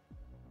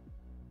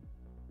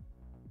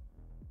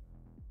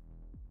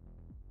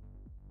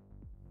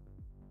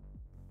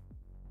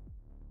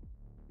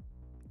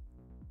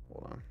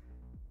 Hold on.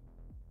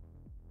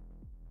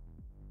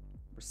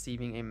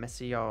 Receiving a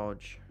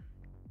message.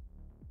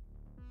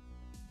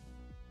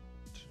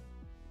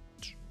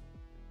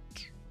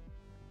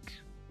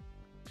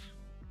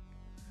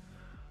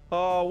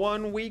 Oh,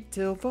 1 week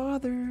till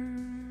father.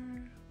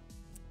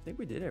 I think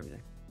we did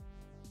everything.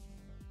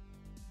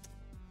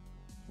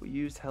 We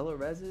used hella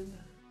resin.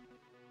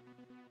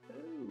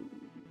 Ooh.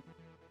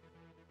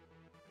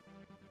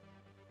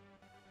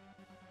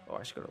 Oh,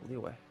 I should go to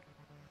leeway.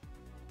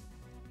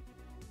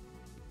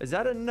 Is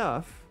that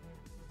enough?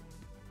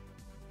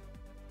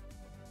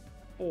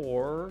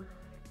 Or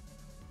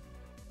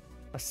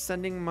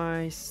ascending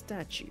my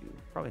statue?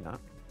 Probably not.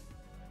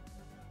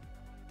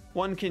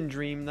 One can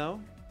dream, though.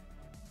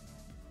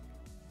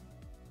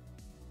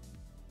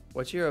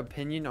 What's your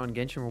opinion on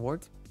Genshin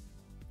rewards?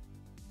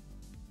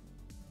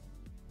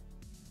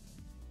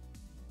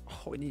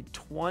 Oh, we need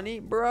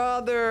 20?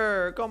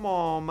 Brother, come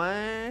on,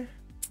 man.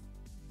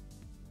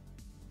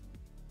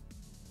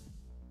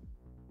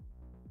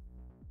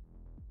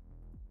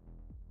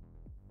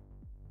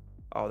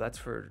 Oh, that's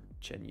for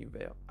Chen Yu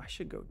Vale. I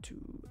should go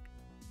to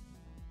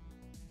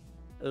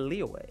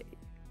leeway.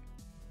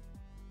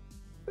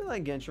 I feel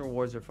like Genshin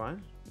rewards are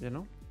fine, you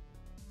know?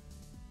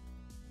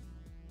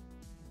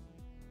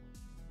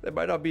 They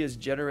might not be as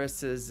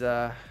generous as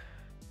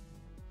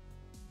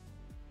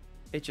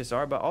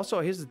HSR, but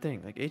also here's the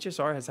thing. Like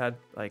HSR has had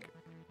like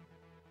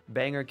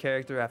banger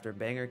character after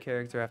banger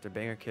character after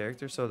banger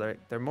character, so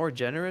they're more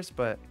generous,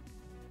 but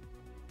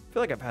I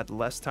feel like I've had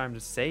less time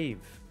to save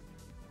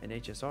in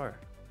HSR.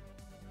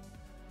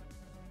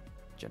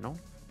 You know?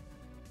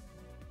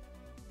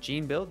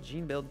 Gene build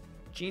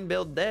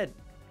dead.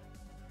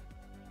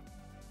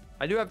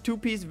 I do have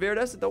 2-piece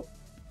Viridescent though.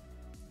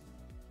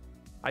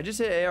 I just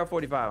hit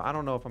AR-45. I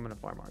don't know if I'm gonna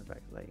farm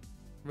artifact. Like,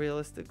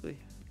 realistically,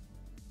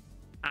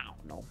 I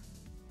don't know.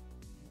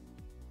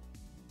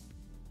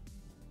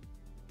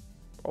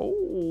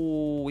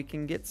 Oh, we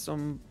can get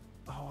some.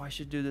 Oh, I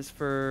should do this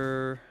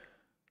for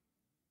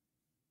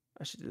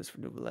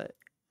Nouvellette.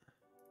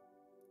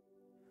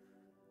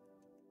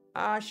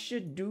 I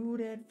should do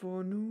that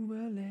for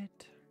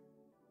Nouvellette.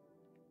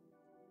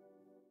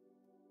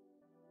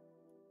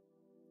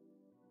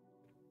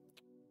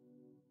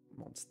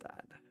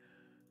 Mondstadt.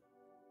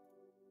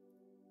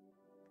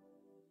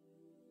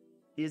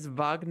 Is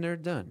Wagner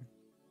done?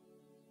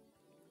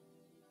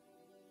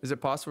 Is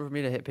it possible for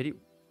me to hit pity?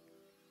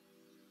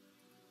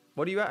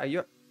 What are you at? Are you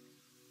at?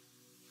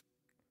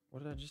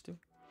 What did I just do?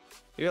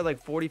 You're at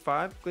like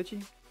 45,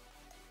 Glitchy?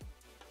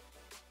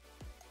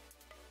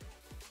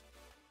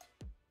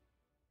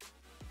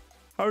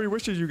 How many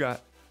wishes you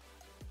got?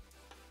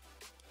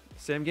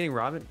 Sam getting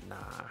Robin? Nah.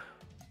 I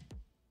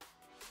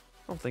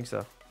don't think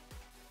so.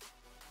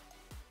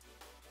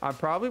 I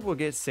probably will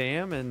get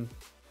Sam and...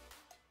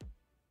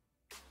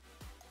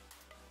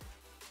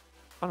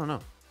 I don't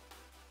know.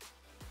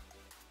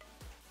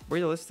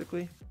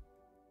 Realistically,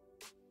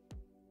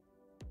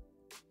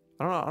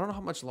 I don't know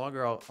how much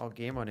longer I'll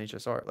game on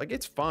HSR. Like,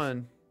 it's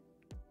fun.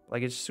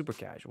 Like, it's super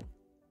casual.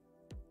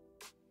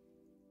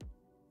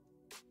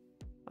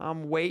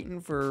 I'm waiting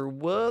for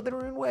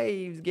Wuthering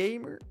Waves,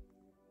 gamer.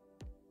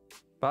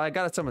 But I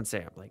gotta summon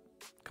Sam. Like,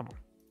 come on.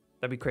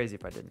 That'd be crazy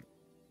if I didn't.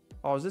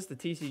 Oh, is this the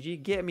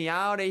TCG? Get me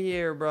out of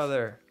here,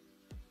 brother.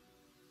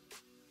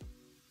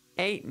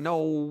 Ain't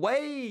no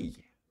way.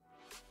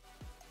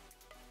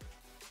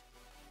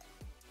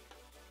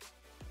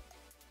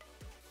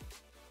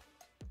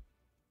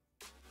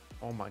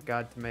 Oh my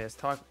God, Timaeus,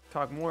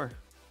 talk more.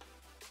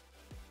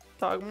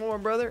 Talk more,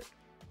 brother.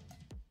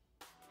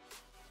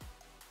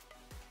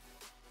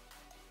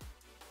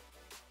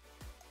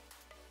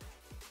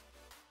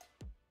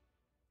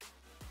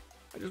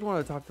 I just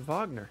wanted to talk to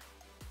Wagner.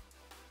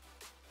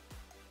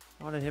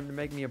 Wanted him to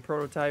make me a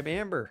prototype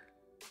Amber.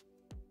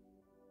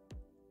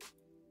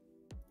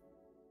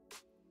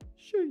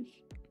 Sheesh.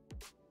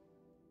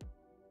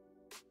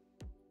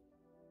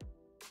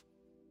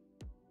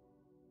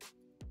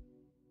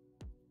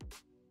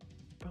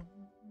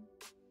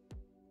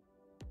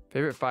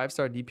 Favorite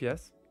 5-star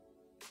DPS?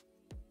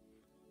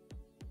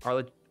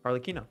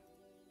 Arlecchino.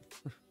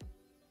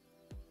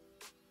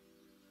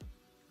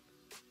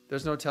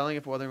 There's no telling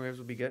if Wuthering Waves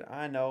will be good.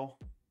 I know.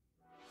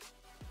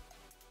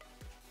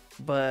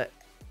 But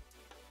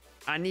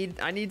I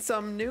need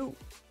something new.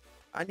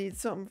 I need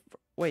something.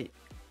 Wait.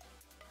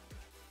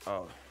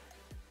 Oh.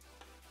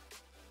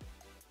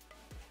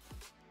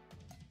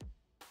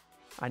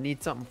 I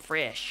need something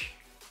fresh.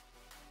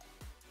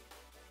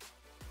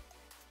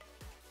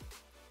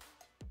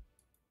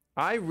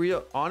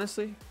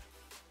 Honestly,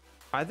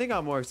 I think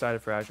I'm more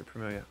excited for Azure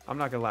Familia. I'm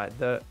not gonna lie.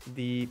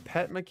 The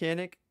pet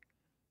mechanic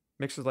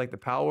mixed with like the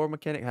Power World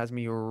mechanic has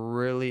me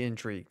really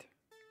intrigued.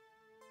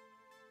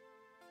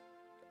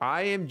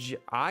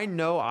 I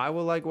know I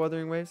will like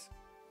Wuthering Waves,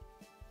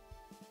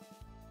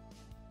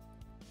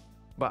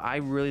 but I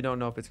really don't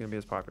know if it's gonna be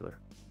as popular.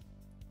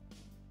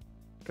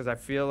 Because I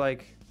feel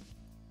like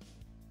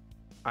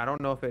I don't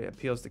know if it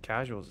appeals to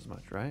casuals as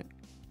much, right?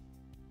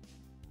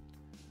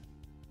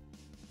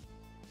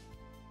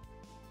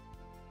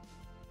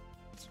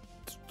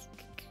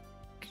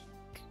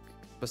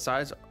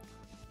 Besides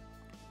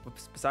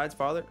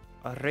Father,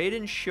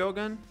 Raiden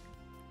Shogun,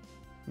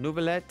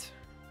 Nouvellette,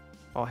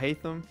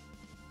 Alhaitham.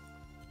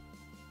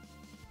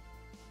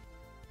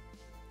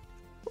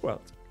 Who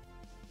else?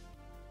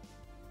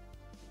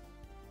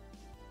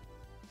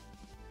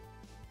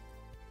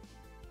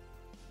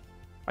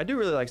 I do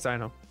really like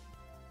Sino.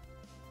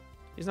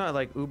 He's not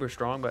like uber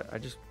strong, but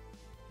he's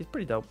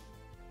pretty dope.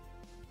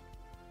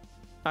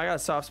 I got a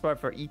soft spot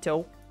for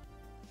Ito.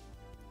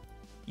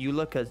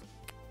 Eula, cause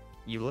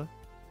Eula.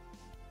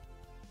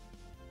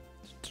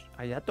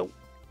 Ayato.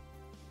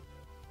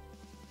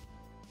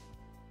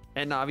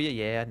 And Navia,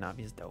 yeah,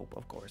 Navia's dope,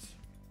 of course.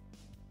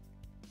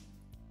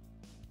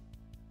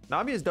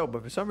 Navia's dope,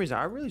 but for some reason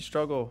I really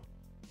struggle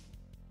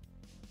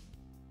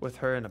with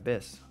her and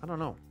Abyss. I don't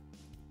know.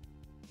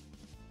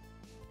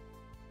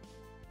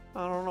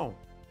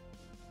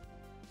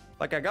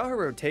 Like, I got her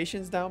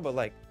rotations down, but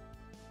like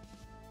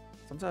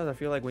sometimes I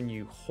feel like when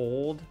you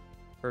hold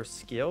her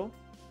skill,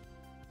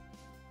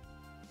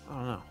 I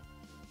don't know.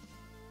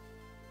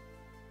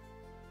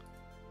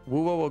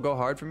 Wuwo will go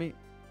hard for me.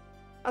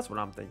 That's what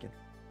I'm thinking.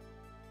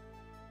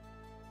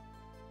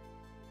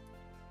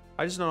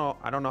 I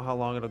don't know how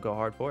long it'll go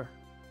hard for.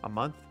 A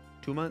month?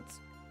 2 months?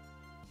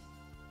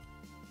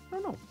 I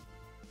don't know.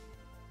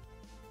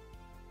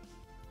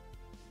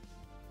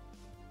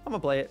 I'm gonna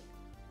play it.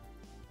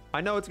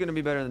 I know it's gonna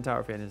be better than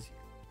Tower Fantasy.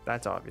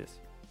 That's obvious.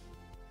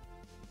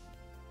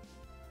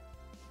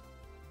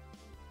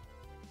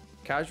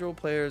 Casual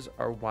players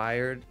are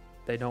wired.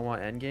 They don't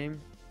want endgame,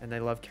 and they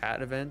love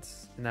cat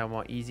events, and they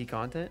want easy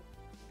content.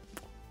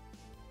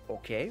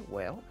 Okay,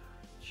 well.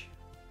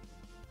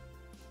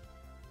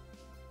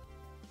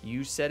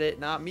 You said it,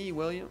 not me,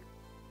 William.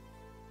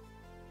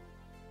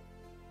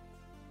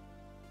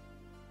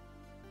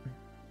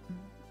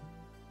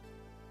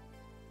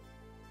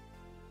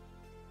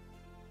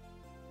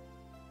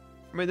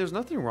 I mean, there's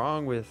nothing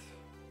wrong with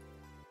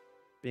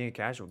being a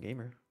casual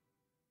gamer.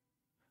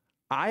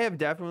 I have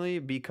definitely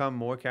become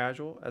more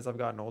casual as I've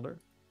gotten older.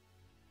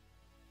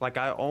 Like,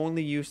 I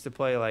only used to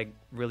play like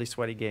really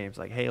sweaty games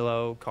like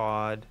Halo,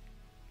 COD.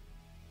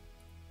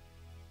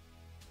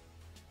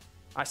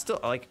 I still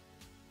like,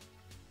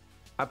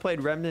 I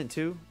played Remnant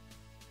 2.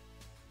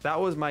 That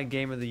was my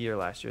game of the year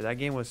last year. That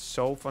game was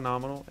so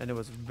phenomenal and it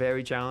was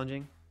very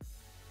challenging.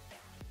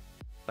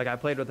 Like, I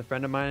played with a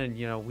friend of mine and,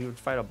 you know, we would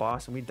fight a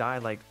boss and we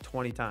died like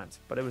 20 times,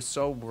 but it was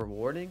so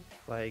rewarding.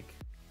 Like,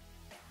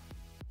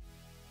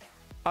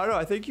 I don't know.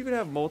 I think you could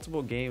have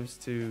multiple games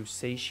to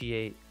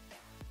satiate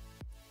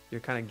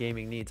your kind of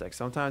gaming needs. Like,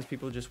 sometimes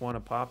people just want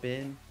to pop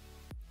in,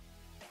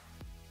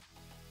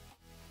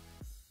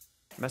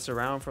 mess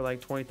around for like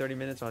 20, 30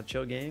 minutes on a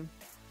chill game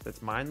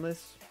that's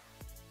mindless.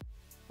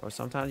 Or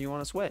sometimes you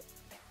want to sweat.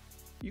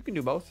 You can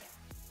do both.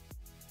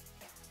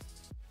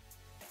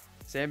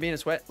 Sam being a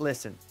sweat.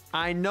 Listen,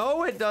 I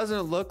know it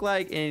doesn't look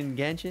like in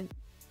Genshin.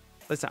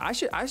 Listen, I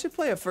should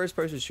play a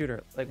first-person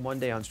shooter like one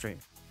day on stream,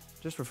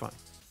 just for fun.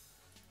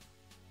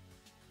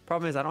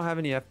 Problem is, I don't have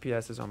any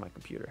FPSs on my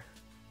computer.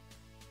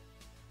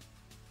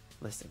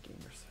 Listen,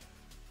 gamers.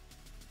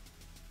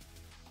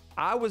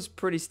 I was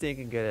pretty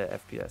stinking good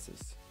at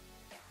FPSs.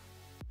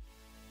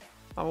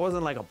 I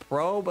wasn't like a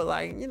pro, but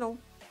like, you know,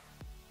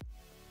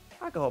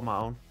 I could hold my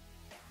own.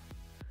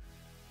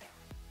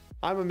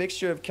 I'm a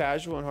mixture of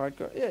casual and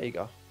hardcore. Yeah, there you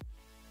go.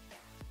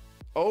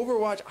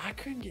 Overwatch. I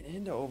couldn't get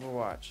into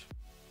Overwatch.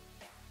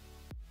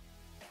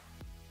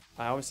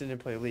 I obviously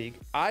didn't play League.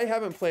 I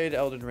haven't played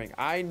Elden Ring.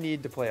 I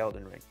need to play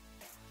Elden Ring.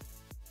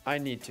 I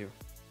need to.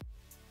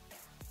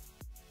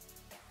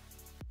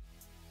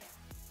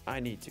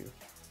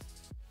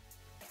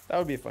 That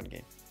would be a fun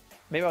game.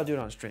 Maybe I'll do it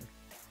on stream.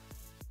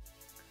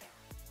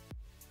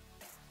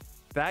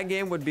 That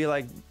game would be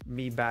like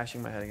me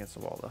bashing my head against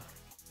the wall, though.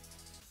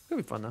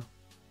 It'd be fun, though.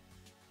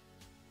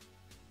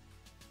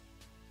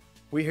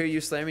 We hear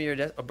you slamming your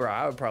desk. Oh, bro,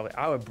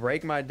 I would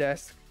break my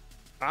desk.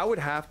 I would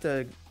have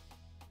to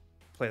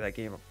play that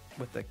game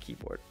with the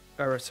keyboard.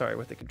 Or, sorry,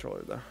 with the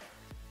controller, though.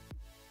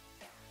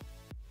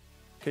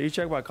 Can you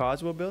check my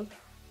Cosmo build?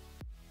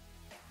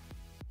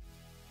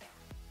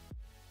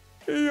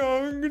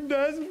 Young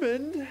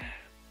Desmond.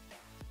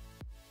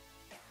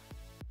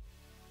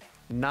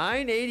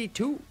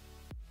 982.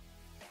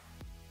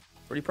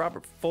 Pretty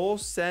proper. Full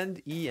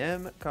send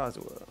EM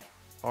Kazuha.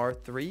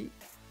 R3.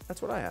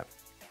 That's what I have.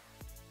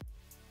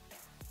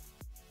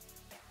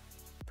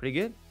 Pretty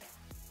good.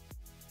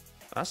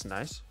 That's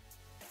nice.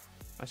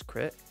 Nice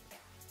crit.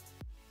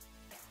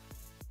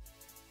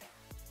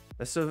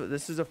 This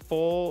is a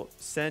full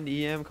send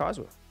EM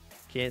Kazuha.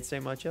 Can't say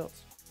much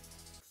else.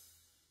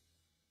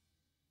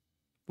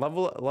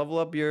 Level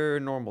up your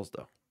normals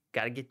though.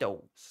 Gotta get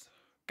those.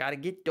 Gotta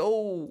get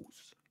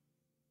those.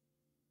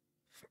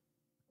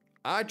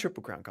 I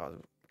triple crown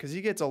Kazuha because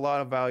he gets a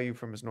lot of value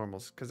from his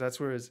normals because that's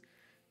where his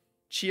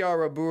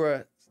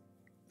Chiarabura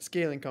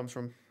scaling comes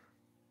from.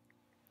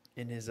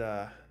 In his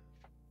from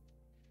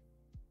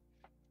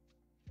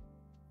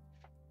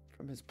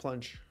his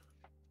plunge.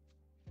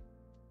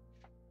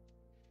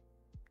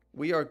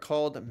 We are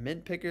called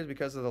mint pickers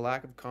because of the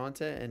lack of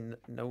content and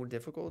no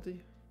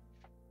difficulty.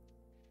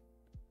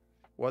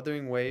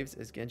 Wuthering Waves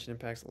is Genshin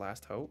Impact's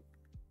last hope.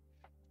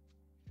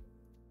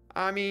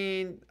 I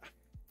mean,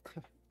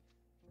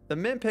 The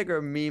mint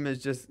picker meme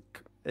is just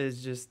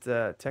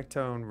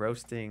Tectone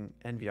roasting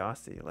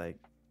Enviosity. Like,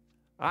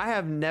 I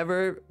have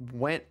never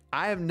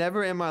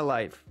in my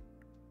life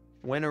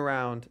went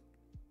around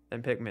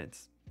and picked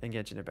mints and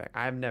Genshin Impact.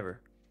 I have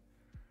never.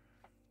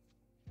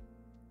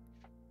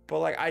 But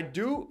like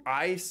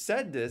I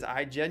said this,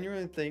 I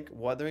genuinely think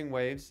Wuthering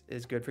Waves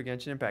is good for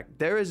Genshin Impact.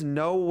 There is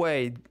no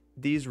way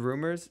these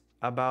rumors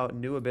about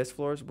new Abyss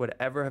floors would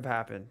ever have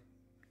happened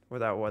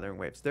without Wuthering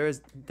Waves.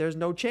 There's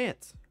no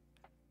chance.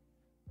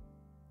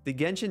 The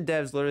Genshin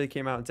devs literally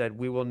came out and said,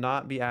 we will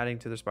not be adding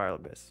to the Spiral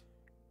Abyss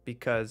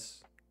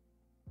because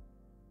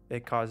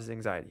it causes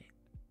anxiety.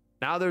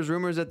 Now there's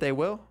rumors that they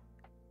will.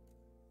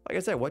 Like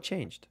I said, what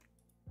changed?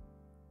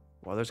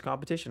 Well, there's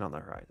competition on the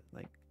horizon.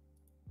 Like,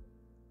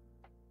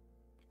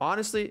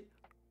 honestly,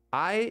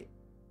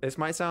 this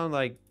might sound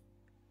like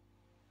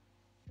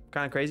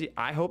kind of crazy.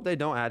 I hope they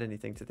don't add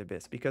anything to the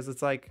Abyss because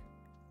it's like,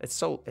 it's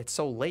so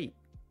late.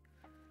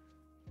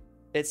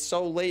 It's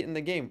so late in the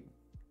game.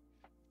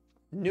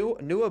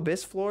 New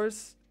Abyss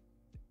floors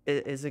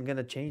isn't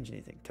gonna change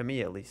anything, to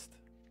me at least.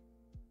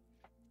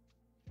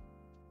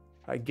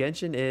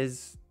 Genshin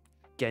is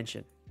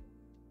Genshin.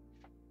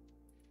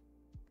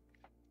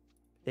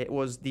 It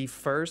was the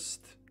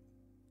first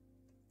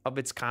of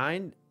its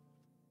kind.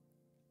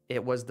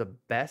 It was the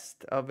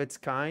best of its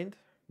kind.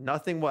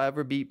 Nothing will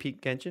ever beat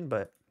peak Genshin,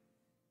 but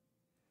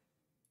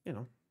you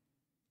know,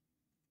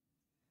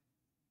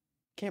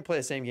 can't play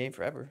the same game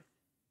forever.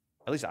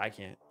 At least I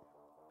can't.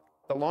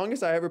 The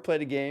longest I ever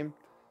played a game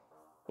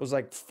was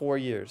like 4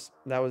 years.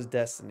 That was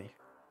Destiny.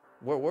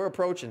 We're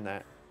approaching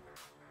that.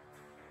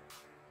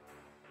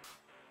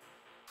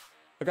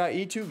 I got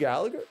E2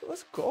 Gallagher.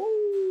 Let's go.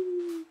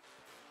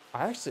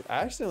 I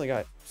accidentally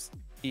got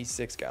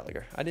E6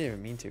 Gallagher. I didn't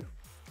even mean to.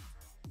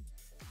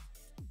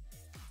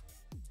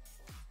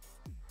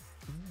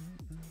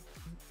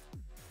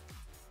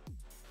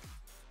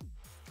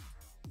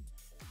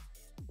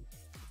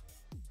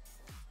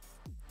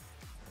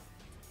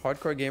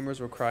 Hardcore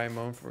gamers will cry and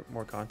moan for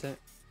more content.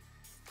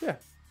 Yeah.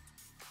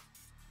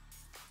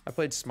 I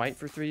played Smite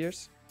for 3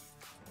 years.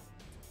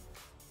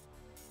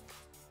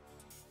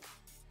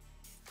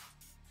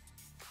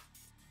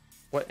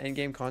 What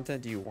endgame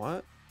content do you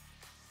want?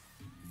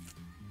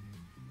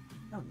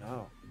 I don't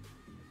know.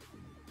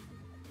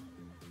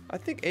 I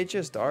think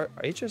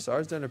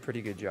HSR's done a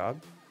pretty good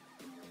job.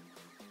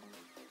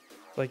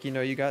 Like, you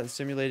know, you got the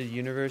Simulated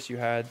Universe, you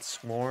had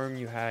Swarm,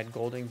 you had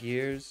Golden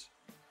Gears.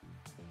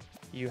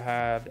 You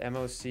have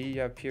MOC,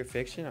 you have Pure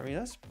Fiction. I mean,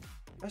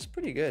 that's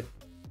pretty good.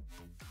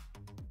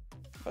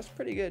 That's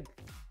pretty good.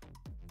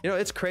 You know,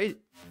 it's crazy.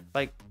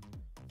 Like,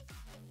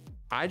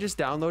 I just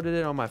downloaded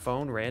it on my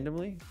phone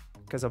randomly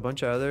because a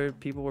bunch of other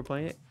people were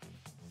playing it.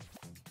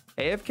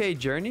 AFK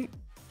Journey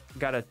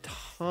got a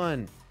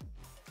ton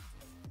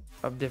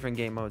of different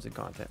game modes and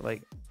content.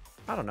 Like,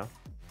 I don't know.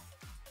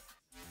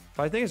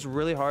 But I think it's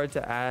really hard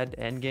to add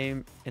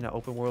endgame in an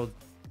open world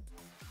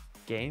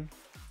game.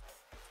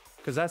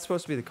 Because that's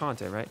supposed to be the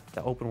content, right?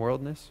 The open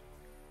worldness.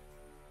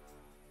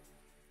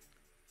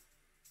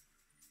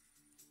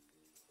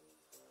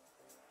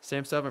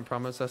 Same stuff and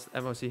promise us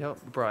MOC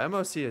help. Bro,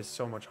 MOC is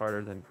so much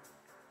harder than...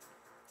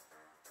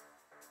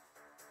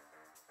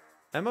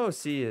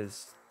 MOC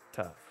is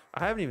tough.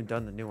 I haven't even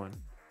done the new one.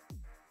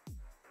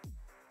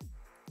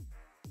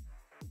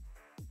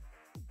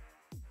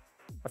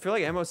 I feel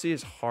like MOC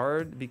is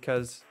hard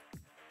because...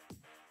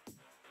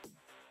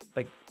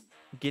 like...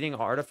 getting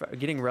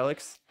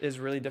relics is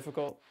really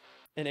difficult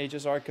in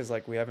HSR because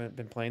like we haven't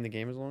been playing the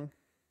game as long.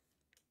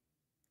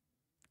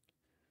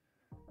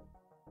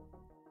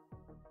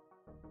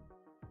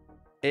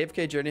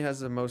 AFK Journey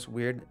has the most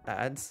weird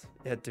ads.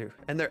 Yeah, dude,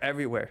 and they're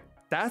everywhere.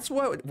 That's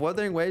what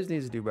Wuthering Waves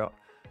needs to do, bro.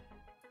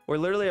 We're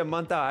literally a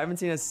month out. I haven't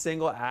seen a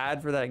single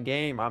ad for that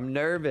game. I'm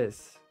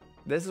nervous.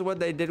 This is what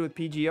they did with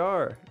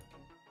PGR.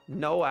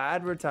 No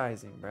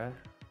advertising, bruh.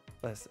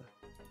 Listen.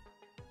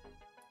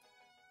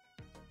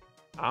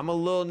 I'm a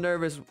little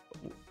nervous.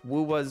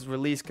 Wuwa's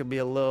release could be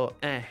a little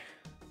eh.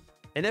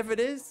 And if it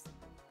is,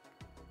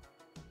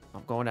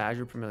 I'm going to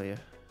Azure Familia.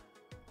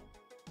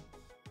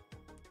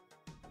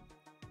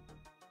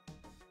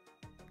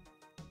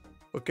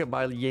 Look at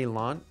my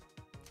Yelan.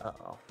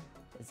 Uh-oh.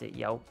 Is it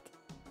yoked?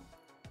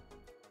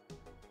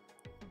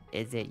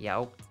 Is it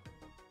yoked?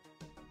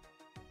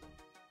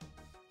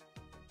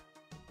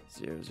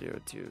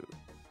 002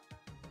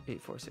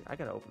 846. I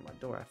gotta open my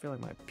door. I feel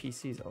like my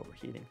PC is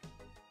overheating.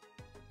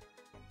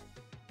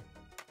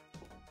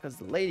 Because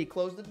the lady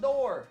closed the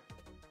door.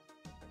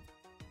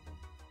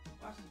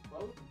 Why she's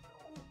closed the door?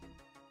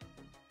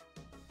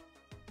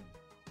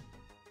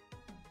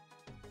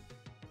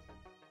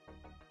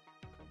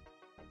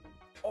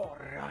 All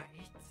right.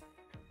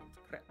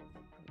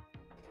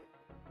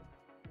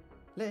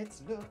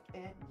 Let's look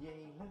at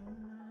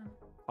Yelan.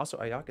 Also,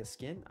 Ayaka's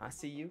skin. I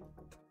see you.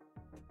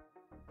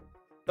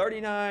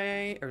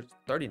 39 or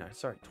 39.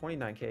 Sorry,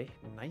 29K.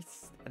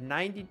 Nice.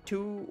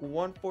 92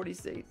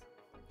 146.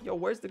 Yo,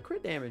 where's the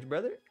crit damage,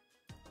 brother?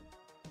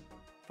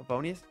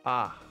 Favonius?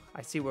 Ah,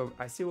 I see what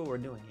we're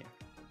doing here.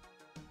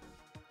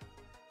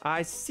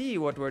 I see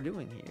what we're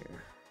doing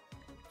here.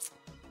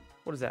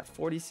 What is that?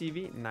 40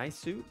 CV? Nice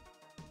suit.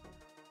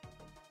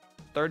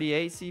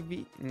 38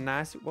 CV?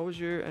 Nice. What was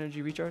your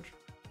energy recharge?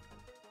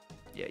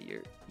 Yeah,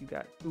 you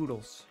got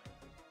oodles.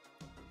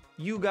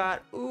 You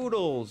got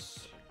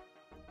oodles.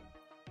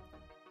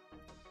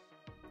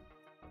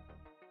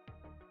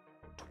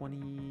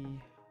 20.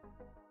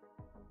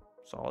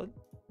 Solid.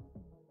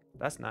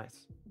 That's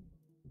nice.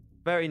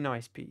 Very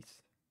nice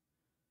piece.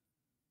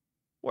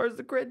 Where's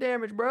the crit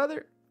damage,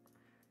 brother?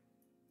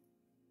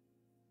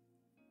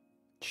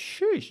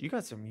 Sheesh, you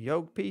got some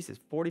yoke pieces.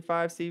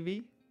 45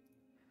 CV.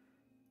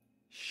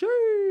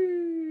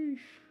 Sheesh.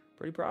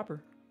 Pretty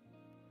proper.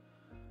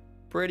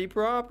 Pretty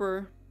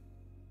proper.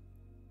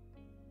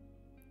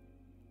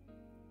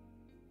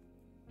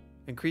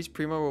 Increase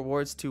Primo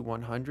rewards to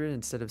 100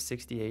 instead of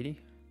 60-80.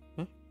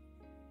 Huh?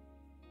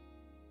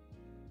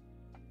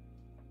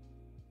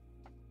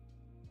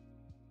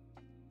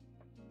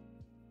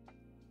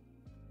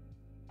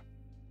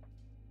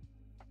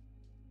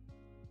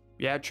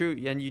 Yeah,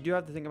 true. And you do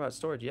have to think about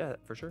storage. Yeah,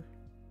 for sure.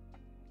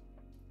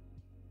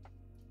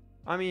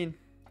 I mean,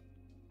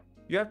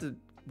 you have to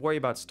worry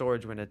about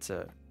storage when it's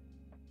a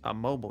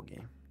mobile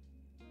game.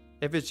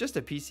 If it's just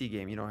a PC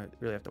game, you don't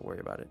really have to worry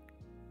about it.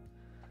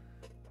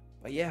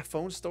 But yeah,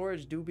 phone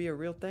storage do be a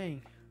real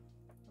thing.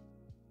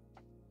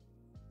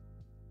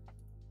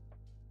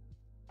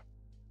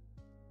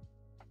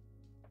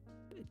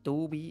 It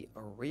do be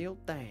a real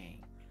thing.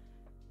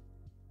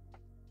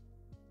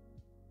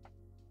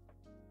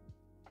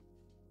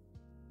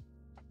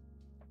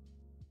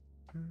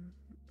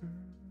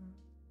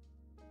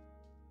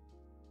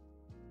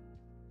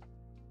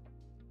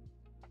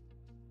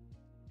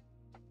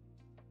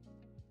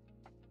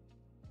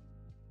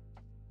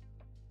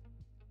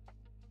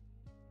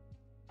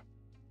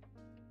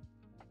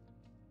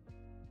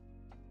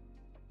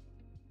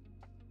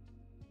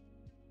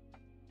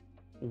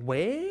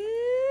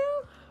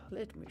 Well,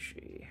 let me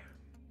see.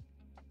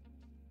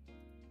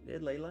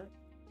 Did Layla?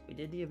 We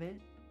did the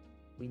event.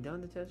 We done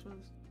the test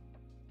runs.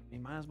 We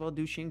might as well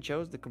do Xing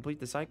Cho's to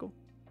complete the cycle.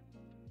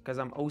 Because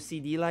I'm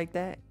OCD like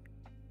that.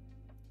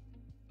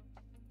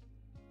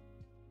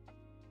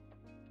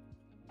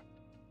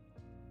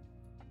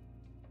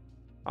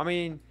 I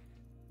mean,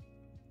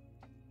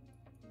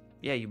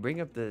 yeah, you bring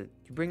up the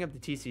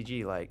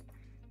TCG like.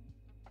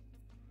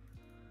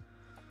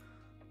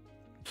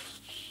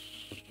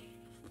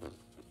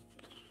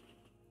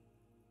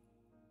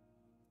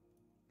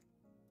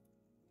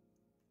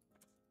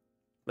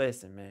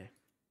 Listen, man.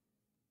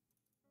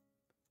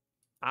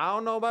 I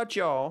don't know about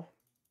y'all,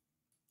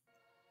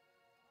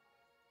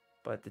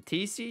 but the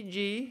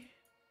TCG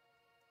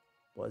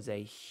was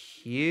a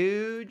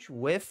huge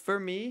whiff for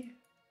me.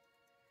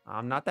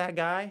 I'm not that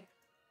guy.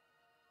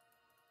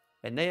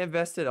 And they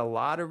invested a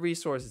lot of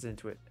resources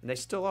into it. And they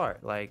still are.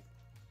 Like,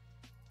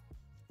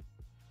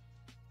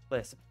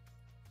 listen.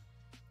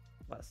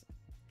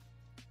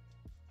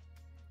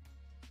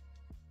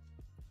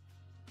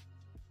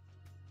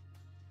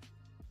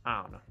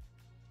 I don't know.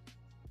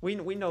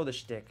 We know the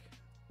shtick.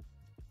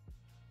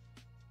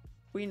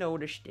 We know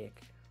the shtick.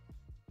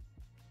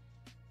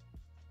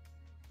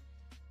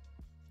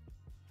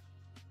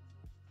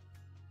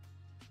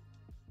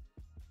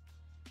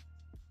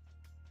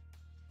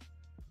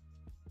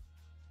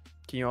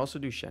 Can you also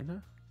do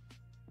Shenhe?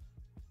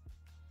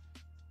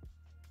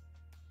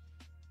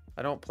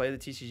 I don't play the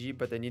TCG,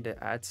 but they need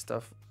to add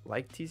stuff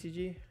like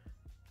TCG.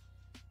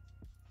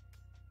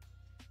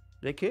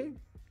 They could.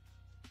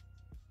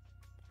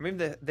 I mean,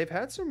 they've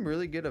had some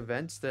really good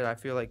events that I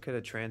feel like could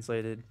have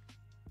translated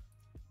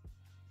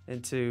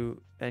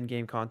into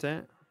endgame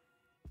content.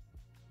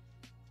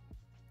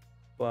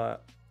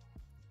 But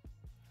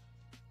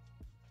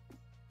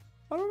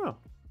I don't know.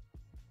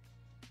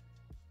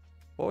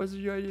 What was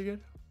the idea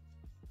again?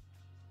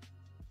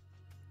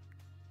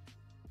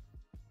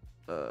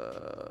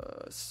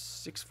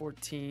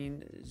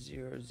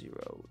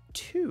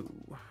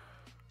 614-002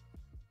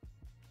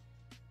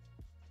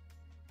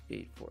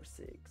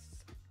 846.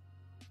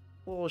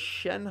 Well,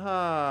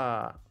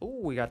 Shenhe. Oh,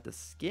 we got the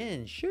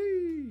skin.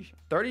 Sheesh.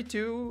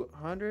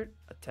 3200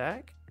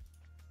 attack.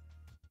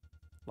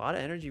 A lot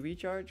of energy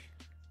recharge.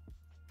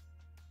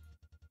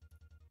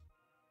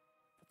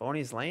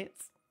 Bonus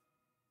lance.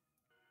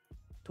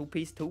 Two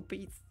piece.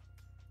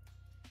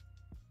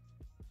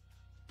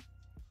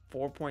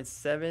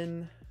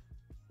 4.7.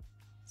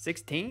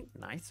 16.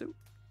 Nice.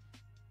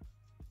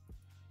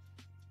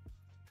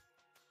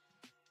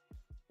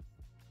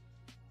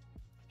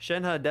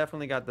 Shenhe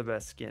definitely got the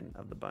best skin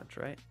of the bunch,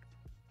 right?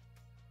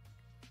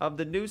 Of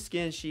the new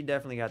skins, she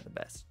definitely got the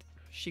best.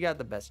 She got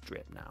the best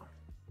drip now.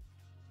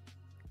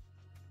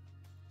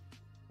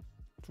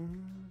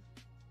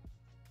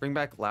 Bring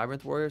back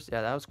Labyrinth Warriors.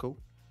 Yeah, that was cool.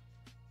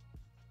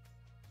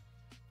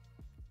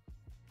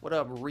 What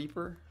up,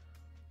 Reaper?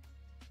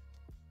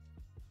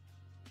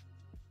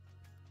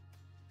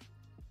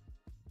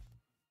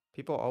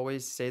 People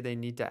always say they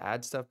need to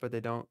add stuff, but they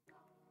don't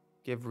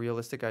give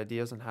realistic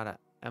ideas on how to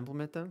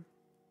implement them.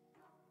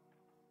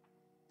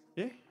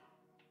 Yeah.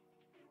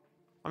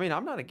 I mean,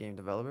 I'm not a game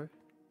developer.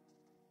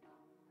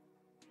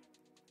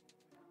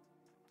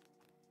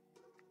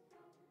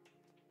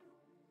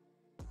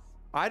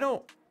 I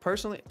don't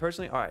personally,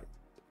 all right.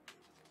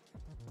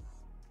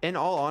 In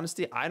all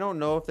honesty, I don't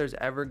know if there's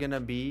ever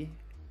gonna be.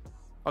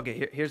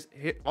 Okay, here.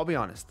 I'll be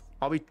honest.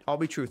 I'll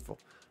be truthful.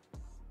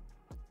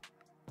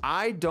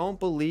 I don't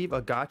believe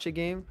a gacha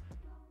game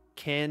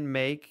can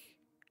make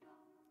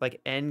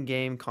like end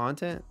game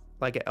content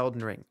like an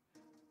Elden Ring,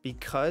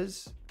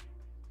 because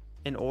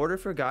in order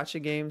for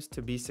gacha games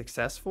to be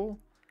successful,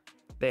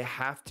 they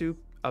have to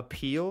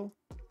appeal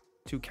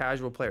to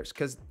casual players,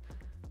 because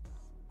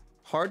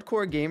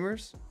hardcore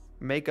gamers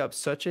make up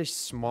such a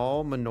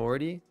small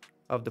minority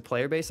of the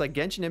player base. Like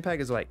Genshin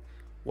Impact is like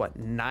what,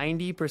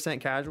 90%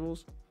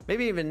 casuals,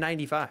 maybe even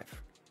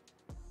 95,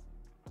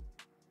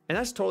 and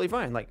that's totally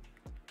fine. Like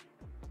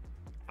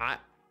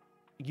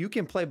you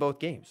can play both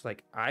games.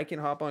 Like I can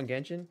hop on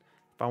Genshin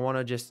if I want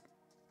to just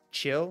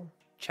chill,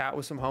 chat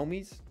with some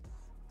homies,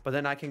 but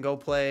then I can go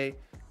play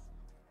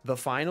the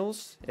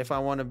finals if I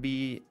want to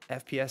be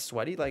FPS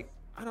sweaty. Like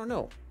I don't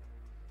know.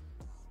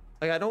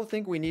 Like I don't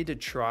think we need to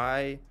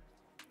try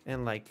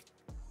and like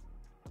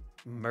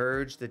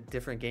merge the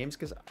different games,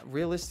 because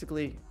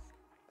realistically,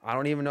 I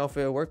don't even know if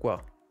it'll work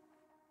well.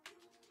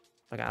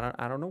 Like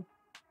I don't know.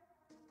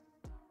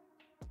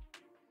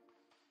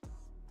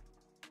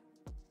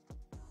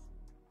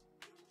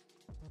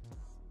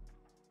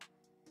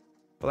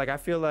 But like I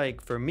feel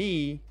like for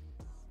me,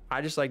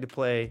 I just like to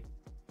play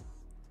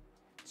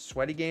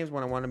sweaty games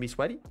when I want to be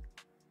sweaty,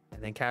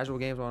 and then casual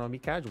games when I want to be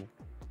casual.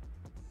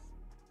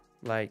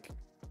 Like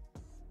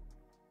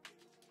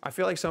I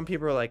feel like some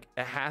people are like,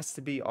 it has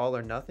to be all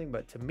or nothing,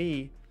 but to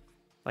me,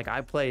 like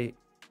I play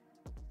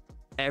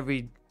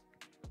every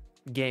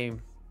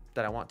game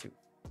that I want to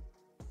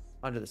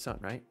under the sun,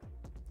 right?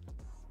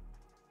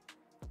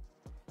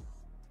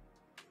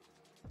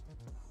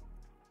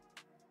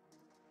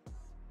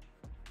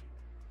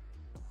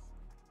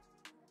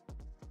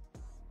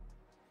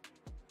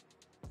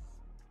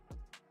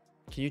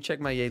 Can you check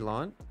my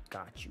Yelan?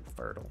 Got you,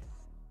 Fertile.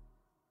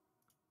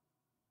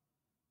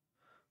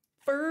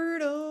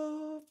 Fertile.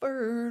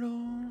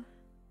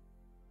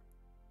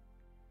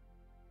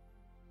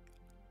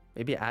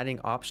 Maybe adding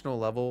optional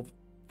level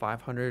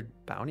 500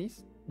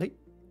 bounties? Like,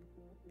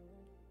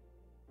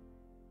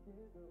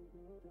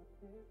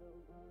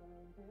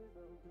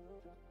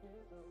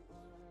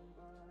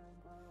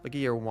 look at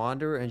your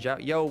Wanderer and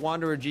Yo,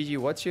 Wanderer GG,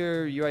 what's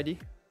your UID?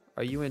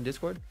 Are you in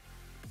Discord?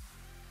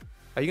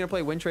 Are you gonna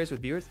play Wind Trace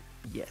with viewers?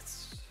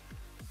 Yes.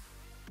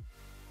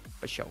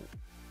 For sure.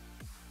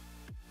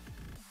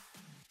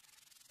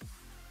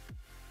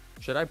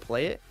 Should I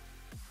play it?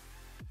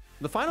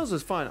 The finals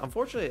is fun.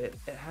 Unfortunately,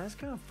 it has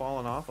kind of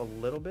fallen off a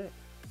little bit.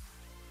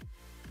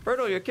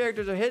 Berto, your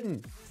characters are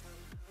hidden.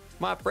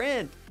 My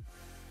friend.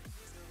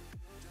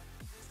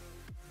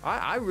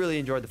 I really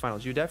enjoyed the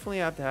finals. You definitely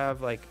have to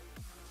have like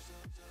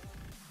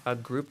a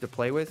group to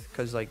play with,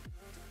 because like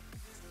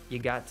you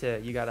got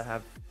to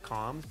have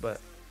comms, but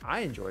I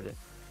enjoyed it.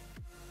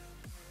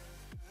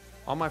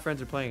 All my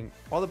friends are playing,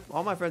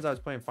 all my friends I was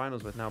playing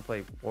finals with now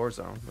play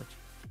Warzone, which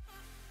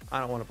I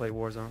don't want to play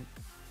Warzone.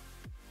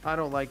 I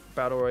don't like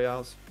battle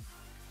royales.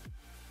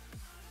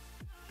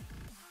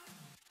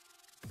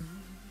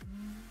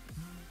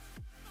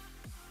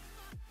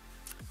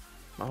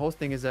 My whole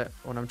thing is that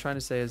what I'm trying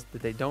to say is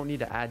that they don't need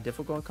to add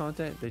difficult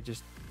content. They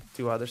just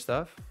do other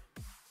stuff.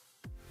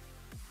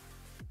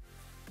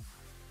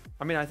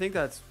 I mean, I think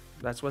that's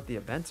what the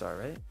events are,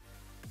 right?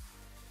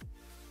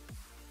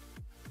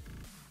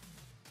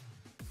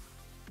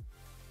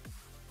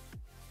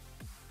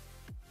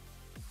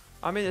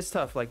 I mean, it's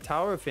tough. Like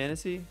Tower of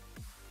Fantasy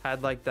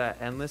had like that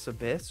endless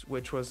abyss,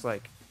 which was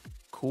like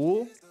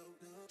cool,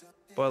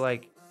 but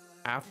like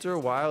after a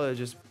while it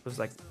just was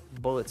like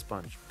bullet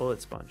sponge,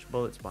 bullet sponge,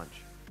 bullet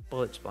sponge,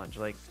 bullet sponge.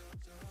 Like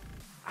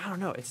I don't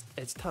know,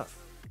 it's tough.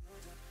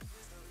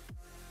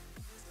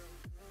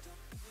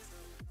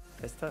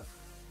 It's tough.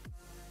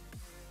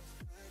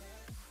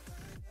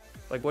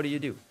 Like what do you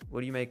do?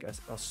 What do you make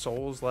a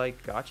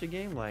Souls-like gacha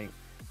game? Like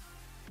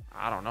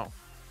I don't know.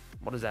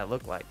 What does that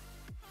look like?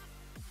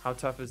 How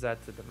tough is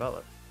that to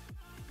develop?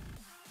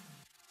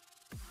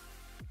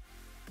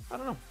 I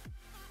don't know.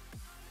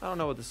 I don't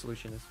know what the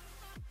solution is.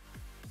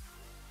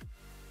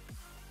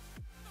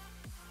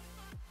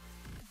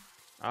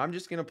 I'm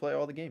just gonna play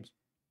all the games.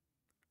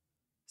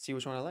 See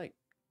which one I like.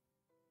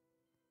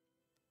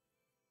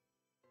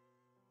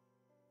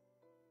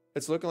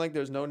 It's looking like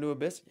there's no new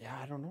Abyss. Yeah,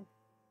 I don't know.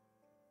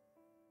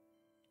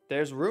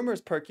 There's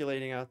rumors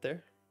percolating out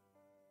there.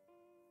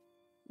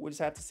 We'll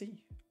just have to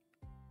see.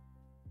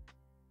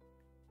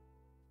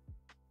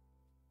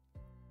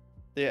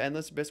 The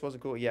Endless Abyss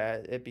wasn't cool. Yeah,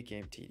 it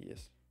became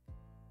tedious.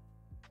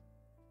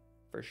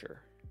 For sure.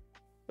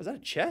 Was that a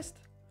chest?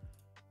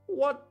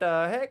 What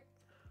the heck?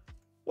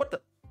 What the?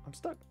 I'm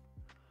stuck.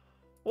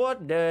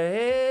 What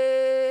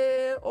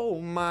the hell? Oh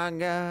my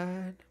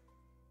god.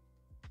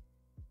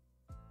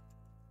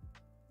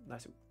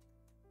 Nice.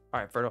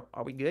 Alright, Fertile.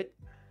 Are we good?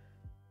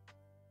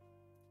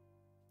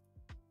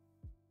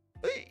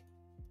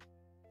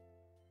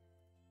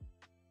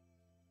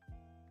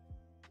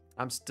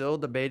 I'm still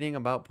debating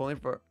about pulling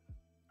for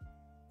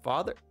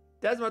father.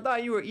 Desmond, I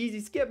thought you were easy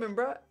skipping,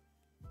 bruh.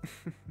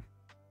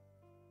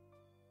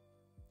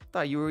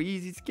 Thought you were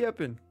easy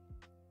skipping.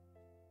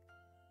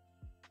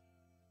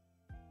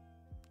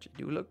 But you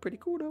do look pretty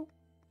cool, though.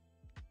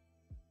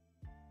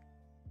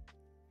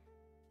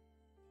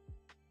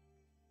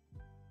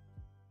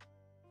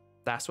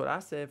 That's what I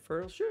said,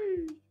 Fertile.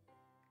 Sheesh.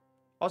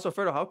 Also,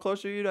 Fertile, how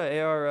close are you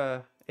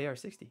to AR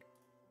 60?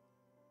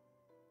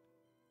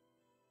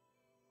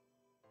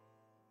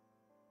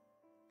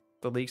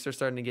 The leaks are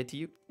starting to get to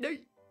you.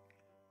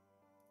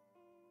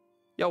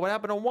 Yo, what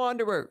happened to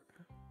Wanderer?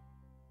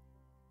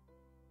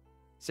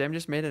 Sam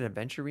just made an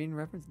Adventurine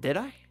reference. Did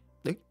I?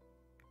 My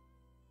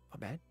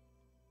bad.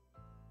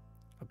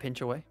 A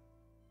pinch away.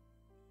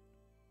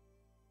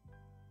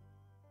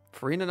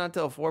 Farina not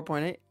till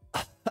 4.8.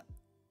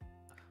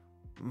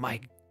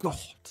 My God.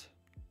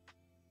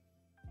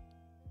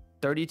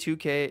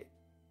 32K.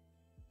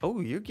 Oh,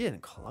 you're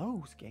getting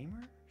close,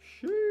 gamer.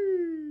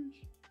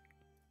 Sheesh.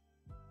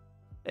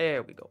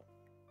 There we go.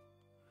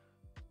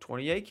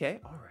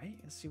 28K. All right.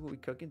 Let's see what we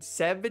cooking.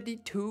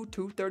 72,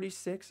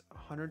 236,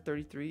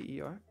 133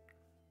 ER.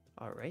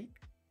 All right.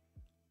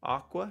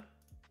 Aqua.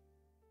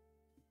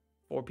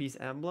 4-piece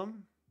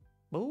emblem.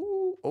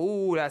 Ooh.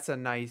 Oh, that's a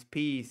nice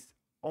piece.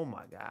 Oh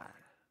my God.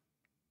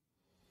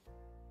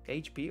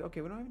 HP. Okay,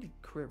 we don't have any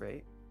crit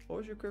rate. What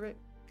was your crit rate?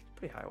 It's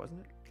pretty high,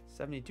 wasn't it?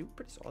 72.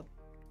 Pretty solid.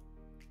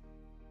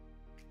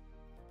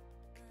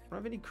 I don't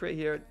have any crit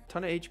here.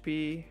 Ton of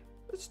HP.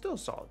 It's still a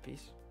solid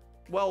piece.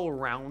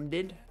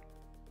 Well-rounded.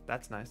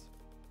 That's nice.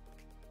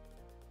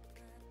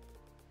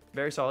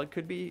 Very solid.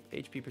 Could be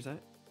HP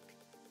percent.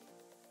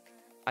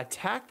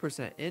 Attack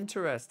percent.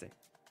 Interesting.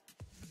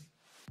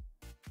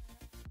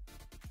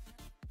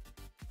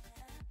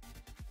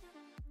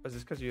 Was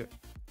this because you...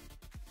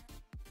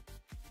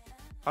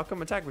 How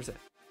come attack percent?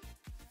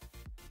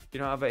 You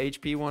don't have a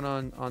HP one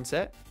on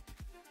set?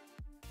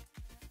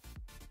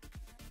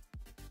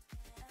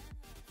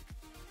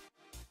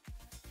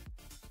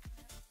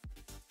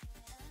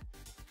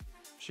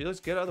 She looks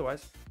good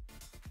otherwise.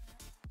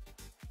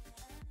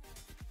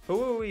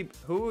 Who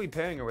are we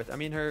pairing her with? I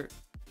mean, her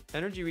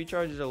energy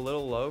recharge is a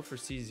little low for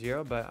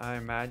C0, but I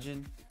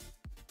imagine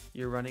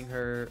you're running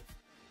her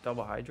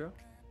double hydro.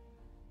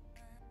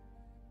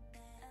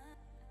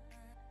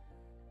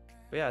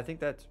 But yeah, I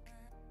think that's...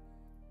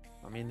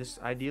 I mean, this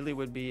ideally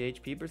would be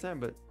HP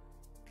percent, but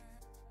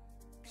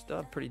still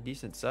have pretty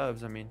decent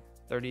subs. I mean,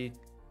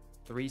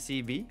 33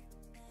 CV.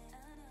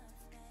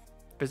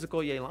 Physical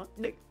Yelan?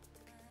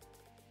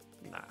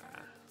 Nah.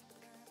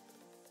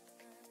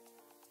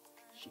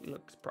 She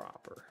looks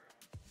proper.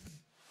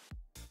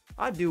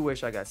 I do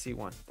wish I got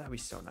C1. That'd be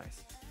so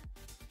nice.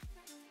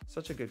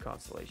 Such a good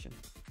constellation.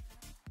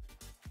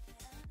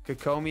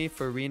 Kokomi,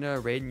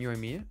 Farina, Raiden,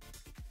 Yoimiya.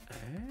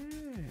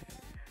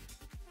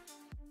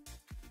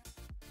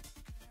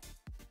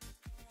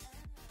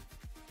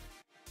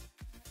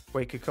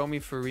 Wait,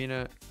 Kokomi,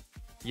 Farina,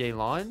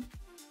 Yelan?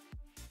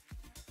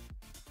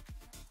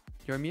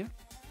 Yoimiya?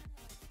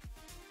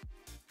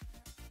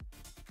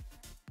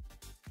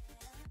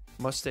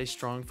 Must stay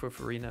strong for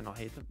Farina and I'll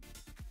hate them.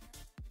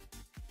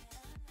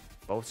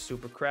 Both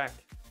super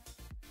cracked.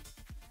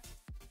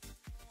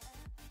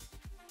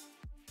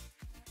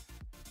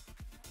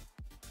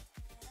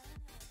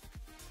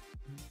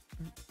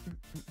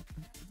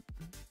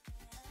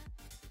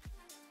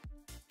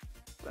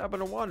 What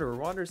happened to Wanderer?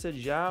 Wanderer said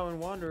Zhao and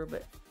Wanderer,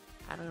 but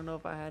I don't know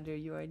if I had their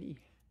UID.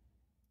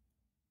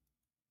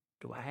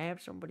 Do I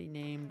have somebody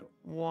named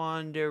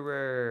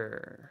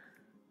Wanderer?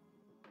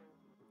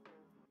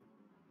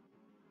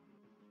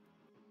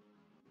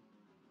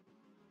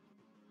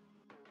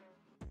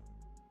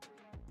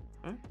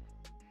 Huh?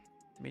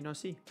 Me no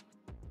see.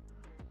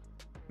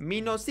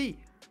 Me no see.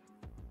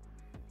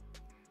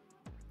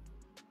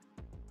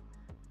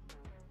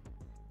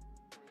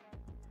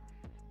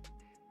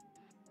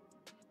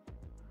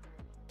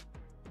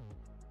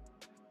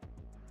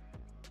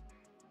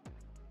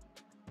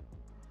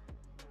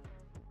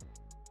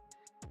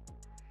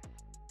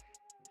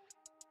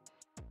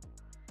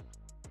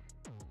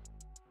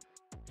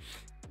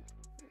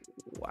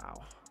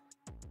 Wow.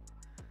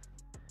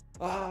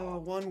 Oh,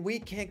 1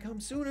 week can't come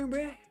sooner,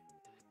 bruh.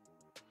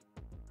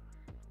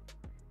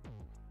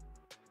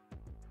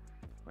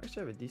 I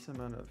actually have a decent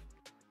amount of...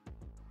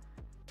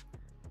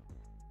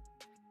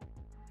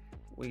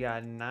 We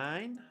got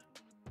 9.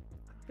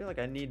 I feel like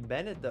I need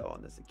Bennett, though,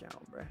 on this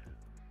account, bruh.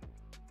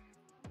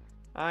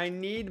 I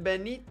need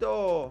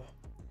Benito.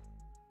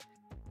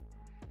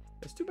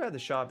 It's too bad the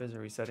shop isn't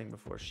resetting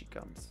before she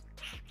comes.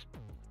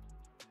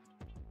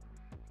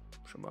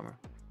 It's a bummer.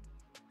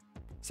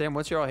 Sam,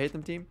 what's your I'll hate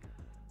them team?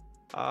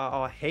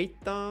 I'll hate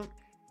them.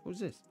 Who's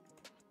this?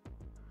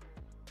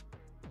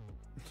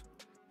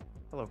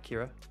 Hello,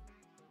 Kira.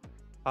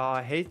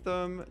 I hate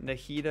them.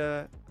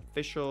 Nahida,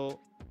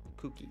 official,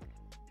 Kuki.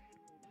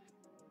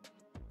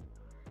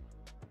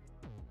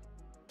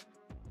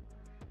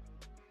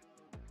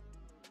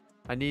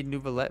 I need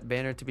Nouvellette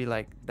banner to be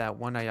like that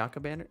one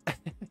Ayaka banner.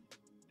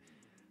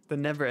 The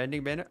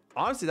never-ending banner.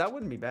 Honestly, that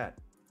wouldn't be bad.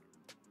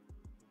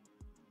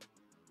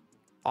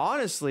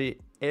 Honestly,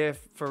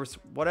 if for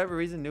whatever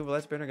reason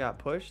Nouvelle banner got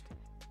pushed,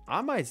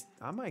 I might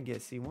get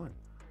C1.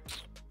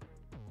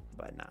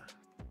 But nah.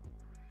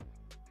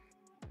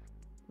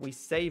 We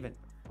saving.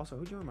 Also,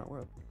 who joined my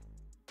world?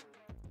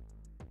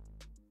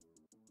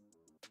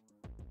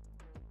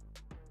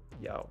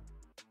 Yo.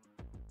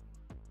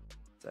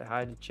 Say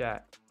hi to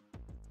chat.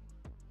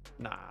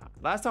 Nah.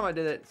 Last time I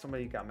did it,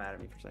 somebody got mad at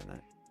me for saying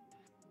that.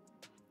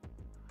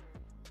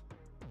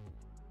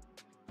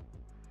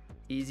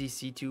 Easy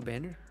C2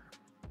 banner.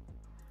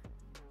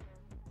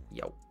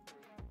 Yo.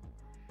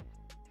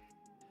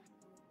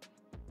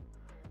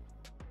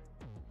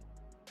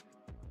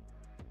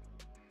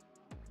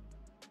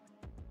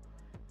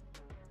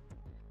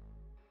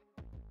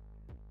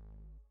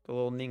 The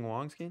little Ning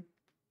Wong skin.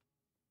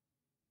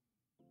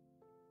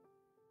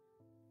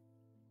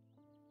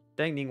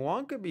 Dang, Ning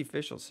Wong could be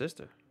Fischl's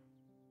sister.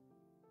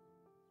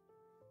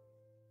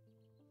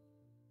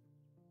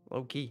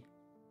 Low key.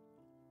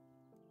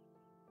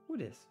 Who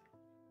this?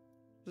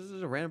 This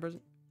is a random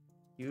person.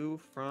 You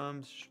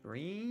from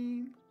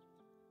stream?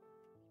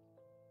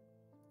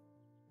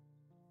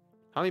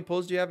 How many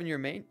pulls do you have in your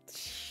main?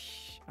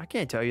 I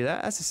can't tell you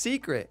that. That's a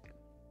secret.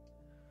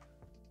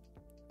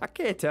 I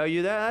can't tell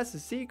you that. That's a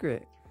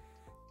secret.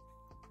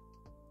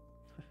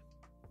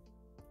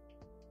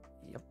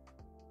 Yep.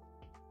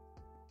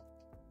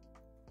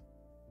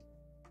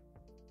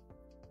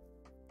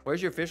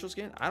 Where's your official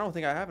skin? I don't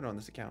think I have it on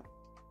this account.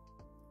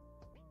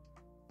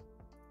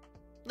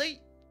 Late.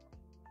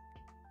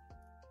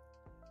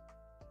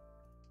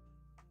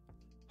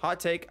 Hot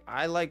take,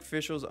 I like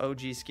Fischl's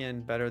OG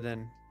skin better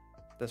than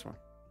this one.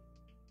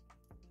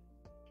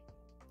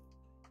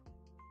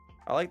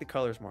 I like the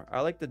colors more.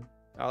 I like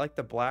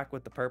the black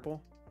with the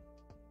purple.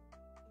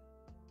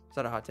 Is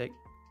that a hot take?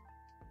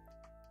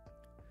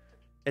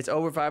 It's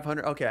over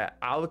 500. Okay,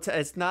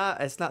 it's not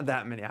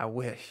that many. I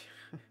wish.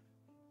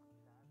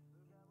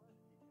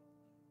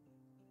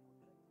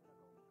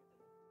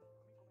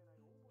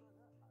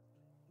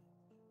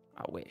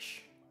 I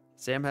wish.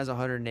 Sam has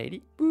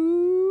 180.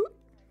 Boo.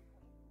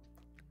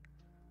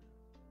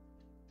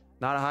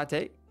 Not a hot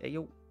take. Hey,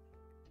 yo.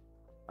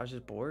 I was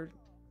just bored.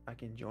 I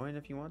can join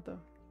if you want, though.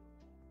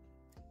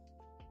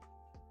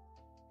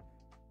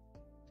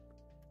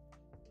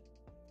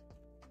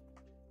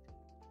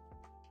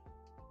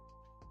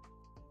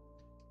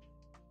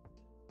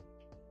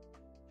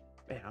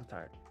 Man, I'm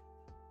tired.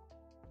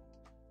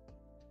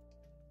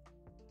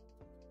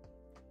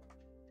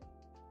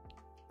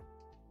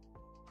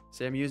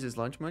 Sam uses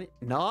lunch money?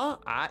 No,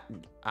 I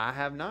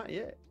have not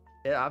yet.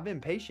 Yeah, I've been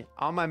patient.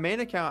 On my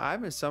main account,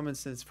 I've been summoned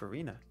since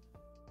Farina.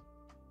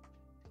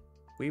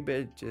 We've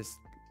been just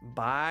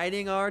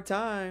biding our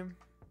time.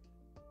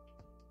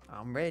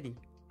 I'm ready.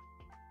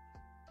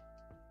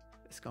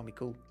 It's gonna be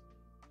cool.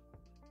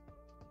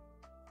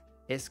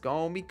 It's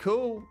gonna be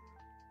cool.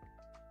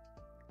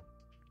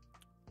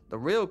 The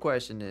real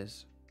question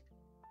is,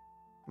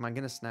 am I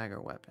gonna snag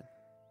her weapon?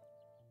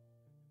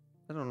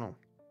 I don't know.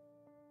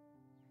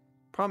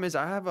 Problem is,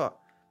 I have a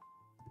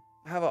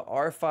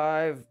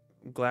R5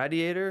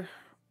 Gladiator.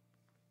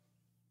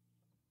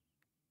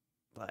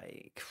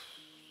 Like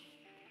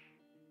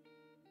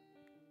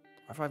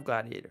R5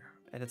 Gladiator,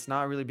 and it's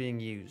not really being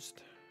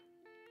used.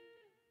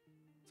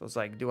 So it's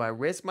like, do I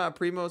risk my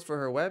primos for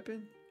her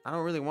weapon? I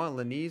don't really want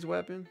Lani's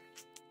weapon.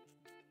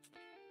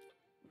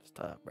 It's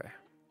tough, bruh.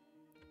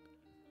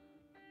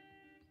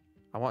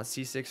 I want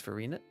C6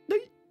 Farina.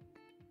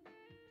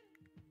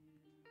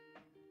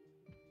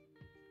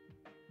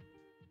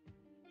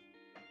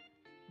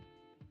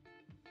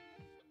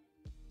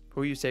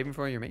 Who are you saving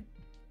for in your main?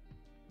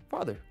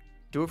 Father.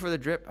 Do it for the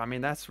drip. I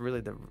mean, that's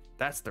really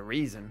that's the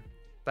reason.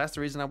 That's the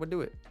reason I would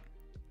do it.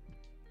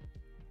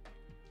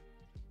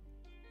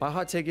 My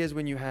hot take is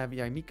when you have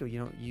Yai Miko, you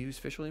don't use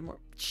Fischl anymore.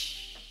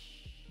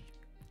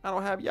 I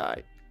don't have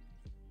Yai.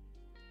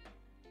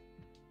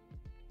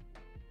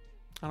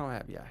 I don't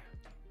have Yai.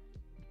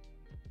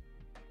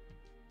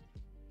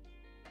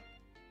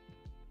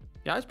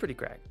 Yai's pretty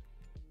cracked.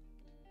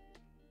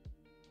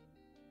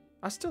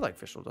 I still like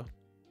Fischl though.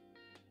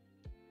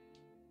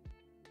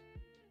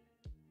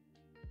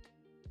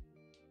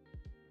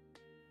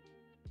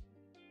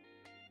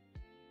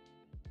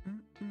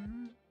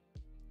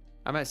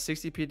 I'm at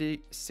 60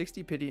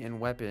 pity in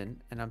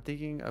weapon, and I'm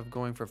thinking of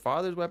going for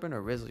Father's weapon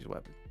or Risley's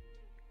weapon.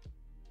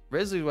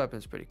 Risley's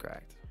weapon's pretty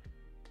cracked.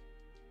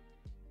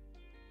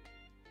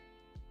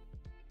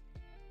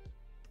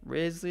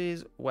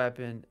 Risley's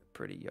weapon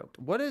pretty yoked.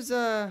 What does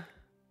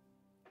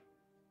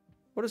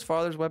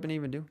Father's weapon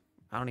even do?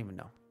 I don't even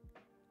know.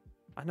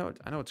 I know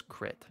it's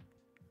crit.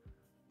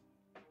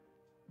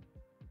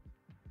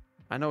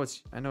 I know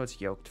it's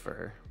yoked for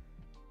her.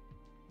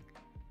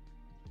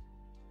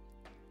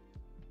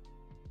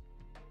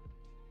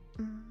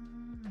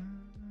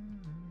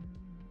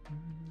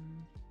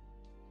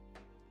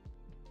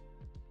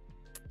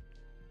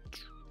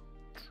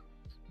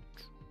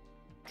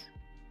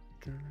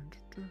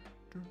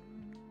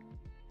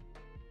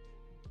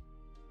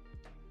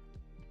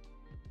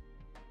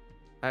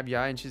 I have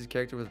Yai and she's a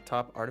character with a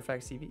top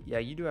artifact CV. Yeah,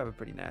 you do have a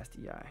pretty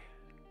nasty Yai.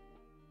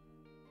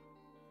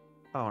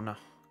 Oh no.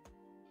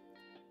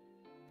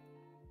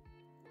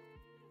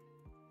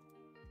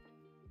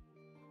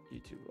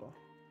 YouTube or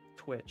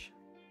Twitch.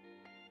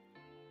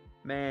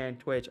 Man,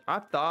 Twitch.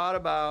 I've thought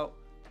about.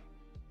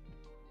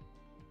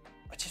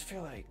 I just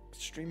feel like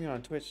streaming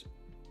on Twitch,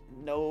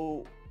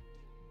 no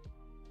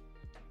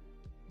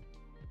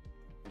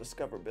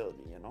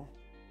discoverability, you know?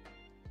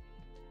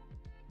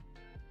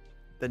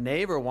 The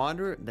Knave or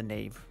Wanderer? The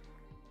Knave.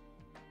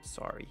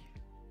 Sorry.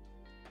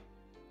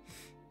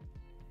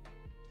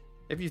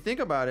 If you think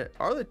about it,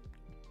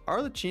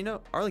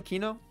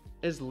 Arlecchino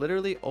is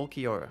literally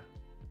Ulquiorra.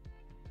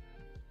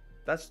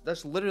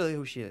 That's literally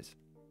who she is.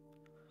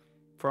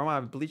 For all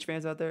my Bleach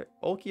fans out there,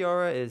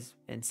 Ulquiorra is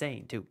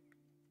insane too.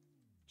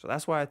 So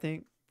that's why I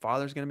think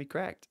Father's gonna be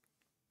cracked.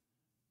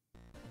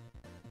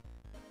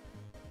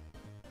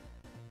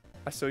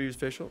 I still use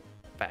Fischl.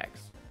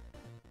 Facts.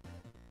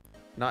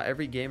 Not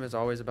every game is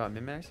always about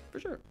min-max. For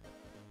sure.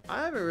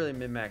 I haven't really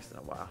min-maxed in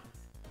a while.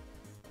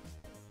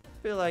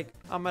 Feel like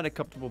I'm at a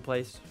comfortable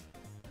place.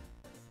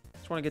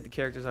 Just want to get the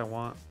characters I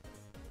want.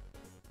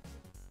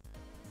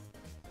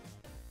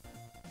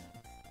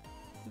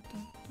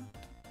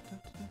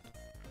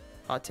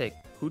 Hot take.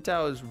 Hu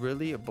Tao is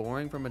really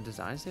boring from a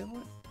design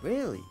standpoint?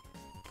 Really?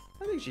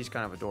 I think she's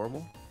kind of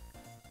adorable.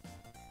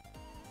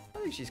 I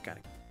think she's kind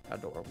of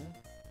adorable.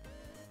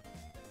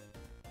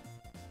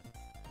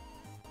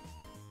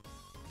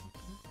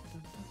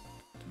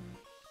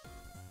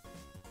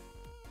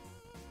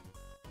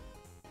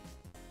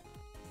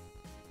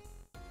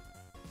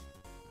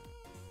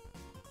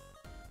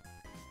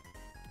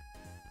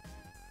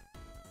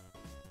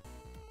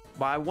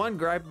 My one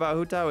gripe about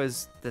Hu Tao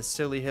is the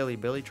silly hilly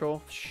Billy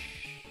troll. Shh.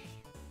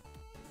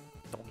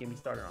 Don't get me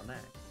started on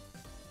that.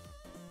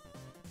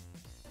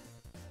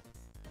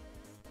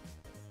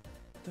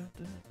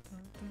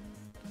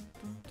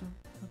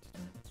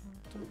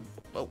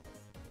 Oh.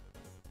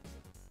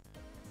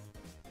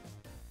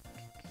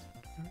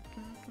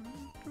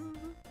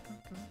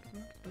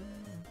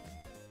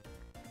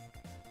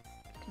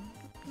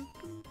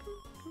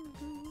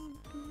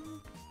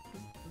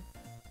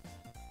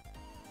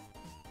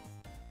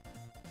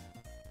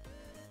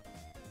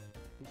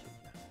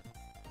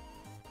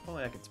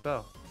 Only I can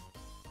spell.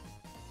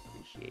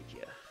 Appreciate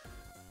ya.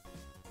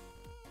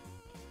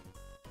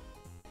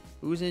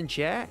 Who's in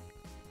chat?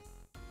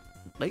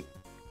 Like,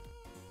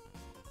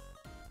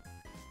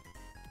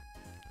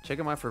 check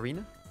out my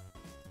Farina.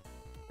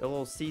 A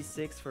little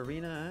C6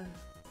 Farina, huh?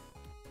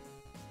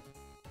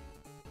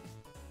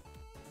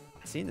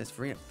 I seen this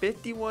Farina.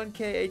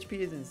 51k HP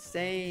is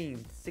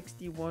insane.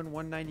 61,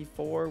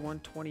 194,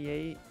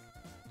 128.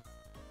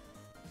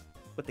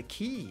 With the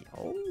key.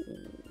 Oh.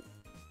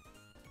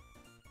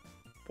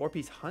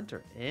 4-piece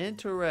Hunter.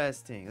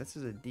 Interesting. This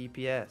is a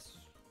DPS.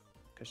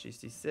 Because she's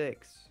C6.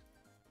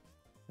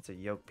 That's a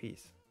yoke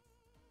piece.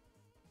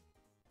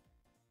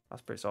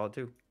 That's pretty solid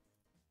too.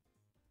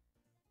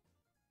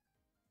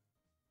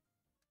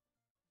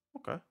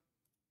 Okay.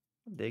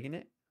 I'm digging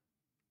it.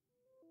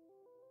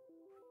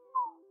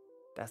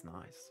 That's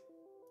nice.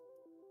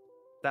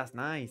 That's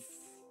nice.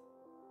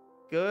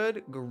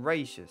 Good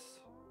gracious.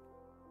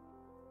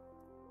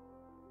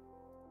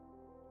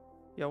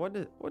 Yo, what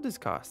does this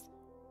cost?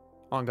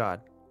 On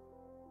God.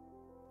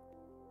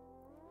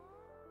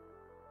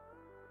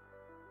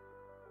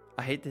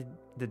 I hate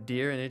the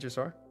deer in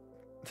HSR.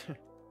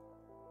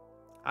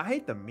 I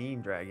hate the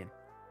meme dragon.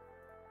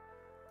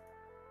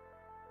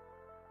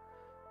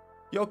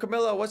 Yo,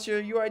 Camilla, what's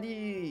your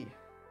UID?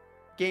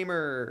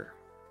 Gamer.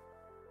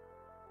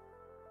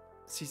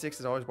 C6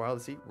 is always wild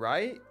to see,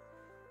 right?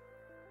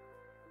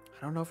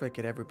 I don't know if it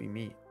could ever be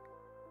me.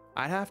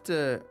 I'd have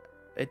to.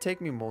 It'd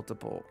take me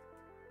multiple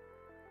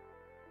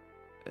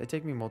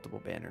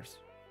banners.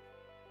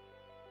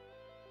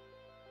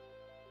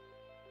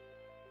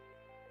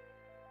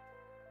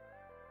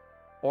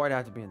 Or I'd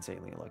have to be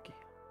insanely lucky.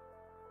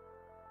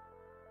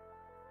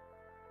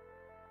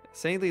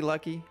 Insanely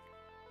lucky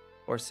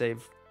or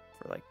save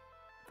for like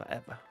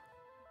forever.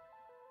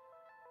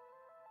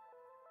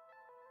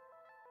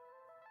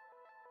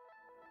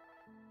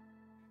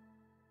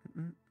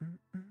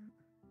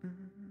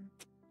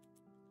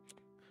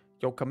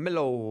 Yo,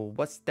 Camilo,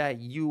 what's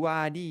that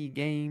UID,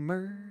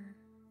 gamer?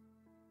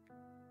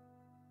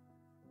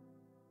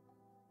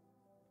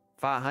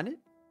 500?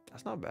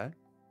 That's not bad.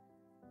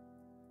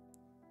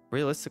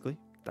 Realistically,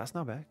 that's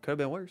not bad. Could have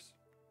been worse.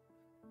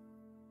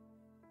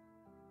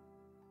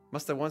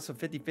 Must have won some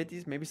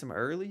 50-50s, maybe some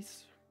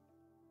earlies.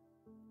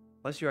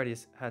 Unless you already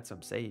had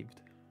some saved.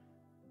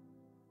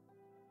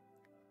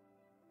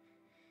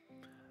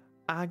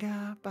 I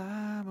got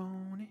 5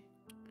 on it.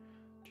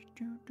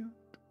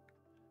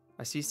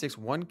 I see 6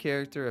 one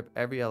character of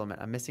every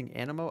element. I'm missing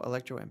Animo,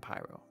 Electro, and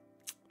Pyro.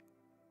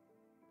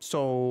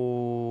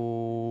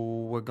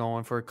 So we're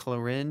going for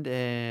Clorind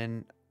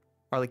and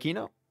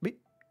Arlecchino.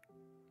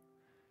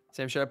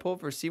 Sam, should I pull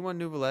for C1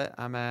 Nouvelette?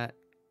 I'm at...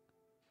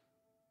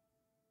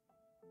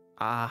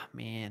 Ah,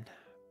 man.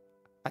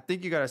 I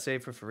think you gotta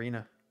save for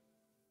Farina.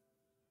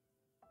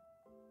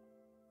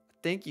 I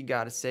think you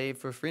gotta save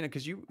for Farina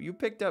because you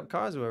picked up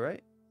Kazuha,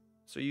 right?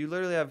 So you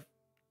literally have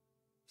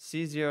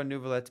C0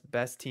 Nouvelette's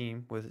best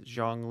team with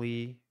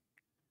Zhongli.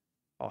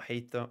 I'll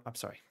hate them. I'm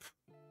sorry.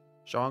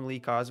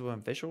 Zhongli, Kazuha,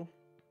 and Fischl.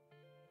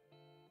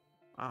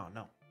 I don't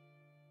know.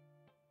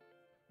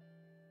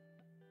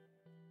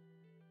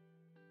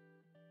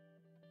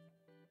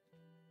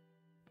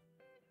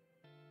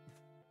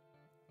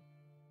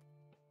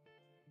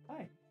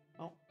 Hi.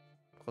 Oh,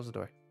 close the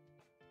door.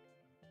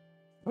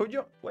 Who'd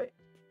you? Wait,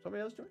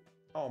 somebody else joined?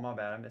 Oh, my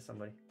bad. I missed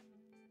somebody.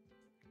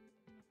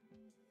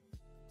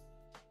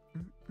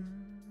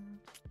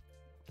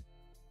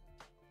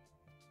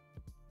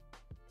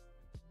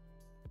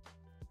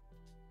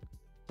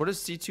 What does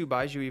C2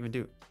 Baiju even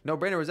do? No,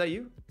 Brandon, was that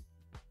you?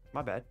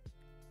 My bad.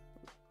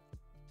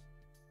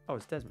 Oh,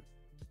 it's Desmond.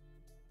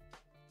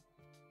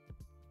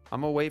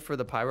 I'm gonna wait for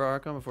the Pyro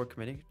Archon before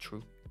committing.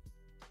 True.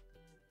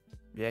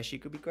 Yeah, she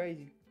could be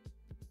crazy.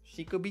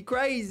 She could be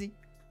crazy.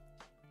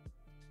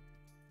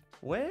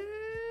 Well,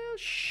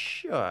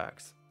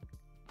 shucks.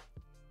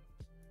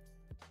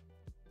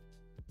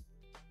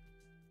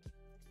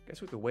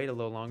 Guess we could wait a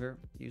little longer.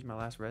 Use my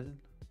last resin.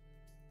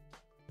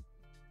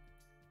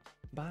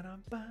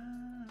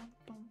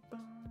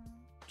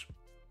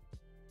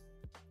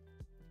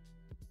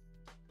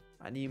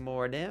 I need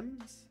more of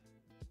thems.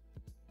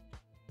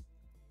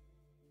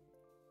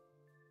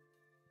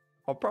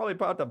 I'll probably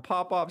about to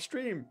pop off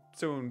stream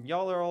soon.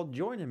 Y'all are all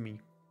joining me.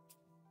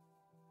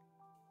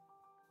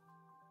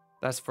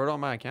 That's Fertile on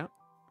my account?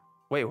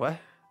 Wait, what?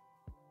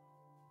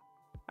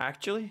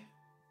 Actually?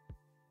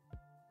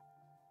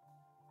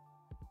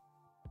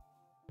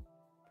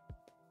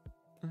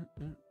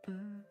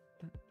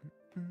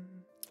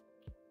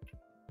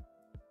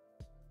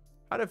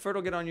 How did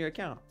Fertile get on your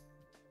account?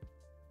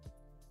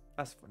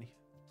 That's funny.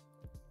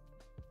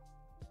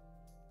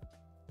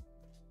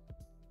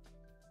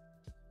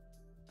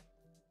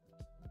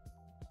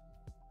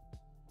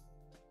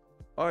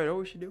 Alright, what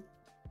we should do?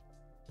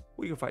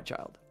 We can fight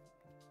Child.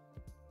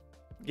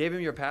 Gave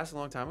him your pass a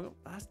long time ago?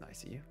 That's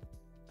nice of you.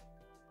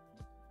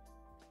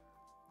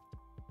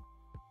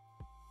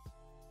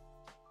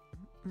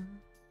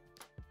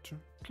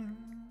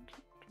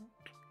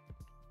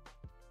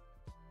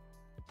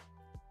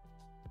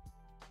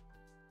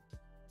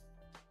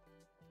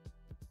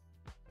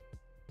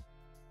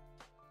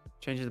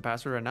 Changing the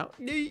password right now?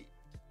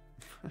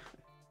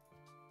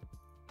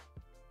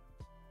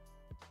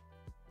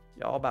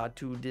 Y'all about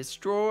to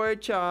destroy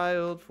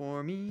Child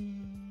for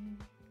me.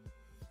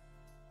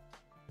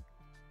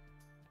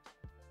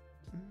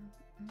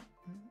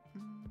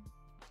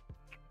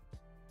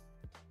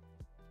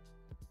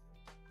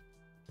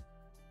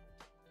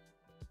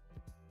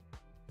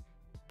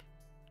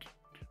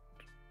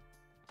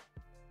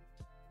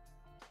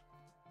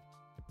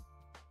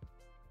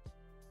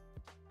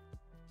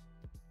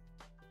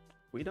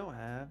 We don't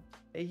have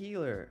a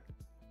healer.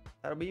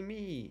 That'll be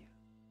me.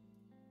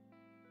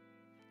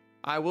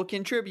 I will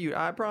contribute,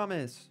 I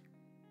promise.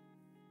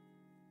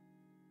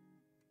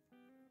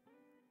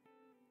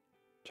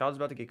 Child's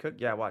about to get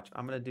cooked? Yeah, watch.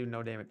 I'm gonna do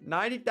no damage.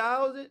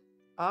 90,000?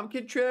 I'm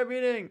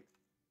contributing.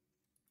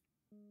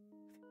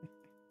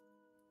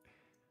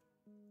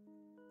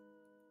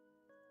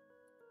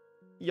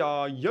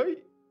 Yeah, yay.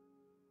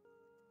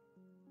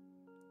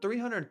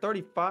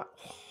 335.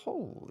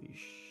 Holy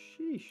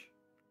sheesh.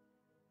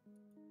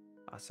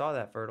 I saw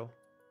that, Fertile.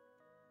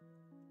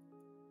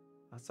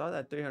 I saw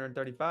that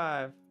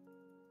 335.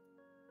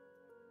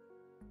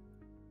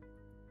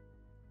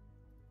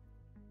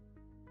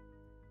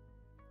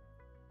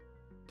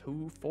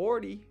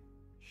 $240.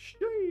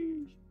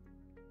 Sheesh.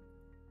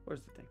 Where's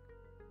the thing?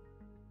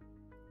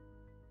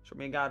 Show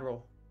me a God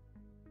roll.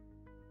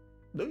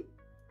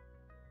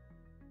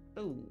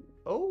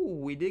 Oh,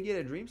 we did get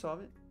a dream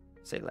solvent.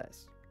 Say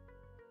less.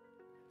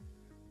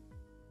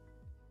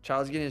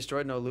 Child's getting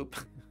destroyed, no loop.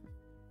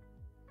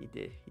 He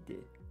did.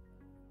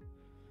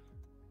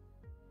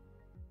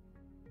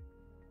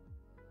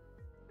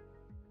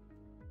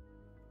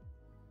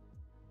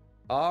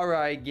 All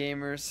right,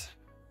 gamers.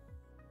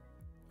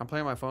 I'm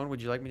playing on my phone.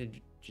 Would you like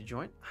me to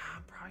join?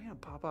 I'm probably gonna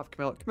pop off.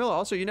 Camilla,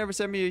 also, you never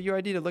sent me a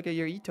UID to look at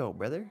your Ito,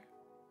 brother.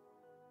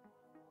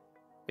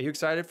 Are you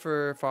excited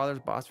for Father's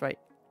boss fight?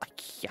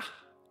 Yeah.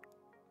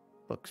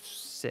 Looks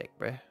sick,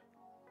 bruh.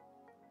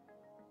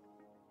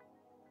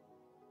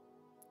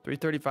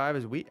 335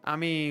 is weak. I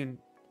mean,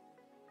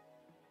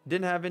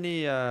 didn't have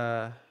any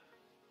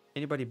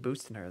anybody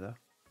boosting her though.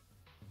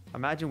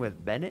 Imagine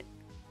with Bennett.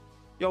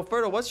 Yo,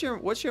 Fertile, what's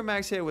your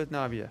max hit with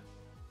Navia?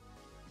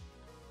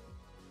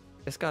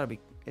 It's gotta be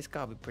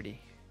pretty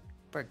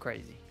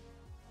crazy.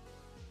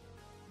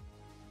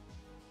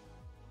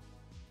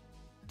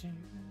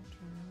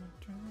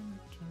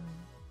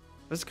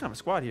 This is kind of a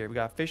squad here. We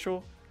got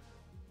Fischl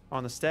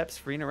on the steps,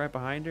 Farina right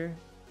behind her,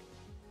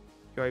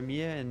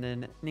 Yoimiya, and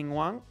then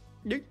Ningguang.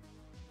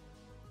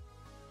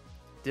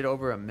 Did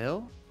over a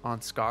mil on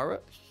Skara.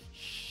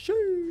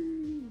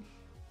 Sheesh.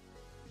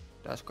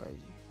 That's crazy.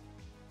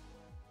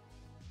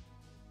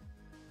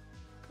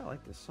 I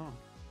like this song.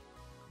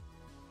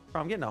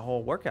 Bro, I'm getting a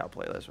whole workout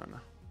playlist right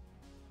now.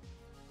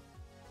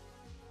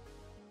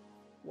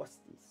 What's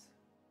this?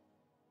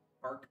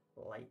 Arc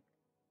light.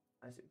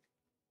 I see.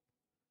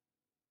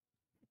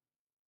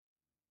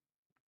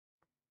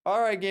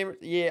 All right, gamer.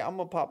 Yeah, I'm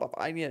gonna pop up.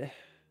 I need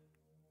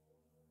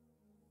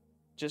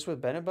just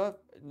with Bennett buff.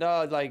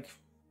 No, like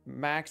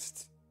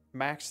maxed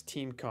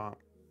team comp.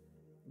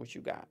 What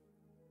you got?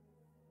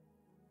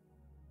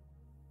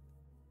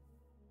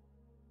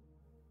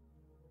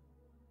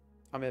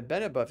 I mean,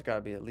 Bennett buff's got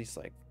to be at least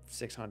like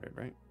 600,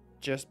 right?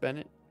 Just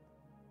Bennett.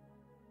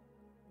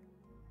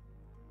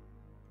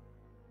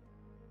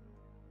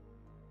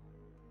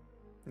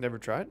 Never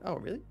tried? Oh,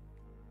 really?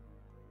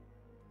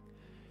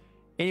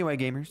 Anyway,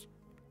 gamers,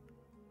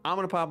 I'm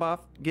going to pop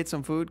off, get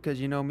some food,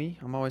 because you know me,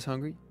 I'm always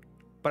hungry.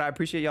 But I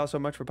appreciate y'all so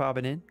much for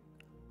popping in.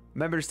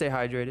 Remember to stay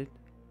hydrated.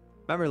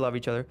 Remember to love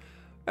each other.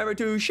 Remember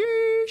to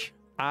sheesh.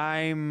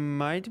 I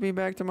might be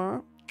back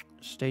tomorrow.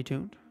 Stay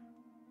tuned.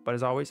 But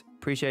as always,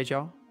 appreciate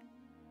y'all.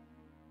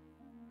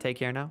 Take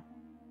care now.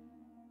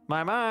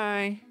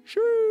 Bye-bye.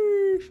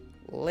 Sheesh.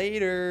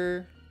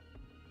 Later.